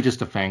 It's really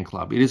just a fan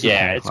club. It is a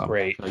fan club. Yeah, it's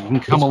great. So you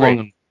can come along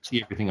and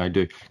see everything I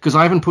do because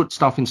I haven't put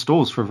stuff in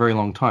stores for a very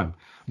long time.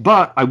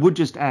 But I would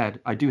just add,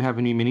 I do have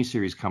a new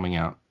miniseries coming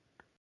out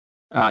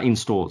in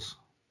stores.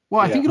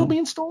 Well, I think it'll be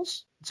in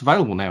stores. It's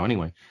available now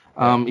anyway.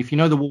 If you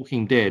know The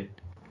Walking Dead,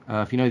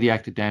 if you know the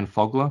actor Dan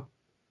Fogler.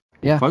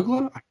 Yeah.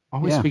 Fogler? I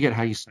always forget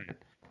how you say it.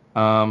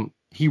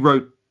 He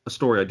wrote a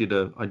story I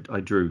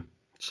drew.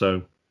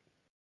 So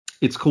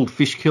it's called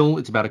Fishkill.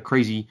 It's about a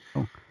crazy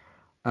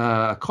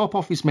cop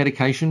off his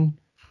medication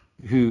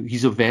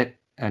he's a vet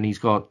and he's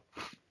got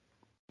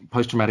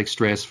post-traumatic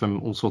stress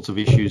from all sorts of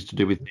issues to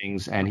do with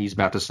things, and he's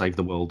about to save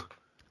the world.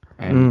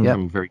 And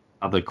from very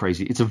other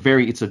crazy. It's a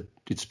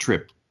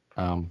trip.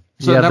 So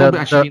that'll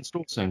actually be in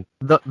stores soon.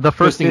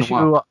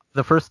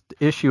 The first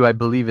issue I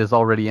believe is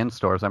already in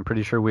stores. I'm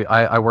pretty sure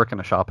I work in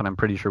a shop and I'm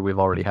pretty sure we've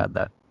already had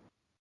that.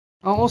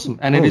 Oh, awesome!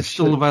 And it is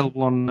still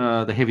available on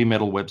the Heavy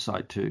Metal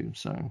website too,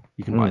 so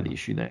you can buy the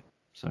issue there.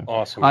 So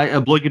awesome.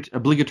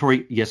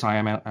 Obligatory. Yes, I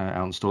am out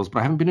in stores, but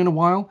I haven't been in a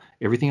while.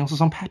 Everything else is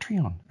on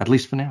Patreon, at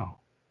least for now.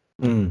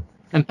 Mm.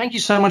 And thank you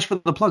so much for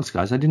the plugs,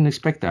 guys. I didn't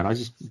expect that. I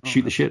just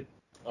shoot the shit.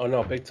 Oh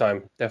no, big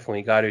time.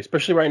 Definitely got to,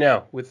 especially right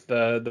now with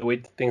the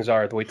way things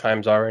are, the way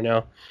times are right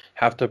now.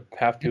 Have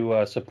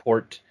to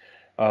support,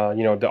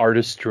 the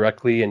artists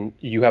directly, and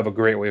you have a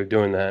great way of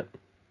doing that.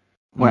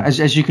 Well,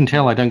 as you can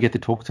tell, I don't get to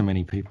talk to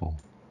many people.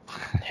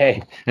 Hey,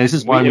 and this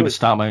is why I'm going to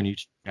start my own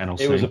YouTube channel.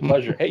 It was a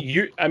pleasure.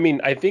 Hey,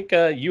 I think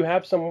you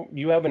have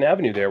an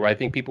avenue there where I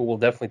think people will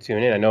definitely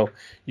tune in. I know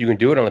you can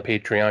do it on the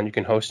Patreon. You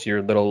can host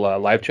your little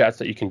live chats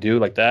that you can do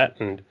like that,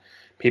 and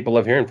people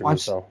love hearing from you.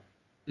 So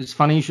it's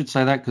funny you should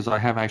say that because I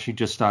have actually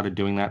just started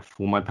doing that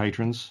for my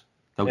patrons.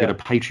 They'll get a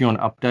Patreon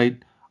update.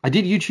 I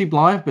did YouTube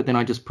Live, but then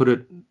I just put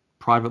it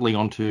privately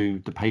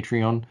onto the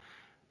Patreon.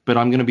 But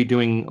I'm going to be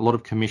doing a lot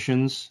of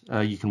commissions.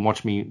 You can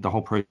watch me the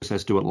whole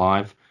process, do it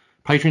live.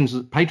 Patrons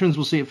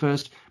will see it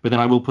first, but then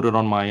I will put it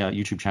on my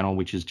YouTube channel,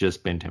 which is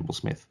just Ben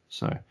Templesmith.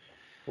 So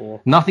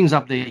nothing's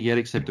up there yet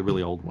except the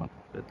really old one,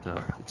 but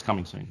it's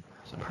coming soon.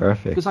 So.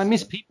 Perfect. Because I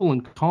miss people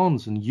and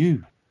cons and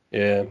you.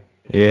 Yeah.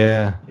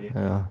 Yeah.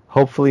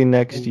 Hopefully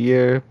next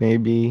year,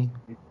 maybe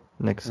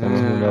next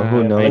summer.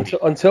 Who knows?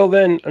 Until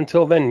then,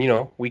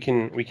 we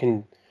can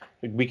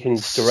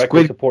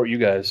directly support you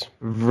guys.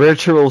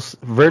 Virtual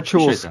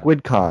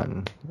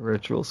SquidCon.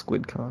 Virtual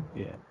SquidCon.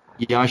 Yeah.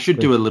 Yeah, I should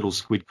do a little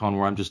SquidCon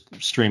where I'm just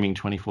streaming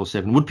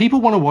 24/7. Would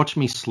people want to watch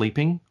me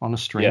sleeping on a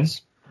stream?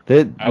 Yes.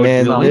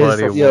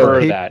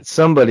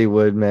 Somebody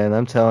would, man.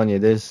 I'm telling you,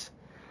 there's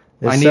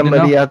I need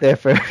somebody out there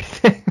for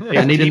everything.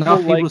 I need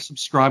enough people to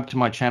subscribe to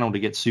my channel to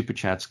get super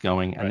chats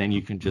going, and then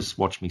you can just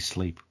watch me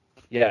sleep.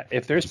 Yeah,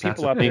 if there's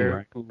people out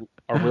there who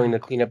are willing to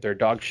clean up their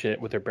dog shit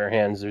with their bare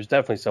hands, there's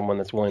definitely someone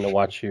that's willing to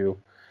watch you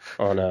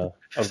on a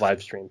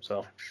live stream.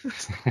 So,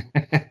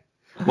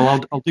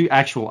 well, I'll do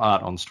actual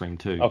art on stream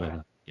too. Okay.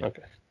 But,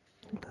 Okay.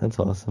 That's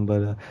awesome,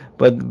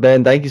 but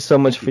Ben, thank you so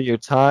much for your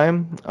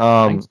time.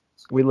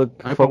 We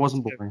look. I hope I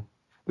wasn't boring.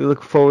 We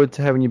look forward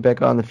to having you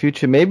back on in the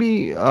future.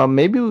 Maybe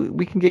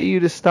we can get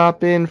you to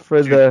stop in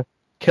for the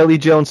Kelly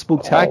Jones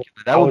Spooktacular.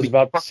 That would be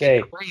about to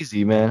say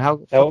crazy, man.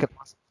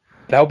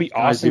 That would be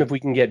awesome if we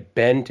can get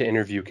Ben to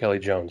interview Kelly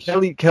Jones.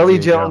 Kelly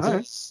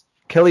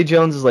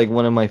Jones is like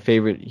one of my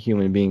favorite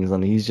human beings.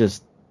 He's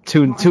just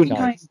too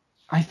nice.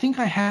 I think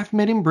I have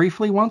met him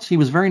briefly once. He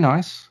was very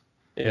nice.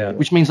 Yeah.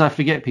 Which means I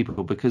forget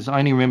people because I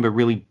only remember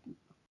really,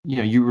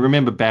 you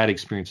remember bad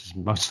experiences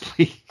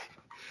mostly.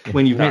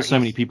 When you've met so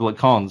many people at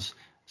cons,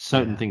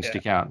 certain things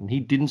stick out, and he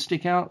didn't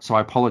stick out, so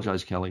I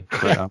apologize, Kelly.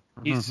 But,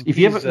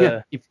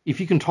 if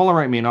you can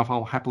tolerate me enough,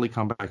 I'll happily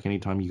come back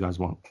anytime you guys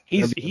want.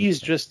 He's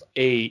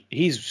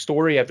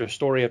story after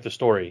story after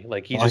story.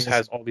 Like he just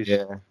has all these.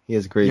 Yeah, he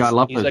has great. Yeah, I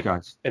love he's those like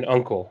guys. An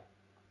uncle.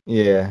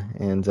 Yeah,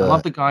 and I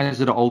love the guys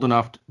that are old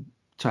enough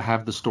to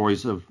have the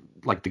stories of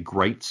like the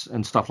greats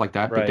and stuff like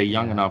that, but they're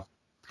young enough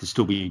to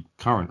still be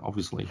current,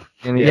 obviously.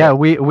 And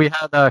we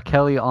had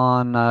Kelly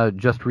on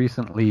just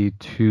recently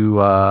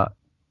to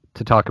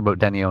talk about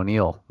Denny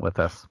O'Neil with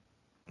us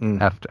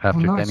after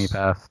Denny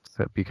passed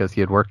because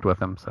he had worked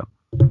with him. So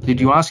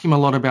did you ask him a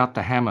lot about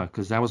the Hammer?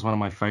 Because that was one of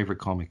my favorite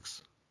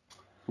comics.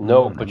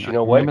 No, but you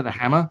know what? Remember the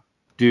Hammer?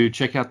 Dude,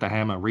 check out the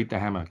Hammer. Read the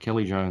Hammer.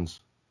 Kelly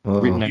Jones.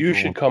 You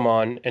should come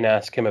on and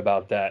ask him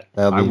about that.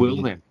 I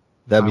will then.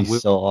 That'd be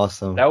so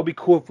awesome. That would be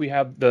cool if we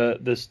have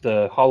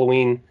the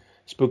Halloween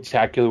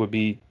Spooktacular would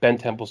be Ben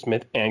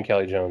Templesmith and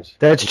Kelly Jones.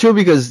 That's true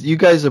because you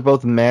guys are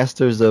both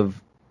masters of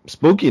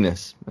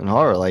spookiness and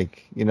horror.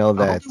 Like,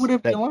 that.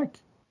 Whatever you like.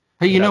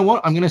 Hey, you know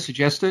what? I'm going to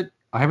suggest it.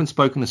 I haven't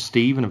spoken to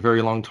Steve in a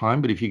very long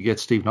time, but if you get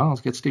Steve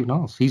Niles, get Steve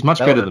Niles. He's much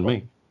better than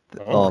me.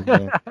 Oh,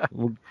 man.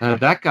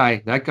 That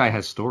guy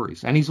has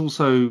stories, and he's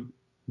also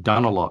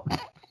done a lot.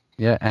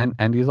 Yeah,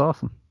 and he's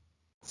awesome.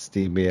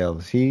 Steve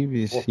Niles.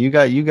 You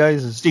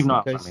guys. Steve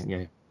Niles.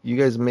 You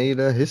guys made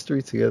a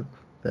history together.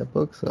 That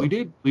book. So we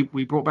did.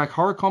 We brought back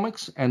horror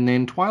comics, and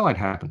then Twilight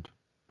happened.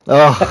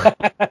 Oh.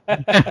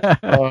 And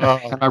I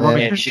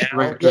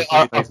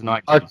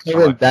our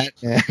current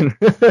Batman.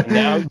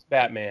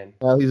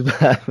 Now he's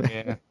Batman.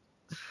 Yeah.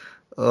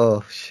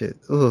 Oh shit.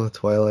 Oh,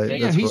 Twilight.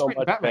 Yeah, he's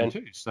written Batman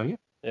too. So yeah.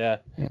 Yeah,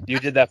 you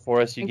did that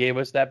for us. You gave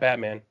us that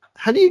Batman.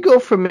 How do you go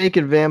from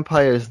making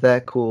vampires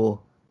that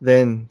cool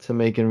then to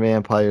making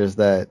vampires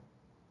that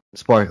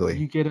sparkly?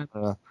 You get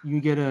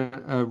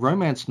a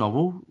romance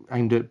novel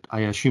aimed at,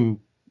 I assume,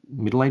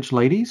 middle-aged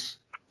ladies,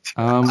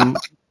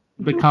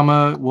 become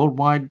a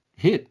worldwide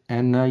hit,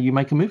 and you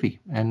make a movie.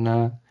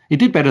 And it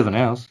did better than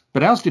ours,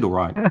 but ours did all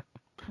right.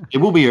 It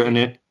will be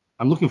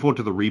I'm looking forward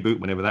to the reboot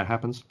whenever that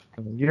happens.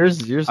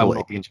 Yours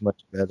will age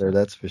much better,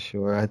 that's for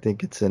sure. I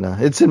think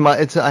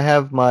I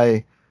have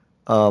my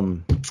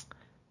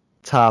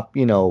top,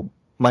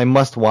 my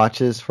must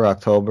watches for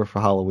October for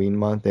Halloween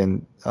month,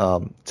 and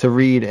to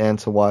read and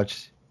to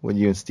watch what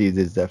you and Steve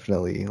did is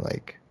definitely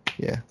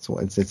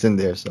it's in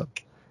there. So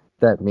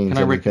that means. Can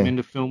I recommend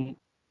a film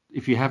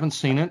if you haven't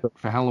seen it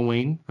for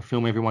Halloween? A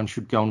film everyone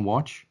should go and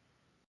watch.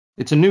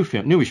 It's a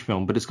newish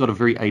film, but it's got a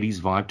very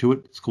 80s vibe to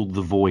it. It's called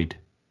The Void.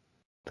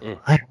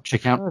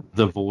 Check out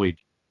The Void.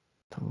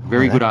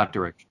 Very good art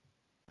direction.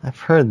 I've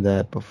heard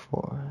that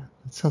before.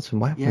 That sounds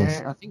familiar.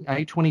 Yeah, I think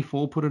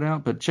A24 put it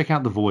out, but check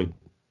out The Void.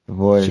 The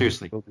Void.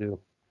 Seriously.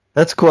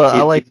 That's cool.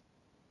 I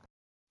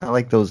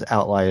like those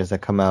outliers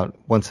that come out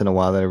once in a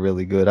while that are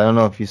really good. I don't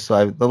know if you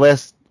saw the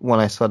last one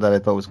I saw that I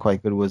thought was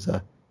quite good was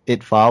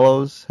It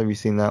Follows. Have you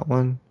seen that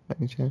one?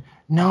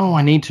 No,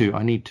 I need to.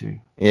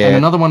 Yeah. And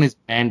another one is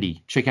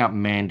Mandy. Check out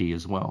Mandy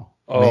as well.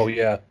 Oh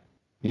yeah.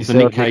 It's a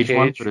Nick Cage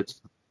one, but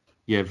it's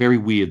very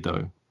weird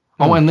though.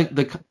 Oh, and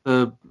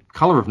the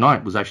Color of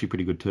Night was actually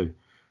pretty good too.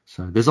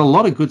 So there's a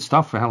lot of good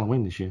stuff for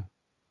Halloween this year.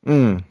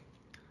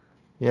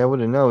 Yeah, I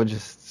wouldn't know.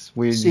 It's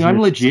weird. See, I'm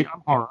legit.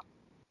 I'm horror.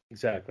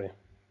 Exactly.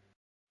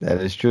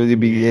 That is true. It'd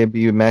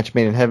be a match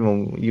made in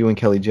heaven with you and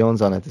Kelly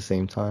Jones on at the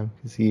same time.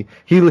 Because he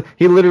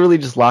literally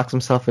just locks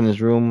himself in his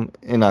room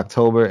in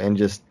October and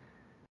just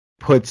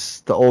puts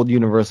the old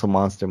Universal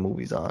Monster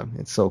movies on.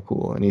 It's so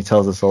cool. And he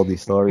tells us all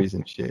these stories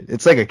and shit.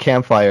 It's like a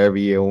campfire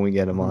every year when we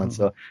get him on.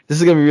 So this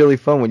is going to be really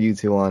fun with you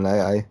two on.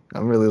 I'm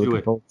really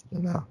looking forward to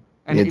it now.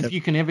 And if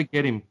you can ever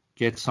get him,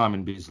 get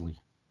Simon Bisley.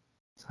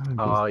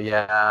 Oh,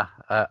 yeah.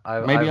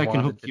 Maybe I can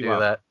hook you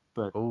up. That.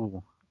 But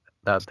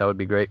that would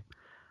be great.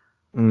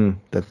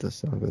 That does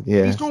sound good.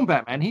 Yeah. He's doing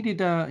Batman. He did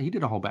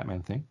a whole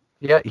Batman thing.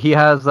 Yeah, he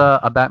has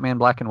a Batman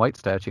black and white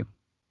statue.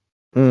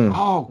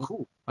 Oh,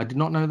 cool. I did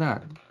not know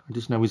that. I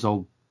just know his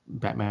old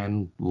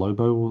Batman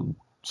Lobo or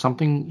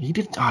something. He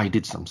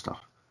did some stuff.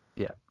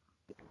 Yeah.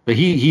 But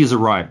he is a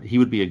riot. He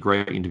would be a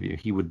great interview.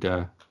 He would.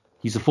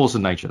 He's a force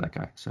of nature, that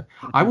guy. So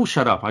I will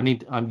shut up.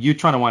 You're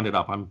trying to wind it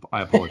up.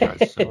 I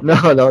apologize. So. No,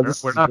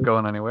 we're not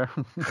going anywhere.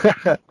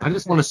 I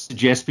just want to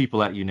suggest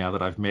people at you now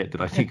that I've met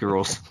that I think are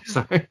awesome.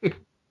 So.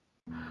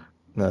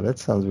 No, that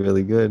sounds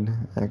really good,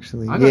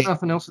 actually. I got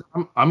nothing else.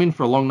 I'm in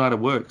for a long night of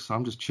work, so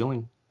I'm just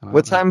chilling.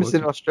 What time is it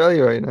in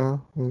Australia right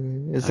now?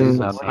 I'm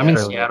in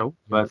Seattle,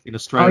 but in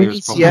Australia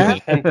it's probably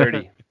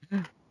 10:30.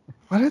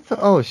 What?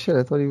 Oh shit!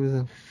 I thought he was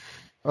in.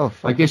 Oh,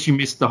 fuck. I guess you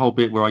missed the whole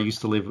bit where I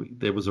used to live.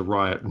 There was a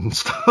riot and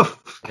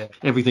stuff. Yeah.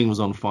 Everything was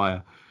on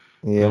fire.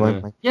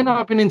 Yeah. No,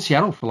 I've been in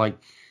Seattle for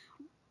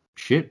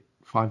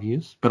 5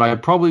 years. But I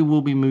probably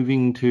will be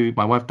moving to.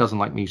 My wife doesn't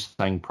like me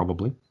saying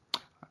probably.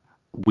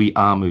 We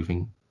are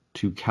moving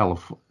to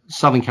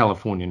Southern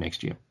California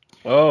next year.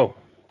 Oh,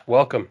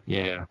 welcome.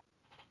 Yeah.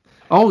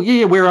 Oh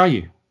yeah. Where are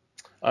you?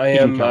 I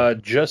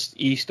am just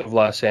east of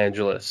Los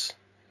Angeles.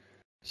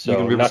 So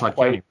you Riverside not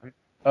quite. County, right?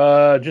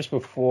 Just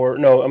before.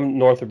 No, I'm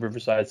north of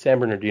Riverside, San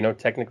Bernardino.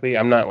 Technically,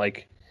 I'm not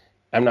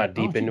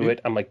deep into it.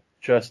 I'm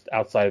just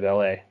outside of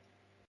LA.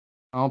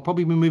 I'll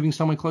probably be moving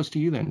somewhere close to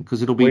you then,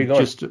 because it'll be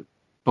just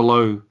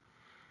below.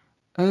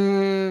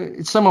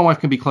 It's so my wife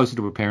can be closer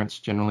to her parents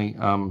generally,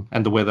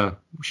 and the weather.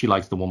 She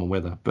likes the warmer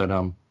weather, but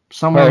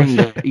somewhere in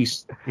the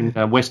east, in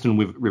western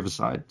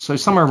Riverside. So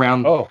somewhere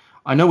around. Oh,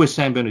 I know where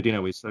San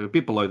Bernardino is, so a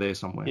bit below there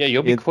somewhere. Yeah,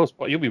 you'll be close.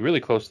 You'll be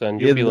really close then.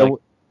 You'll be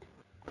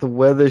the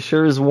weather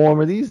sure is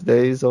warmer these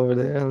days over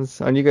there.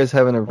 Aren't you guys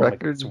having a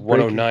record? It's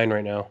 109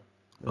 right now.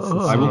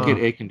 I will get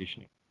air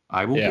conditioning.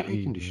 Get air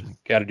conditioning.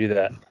 Got to do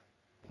that.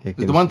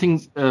 The one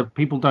thing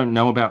people don't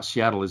know about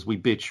Seattle is we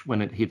bitch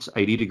when it hits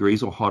 80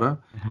 degrees or hotter,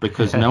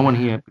 because no one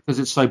here, because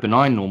it's so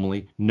benign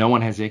normally, no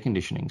one has air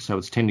conditioning, so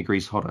it's 10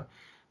 degrees hotter.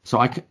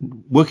 So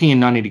working in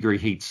 90-degree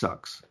heat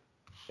sucks,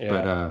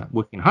 but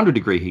working in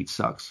 100-degree heat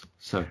sucks.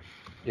 So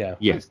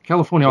yes,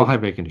 California, I'll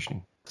have air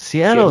conditioning.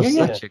 Seattle's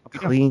such a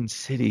clean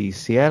city.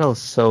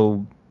 Seattle's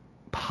so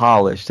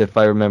polished, if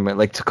I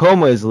remember.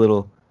 Tacoma is a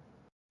little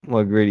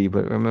more gritty,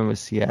 but remember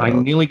Seattle. I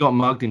nearly got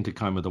mugged in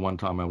Tacoma the one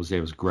time I was there.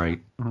 It was great.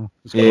 I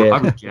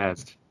was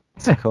jazzed.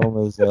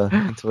 Tacoma's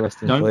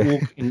interesting. Don't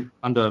walk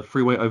under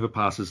freeway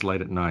overpasses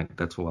late at night.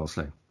 That's all I'll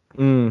say.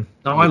 No,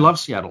 I love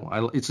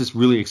Seattle. It's just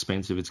really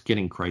expensive. It's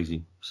getting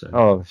crazy. So.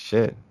 Oh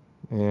shit.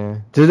 Yeah.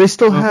 Do they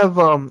still have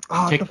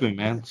tech boom,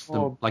 man? It's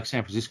like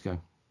San Francisco.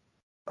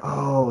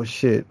 Oh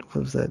shit!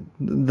 What was that?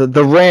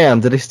 The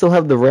Ram. Do they still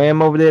have the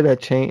Ram over there? That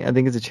chain. I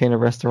think it's a chain of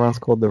restaurants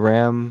called the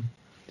Ram.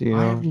 Do you know?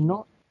 I have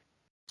not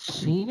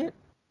seen it.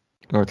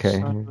 Okay.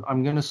 So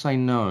I'm gonna say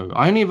no.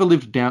 I only ever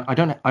lived down. I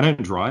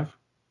don't drive,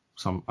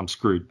 so I'm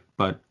screwed.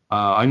 But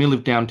I only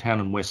live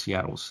downtown in West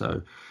Seattle,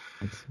 so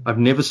I've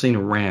never seen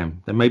a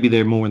Ram. Then maybe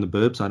they're more in the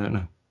burbs. I don't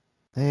know.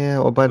 Yeah.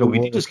 Or by the way,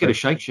 we did just get a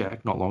Shake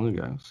Shack not long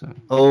ago. So.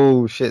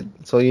 Oh shit!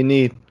 That's all you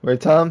need,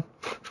 right, Tom?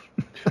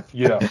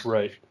 Yeah.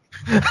 Right.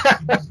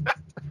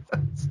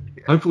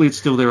 Hopefully it's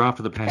still there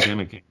after the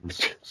pandemic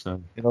ends.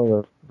 So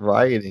the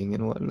rioting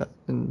and whatnot,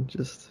 and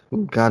just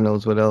God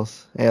knows what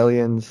else.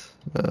 Aliens.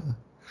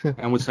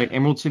 I would say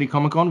Emerald City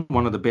Comic Con,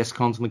 one of the best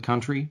cons in the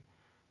country.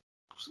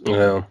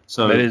 Yeah.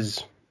 So that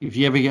is. If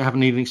you ever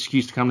need an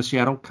excuse to come to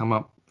Seattle, come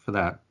up for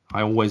that.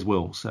 I always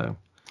will. So.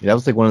 Yeah, that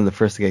was one of the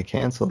first to get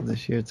canceled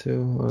this year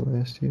too, or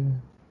last year.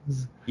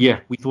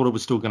 Yeah, we thought it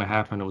was still going to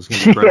happen. It was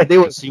going to be great. They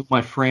would see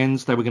my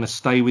friends. They were going to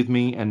stay with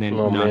me, and then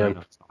no,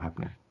 it's not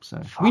happening.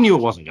 So we knew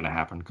it wasn't going to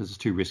happen because it's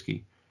too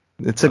risky.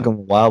 It took them a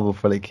while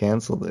before they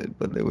canceled it,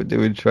 but they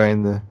were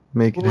trying to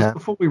make it happen.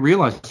 Before we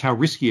realized how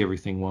risky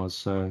everything was.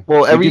 So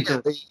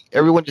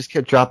everyone just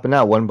kept dropping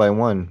out one by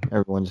one.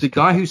 The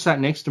guy who sat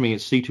next to me at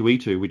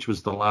C2E2, which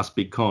was the last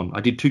big con.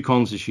 I did 2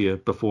 cons this year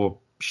before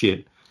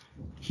shit.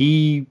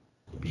 He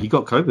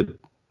got COVID.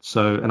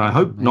 So, and I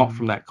hope not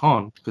from that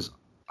con, because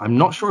I'm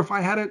not sure if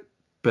I had it,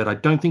 but I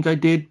don't think I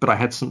did. But I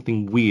had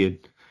something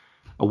weird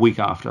a week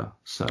after.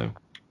 So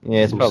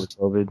yeah, it's probably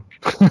COVID.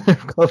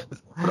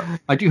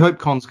 I do hope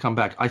cons come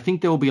back. I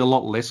think there will be a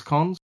lot less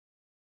cons.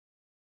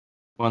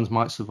 Ones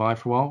might survive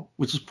for a while,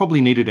 which is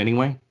probably needed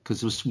anyway, because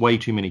there was way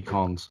too many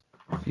cons.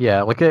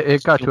 Yeah,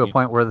 it got to a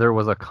point where there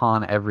was a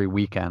con every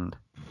weekend.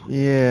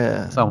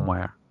 Yeah.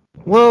 Somewhere.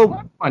 Well,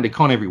 I find a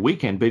con every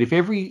weekend, but if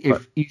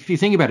you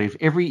think about it, if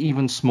every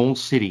even small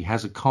city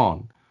has a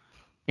con,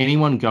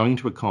 anyone going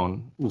to a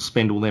con will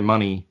spend all their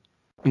money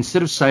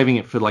instead of saving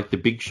it for the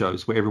big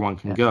shows where everyone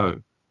can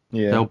go.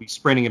 Yeah. They'll be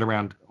spreading it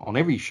around on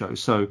every show.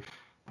 So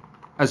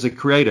as a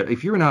creator,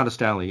 if you're an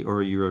artist alley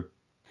or you're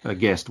a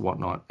guest,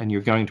 whatnot, and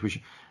you're going to a show,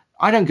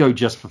 I don't go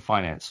just for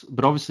finance,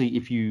 but obviously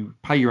if you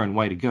pay your own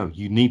way to go,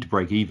 you need to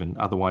break even.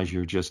 Otherwise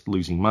you're just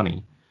losing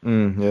money.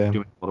 Doing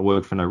a lot of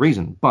work for no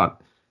reason. But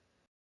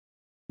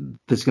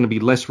there's going to be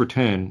less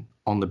return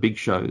on the big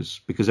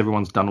shows because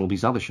everyone's done all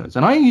these other shows.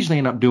 And I usually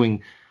end up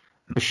doing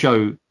a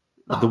show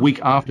the week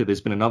after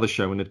there's been another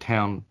show in the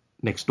town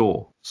next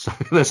door. So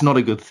that's not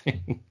a good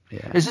thing.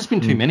 Yeah. There's just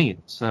been too many.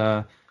 It's,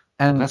 that's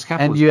capitalism.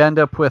 And you end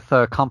up with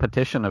a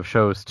competition of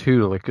shows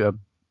too,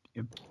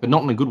 but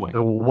not in a good way.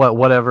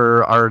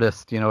 Whatever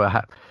artist,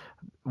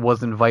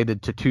 was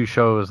invited to 2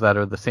 shows that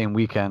are the same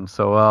weekend.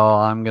 So, well,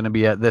 I'm going to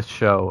be at this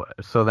show.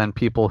 So then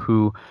people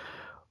who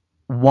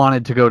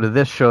wanted to go to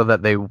this show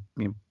that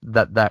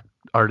that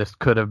artist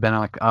could have been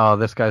like, oh,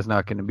 this guy's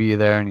not going to be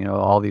there, and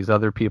all these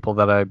other people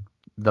that I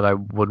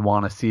would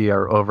want to see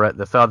are over at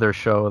this other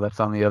show that's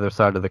on the other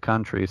side of the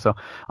country. So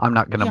I'm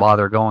not going to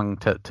bother going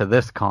to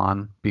this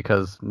con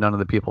because none of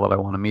the people that I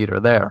want to meet are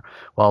there.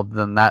 Well,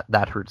 then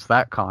that hurts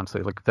that con. So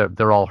like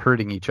they're all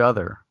hurting each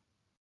other.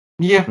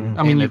 Yeah,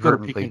 I mean, you've got to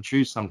pick and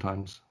choose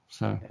sometimes.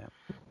 So,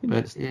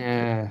 but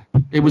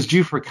it was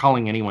due for a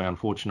culling anyway,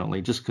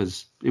 unfortunately, just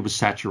because it was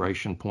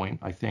saturation point,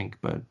 I think.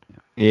 But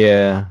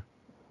yeah,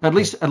 at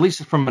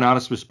least from an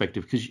artist's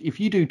perspective, because if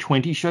you do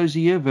 20 shows a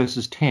year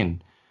versus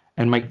 10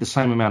 and make the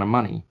same amount of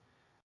money,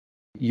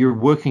 you're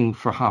working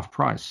for half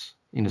price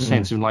in a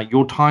sense. And like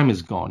your time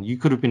is gone. You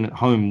could have been at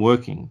home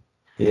working.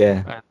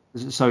 Yeah.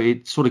 So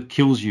it sort of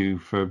kills you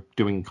for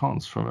doing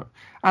cons from it.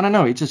 I don't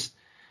know. It just.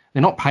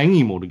 They're not paying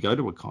you more to go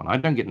to a con. I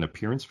don't get an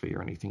appearance fee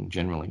or anything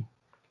generally.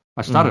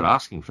 I started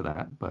asking for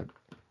that, but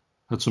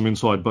that's some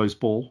inside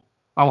baseball.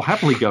 I'll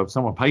happily go if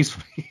someone pays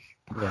for me.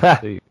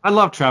 I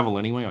love travel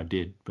anyway. I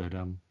did, but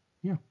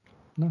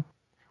no.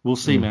 We'll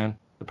see, man.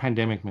 The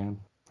pandemic, man.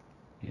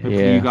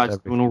 Hopefully you guys are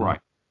doing all right.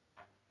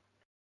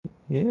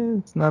 Yeah,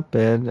 it's not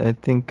bad. I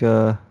think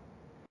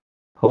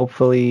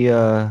hopefully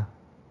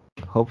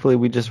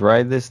we just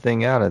ride this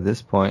thing out at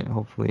this point.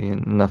 Hopefully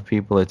enough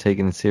people are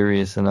taking it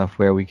serious enough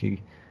where we could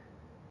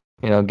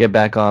get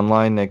back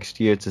online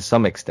next year to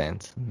some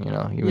extent,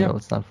 even though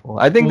it's not full.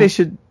 I think they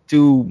should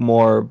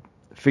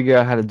figure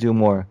out how to do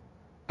more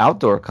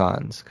outdoor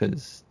cons,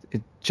 because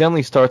it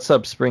generally starts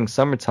up spring,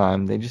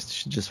 summertime. They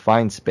should just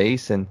find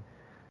space, and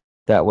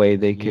that way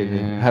they could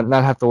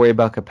not have to worry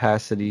about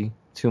capacity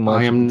too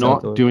much. I am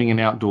not doing an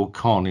outdoor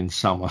con in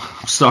summer.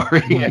 I'm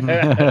sorry.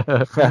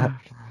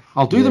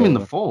 I'll do them in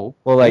the fall.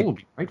 Well, fall would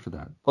be great for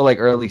that. Well, like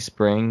early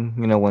spring,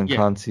 when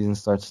con season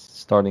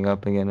starting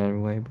up again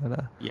anyway.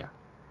 But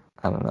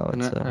I don't know.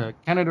 It's,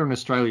 Canada and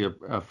Australia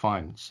are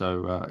fine,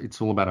 so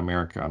it's all about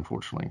America,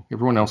 unfortunately.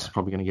 Everyone else is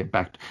probably going to get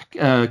back.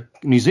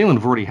 New Zealand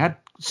have already had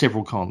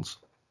several cons.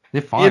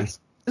 They're fine.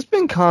 There's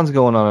been cons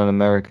going on in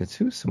America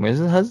too somewhere.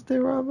 Has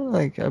there, Robin?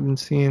 Like I've been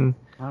seeing.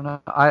 I don't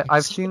know.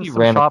 I've seen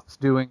some shops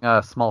doing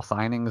small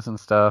signings and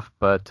stuff,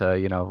 but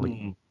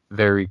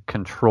very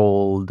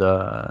controlled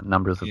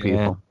numbers of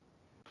people.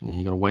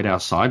 You got to wait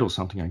outside or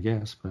something, I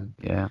guess. But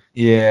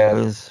yeah,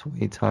 there's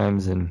wait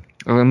times, and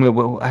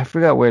I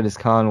forgot where this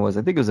con was.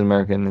 I think it was in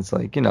America, and it's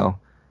like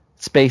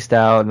spaced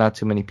out, not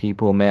too many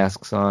people,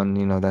 masks on,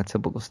 that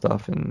typical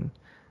stuff. And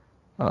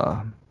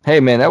hey,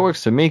 man, that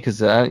works for me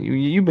because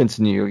you've been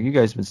to New York. You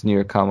guys been to New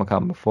York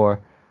Comic-Con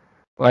before.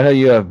 Well, I know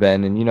you have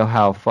been, and you know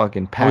how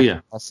fucking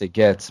packed it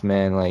gets,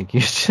 man. Like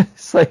you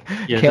just like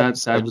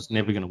that was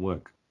never gonna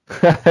work.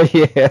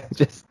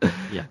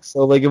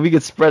 So like if we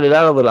could spread it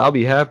out a little, I'll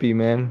be happy,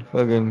 man.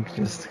 Fucking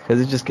just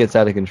because it just gets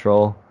out of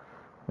control.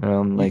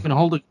 You can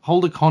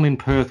hold a con in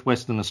Perth,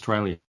 Western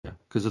Australia,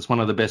 because it's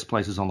one of the best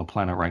places on the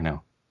planet right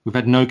now. We've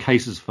had no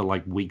cases for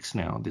like weeks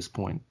now at this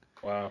point.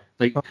 Wow.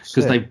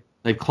 Because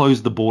they've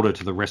closed the border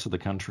to the rest of the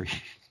country.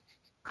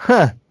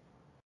 Huh.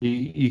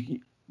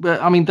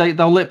 But I mean,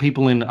 they'll let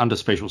people in under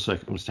special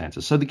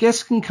circumstances, so the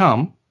guests can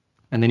come,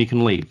 and then you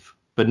can leave.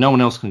 But no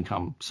one else can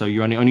come. So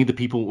you only the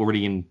people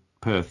already in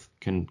Perth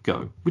can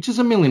go, which is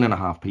 1.5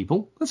 million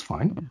people. That's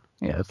fine.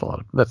 Yeah,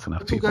 that's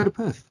enough people. People go to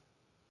Perth.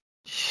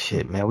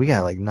 Shit, man, we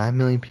got like 9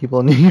 million people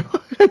in New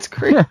York. That's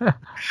crazy.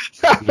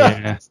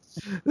 Yeah,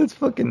 that's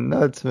fucking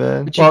nuts,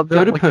 man. But you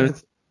go to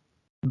Perth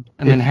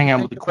and then hang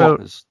out with the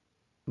quokkas.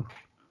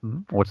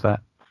 What's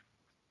that?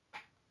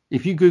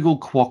 If you Google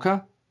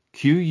quokka,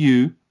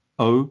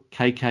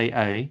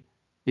 Quokka,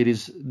 it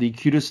is the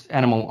cutest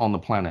animal on the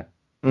planet.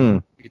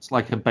 It's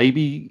like a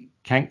baby.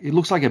 It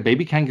looks like a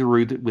baby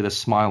kangaroo with a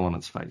smile on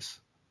its face.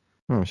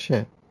 Oh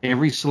shit!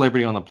 Every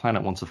celebrity on the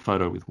planet wants a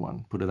photo with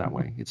one. Put it that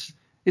way.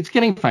 It's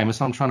getting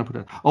famous. I'm trying to put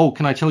it. Oh,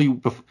 can I tell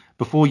you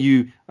before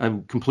you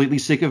are completely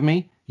sick of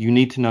me? You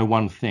need to know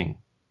one thing.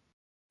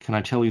 Can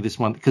I tell you this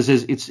one? Because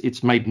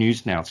it's made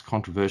news now. It's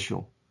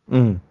controversial.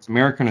 It's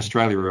America and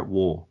Australia are at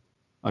war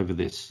over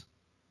this.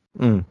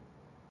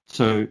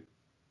 So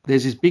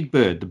there's this big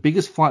bird. The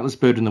biggest flightless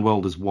bird in the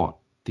world is what?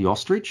 The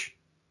ostrich?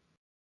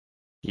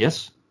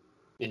 Yes?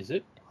 Is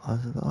it?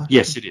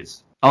 Yes, it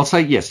is. I'll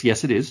say yes.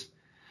 Yes, it is.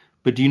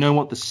 But do you know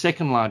what the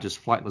second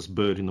largest flightless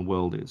bird in the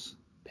world is?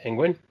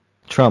 Penguin?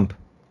 Trump.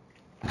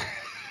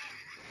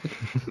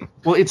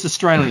 Well, it's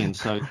Australian,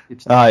 so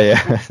it's... Oh,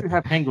 yeah. We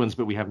have penguins,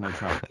 but we have no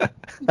Trump.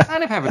 We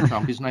kind of have a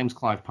Trump. His name's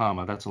Clive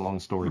Palmer. That's a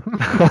long story.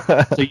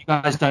 So you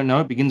guys don't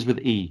know? It begins with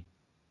E.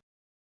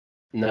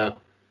 No.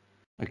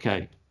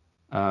 Okay.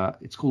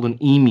 It's called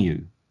an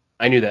emu.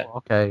 I knew that.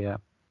 Okay, yeah.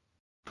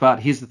 But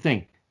here's the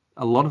thing.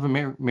 A lot of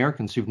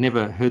Americans who've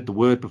never heard the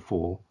word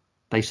before,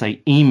 they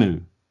say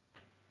emu.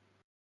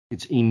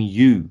 It's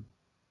emu.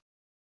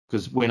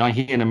 Because when I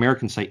hear an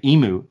American say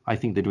emu, I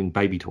think they're doing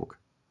baby talk.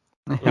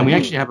 And we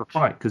actually have a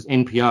fight because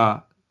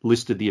NPR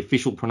listed the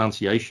official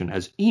pronunciation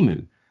as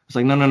emu. It's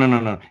like,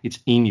 no. It's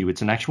emu.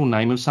 It's an actual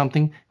name of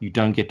something. You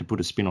don't get to put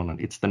a spin on it.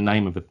 It's the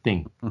name of a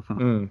thing.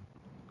 Mm.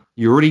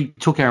 You already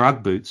took our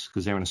Ugg boots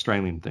because they're an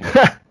Australian thing.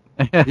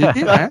 You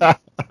did that.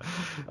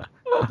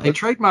 They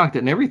trademarked it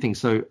and everything,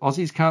 so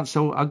Aussies can't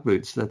sell Ugg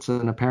boots. That's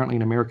apparently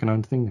an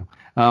American-owned thing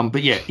now.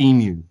 But yeah,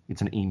 emu.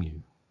 It's an emu.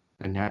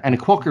 And a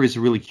quokka is a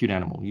really cute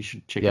animal. You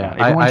should check it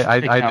out.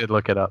 I did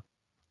look it up.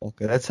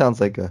 Okay, that sounds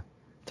like a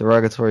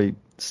derogatory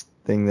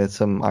thing that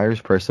some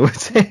Irish person would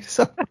say.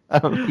 So, I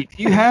don't know. If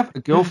you have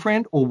a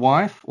girlfriend or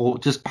wife or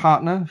just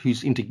partner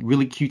who's into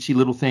really cutesy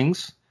little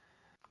things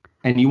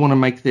and you want to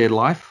make their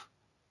life,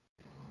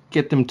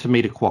 get them to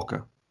meet a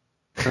quokka.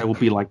 They will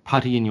be like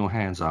putty in your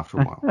hands after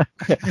a while.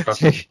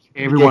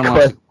 Everyone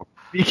likes a quokka.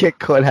 You get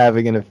caught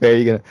having an affair,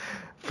 you're going to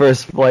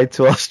first flight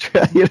to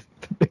Australia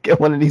to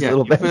get one of these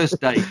little your babies. first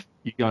date,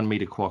 you go and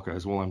meet a quokka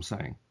is all I'm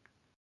saying.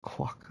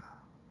 Quokka.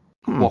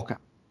 Quokka.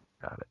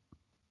 Got it.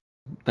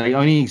 They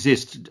only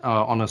exist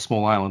on a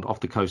small island off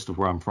the coast of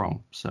where I'm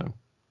from. So,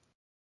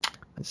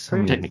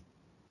 technically.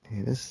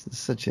 Yeah, this is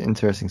such an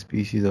interesting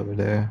species over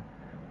there.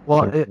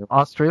 Well,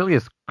 Australia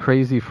is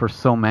crazy for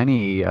so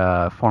many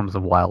forms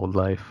of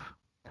wildlife.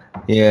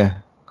 Yeah,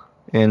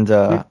 and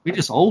we're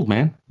just old,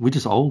 man. We're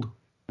just old.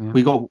 Yeah.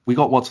 We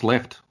got what's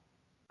left.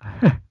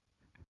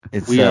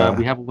 We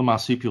have all the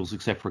marsupials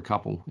except for a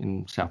couple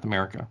in South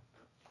America.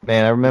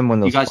 Man, I remember when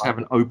those. You guys have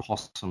an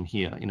opossum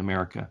here in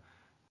America.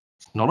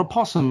 It's not a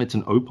possum, it's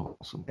an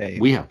opossum. Hey.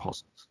 We have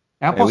possums.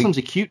 Our possums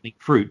are cute and eat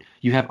fruit.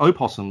 You have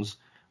opossums,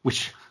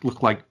 which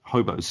look like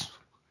hobos.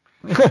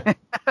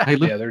 They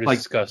look they're like,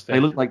 disgusting. They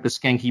look like the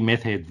skanky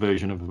meth head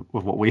version of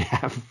what we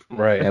have.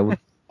 Right. Yeah,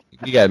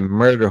 we got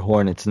murder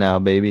hornets now,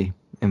 baby.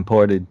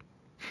 Imported.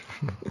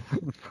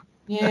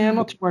 Yeah, I'm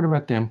not too worried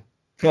about them.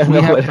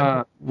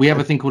 We have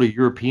a thing called a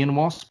European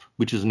wasp,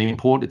 which is an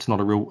import. It's not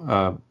a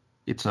real...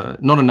 It's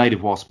not a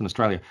native wasp in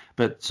Australia.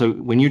 But so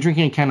when you're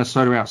drinking a can of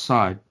soda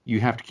outside, you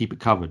have to keep it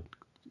covered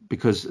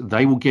because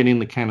they will get in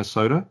the can of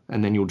soda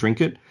and then you'll drink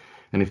it.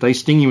 And if they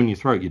sting you in your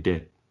throat, you're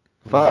dead.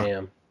 Fuck.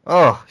 Damn.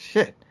 Oh,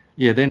 shit.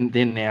 Yeah, they're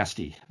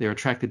nasty. They're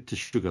attracted to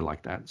sugar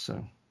like that.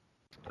 So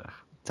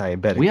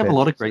diabetic. We have a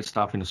lot of great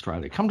stuff in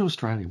Australia. Come to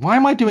Australia. Why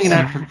am I doing an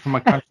ad for my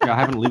country I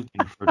haven't lived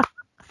in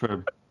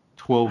for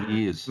 12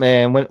 years?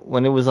 Man,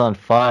 when it was on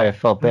fire, I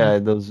felt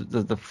bad.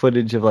 The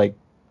footage of like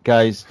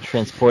guys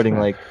transporting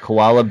like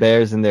koala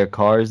bears in their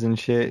cars and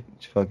shit.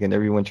 Fucking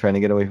everyone trying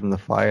to get away from the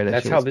fire.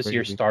 That's how this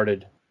year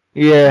started.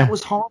 Yeah. That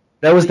was horrible.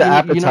 That was the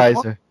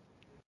appetizer.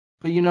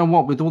 But you know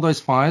what? With all those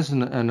fires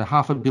and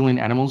 500 million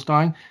animals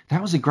dying,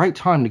 that was a great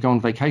time to go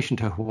on vacation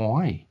to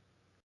Hawaii.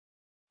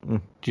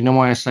 Do you know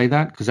why I say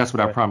that? Because that's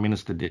what our Prime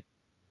Minister did.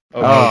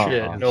 Oh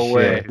shit! No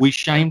way. We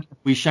shamed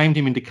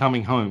him into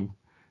coming home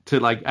to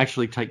like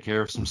actually take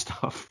care of some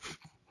stuff.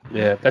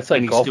 Yeah, that's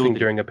like golfing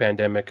during a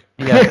pandemic.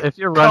 Yeah, if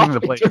you're running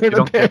the place, you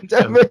don't get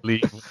to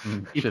leave.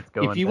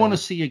 If you want to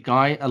see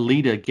a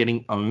leader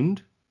getting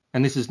owned,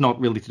 and this is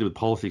not really to do with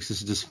politics,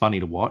 this is just funny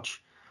to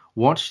watch.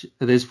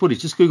 There's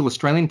footage. Just Google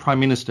Australian Prime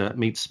Minister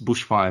meets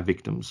bushfire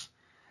victims,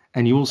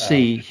 and you will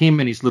see him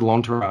and his little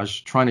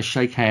entourage trying to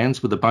shake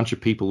hands with a bunch of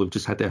people who've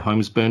just had their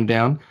homes burned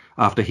down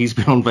after he's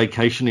been on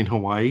vacation in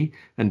Hawaii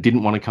and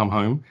didn't want to come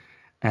home,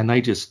 and they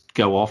just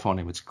go off on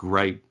him. It's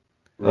great.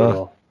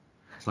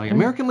 It's like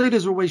American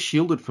leaders are always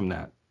shielded from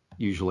that,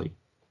 usually.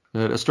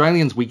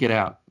 Australians, we get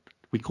out.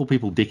 We call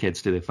people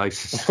dickheads to their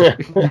faces.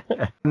 Who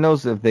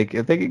knows if they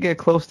could get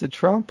close to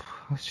Trump?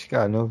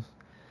 God knows.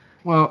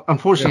 Well,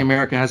 unfortunately,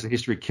 America has a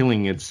history of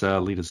killing its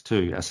leaders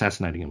too,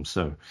 assassinating them.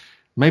 So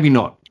maybe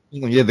not.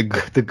 Yeah,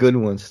 the good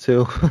ones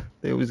too.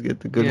 They always get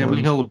the good ones. Yeah,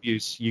 we hell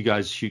abuse. You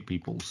guys shoot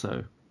people.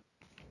 So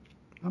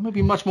I'm gonna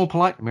be much more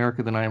polite in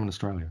America than I am in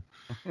Australia.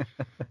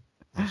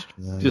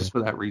 Just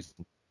for that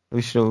reason.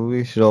 We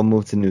should all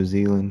move to New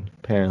Zealand.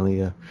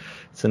 Apparently,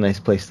 it's a nice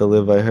place to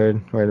live. I heard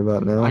right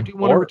about now. I do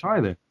want to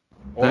retire there.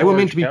 They were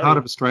meant to be part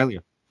of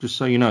Australia. Just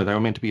so you know, they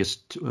were meant to be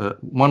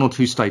one or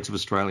two states of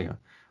Australia.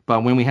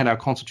 But when we had our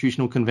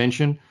constitutional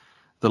convention,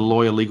 the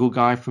lawyer legal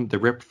guy from the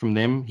rep from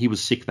them, he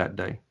was sick that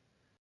day.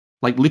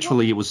 Like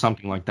literally, it was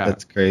something like that.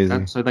 That's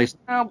crazy. So they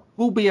said,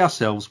 we'll be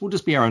ourselves. We'll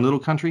just be our own little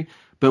country.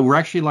 But we're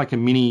actually like a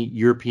mini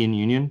European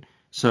Union.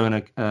 So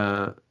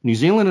New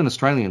Zealand and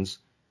Australians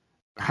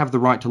have the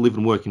right to live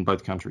and work in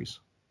both countries.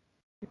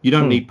 You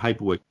don't need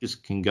paperwork. You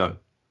just can go.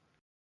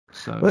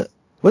 So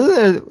wasn't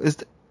there is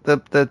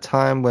the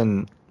time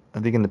when I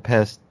think in the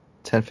past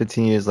 10,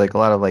 15 years, like a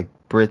lot of like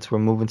Brits were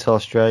moving to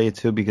Australia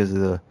too because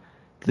of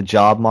the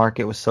job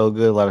market was so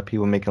good. A lot of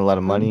people making a lot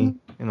of money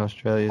in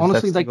Australia.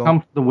 Honestly, they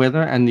come for the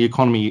weather, and the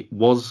economy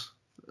was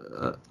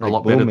a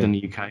lot better than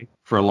the UK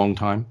for a long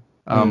time.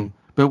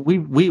 But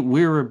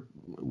we're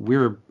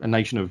a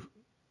nation of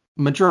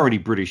majority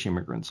British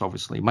immigrants.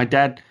 Obviously, my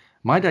dad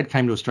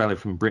came to Australia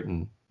from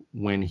Britain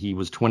when he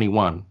was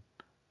 21.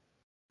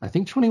 I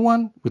think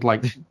 21 with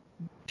like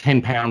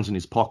 10 pounds in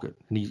his pocket,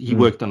 and he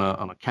worked on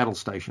a cattle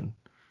station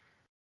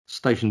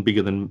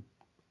bigger than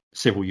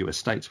several US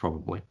states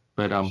probably.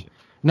 But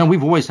no,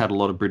 we've always had a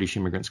lot of British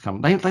immigrants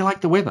come. They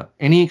like the weather.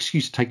 Any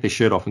excuse to take their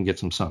shirt off and get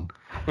some sun.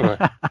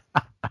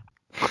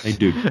 They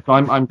do. So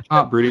I'm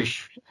part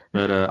British,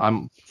 but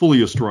I'm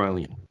fully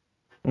Australian.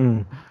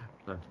 Mm.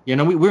 So, you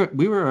know,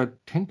 we're a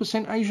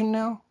 10% Asian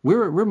now.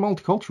 We're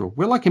multicultural.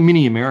 We're like a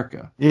mini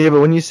America. Yeah,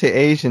 but when you say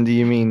Asian, do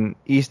you mean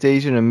East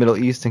Asian or Middle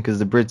Eastern? Because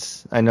the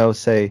Brits, I know,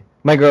 say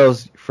my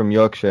girl's from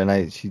Yorkshire, and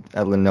I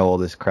know all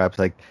this crap.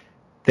 Like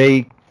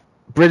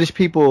British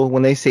people,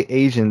 when they say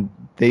Asian,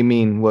 they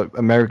mean what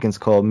Americans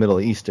call Middle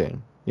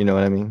Eastern. You know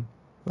what I mean?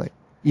 Like,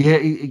 yeah,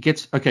 it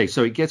gets okay.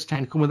 So it gets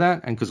technical with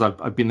that, and because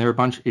I've been there a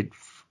bunch, it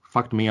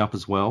fucked me up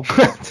as well.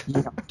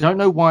 Yeah, don't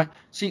know why.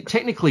 See,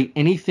 technically,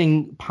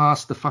 anything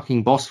past the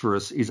fucking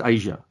Bosphorus is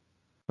Asia.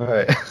 All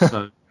right.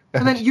 So,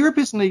 and then Europe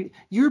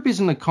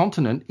isn't a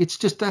continent. It's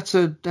just that's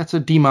a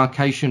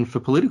demarcation for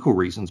political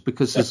reasons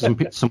because there's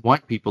some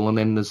white people and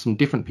then there's some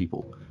different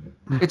people.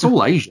 It's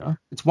all Asia.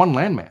 It's one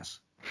landmass.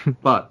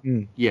 But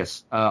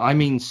yes, I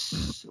mean,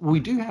 we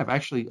do have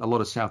actually a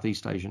lot of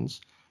Southeast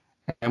Asians,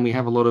 and we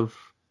have a lot of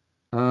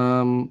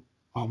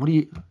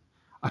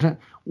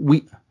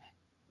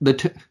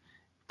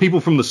people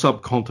from the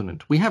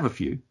subcontinent. We have a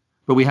few,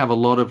 but we have a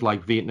lot of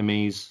like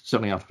Vietnamese,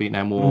 certainly after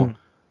Vietnam War,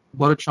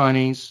 a lot of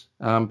Chinese,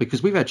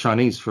 because we've had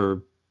Chinese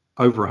for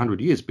over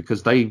 100 years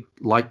because they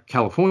like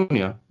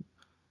California.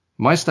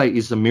 My state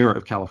is the mirror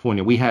of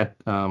California. We had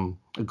a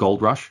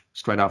gold rush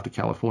straight after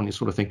California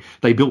sort of thing.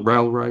 They built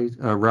railroads.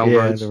 Yeah,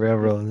 the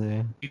railroads.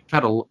 Yeah.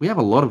 We have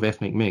a lot of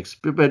ethnic mix,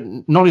 but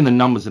not in the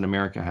numbers that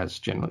America has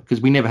generally,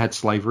 because we never had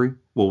slavery,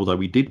 although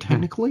we did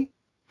technically.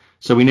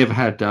 So we never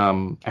had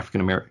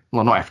African American,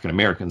 well, not African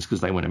Americans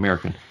because they weren't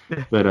American,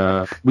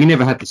 but we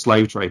never had the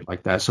slave trade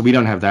like that. So we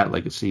don't have that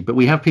legacy, but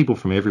we have people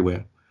from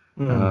everywhere,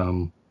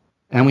 and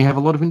we have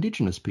a lot of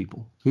indigenous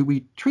people who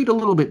we treat a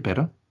little bit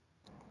better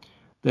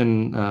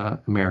than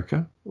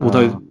America,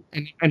 although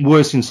and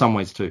worse in some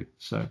ways too.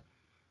 So,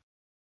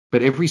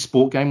 but every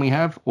sport game we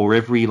have, or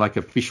every like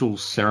official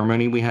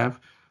ceremony we have,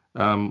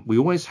 we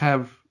always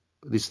have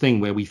this thing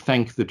where we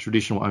thank the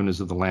traditional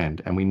owners of the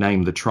land and we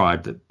name the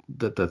tribe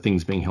that the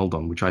thing's being held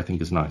on, which I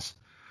think is nice.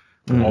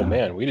 Oh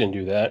man, we didn't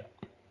do that.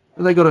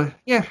 They got a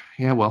yeah.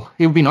 Well,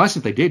 it would be nice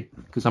if they did,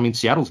 because I mean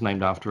Seattle's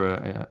named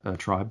after a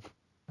tribe.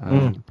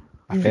 I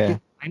forget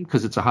the name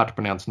because it's a hard to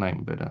pronounce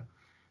name, but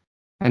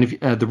and if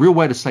the real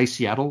way to say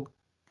Seattle,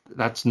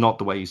 that's not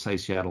the way you say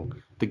Seattle.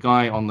 The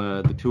guy on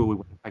the tour we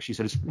went actually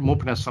said it's more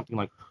pronounced something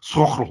like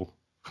Sochel.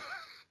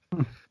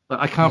 But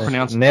I can't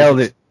pronounce it. Nailed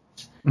it.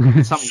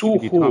 It's something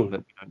with your tongue that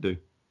we don't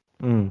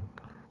do.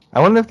 I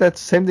wonder if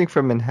that's the same thing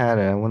for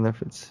Manhattan. I wonder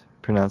if it's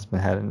pronounced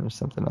Manhattan or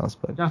something else.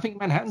 But I think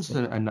Manhattan's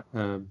an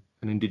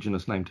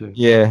indigenous name too.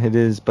 Yeah, it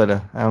is, but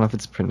I don't know if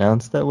it's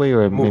pronounced that way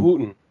or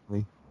Manhattan.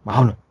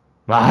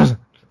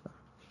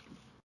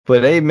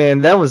 But hey,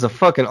 man, that was a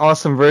fucking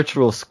awesome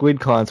virtual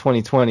SquidCon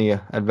 2020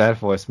 at Bad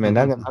Force, man.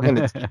 I'm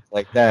gonna take it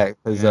like that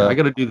because I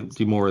gotta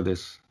do more of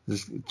this.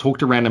 Just talk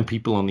to random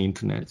people on the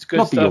internet. It's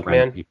good stuff,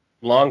 man.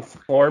 Long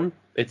form.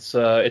 It's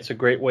a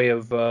great way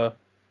of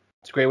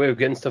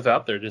getting stuff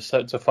out there. Just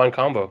it's a fun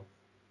combo.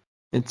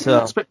 It's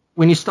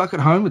when you're stuck at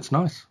home, it's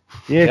nice.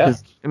 Yeah,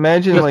 because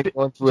imagine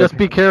just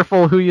be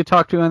careful who you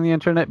talk to on the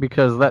internet,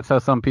 because that's how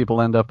some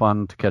people end up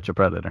on To Catch a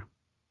Predator.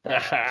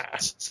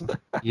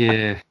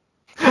 Yeah.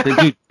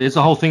 Dude, there's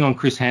a whole thing on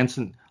Chris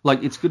Hansen.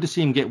 Like, it's good to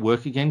see him get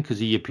work again because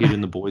he appeared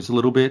in The Boys a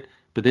little bit.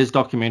 But there's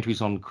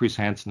documentaries on Chris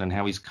Hansen and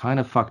how he's kind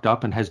of fucked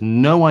up and has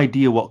no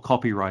idea what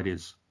copyright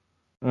is.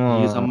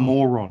 He is a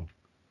moron.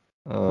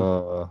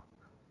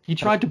 He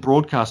tried to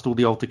broadcast all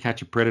the old To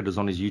Catch a Predators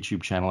on his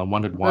YouTube channel and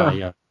wondered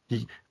why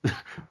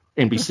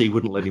NBC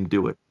wouldn't let him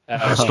do it.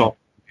 Stop.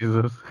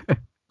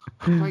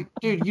 Like,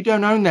 dude, you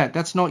don't own that.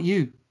 That's not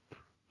you.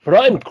 But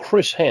I'm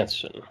Chris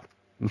Hansen.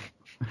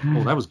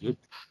 Oh, that was good.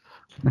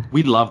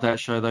 We love that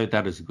show, though.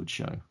 That is a good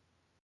show.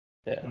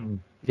 Yeah.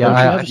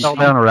 Yeah, I fell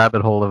down a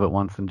rabbit hole of it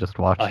once and just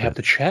watched it. I have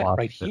the chat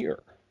right here.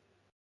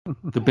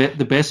 The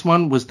best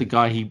one was the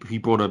guy who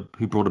brought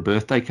a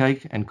birthday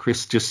cake, and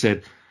Chris just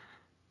said,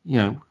 you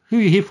know, who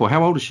are you here for?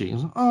 How old is she? I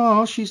was like,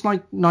 oh, she's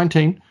like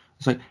 19.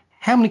 It's like,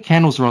 how many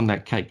candles are on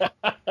that cake?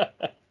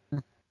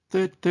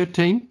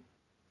 13.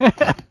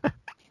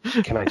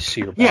 Can I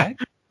see your bag?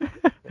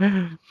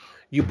 Yeah.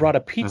 You brought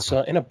a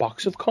pizza and a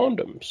box of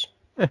condoms.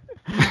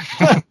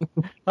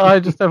 I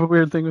just have a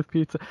weird thing with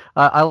pizza.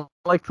 I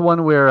like the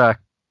one where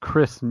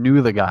Chris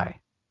knew the guy.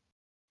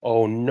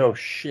 Oh, no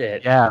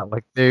shit. Yeah,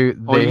 like they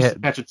used to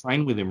catch a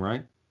train with him,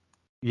 right?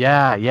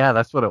 Yeah,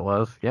 that's what it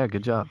was. Yeah,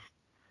 good job.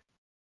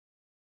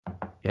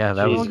 Yeah,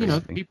 that was. You know,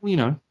 people, you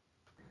know.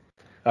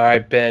 All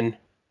right, Ben.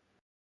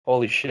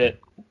 Holy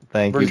shit.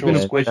 Thank you. Virtual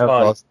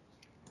SquidCon.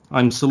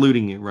 I'm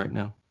saluting you right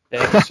now.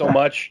 Thank you so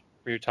much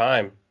for your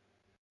time.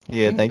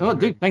 Yeah, thank you. Oh,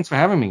 dude, thanks for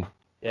having me.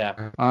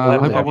 Yeah. I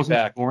hope I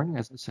wasn't boring,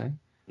 as I say.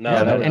 No,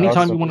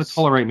 anytime you want to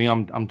tolerate me,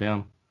 I'm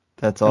down.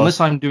 That's awesome. Unless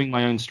I'm doing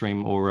my own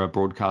stream or a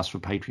broadcast for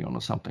Patreon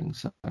or something.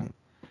 So.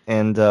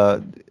 And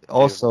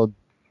also,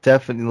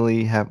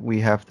 definitely we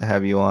have to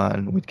have you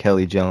on with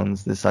Kelly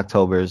Jones this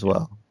October as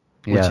well.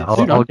 Yeah,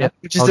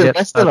 which is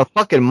less than a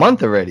fucking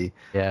month already.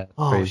 Yeah.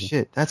 Oh, crazy.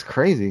 Shit. That's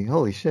crazy.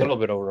 Holy shit. A little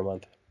bit over a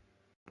month.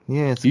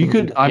 Yeah, it's You gonna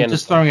could. be- I'm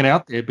just throwing it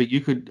out there, but you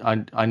could.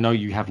 I know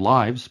you have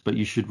lives, but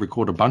you should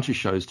record a bunch of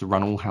shows to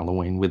run all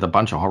Halloween with a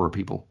bunch of horror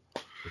people.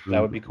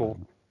 That would be cool.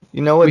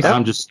 You know what?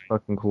 I'm That's just.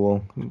 fucking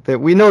cool.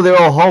 We know they're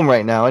all home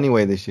right now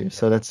anyway this year,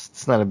 so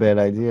it's not a bad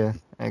idea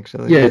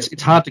actually. Yeah,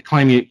 it's hard to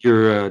claim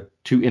you're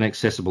too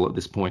inaccessible at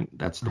this point.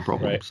 That's the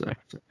problem. Right. So.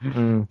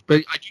 Mm.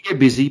 But I do get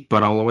busy,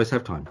 but I'll always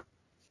have time.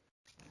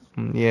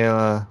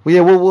 Yeah.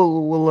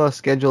 We'll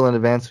schedule in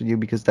advance with you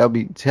because that'll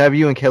be to have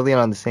you and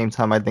Kellyanne on the same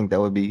time. I think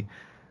that would be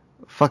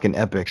fucking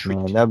epic,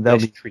 man. That'd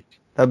be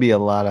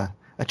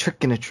a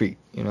trick and a treat.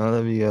 You know,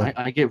 that'd be.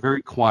 I get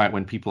very quiet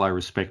when people I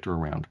respect are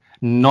around.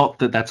 Not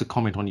that that's a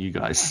comment on you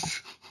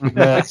guys.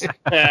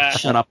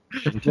 Shut up.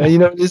 Yeah, you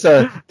know this.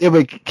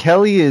 But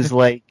Kelly is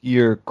like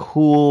your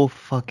cool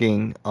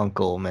fucking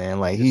uncle,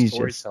 man. Like he's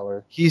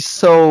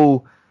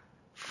so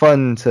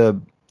fun to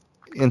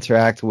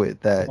interact with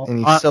that,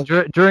 and he's so.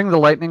 During the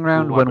lightning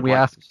round, when we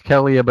asked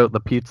Kelly about the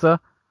pizza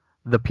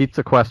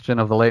question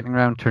of the lightning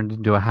round turned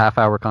into a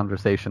half-hour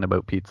conversation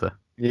about pizza.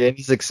 Yeah, and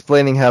he's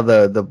explaining how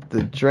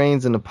the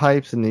drains and the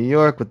pipes in New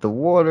York with the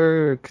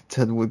water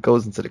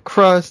goes into the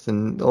crust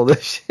and all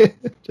this shit.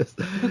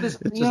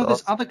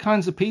 There's other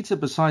kinds of pizza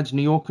besides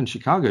New York and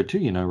Chicago too,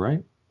 you know,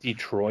 right?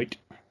 Detroit.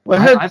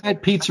 Well, I've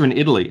had pizza in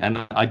Italy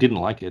and I didn't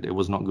like it. It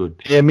was not good.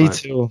 Yeah, me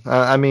too.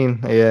 I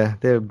mean, yeah,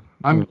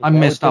 I'm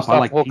messed up. I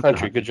like the whole pizza.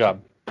 country. Good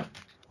job.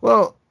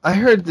 Well, I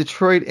heard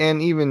Detroit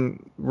and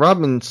even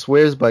Robin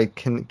swears by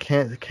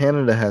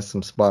Canada has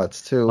some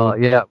spots too.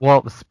 Yeah,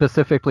 well,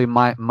 specifically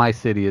my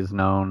city is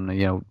known,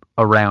 you know,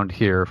 around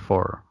here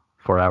for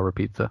our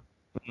pizza.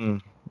 Mm.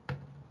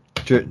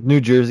 New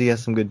Jersey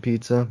has some good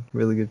pizza,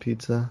 really good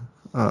pizza.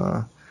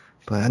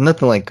 But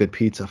nothing like good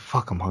pizza.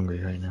 Fuck, I'm hungry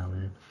right now,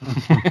 man.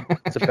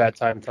 It's a bad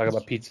time to talk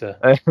about pizza.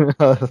 I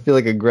feel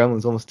like a gremlin.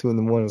 It's almost 2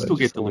 a.m. Still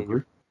get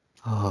delivery.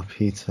 Oh,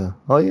 pizza.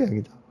 Oh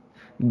yeah.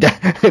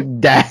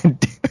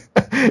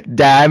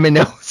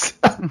 Domino's.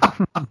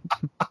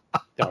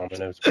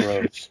 Domino's,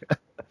 gross.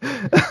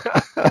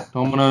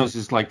 Domino's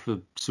is like for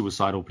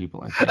suicidal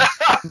people, I think.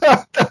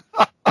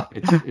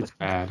 it's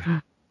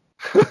bad.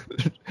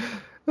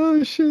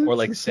 Oh shit. Or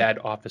like sad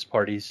office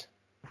parties.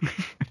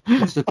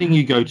 It's the thing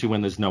you go to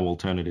when there's no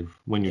alternative.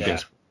 When you're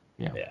desperate.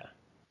 Yeah.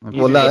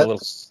 Well, no,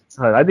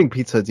 I think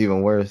Pizza Hut's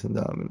even worse than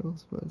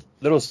Domino's. But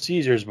Little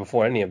Caesars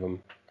before any of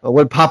them. Oh,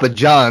 what Papa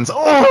John's?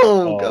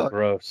 Oh God.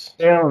 Gross.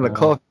 Down on the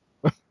coffee.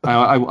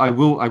 I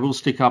will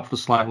stick up for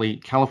slightly.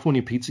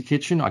 California Pizza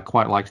Kitchen, I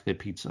quite liked their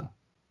pizza.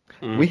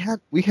 We had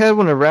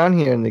one around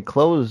here and they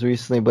closed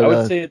recently, but I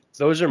would say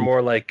those are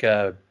more like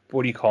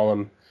what do you call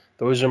them?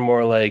 Those are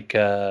more like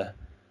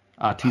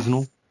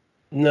artisanal.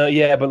 No,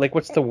 yeah, but like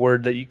what's the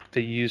word that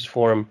they use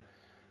for them?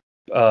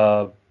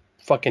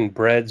 Fucking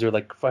breads or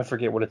like I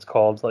forget what it's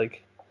called.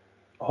 Like,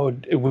 oh,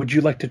 would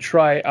you like to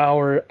try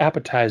our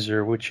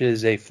appetizer, which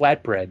is a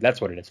flatbread?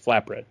 That's what it is,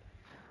 flatbread.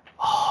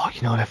 Oh,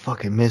 you know what I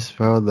fucking miss,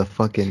 bro?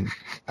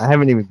 I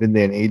haven't even been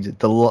there in ages.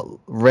 The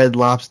Red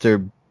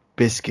Lobster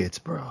biscuits,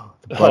 bro.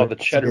 The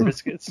cheddar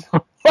biscuits.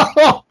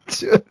 Oh,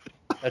 dude.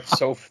 That's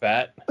so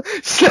fat.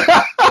 Such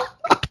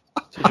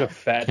a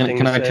fat thing.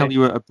 Can I say. tell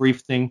you a brief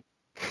thing?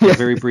 A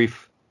very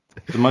brief.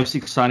 The most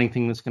exciting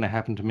thing that's going to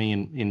happen to me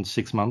in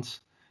 6 months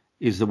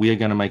is that we are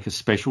going to make a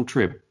special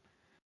trip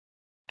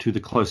to the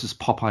closest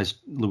Popeyes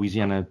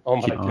Louisiana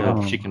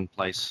chicken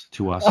place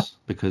to us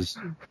because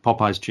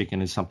Popeyes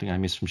chicken is something I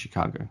miss from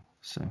Chicago.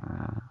 So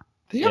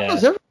they have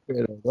those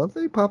everywhere, don't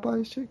they?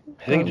 Popeyes chicken.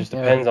 I think it just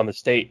depends on the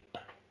state.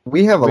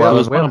 We have a lot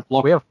of we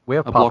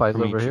have Popeyes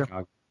over here.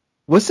 Chicago.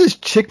 What's this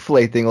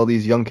Chick-fil-A thing all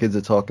these young kids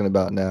are talking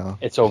about now?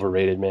 It's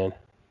overrated, man.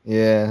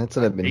 Yeah, that's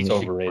what I've been It's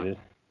hearing. overrated.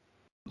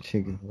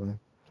 Chicken.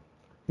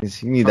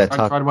 You need that I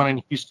taco. tried one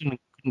in Houston and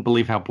couldn't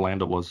believe how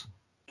bland it was.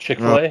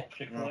 Chick-fil-A?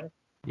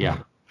 Yeah.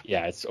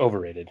 Yeah, it's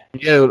overrated.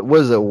 Yeah, what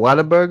is it?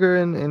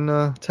 Whataburger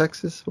in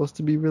Texas supposed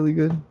to be really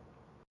good.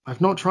 I've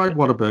not tried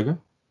Whataburger.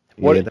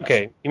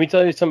 Okay, let me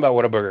tell you something about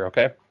Whataburger,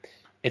 okay?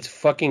 It's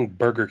fucking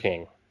Burger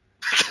King.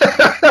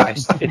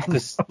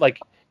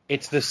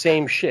 It's the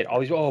same shit.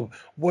 Always,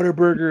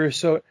 Whataburger is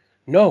so...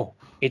 No,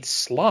 it's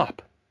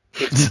slop.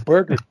 It's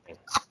Burger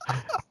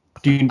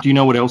King. Do you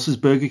know what else is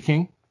Burger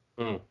King?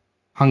 Mm.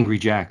 Hungry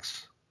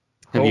Jack's.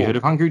 Have you heard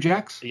of Hungry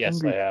Jack's?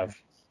 Yes, I have.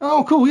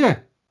 Oh, cool, yeah.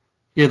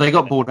 Yeah, they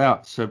got bought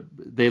out, so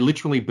they're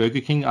literally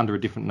Burger King under a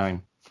different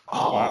name.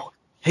 Oh, wow.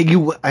 Hey,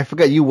 I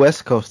forgot you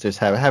West Coasters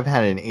have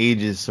had in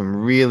ages some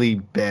really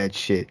bad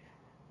shit.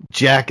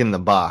 Jack in the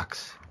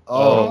Box.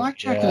 Oh, I like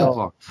Jack in the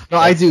Box. No,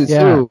 I do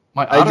too.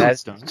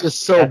 That's just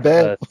so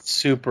bad.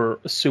 Super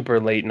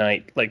late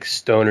night, like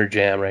stoner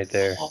jam right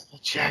there. Oh,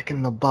 Jack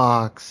in the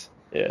Box.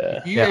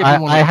 Yeah.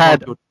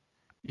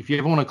 If you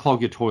ever want to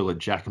clog your toilet,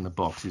 Jack in the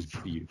Box is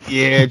for you.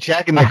 Yeah,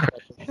 Jack in the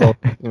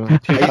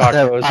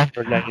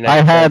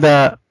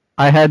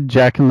I had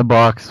Jack in the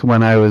Box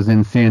when I was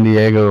in San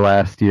Diego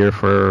last year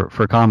for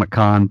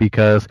Comic-Con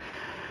because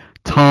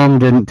Tom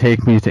didn't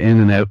take me to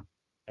In-N-Out.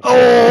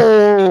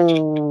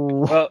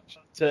 Oh. Well,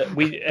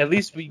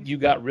 you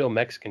got real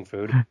Mexican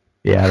food.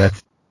 Yeah,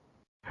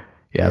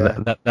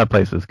 that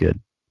place was good.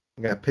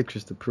 I got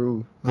pictures to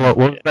prove. What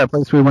was that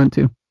place we went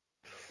to?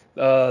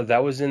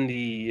 That was in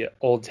the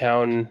Old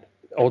Town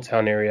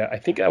area. I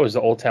think that was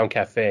the Old Town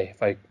Cafe,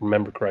 if I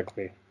remember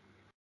correctly.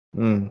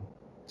 Mm.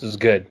 This is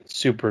good.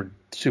 Super,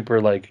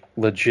 like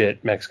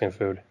legit Mexican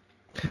food.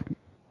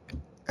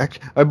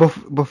 Actually,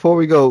 before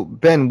we go,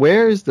 Ben,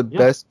 where is the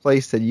best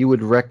place that you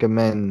would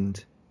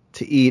recommend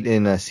to eat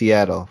in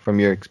Seattle from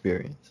your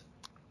experience?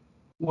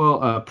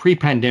 Well,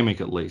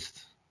 pre-pandemic at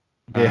least.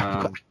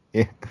 Yeah.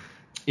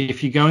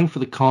 If you're going for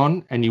the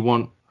con and you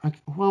want,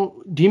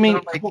 do you mean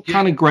what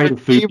kind of grade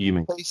of food do you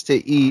mean? Place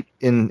to eat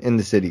in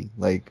the city,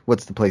 like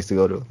what's the place to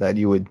go to that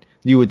you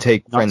would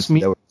take friends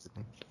that were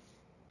visiting?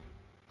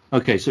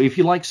 Okay, so if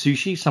you like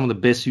sushi, some of the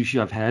best sushi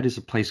I've had is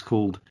a place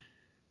called,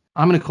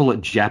 I'm going to call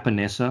it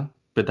Japanesa,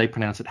 but they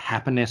pronounce it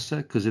Hapanesa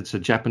because it's a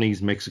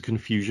Japanese-Mexican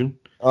fusion.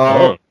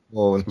 Oh.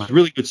 It's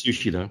really good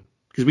sushi, though,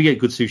 because we get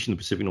good sushi in the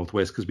Pacific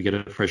Northwest because we get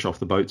it fresh off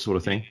the boat sort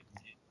of thing.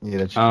 Yeah,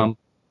 that's true.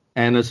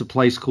 And there's a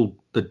place called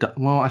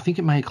I think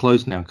it may have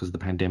closed now because of the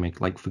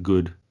pandemic, like for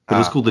good. But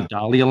it's called the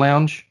Dahlia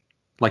Lounge.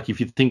 Like if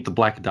you think the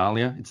Black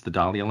Dahlia, it's the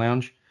Dahlia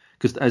Lounge.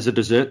 Because as a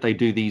dessert, they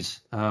do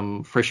these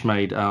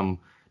fresh-made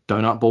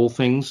donut ball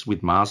things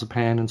with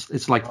marzipan, and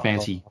it's like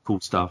fancy, cool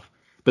stuff.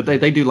 But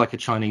they do like a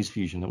Chinese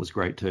fusion that was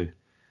great too.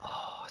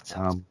 Oh, it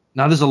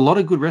now there's a lot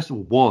of good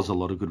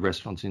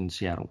restaurants in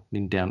Seattle,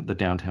 in the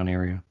downtown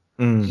area.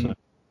 Mm. So,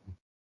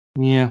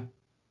 yeah.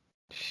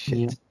 Shit.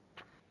 Yeah.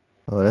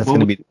 Oh, that's going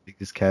to be the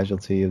biggest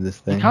casualty of this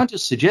thing. You can't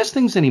just suggest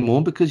things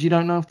anymore because you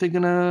don't know if they're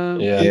going to...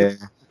 Yeah.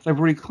 They've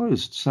already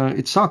closed, so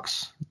it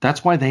sucks.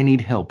 That's why they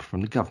need help from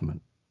the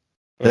government.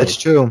 That's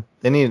true.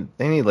 They need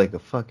like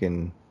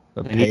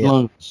They need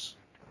loans.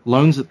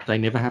 Loans that they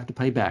never have to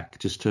pay back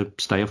just to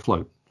stay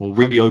afloat or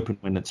reopen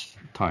when it's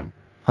time.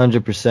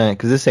 100%,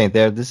 because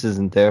this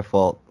isn't their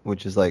fault,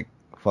 which is like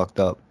fucked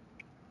up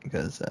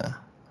because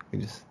we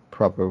just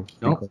proper...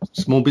 No,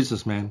 small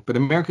business, man. But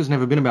America's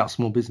never been about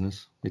small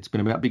business. It's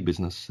been about big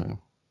business, so...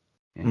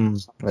 Yeah.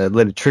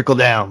 Let it trickle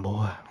down,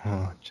 boy.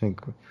 Oh,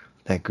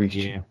 that grease.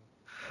 Yeah.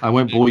 I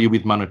won't bore you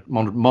with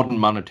modern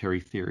monetary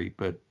theory,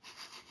 but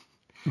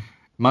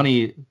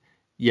money,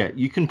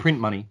 you can print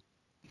money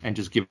and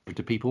just give it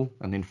to people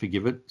and then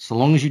forgive it, so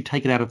long as you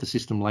take it out of the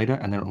system later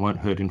and then it won't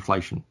hurt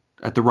inflation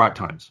at the right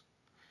times.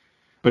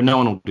 But no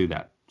one will do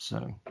that,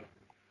 so...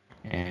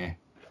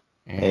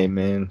 Hey,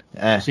 man.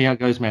 See how it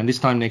goes, man. This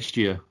time next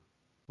year,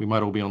 we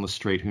might all be on the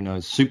street. Who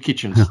knows? Soup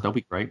kitchens, they'll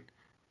be great.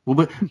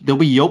 Well, there'll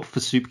be Yelp for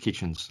soup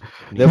kitchens.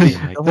 Then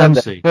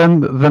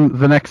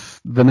the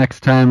next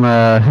time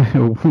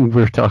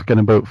we're talking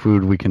about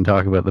food, we can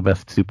talk about the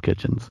best soup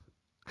kitchens.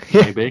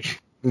 Maybe.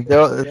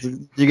 You're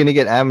gonna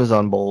get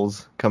Amazon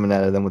bowls coming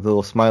out of them with a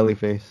little smiley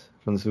face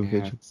from the soup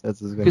kitchens.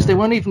 That's because there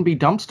won't even be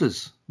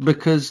dumpsters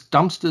because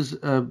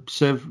dumpsters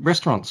serve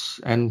restaurants,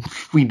 and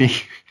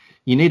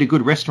you need a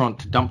good restaurant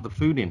to dump the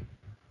food in.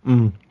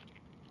 Mm.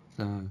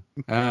 So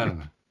I don't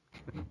know.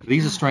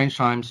 These are strange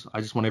times.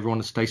 I just want everyone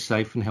to stay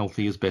safe and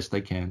healthy as best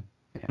they can.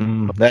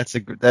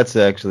 That's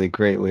actually a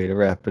great way to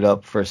wrap it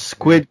up for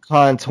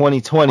SquidCon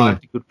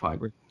 2020. Good fight.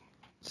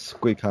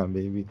 SquidCon,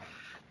 baby.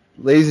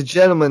 Ladies and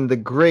gentlemen, the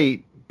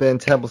great Ben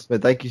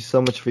Templesmith, thank you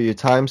so much for your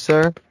time,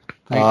 sir.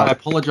 I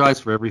apologize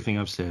for everything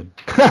I've said.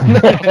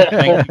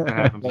 Thank you for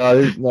having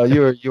me. No,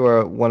 you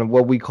are one of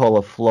what we call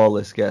a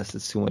flawless guest.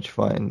 It's too much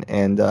fun,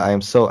 and I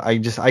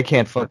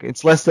can't fuck.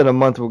 It's less than a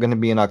month. We're gonna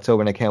be in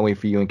October, and I can't wait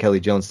for you and Kelly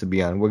Jones to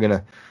be on. We're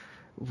gonna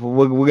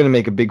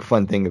make a big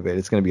fun thing of it.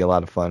 It's gonna be a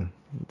lot of fun.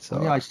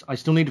 So I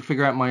still need to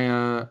figure out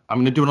my. I'm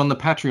gonna do it on the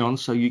Patreon,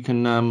 so you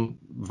can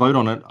vote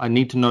on it. I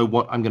need to know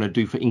what I'm gonna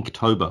do for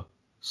Inktober.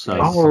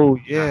 So.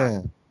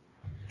 Yeah,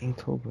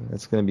 Inktober.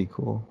 That's gonna be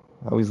cool.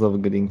 I always love a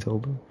good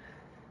Inktober.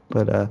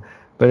 But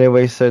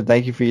anyway, sir,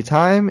 thank you for your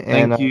time,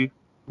 and thank you.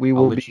 We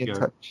will be in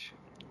touch.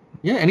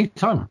 Yeah,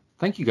 anytime.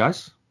 Thank you,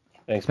 guys.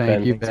 Thanks,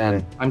 Thank you, Ben.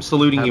 Ben. I'm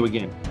saluting you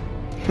again.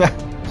 See ya,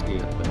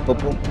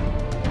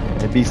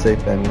 Ben. Be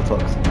safe, Ben. We'll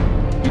talk soon.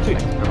 You too.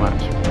 Thanks very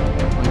much.